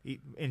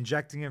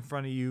injecting in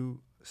front of you,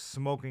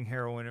 smoking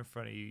heroin in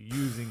front of you,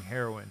 using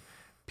heroin.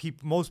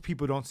 Most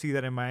people don't see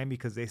that in Miami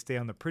because they stay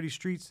on the pretty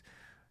streets.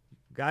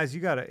 Guys,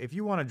 if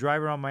you want to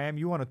drive around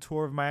Miami, you want a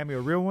tour of Miami, a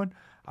real one,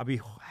 I'll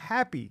be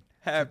happy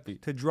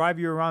to drive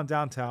you around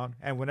downtown.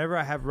 And whenever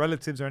I have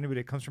relatives or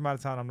anybody that comes from out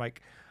of town, I'm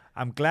like,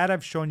 I'm glad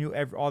I've shown you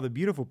all the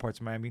beautiful parts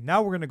of Miami.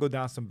 Now we're going to go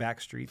down some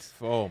back streets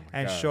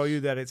and show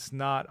you that it's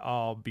not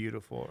all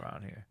beautiful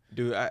around here.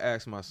 Dude, I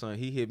asked my son,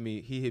 he hit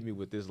me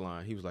with this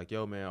line. He was like,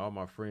 yo, man, all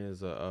my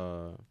friends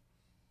are,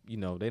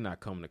 they're not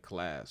coming to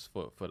class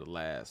for the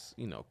last,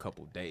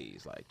 couple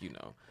days. Like,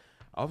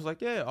 I was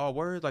like, yeah, all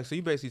words. Like, so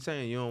you basically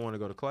saying you don't want to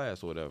go to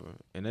class or whatever.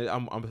 And then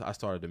I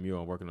started the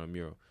mural. I'm working on a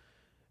mural.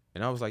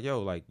 And I was like,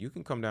 yo, like, you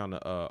can come down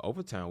to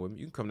Overtown with me.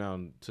 You can come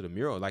down to the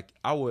mural. Like,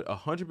 I would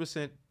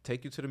 100%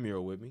 take you to the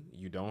mural with me.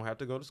 You don't have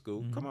to go to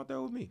school. Mm-hmm. Come out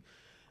there with me.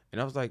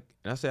 And I was like,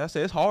 and I said,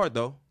 it's hard,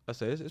 though. I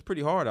said, it's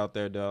pretty hard out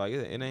there, though. Like,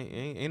 it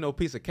ain't no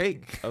piece of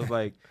cake. I was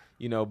like,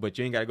 but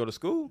you ain't got to go to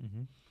school.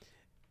 Mm-hmm.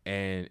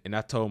 And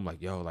I told him, like,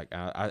 yo, like,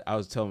 I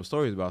was telling him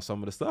stories about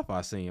some of the stuff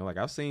I seen. Like,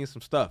 I've seen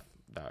some stuff,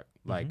 doc.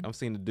 Like, mm-hmm. I'm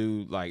seeing the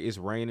dude, like, it's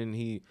raining.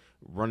 He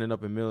running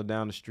up and middle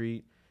down the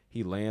street.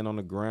 He laying on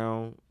the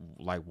ground,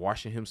 like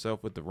washing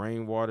himself with the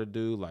rainwater,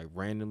 dude, like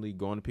randomly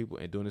going to people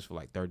and doing this for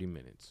like 30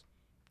 minutes.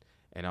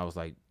 And I was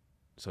like,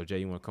 so Jay,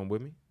 you want to come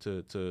with me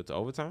to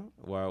Overtown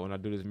when I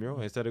do this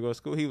mural instead of go to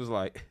school? He was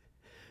like,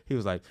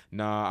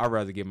 nah, I'd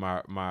rather get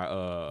my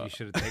You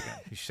should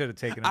have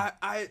taken him.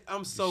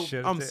 I'm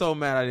so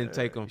mad I didn't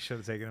take him. You should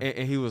have taken him.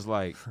 And he was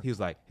like,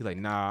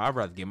 nah, I'd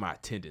rather get my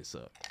attendance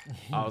up.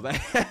 I was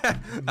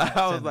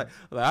like,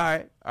 all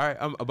right.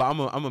 I'm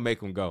gonna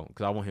make him go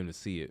because I want him to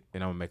see it,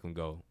 and I'm gonna make him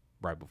go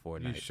right before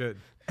night. You should.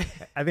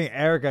 I think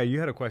Erica, you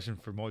had a question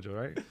for Mojo,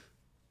 right?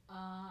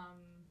 I'm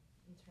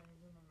trying to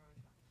remember.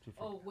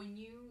 Oh, when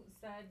you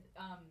said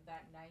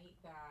that night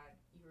that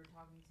you were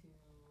talking to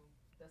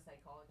the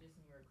psychologist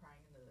and you were crying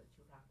in the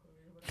churrasco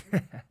or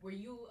whatever, were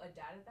you a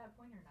dad at that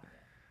point or not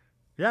yet?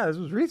 Yeah, this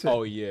was recent.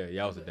 Oh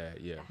yeah, I was a dad.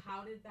 Yeah.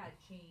 How did that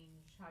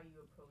change how you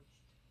approached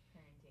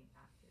parenting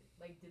after?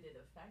 Like, did it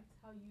affect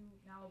how you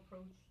now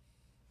approach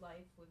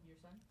life with your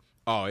son?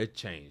 Oh, it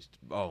changed.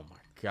 Oh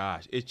my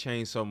gosh, it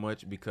changed so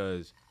much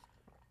because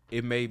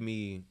it made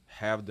me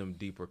have them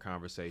deeper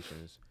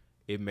conversations.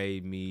 It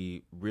made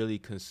me really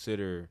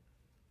consider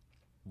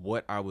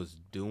what I was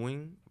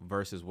doing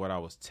versus what I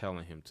was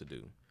telling him to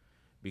do.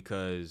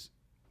 Because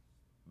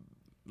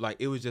like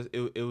it was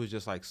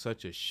just like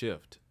such a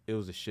shift. It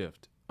was a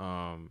shift.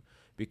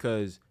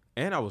 Because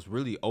I was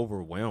really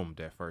overwhelmed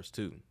at first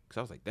too, because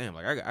I was like, damn,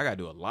 like I got to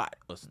do a lot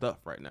of stuff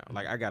right now.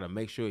 Like I got to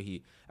make sure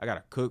I got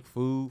to cook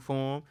food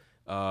for him.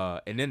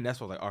 And then that's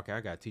what I was like, okay,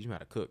 I got to teach him how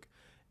to cook.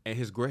 And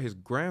his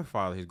great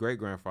grandfather,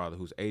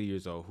 who's 80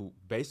 years old, who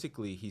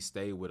basically he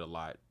stayed with a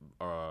lot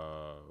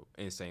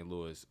in St.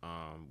 Louis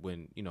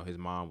when, you know, his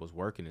mom was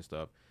working and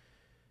stuff.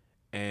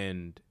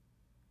 And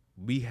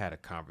we had a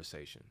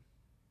conversation,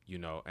 you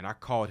know, and I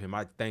called him.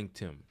 I thanked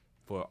him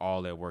for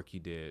all that work he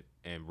did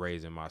and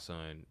raising my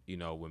son, you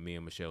know, when me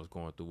and Michelle was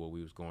going through what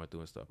we was going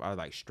through and stuff. I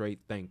like straight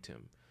thanked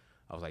him.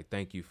 I was like,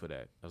 thank you for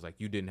that. I was like,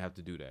 you didn't have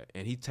to do that.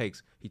 And he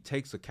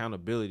takes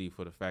accountability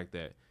for the fact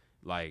that,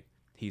 like,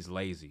 he's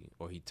lazy,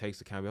 or he takes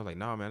accountability. I was like,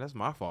 nah, man, that's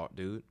my fault,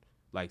 dude.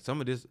 Like,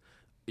 some of this,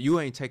 you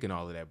ain't taking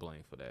all of that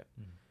blame for that.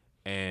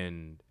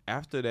 And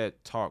after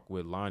that talk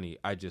with Lonnie,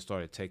 I just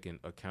started taking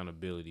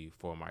accountability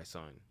for my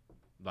son.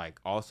 Like,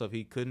 all stuff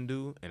he couldn't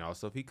do and all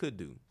stuff he could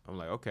do. I'm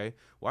like, okay,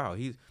 wow,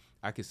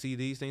 I can see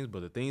these things,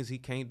 but the things he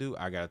can't do,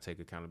 I got to take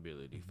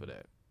accountability for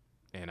that.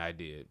 And I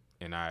did.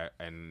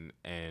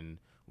 And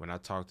when I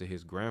talked to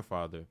his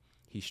grandfather,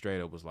 he straight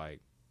up was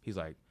like, he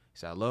said,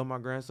 I love my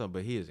grandson,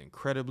 but he is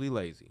incredibly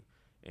lazy.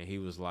 And he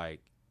was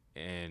like,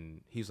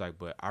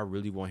 but I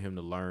really want him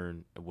to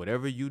learn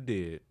whatever you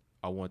did.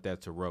 I want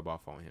that to rub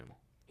off on him.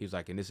 He was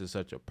like, and this is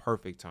such a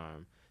perfect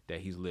time that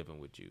he's living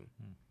with you.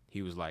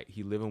 He was like,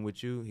 he living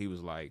with you. He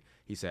was like,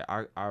 he said,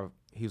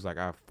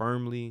 I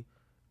firmly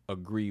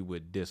agree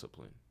with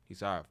discipline. He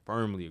said, I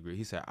firmly agree.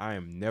 He said, I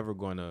am never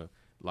going to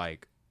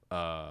like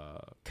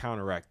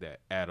counteract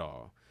that at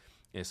all.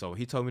 And so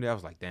he told me that. I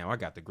was like, damn, I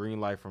got the green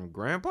light from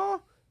grandpa,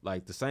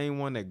 like the same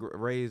one that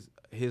raised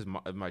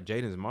my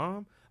Jaden's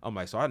mom. I'm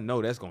like, so I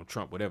know that's going to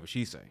trump whatever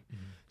she say.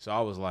 So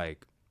I was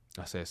like,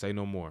 I said, say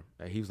no more.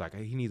 He was like,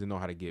 hey, he needs to know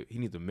how to he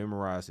needs to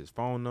memorize his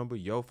phone number,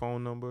 your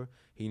phone number.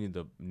 He needs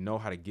to know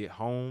how to get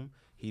home.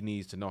 He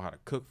needs to know how to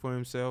cook for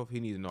himself. He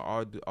needs to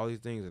know all these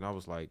things. And I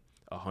was like,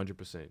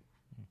 100%.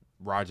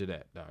 Roger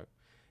that, dog.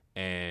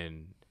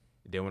 And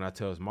then when I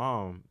tell his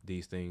mom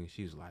these things,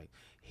 she's like,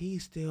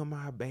 he's still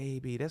my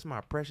baby. That's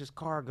my precious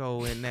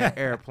cargo in that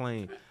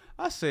airplane.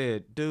 I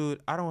said,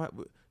 dude, I don't have,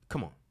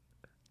 come on.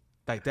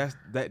 Like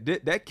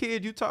that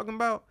kid you talking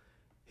about,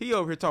 he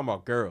over here talking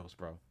about girls,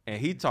 bro. And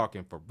he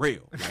talking for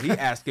real. Like, he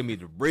asking me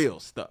the real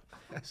stuff.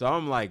 So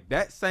I'm like,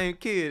 that same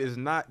kid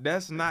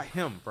that's not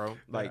him, bro.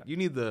 Like, you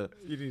need to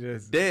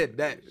dead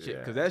that shit,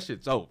 because that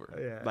shit's over.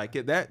 Yeah. Like,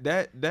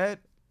 that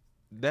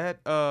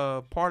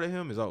part of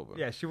him is over.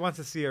 Yeah, she wants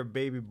to see her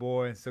baby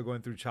boy and still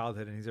going through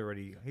childhood, and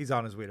he's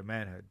on his way to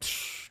manhood.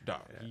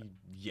 Dog,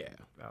 yeah.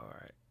 All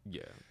right.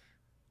 Yeah.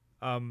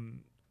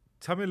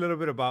 Tell me a little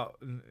bit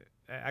about,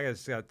 I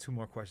just got two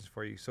more questions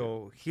for you.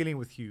 So, Healing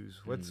with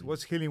Hughes.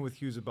 What's Healing with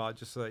Hughes about,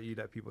 just so that you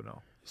let people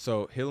know?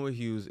 So, Healing with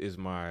Hughes is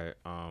my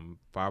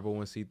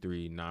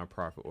 501c3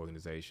 nonprofit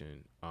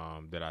organization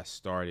that I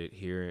started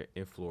here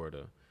in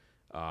Florida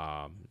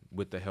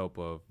with the help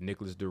of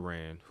Nicholas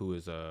Duran, who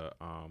is a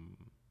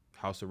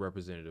House of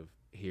Representative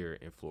here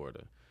in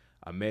Florida.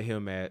 I met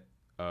him at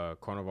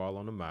Carnival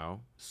on the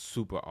Mile.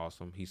 Super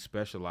awesome. He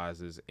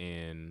specializes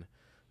in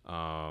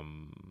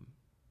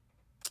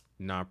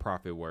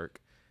nonprofit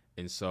work.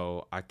 And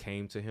so I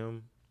came to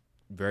him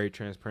very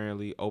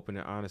transparently, open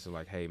and honest, and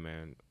like, hey,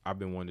 man, I've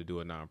been wanting to do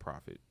a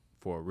nonprofit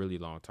for a really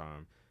long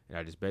time. And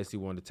I just basically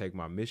wanted to take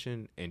my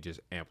mission and just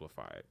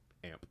amplify it.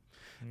 And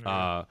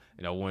I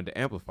wanted to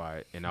amplify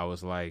it. And I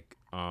was like,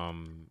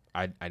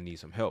 I need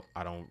some help.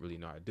 I don't really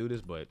know how to do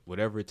this, but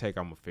whatever it take,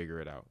 I'm going to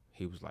figure it out.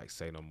 He was like,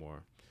 say no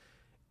more.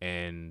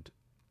 And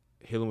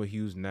Healing with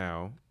Hughes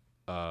now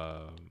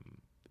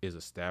is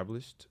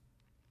established,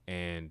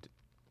 and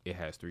it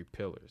has 3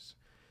 pillars.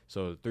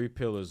 So the 3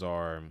 pillars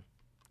are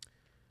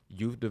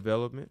youth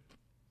development,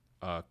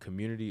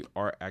 community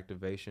art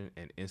activation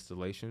and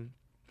installation,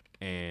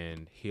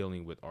 and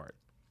healing with art.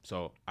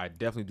 So I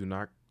definitely do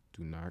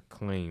not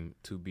claim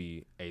to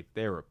be a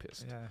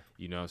therapist. Yeah.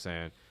 You know what I'm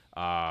saying?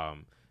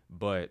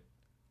 But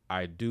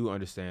I do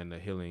understand the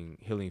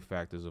healing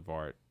factors of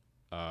art.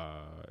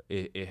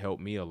 It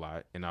helped me a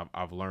lot, and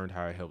I've learned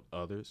how it helped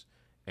others,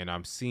 and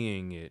I'm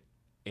seeing it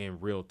in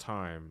real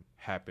time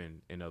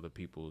happen in other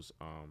people's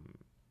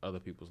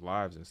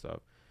lives and stuff.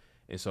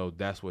 And so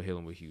that's what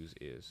Healing with Hughes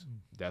is.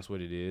 That's what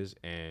it is,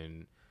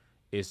 and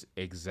it's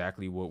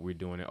exactly what we're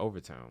doing at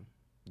Overtown.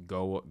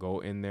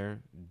 Go in there,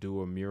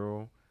 do a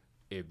mural.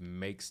 It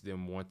makes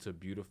them want to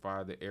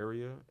beautify the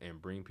area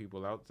and bring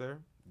people out there.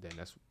 Then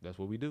that's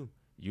what we do.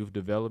 Youth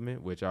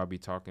development, which I'll be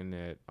talking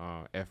at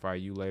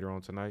FIU later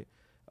on tonight,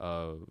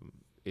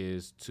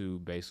 is to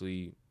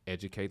basically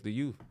educate the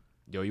youth.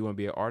 Yo, you want to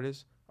be an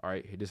artist? All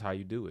right, this is how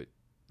you do it.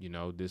 You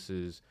know, this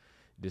is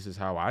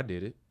how I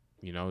did it.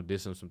 You know,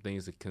 this are some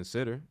things to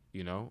consider,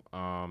 you know,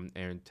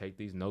 and take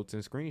these notes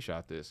and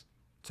screenshot this.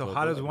 So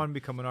how does one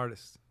become an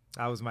artist?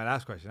 That was my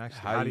last question,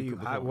 actually.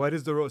 What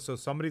is the road? So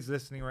somebody's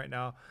listening right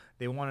now.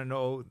 They want to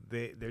know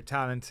they're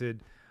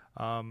talented.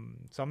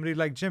 Somebody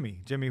like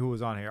Jimmy, who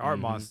was on here, Art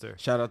Monster.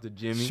 Shout out to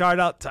Jimmy. Shout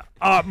out to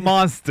Art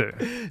Monster.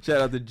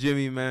 Shout out to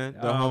Jimmy, man,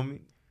 the homie.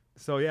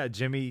 So yeah,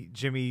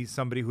 Jimmy,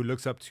 somebody who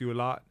looks up to you a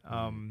lot.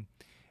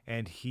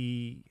 And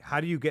how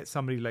do you get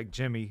somebody like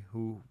Jimmy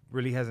who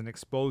really hasn't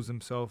exposed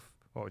himself?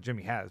 Well,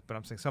 Jimmy has, but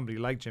I'm saying somebody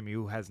like Jimmy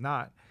who has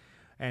not,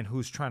 and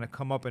who's trying to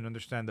come up and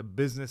understand the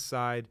business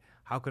side.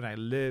 How can I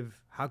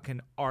live? How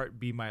can art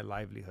be my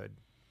livelihood?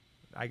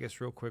 I guess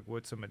real quick,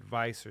 what's some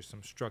advice or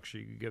some structure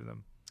you could give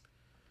them?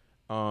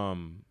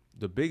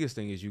 The biggest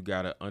thing is you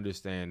got to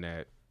understand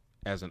that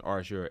as an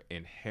artist, you're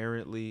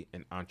inherently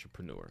an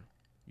entrepreneur.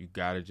 You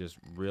got to just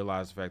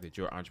realize the fact that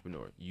you're an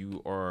entrepreneur.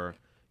 You are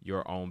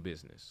your own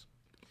business.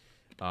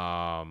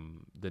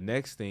 The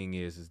next thing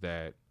is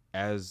that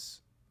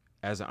as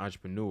an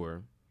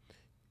entrepreneur,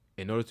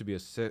 in order to be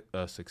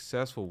a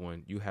successful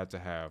one, you have to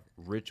have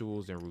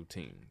rituals and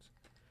routines.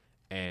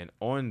 And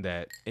in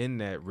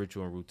that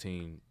ritual and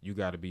routine, you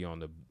got to be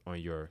on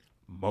your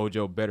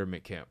Mojo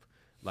betterment camp.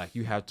 Like,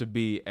 you have to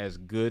be as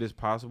good as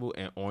possible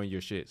and on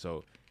your shit.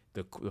 So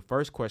the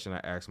first question I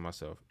ask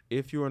myself,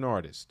 if you're an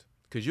artist,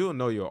 because you'll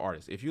know you're an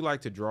artist. If you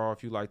like to draw,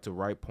 if you like to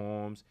write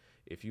poems,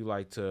 if you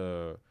like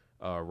to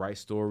write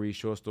stories,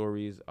 short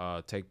stories,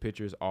 take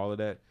pictures, all of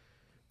that,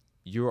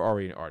 you're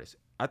already an artist.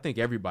 I think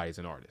everybody's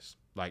an artist.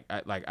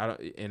 I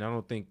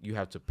don't think you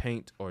have to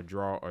paint or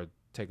draw or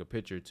take a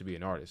picture to be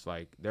an artist.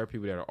 Like, there are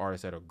people that are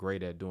artists that are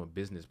great at doing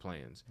business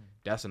plans.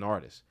 That's an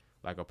artist.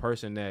 Like, a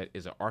person that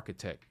is an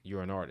architect,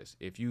 you're an artist.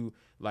 If you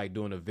like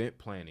doing event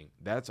planning,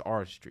 that's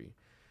artistry.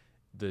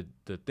 The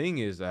thing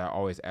is that I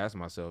always ask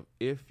myself,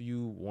 if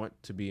you want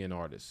to be an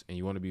artist and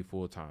you want to be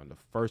full time, the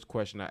first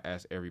question I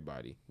ask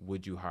everybody,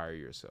 would you hire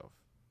yourself?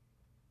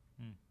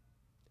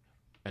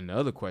 And the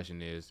other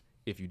question is,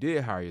 if you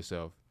did hire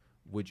yourself,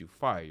 would you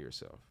fire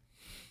yourself?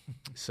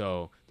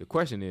 So the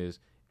question is,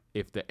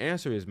 if the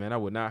answer is, man, I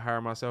would not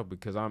hire myself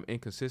because I'm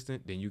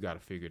inconsistent, then you got to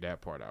figure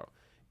that part out.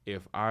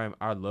 If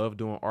I love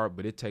doing art,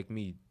 but it take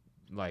me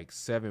like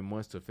 7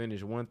 months to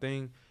finish one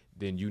thing,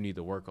 then you need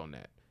to work on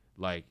that.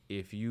 Like,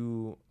 if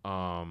you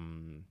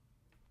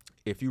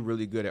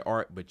really good at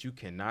art, but you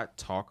cannot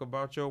talk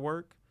about your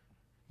work,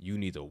 you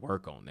need to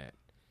work on that.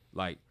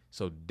 Like,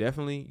 so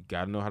definitely you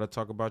got to know how to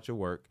talk about your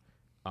work.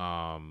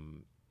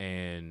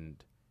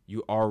 And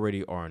you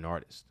already are an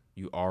artist.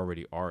 You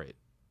already are it.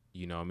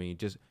 You know what I mean?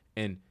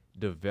 And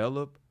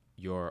develop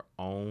your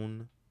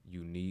own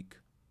unique,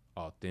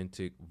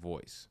 authentic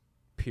voice,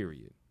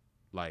 period.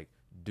 Like,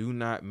 do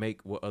not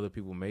make what other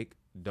people make.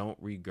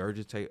 Don't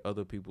regurgitate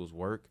other people's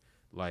work.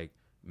 Like,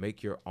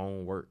 make your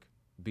own work.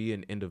 Be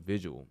an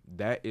individual.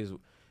 That is,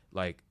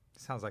 like...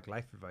 Sounds like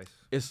life advice.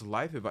 It's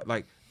life advice.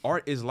 Like,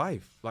 art is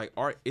life. Like,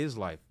 art is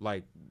life.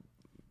 Like,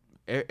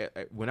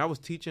 when I was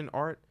teaching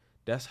art,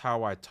 that's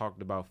how I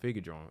talked about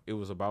figure drawing. It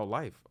was about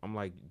life. I'm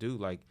like,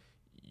 dude, like,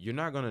 you're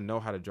not going to know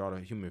how to draw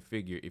the human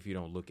figure if you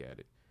don't look at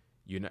it.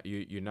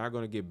 You're not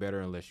going to get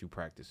better unless you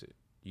practice it,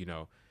 you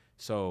know?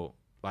 So,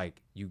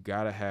 like, you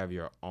got to have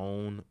your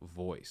own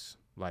voice.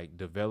 Like,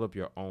 develop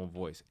your own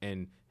voice.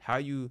 And how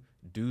you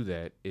do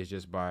that is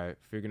just by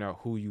figuring out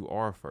who you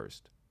are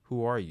first.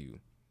 Who are you?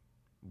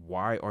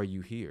 Why are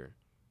you here?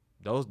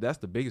 That's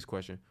the biggest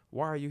question.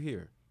 Why are you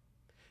here?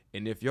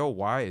 And if your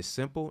why is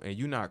simple and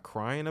you're not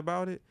crying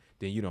about it,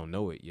 then you don't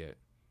know it yet,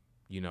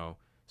 you know?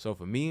 So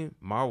for me,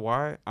 my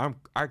why,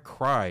 I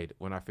cried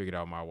when I figured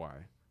out my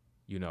why,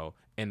 you know?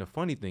 And the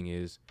funny thing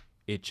is,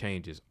 it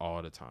changes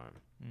all the time.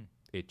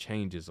 It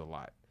changes a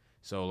lot.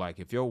 So, like,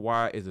 if your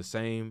why is the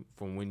same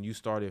from when you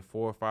started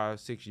 4, 5,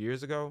 6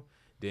 years ago,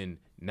 then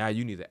now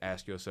you need to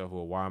ask yourself,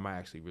 well, why am I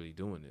actually really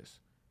doing this?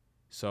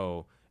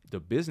 So the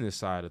business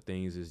side of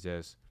things is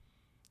just,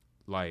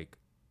 like,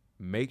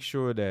 make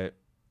sure that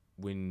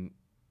when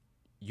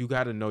you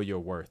got to know your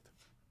worth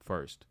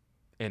first.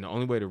 And the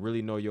only way to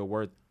really know your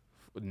worth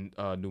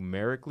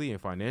numerically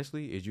and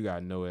financially is you got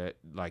to know that,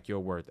 like, your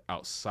worth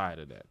outside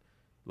of that.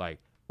 Like,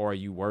 are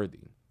you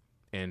worthy?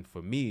 And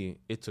for me,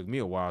 it took me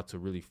a while to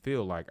really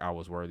feel like I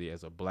was worthy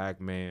as a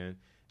black man,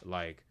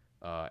 like,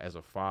 as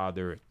a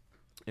father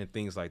and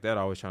things like that.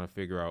 I was trying to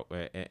figure out,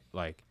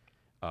 like,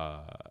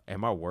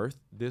 am I worth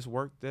this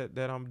work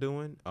that I'm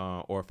doing?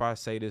 Or if I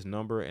say this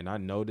number and I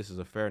know this is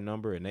a fair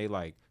number and they,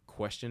 like,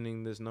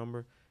 questioning this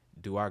number,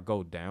 do I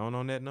go down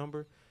on that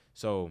number?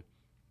 So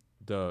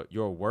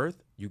your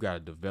worth, you got to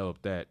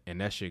develop that,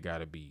 and that shit got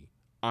to be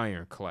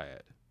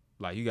ironclad.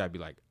 Like, you got to be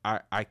like,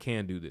 I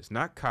can do this.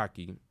 Not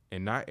cocky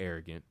and not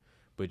arrogant,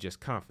 but just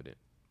confident.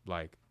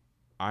 Like,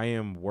 I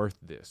am worth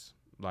this.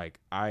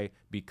 Like,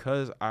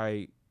 because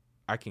I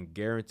can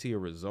guarantee a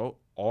result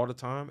all the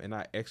time and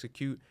I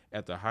execute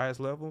at the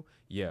highest level,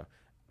 yeah,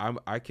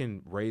 I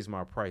can raise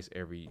my price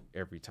every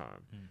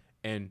time.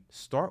 And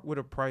start with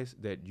a price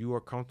that you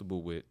are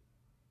comfortable with,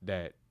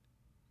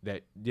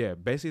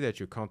 basically that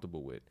you're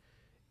comfortable with.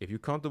 If you're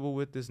comfortable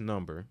with this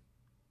number,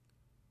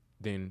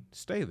 then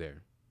stay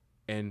there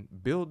and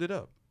build it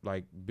up.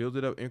 Like, build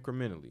it up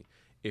incrementally.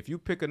 If you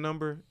pick a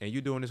number and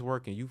you're doing this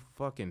work and you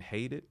fucking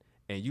hate it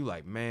and you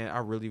like, man, I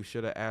really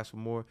should have asked for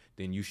more,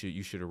 then you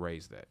should have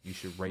raised that. You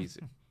should raise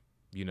it,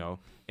 you know,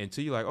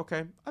 until you're like,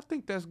 okay, I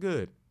think that's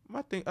good.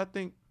 I think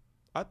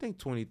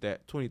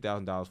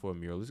 $20,000 for a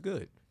mural is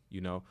good.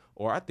 you know,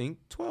 or I think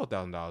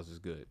 $12,000 is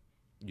good,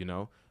 you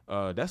know.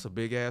 That's a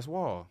big ass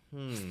wall.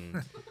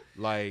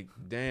 Like,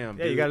 damn.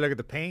 Yeah, dude. you gotta look at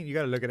the paint. You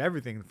gotta look at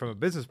everything from a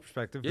business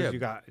perspective.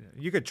 Yeah.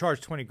 You could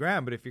charge 20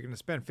 grand, but if you're gonna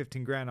spend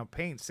 15 grand on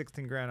paint,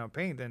 16 grand on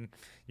paint, then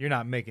you're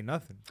not making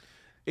nothing.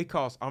 It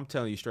costs, I'm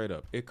telling you straight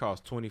up, it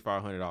costs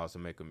 $2,500 to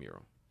make a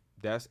mural.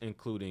 That's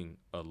including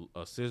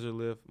a scissor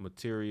lift,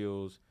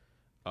 materials,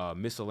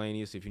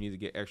 miscellaneous if you need to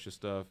get extra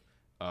stuff,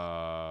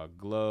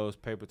 gloves,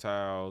 paper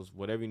towels,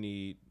 whatever you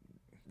need.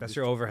 That's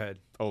your overhead.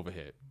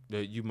 Overhead.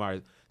 You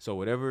might, so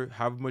whatever,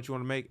 however much you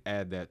want to make,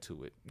 add that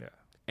to it. Yeah.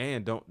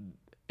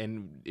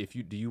 And if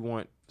you, do you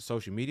want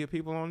social media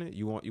people on it?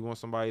 You want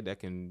somebody that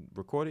can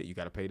record it? You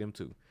got to pay them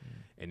too.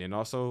 And then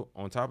also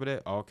on top of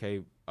that,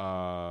 okay,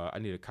 I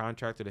need a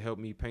contractor to help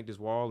me paint this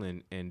wall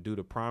and do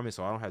the priming,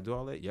 so I don't have to do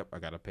all that. Yep, I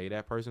got to pay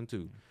that person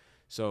too.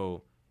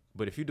 So,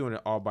 but if you're doing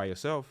it all by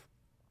yourself,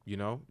 you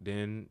know,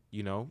 then,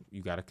 you know,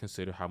 you got to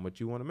consider how much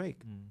you want to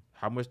make.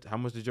 How much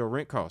did your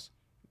rent cost?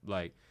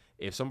 Like,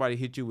 if somebody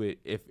hit you with,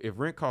 if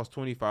rent costs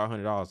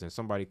 $2,500 and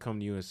somebody come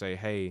to you and say,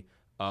 hey,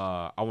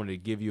 I want to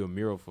give you a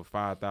mural for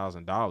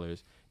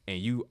 $5,000,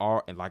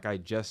 and like I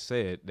just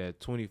said, that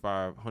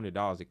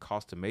 $2,500 it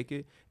costs to make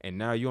it, and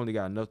now you only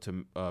got enough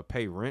to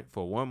pay rent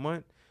for 1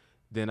 month,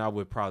 then I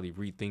would probably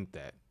rethink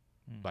that.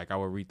 Like, I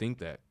would rethink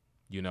that,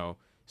 you know.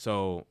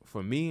 So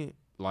for me,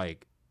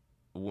 like,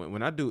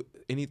 when I do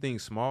anything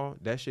small,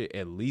 that shit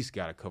at least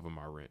gotta cover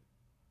my rent.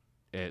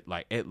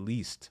 At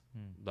least,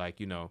 like,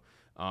 you know.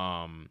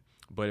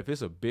 But if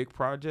it's a big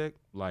project,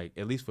 like,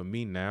 at least for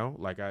me now,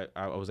 like I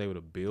was able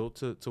to build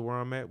to where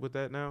I'm at with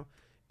that now,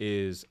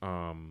 is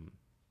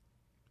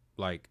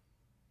like,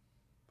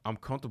 I'm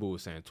comfortable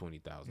with saying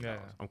 $20,000. Yeah.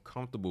 I'm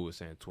comfortable with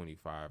saying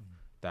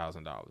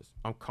 $25,000.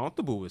 I'm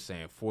comfortable with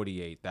saying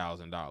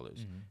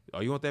 $48,000.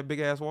 Oh, you want that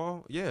big ass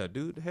wall? Yeah,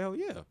 dude. Hell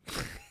yeah.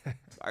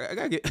 I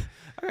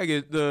gotta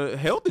get the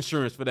health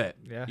insurance for that.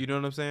 Yeah. You know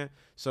what I'm saying?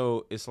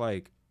 So it's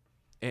like,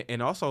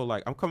 and also,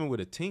 like, I'm coming with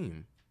a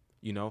team.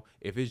 You know,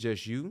 if it's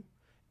just you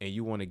and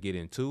you want to get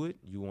into it,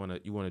 you want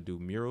to do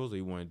murals, or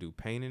you want to do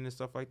painting and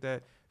stuff like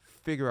that,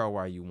 figure out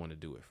why you want to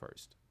do it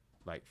first.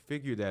 Like,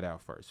 figure that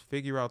out first.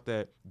 Figure out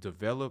that,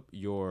 develop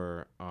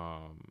your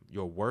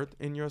worth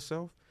in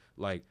yourself.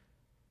 Like,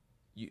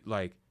 you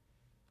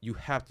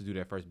have to do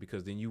that first,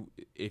 because then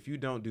if you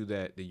don't do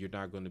that, then you're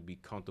not going to be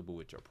comfortable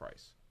with your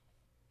price.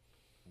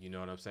 You know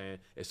what I'm saying?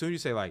 As soon as you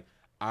say, like,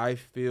 I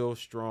feel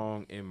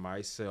strong in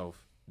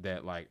myself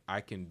that, like,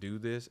 I can do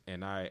this,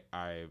 and I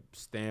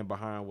stand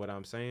behind what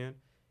I'm saying,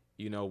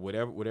 you know,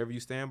 whatever you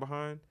stand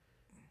behind,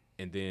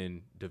 and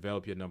then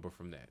develop your number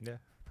from that. Yeah.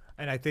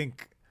 And I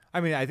think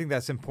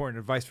that's important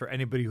advice for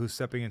anybody who's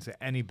stepping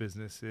into any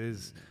business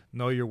is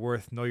know your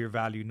worth, know your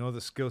value, know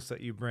the skill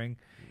set you bring.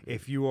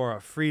 If you are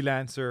a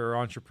freelancer or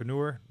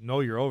entrepreneur,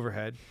 know your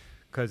overhead,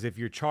 because if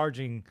you're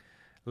charging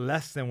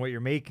less than what you're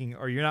making,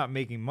 or you're not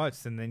making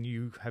much, then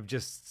you have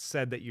just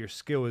said that your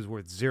skill is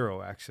worth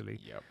zero, actually.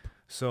 Yep.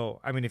 So,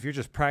 I mean, if you're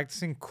just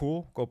practicing,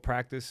 cool, go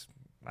practice.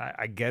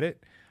 I get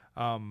it.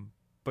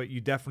 But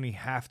you definitely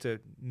have to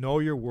know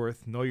your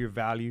worth, know your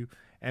value,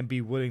 and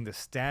be willing to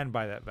stand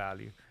by that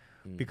value.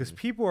 Because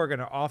people are going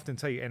to often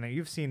tell you, and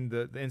you've seen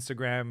the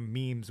Instagram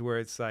memes where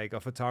it's like a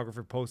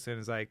photographer posts and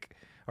it's like,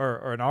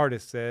 or an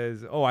artist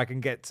says, oh, I can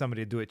get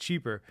somebody to do it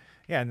cheaper.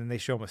 Yeah, and then they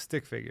show them a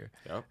stick figure.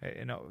 Yep.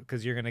 You know,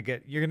 because you're gonna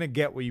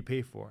get what you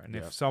pay for. And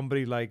if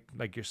somebody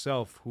like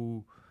yourself,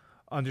 who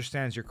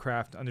understands your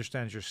craft,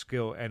 understands your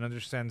skill, and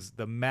understands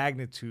the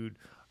magnitude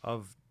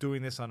of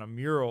doing this on a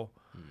mural,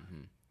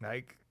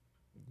 like,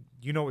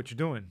 you know what you're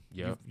doing.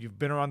 Yep. You've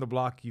been around the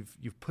block.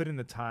 You've put in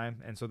the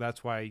time, and so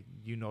that's why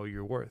you know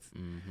your worth.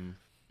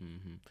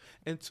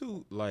 And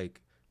two,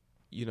 like,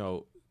 you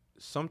know,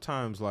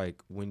 sometimes,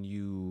 like, when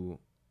you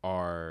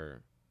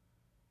are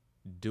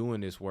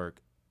doing this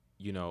work,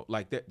 you know,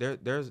 like,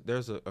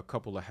 there's a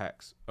couple of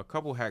hacks. A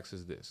couple hacks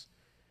is this.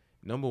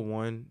 Number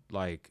one,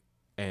 like,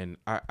 and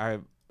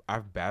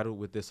I've battled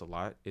with this a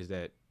lot, is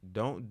that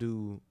don't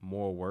do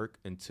more work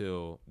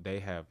until they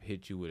have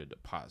hit you with a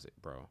deposit,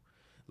 bro.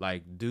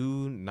 Like,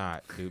 do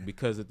not, dude,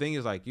 because the thing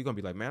is, like, you're gonna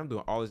be like, man, I'm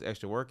doing all this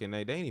extra work and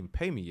they ain't even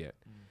pay me yet.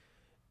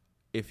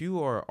 If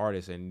you are an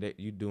artist and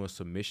you're doing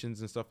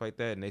submissions and stuff like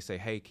that, and they say,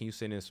 hey, can you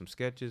send in some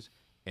sketches,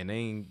 and they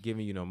ain't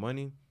giving you no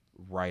money,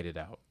 write it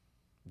out.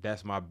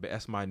 That's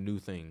my new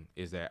thing,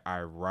 is that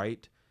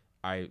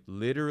I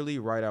literally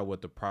write out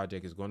what the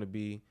project is going to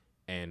be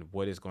and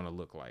what it's going to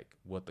look like,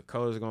 what the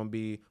colors are going to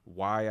be,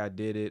 why I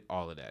did it,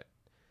 all of that.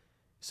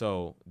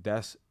 So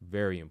that's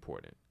very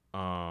important.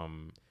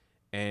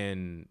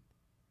 And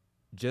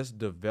just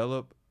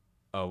develop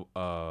a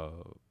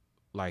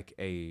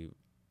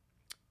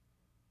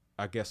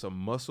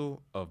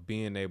muscle of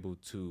being able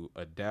to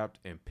adapt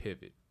and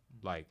pivot.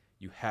 Like,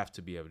 you have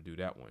to be able to do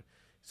that one.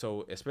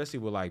 So especially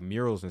with, like,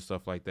 murals and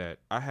stuff like that,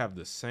 I have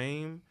the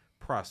same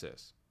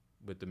process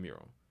with the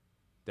mural.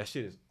 That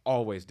shit is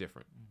always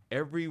different.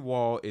 Every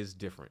wall is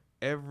different.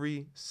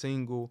 Every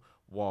single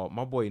wall.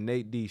 My boy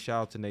Nate D,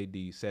 shout out to Nate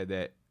D, said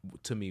that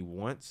to me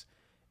once,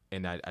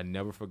 and I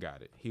never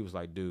forgot it. He was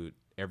like, dude,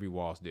 every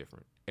wall's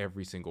different.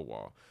 Every single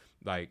wall.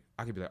 Like,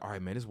 I could be like, all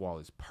right, man, this wall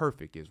is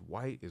perfect. It's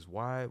white, it's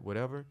wide,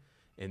 whatever.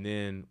 And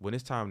then when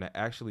it's time to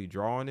actually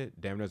draw on it,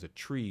 damn, there's a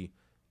tree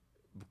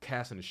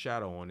casting a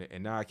shadow on it,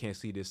 and now I can't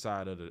see this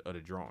side of the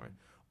drawing.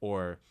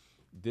 Or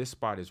this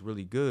spot is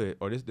really good,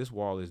 or this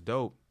wall is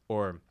dope,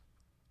 or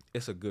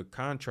it's a good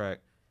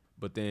contract,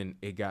 but then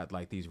it got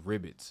like these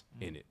rivets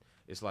in it.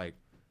 It's like,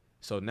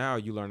 so now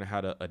you learn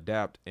how to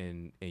adapt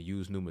and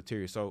use new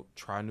materials. So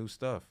try new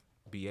stuff.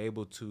 Be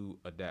able to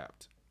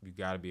adapt. You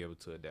got to be able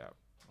to adapt.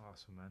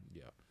 Awesome, man.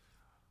 Yeah.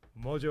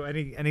 Mojo,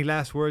 any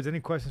last words? Any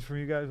questions from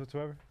you guys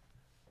whatsoever?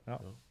 No.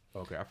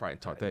 Okay, I probably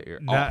talked that ear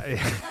Nah. off.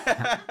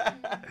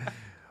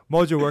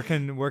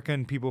 Mojo, where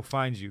can people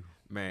find you?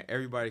 Man,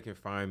 everybody can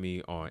find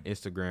me on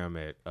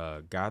Instagram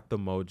at Got the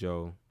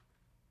Mojo.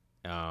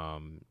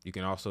 You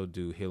can also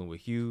do Healing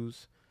with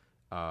Hughes.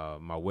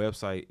 My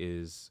website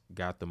is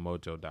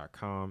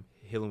gotthemojo.com.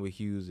 Healing with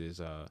Hughes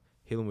is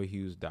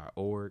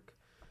healingwithhughes.org.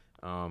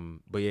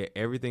 But yeah,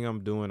 everything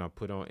I'm doing I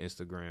put on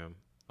Instagram.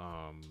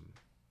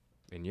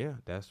 And yeah,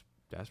 that's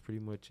pretty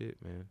much it,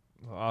 man.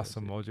 Well,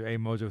 awesome, Mojo. Hey,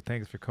 Mojo,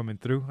 thanks for coming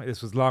through.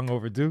 This was long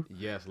overdue.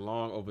 Yes,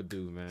 long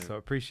overdue, man. So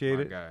appreciate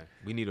My it. guy.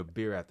 We need a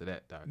beer after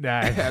that, Doc. Nah.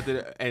 After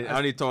that, and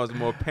I need to talk to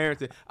more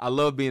parents. I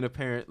love being a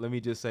parent. Let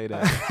me just say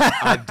that.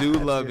 I do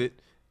love it.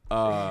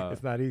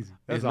 It's not easy.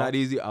 It's not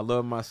easy. I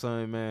love my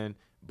son, man,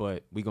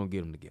 but we going to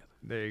get them together.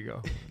 There you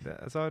go.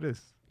 That's all it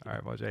is. All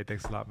right, Mojo. Hey,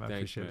 thanks a lot, man.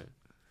 Thanks, Appreciate man. it.